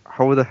 Like,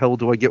 how the hell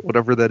do I get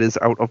whatever that is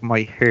out of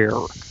my hair?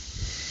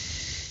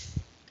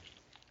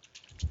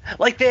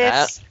 Like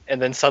this, and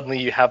then suddenly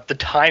you have the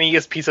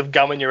tiniest piece of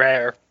gum in your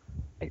hair.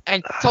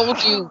 I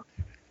told you.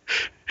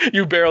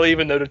 You barely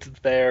even notice it's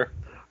there.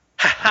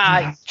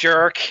 Ha,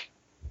 jerk.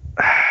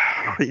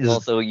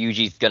 Also,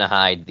 Yuji's gonna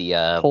hide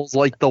the. Pulls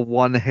like the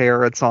one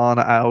hair it's on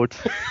out.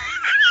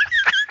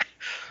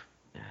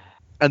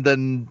 and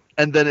then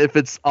if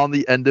it's on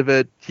the end of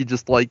it, he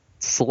just like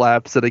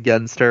slaps it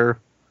against her.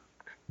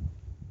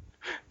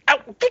 Ow.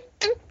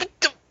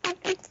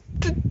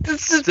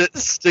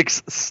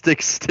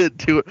 sticks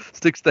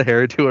the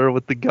hair to her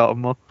with the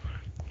gum.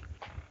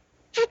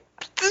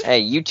 Hey,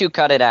 you two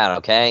cut it out,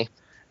 okay?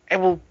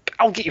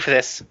 I'll get you for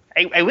this.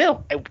 I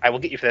will. I will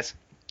get you for this.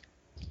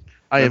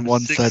 I When am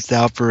one six- sets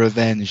out for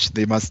revenge,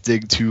 they must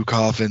dig 2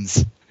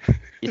 coffins.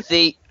 You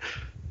see...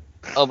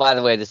 Oh, by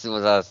the way, this is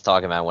what I was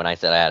talking about when I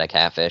said I had a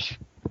catfish.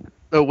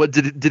 Oh, what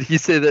did he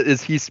say that?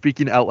 Is he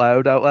speaking out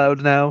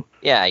loud now?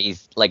 Yeah,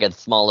 he's like a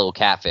small little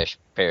catfish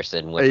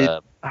person with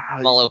a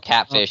small little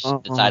catfish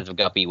the size of a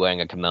guppy wearing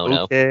a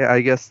kimono. Okay,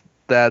 I guess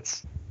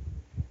that's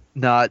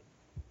not.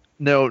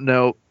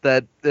 No,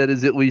 that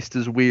is at least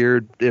as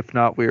weird, if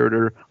not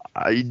weirder.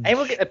 I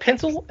will get a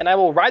pencil and I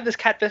will ride this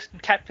catfish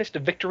to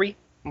victory.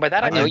 And by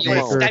that know you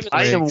won't.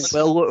 I am Earthquakes.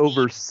 well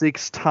over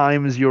 6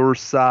 times your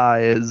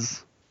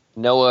size.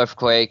 No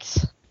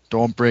earthquakes.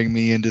 Don't bring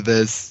me into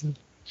this.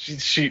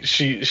 She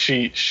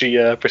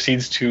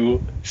proceeds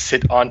to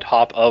sit on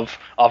top of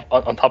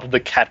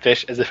the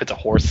catfish as if it's a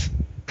horse.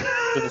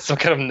 It's some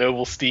kind of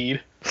noble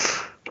steed.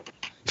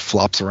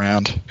 Flops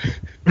around.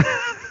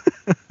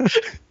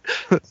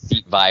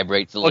 Seat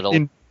vibrates a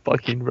little.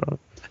 Fucking bro.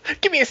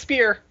 Give me a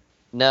spear.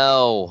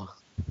 No.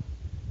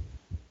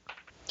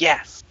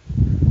 Yes.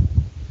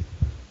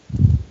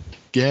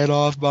 Get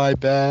off my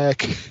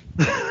back.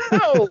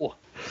 No.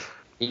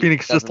 He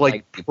Phoenix just doesn't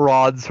like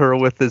prods her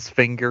with his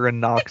finger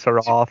and knocks her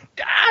off.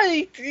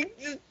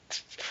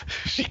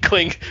 She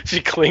clings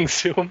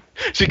to him.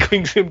 She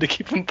clings to him to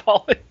keep him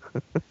falling.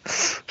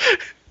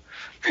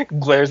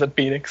 Glares at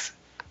Phoenix.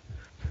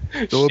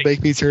 Don't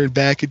make me turn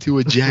back into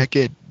a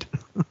jacket.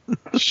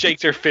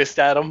 Shakes her fist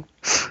at him.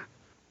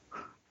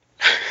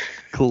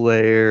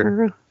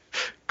 Glare.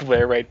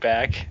 Glare right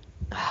back.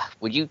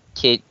 Would you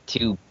kid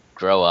to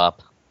grow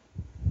up?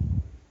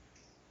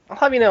 I'll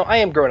have you know, I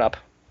am grown up.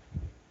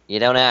 You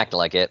don't act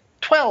like it.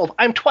 12.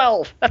 I'm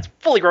 12. That's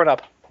fully grown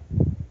up.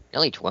 You're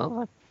only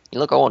 12? You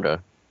look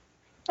older.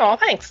 Oh,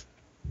 thanks.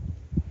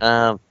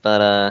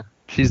 But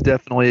She's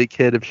definitely a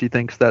kid if she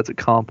thinks that's a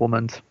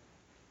compliment.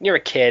 You're a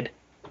kid.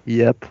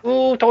 Yep.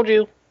 Ooh, told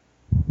you.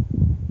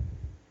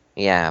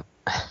 yeah.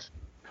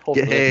 Hold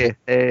Yeah, on.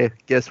 hey,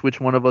 guess which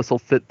one of us will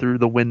fit through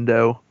the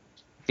window?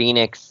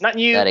 Phoenix, Not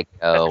you. let it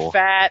That's go.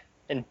 fat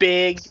and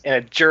big and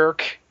a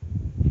jerk.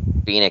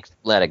 Phoenix,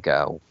 let it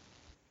go.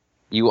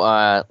 You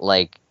are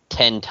like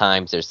 10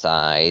 times her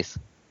size,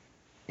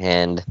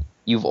 and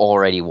you've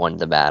already won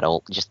the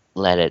battle. Just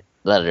let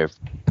her.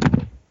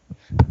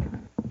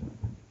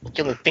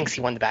 Killer thinks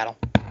he won the battle.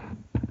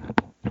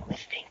 Only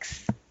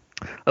thinks.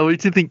 Oh,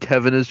 do you think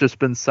Kevin has just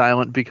been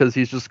silent because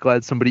he's just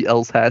glad somebody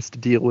else has to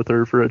deal with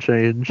her for a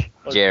change?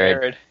 Oh,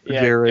 Jared.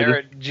 Yeah,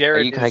 Jared.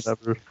 Jared Are you is,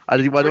 Whatever.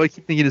 Why do I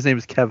keep thinking his name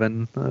is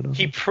Kevin? I don't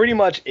he know. pretty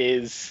much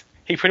is.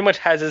 He pretty much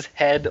has his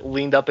head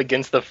leaned up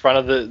against the front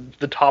of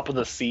the top of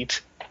the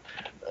seat.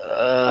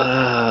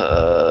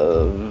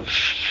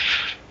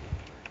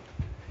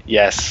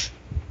 Yes.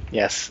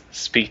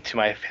 Speak to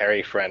my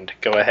fairy friend.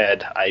 Go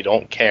ahead. I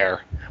don't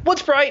care. Wood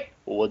Sprite.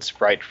 Wood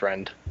Sprite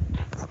friend.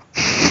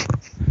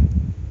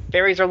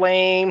 Fairies are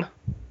lame.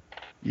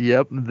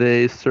 Yep,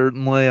 they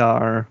certainly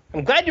are.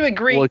 I'm glad you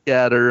agree. Look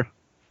at her.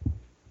 Did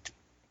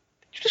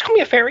you just call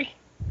me a fairy?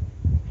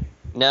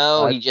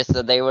 No, What? he just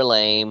said they were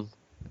lame.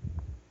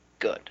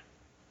 Good.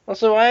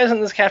 Also, why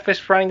isn't this catfish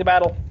flying to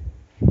battle?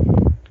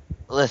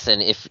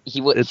 Listen, if he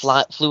would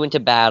It's- flew into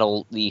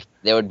battle,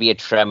 there would be a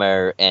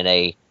tremor and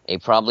a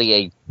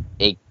probably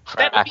a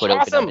crack That would be open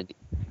awesome. under the...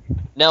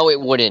 No,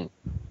 it wouldn't.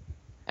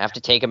 I have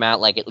to take him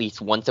out like at least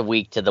once a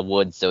week to the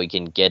woods so he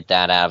can get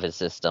that out of his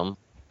system.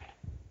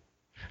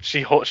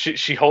 She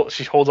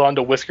holds on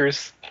to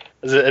Whiskers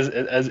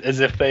as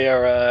if they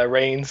are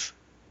reins.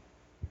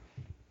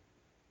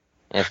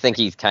 And I think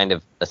he's kind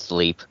of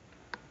asleep.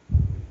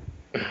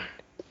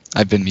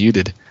 I've been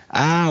muted.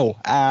 Ow,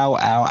 ow,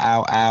 ow,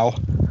 ow, ow.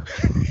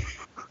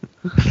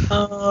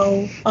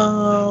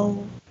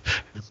 Oh.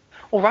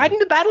 Well, ride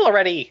into battle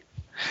already.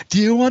 Do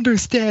you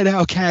understand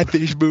how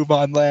catfish move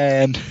on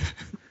land?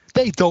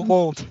 They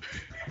don't.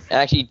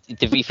 Actually,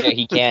 to be fair,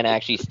 he can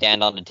actually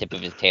stand on the tip of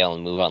his tail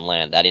and move on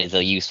land. That is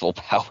a useful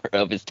power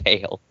of his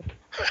tail.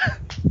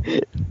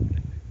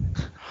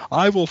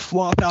 I will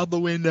flop out the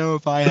window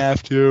if I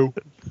have to.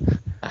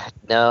 I'll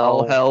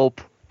No,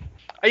 help.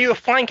 Are you a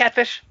flying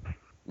catfish?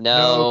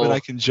 no. But I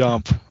can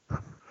jump.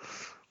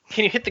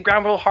 Can you hit the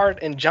ground real hard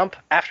and jump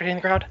after hitting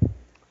the ground?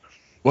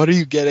 What are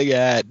you getting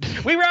at?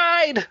 We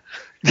ride!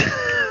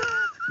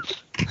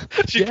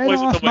 She Get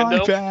points at off the my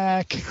window.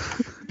 back.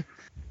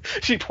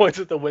 She points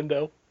at the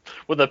window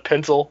with a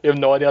pencil. You have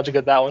no idea how to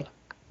get that one.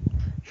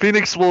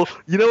 Phoenix will.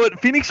 You know what?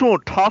 Phoenix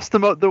won't toss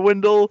them out the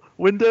window,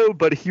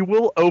 but he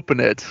will open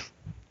it.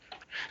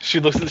 She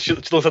looks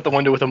at the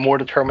window with a more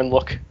determined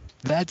look.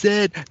 That's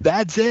it.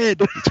 That's it.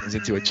 He turns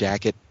into a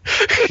jacket.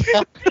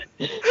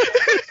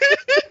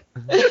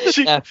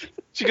 She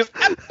goes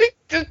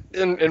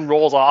and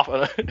rolls off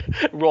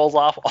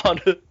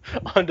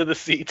onto the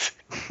seat.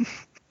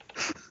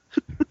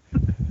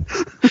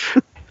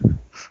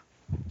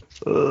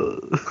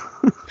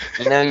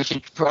 You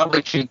should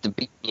probably treat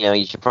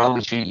you should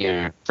probably treat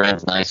your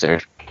friends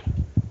nicer.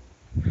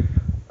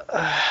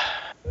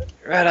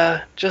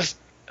 Retta, just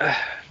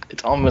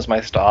it's almost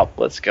my stop.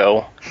 Let's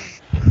go.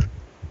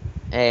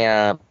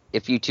 Hey,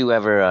 if you two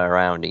ever are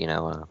around,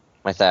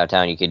 my side of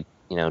town, you could,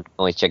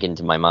 always check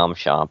into my mom's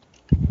shop.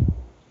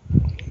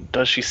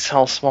 Does she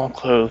sell small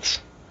clothes?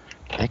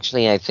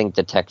 Actually, I think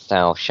the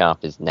textile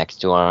shop is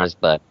next to ours,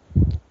 but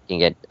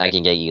I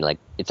can get you,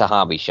 it's a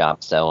hobby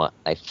shop, so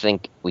I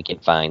think we can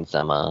find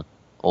some,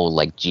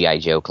 old, G.I.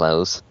 Joe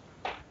clothes.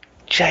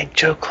 G.I.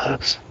 Joe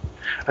clothes.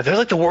 Are those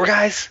like the war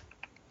guys?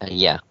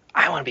 Yeah.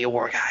 I want to be a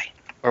war guy.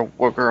 Or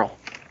war girl.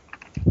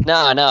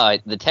 No,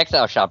 the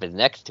textile shop is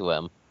next to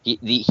him.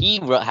 He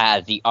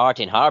has the art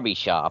and hobby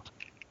shop.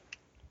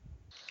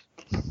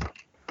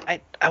 I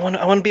want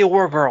to be a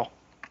war girl.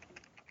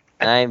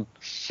 I'm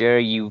sure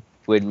you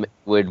would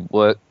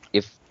work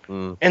if...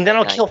 And then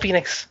I'll kill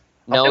Phoenix.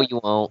 No, you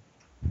won't.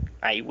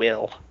 I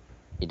will.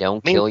 You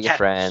don't Mean kill your catfish.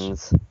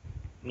 friends.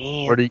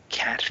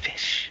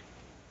 Catfish.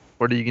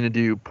 What are you gonna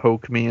do?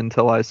 Poke me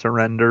until I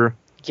surrender?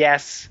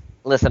 Yes.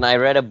 Listen, I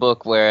read a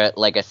book where,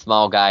 a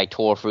small guy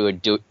tore through a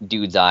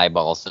dude's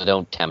eyeball, so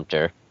don't tempt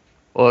her.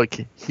 Look,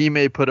 he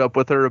may put up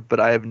with her,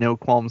 but I have no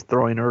qualms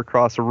throwing her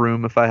across a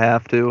room if I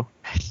have to.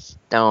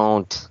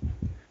 Don't.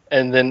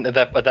 And then at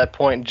that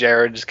point,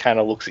 Jared just kind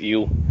of looks at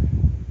you.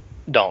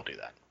 Don't do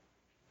that.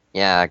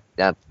 Yeah,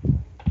 that's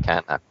kind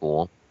of not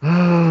cool.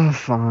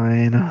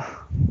 Fine.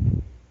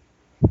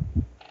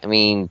 I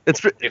mean,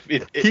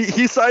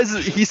 He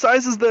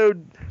sizes though,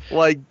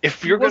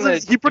 if you're gonna,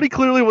 he pretty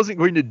clearly wasn't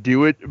going to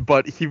do it,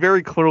 but he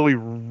very clearly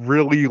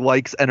really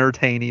likes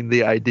entertaining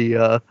the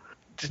idea.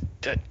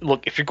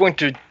 Look, if you're going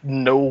to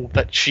know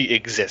that she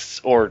exists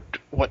or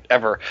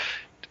whatever,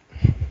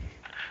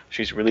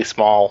 she's really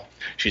small.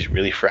 She's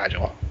really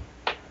fragile.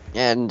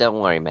 and don't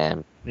worry,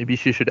 man. Maybe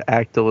she should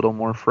act a little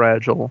more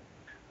fragile.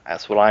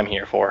 That's what I'm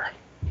here for.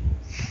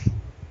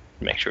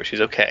 Make sure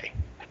she's okay.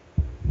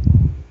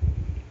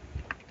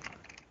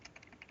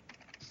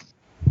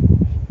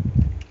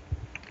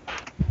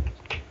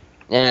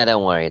 Yeah,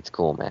 don't worry, it's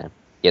cool, man.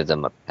 Gives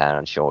him a pat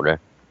on the shoulder.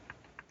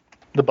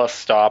 The bus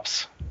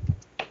stops.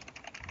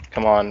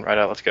 Come on, right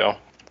out, let's go.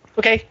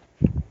 Okay.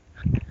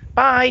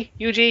 Bye,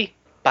 Yuji.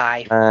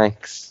 Bye. Bye.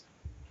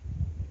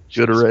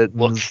 Good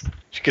riddance.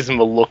 She gives him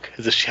a look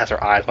as if she has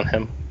her eyes on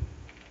him,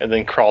 and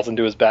then crawls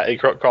into his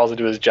crawls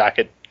into his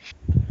jacket.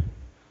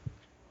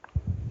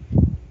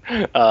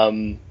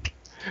 And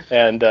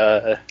given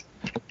that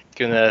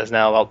it's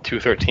now about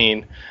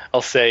 2:13,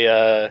 I'll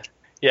say,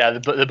 yeah,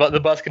 the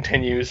bus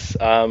continues,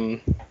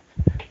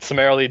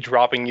 summarily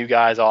dropping you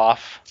guys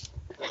off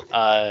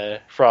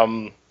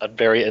from a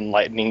very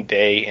enlightening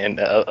day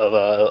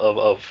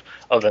of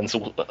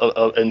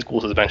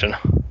in-school suspension.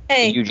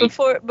 Hey, Yuji.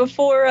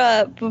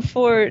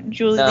 before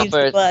Julie No, leaves the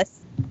first- bus.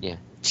 yeah.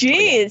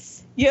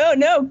 Jeez. Yo,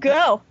 no,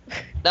 go.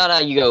 No,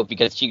 you go,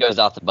 because she goes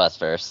off the bus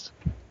first.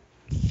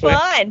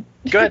 Fine.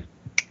 Good.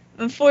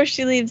 Before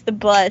she leaves the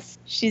bus,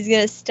 she's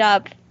gonna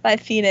stop by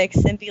Phoenix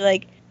and be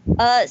like,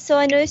 so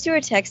I noticed you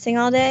were texting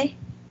all day.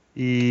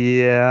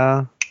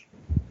 Yeah.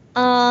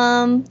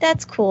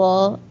 That's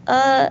cool.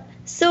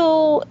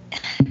 So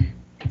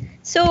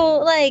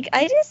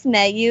I just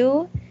met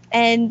you,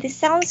 and this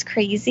sounds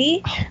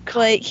crazy,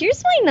 but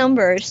here's my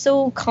number,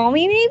 so call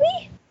me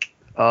maybe?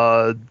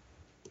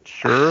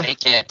 Sure.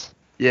 Take it.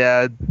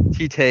 Yeah,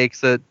 he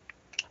takes it.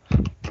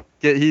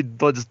 Yeah, he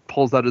just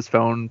pulls out his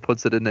phone,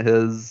 puts the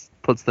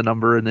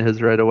number into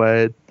his right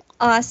away.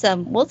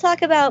 Awesome. We'll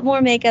talk about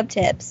more makeup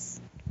tips.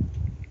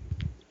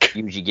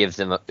 Yuji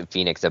gives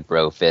Phoenix a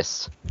bro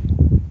fist.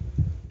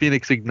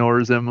 Phoenix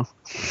ignores him.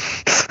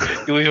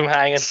 You leave him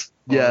hanging.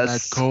 Yes. Oh,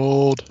 that's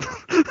cold.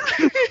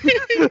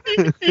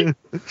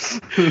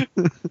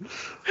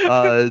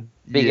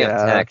 Speaking of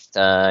text,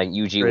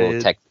 Yuji will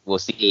Great. text. We'll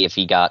see if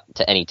he got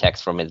to any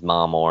text from his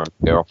mom or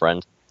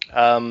girlfriend.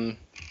 You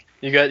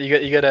got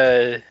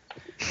a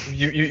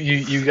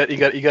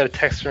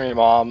text from your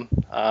mom,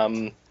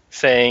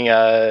 saying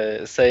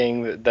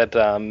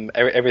that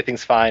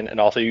everything's fine, and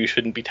also you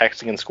shouldn't be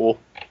texting in school.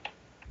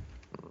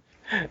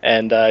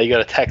 And you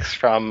got a text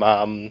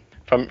from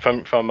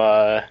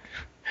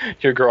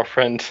your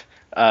girlfriend,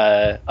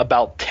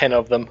 about 10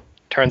 of them.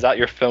 Turns out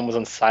your phone was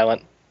on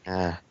silent.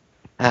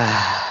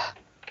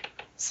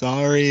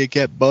 Sorry, it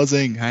kept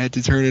buzzing. I had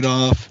to turn it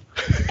off.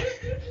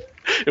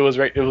 It was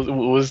right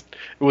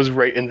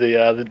in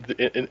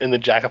the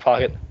jacket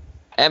pocket.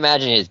 I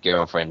imagine his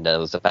girlfriend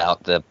knows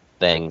about the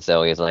thing,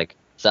 so he's like,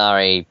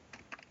 "Sorry,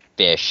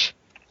 fish."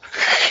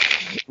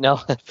 No,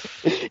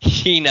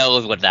 he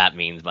knows what that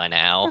means by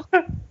now.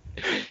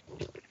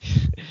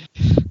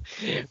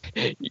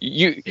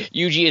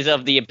 Yuji is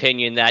of the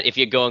opinion that if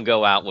you're going to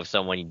go out with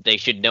someone, they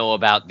should know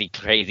about the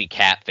crazy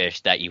catfish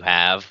that you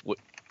have.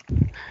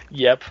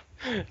 Yep.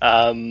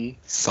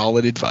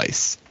 Solid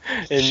advice.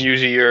 And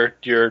usually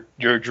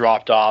you're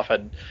dropped off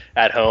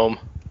at home.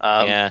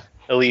 Yeah.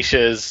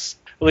 Alicia's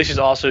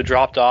also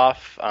dropped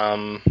off.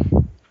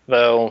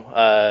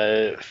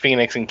 Though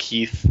Phoenix and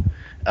Keith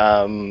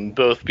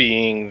both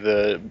being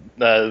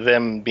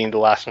them being the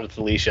last ones with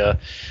Alicia,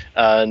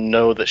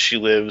 know that she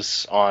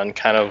lives on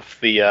kind of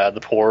the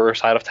poorer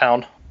side of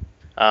town.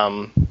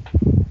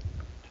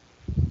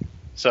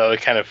 So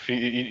it kind of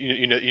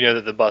you know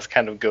that the bus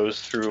kind of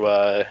goes through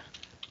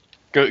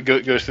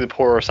goes through the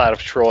poorer side of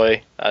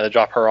Troy to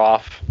drop her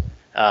off,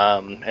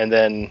 and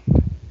then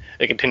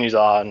it continues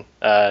on.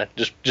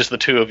 Just the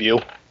two of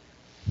you.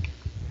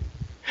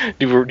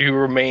 Do you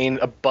remain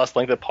a bus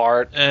length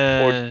apart,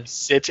 or do you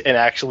sit and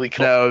actually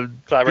collaborate?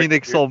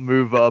 Phoenix will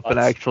move up and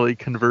actually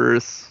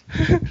converse.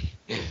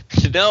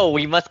 No,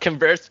 we must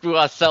converse through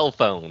our cell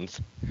phones.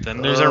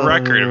 Then there's a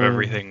record of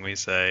everything we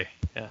say.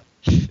 Yeah.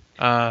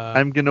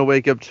 I'm gonna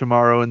wake up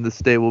tomorrow and this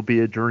day will be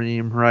a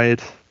dream,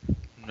 right?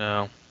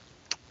 No.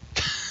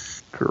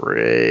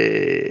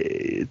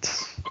 Great.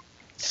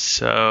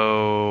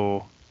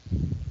 So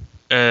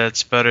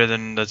that's better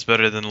than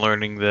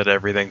learning that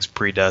everything's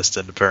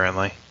predestined.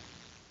 Apparently.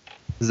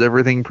 Is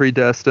everything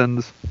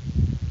predestined?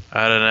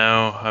 I don't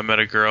know. I met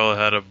a girl that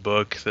had a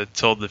book that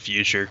told the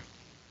future.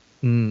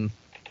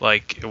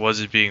 Like it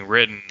wasn't being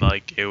written.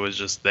 Like it was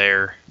just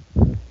there.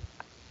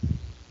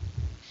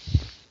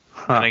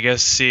 And I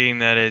guess seeing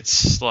that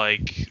it's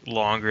like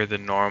longer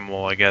than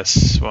normal, I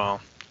guess. Well,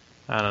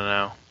 I don't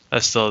know. I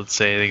still didn't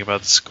say anything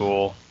about the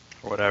school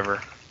or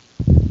whatever.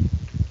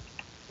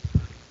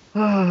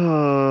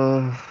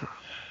 Now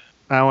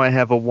I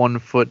have a 1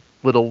 foot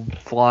little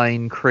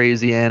flying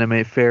crazy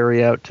anime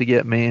fairy out to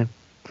get me.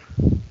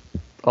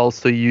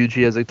 Also,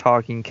 Yuji has a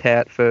talking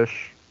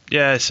catfish.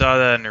 Yeah, I saw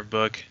that in her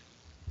book.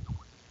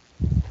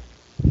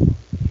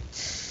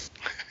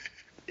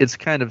 It's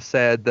kind of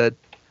sad that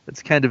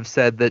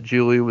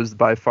Julie was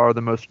by far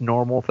the most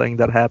normal thing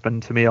that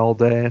happened to me all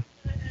day.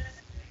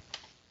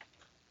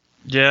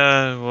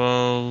 Yeah,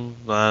 well,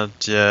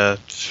 yeah.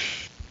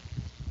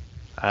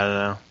 I don't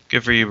know.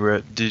 Good for you,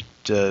 bro. Dude,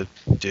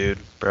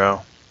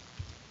 bro.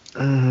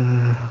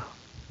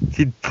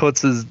 He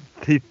thumps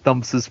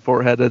his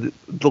forehead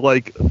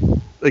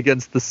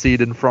against the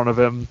seat in front of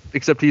him.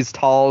 Except he's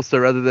tall, so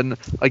rather than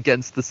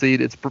against the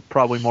seat, it's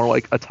probably more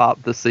like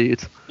atop the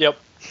seat. Yep.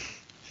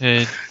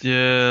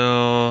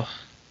 Yeah.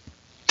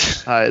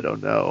 I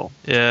don't know.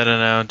 Yeah, I don't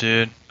know,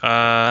 dude.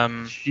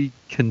 She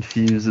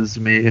confuses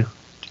me.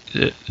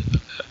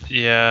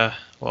 Yeah,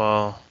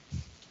 well.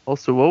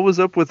 Also, what was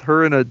up with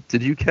her and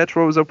did you catch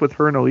what was up with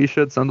her and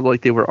Alicia? It sounded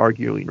like they were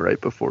arguing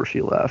right before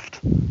she left.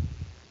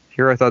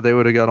 Here I thought they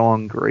would have got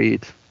on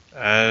great.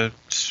 I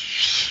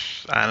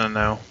don't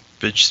know.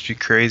 Bitch, just be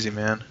crazy,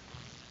 man.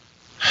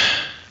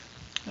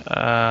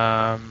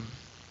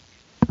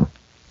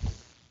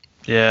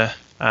 Yeah,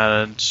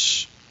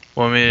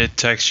 want me to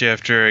text you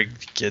after I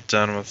get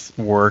done with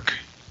work?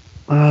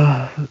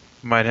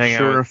 Might hang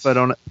sure, out with, if I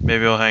don't.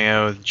 Maybe I'll hang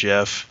out with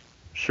Jeff.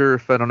 Sure,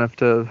 if I don't have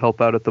to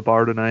help out at the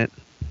bar tonight.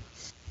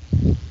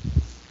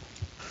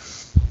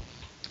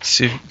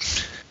 See.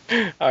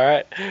 All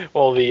right.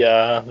 Well,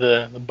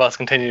 the bus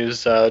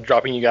continues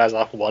dropping you guys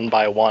off one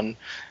by one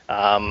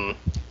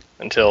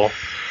until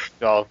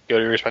you all go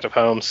to your respective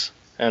homes,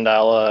 and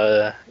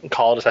I'll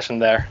call it a session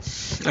there.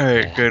 All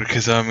right, good,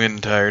 because I'm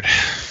getting tired.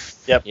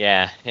 Yep.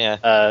 Yeah.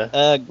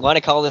 Want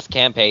to call this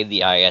campaign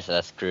the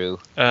ISS crew?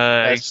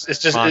 It's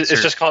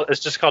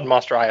just called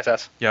Monster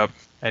ISS. Yep.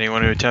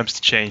 Anyone who attempts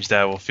to change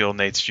that will feel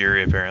Nate's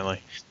fury,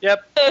 apparently.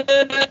 Yep.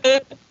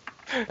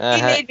 He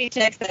made me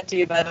text that to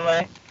you, by the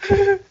way.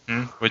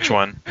 Which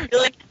one?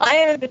 You're like, I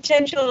have a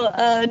potential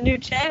new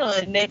channel,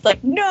 and Nate's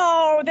like,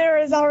 no, there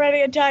is already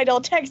a title.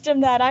 Text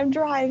him that. I'm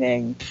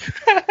driving.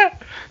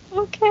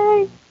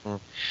 Okay.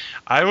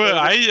 I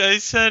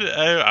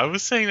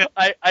was saying that.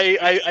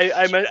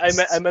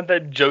 I meant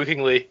that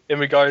jokingly in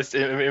regards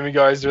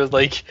to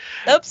like.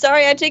 Nope,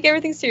 sorry, I take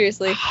everything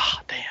seriously.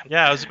 Damn.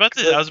 Yeah, I was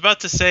about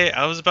to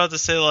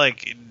say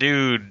like,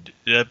 dude,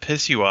 did I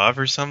piss you off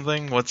or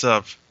something? What's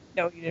up?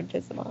 No, you didn't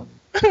piss him off.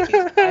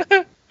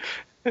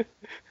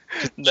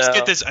 No. I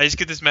just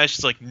get this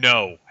message like,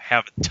 no,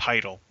 have a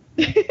title.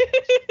 You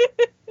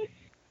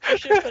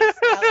should put a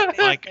smiley face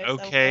Like, there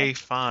okay,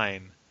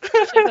 fine.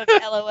 somewhere. Should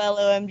put LOL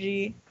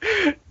OMG.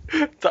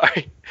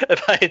 Sorry,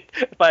 if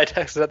I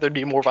texted that, there'd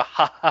be more of a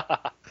ha ha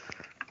ha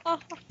Oh,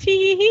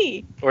 tee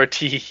hee. or a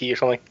tee hee hee or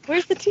something.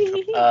 Where's the tee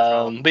hee?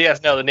 But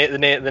yes, no, the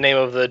name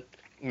of the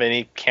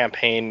mini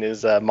campaign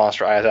is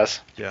Monster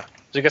ISS. Yeah.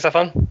 Did you guys have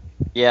fun?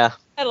 Yeah.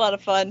 Had a lot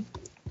of fun.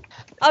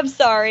 I'm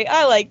sorry.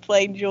 I like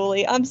playing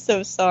Julie. I'm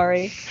so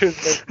sorry.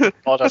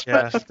 Apologize for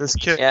Yeah, that. this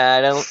kid. Yeah,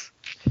 I don't.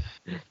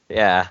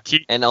 Yeah.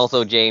 Keep- And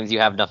also, James, you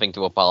have nothing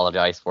to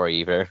apologize for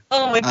either.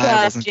 Oh my I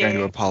gosh, wasn't going to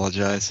James.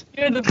 apologize.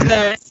 You're the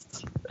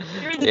best.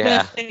 You're the Yeah.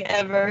 best thing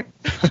ever.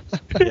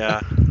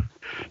 Yeah.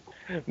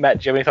 Matt,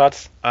 do you have any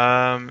thoughts?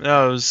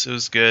 No, it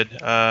was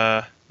good.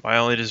 My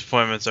only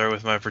disappointments are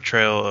with my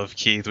portrayal of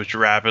Keith, which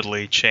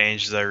rapidly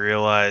changed as I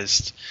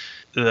realized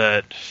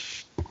that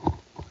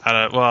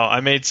I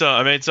made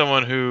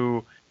someone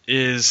who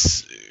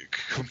is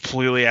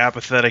completely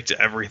apathetic to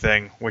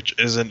everything, which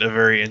isn't a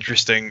very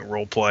interesting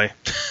roleplay.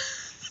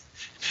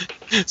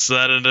 So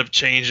that ended up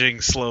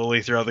changing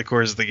slowly throughout the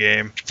course of the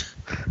game.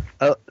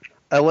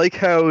 I like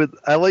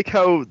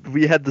how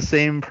we had the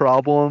same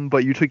problem,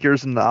 but you took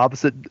yours in the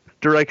opposite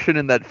direction,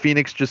 and that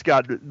Phoenix just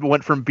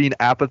went from being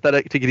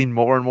apathetic to getting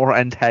more and more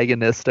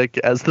antagonistic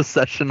as the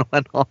session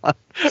went on.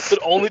 But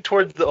only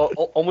towards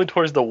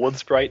the wood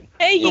sprite.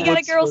 Hey, you So got a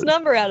what's girl's the-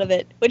 number out of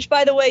it. Which,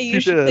 by the way, you You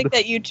should did. click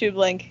that YouTube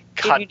link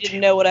if God you didn't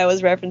know what I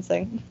was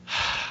referencing.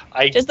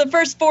 Just the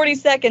first 40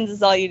 seconds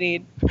is all you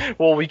need.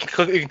 Well, we can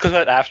click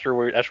that after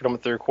we're done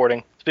with the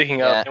recording. Speaking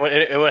Yeah. of,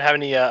 anyone have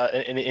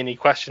any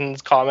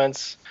questions,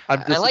 comments?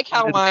 I'm I like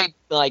how disappointed.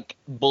 my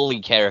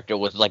bully character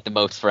was like the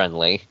most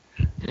friendly.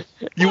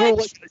 You were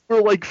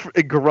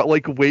What?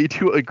 like way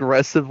too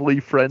aggressively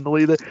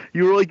friendly. That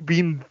you were like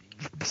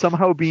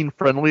somehow being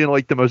friendly in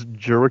like the most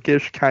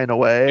jerkish kind of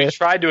way. We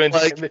tried to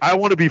Like, I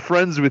want to be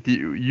friends with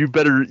you. You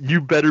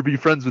better be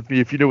friends with me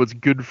if you know what's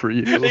good for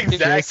you. Exactly.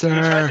 Yes,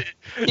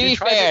 To be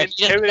fair,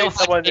 he doesn't know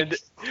how to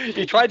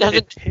You tried to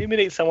doesn't-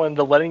 intimidate someone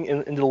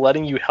into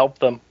letting you help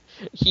them.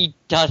 He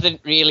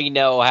doesn't really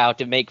know how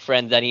to make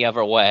friends any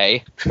other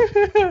way.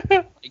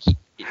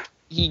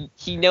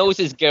 He knows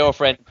his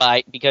girlfriend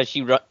because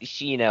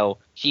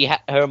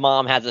her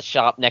mom has a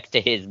shop next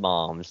to his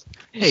mom's.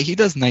 Hey, he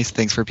does nice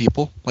things for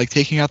people, like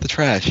taking out the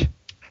trash.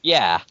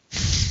 Yeah.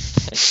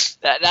 That's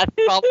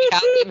probably how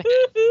he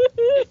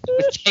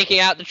was taking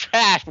out the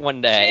trash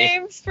one day.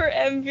 James for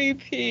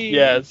MVP.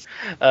 Yes.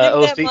 Give that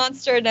OC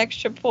monster an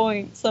extra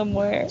point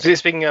somewhere.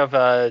 Speaking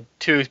of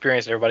 2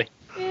 experience, everybody.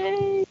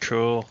 Yay.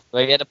 Cool. Do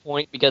I get a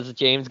point because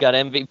James got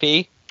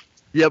MVP?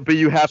 Yeah, but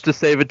you have to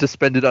save it to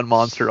spend it on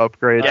monster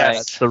upgrades. Yes.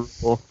 That's the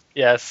rule.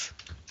 Yes.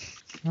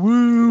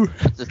 Woo!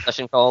 What's the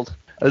session called?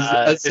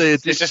 I'd say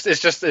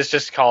it's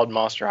just called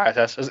Monster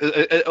ISS.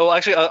 Well,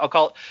 actually, I'll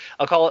call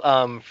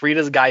it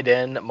Frieda's Guide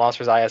in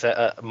Monster ISS.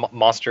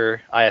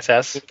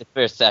 The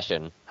first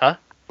session. Huh?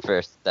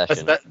 First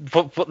session.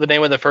 The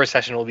name of the first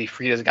session will be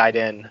Frieda's Guide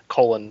in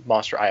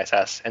Monster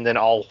ISS, and then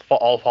I'll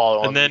follow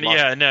on. And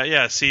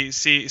then see,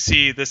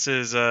 this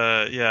is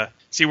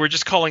See, we're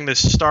just calling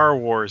this Star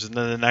Wars, and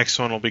then the next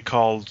one will be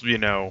called,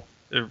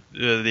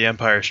 The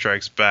Empire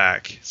Strikes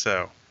Back.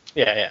 So.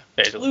 Yeah.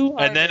 Blue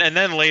And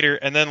then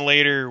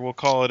later we'll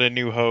call it A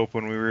New Hope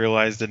when we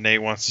realize that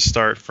Nate wants to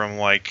start from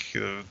like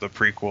the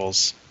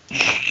prequels.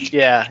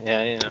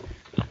 Yeah.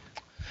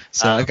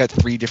 So I've got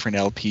 3 different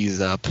LPs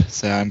up,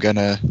 so I'm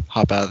gonna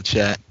hop out of the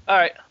chat. All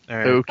right. All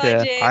right. Okay.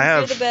 Bye, James. I have,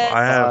 You're the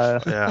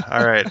best. yeah.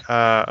 All right.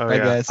 Bye,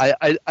 guys.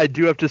 I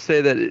do have to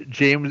say that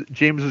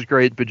James was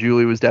great, but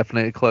Julie was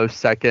definitely a close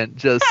second.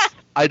 Just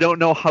I don't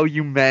know how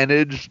you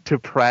managed to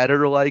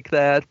pratter like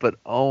that, but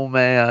oh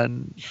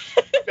man.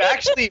 You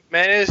actually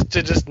managed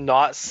to just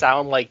not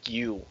sound like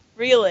you.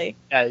 Really?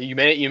 Yeah, you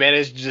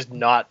managed to just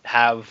not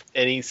have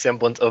any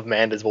semblance of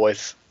Manda's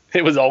voice.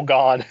 It was all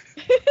gone.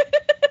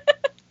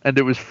 And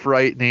it was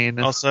frightening.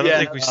 Also, I don't Yeah.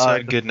 think we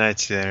said good night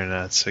to the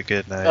internet, so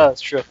good night. Oh,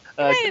 that's true.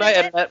 Good night, Good night,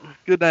 Internet. Internet.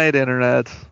 Good night, Internet.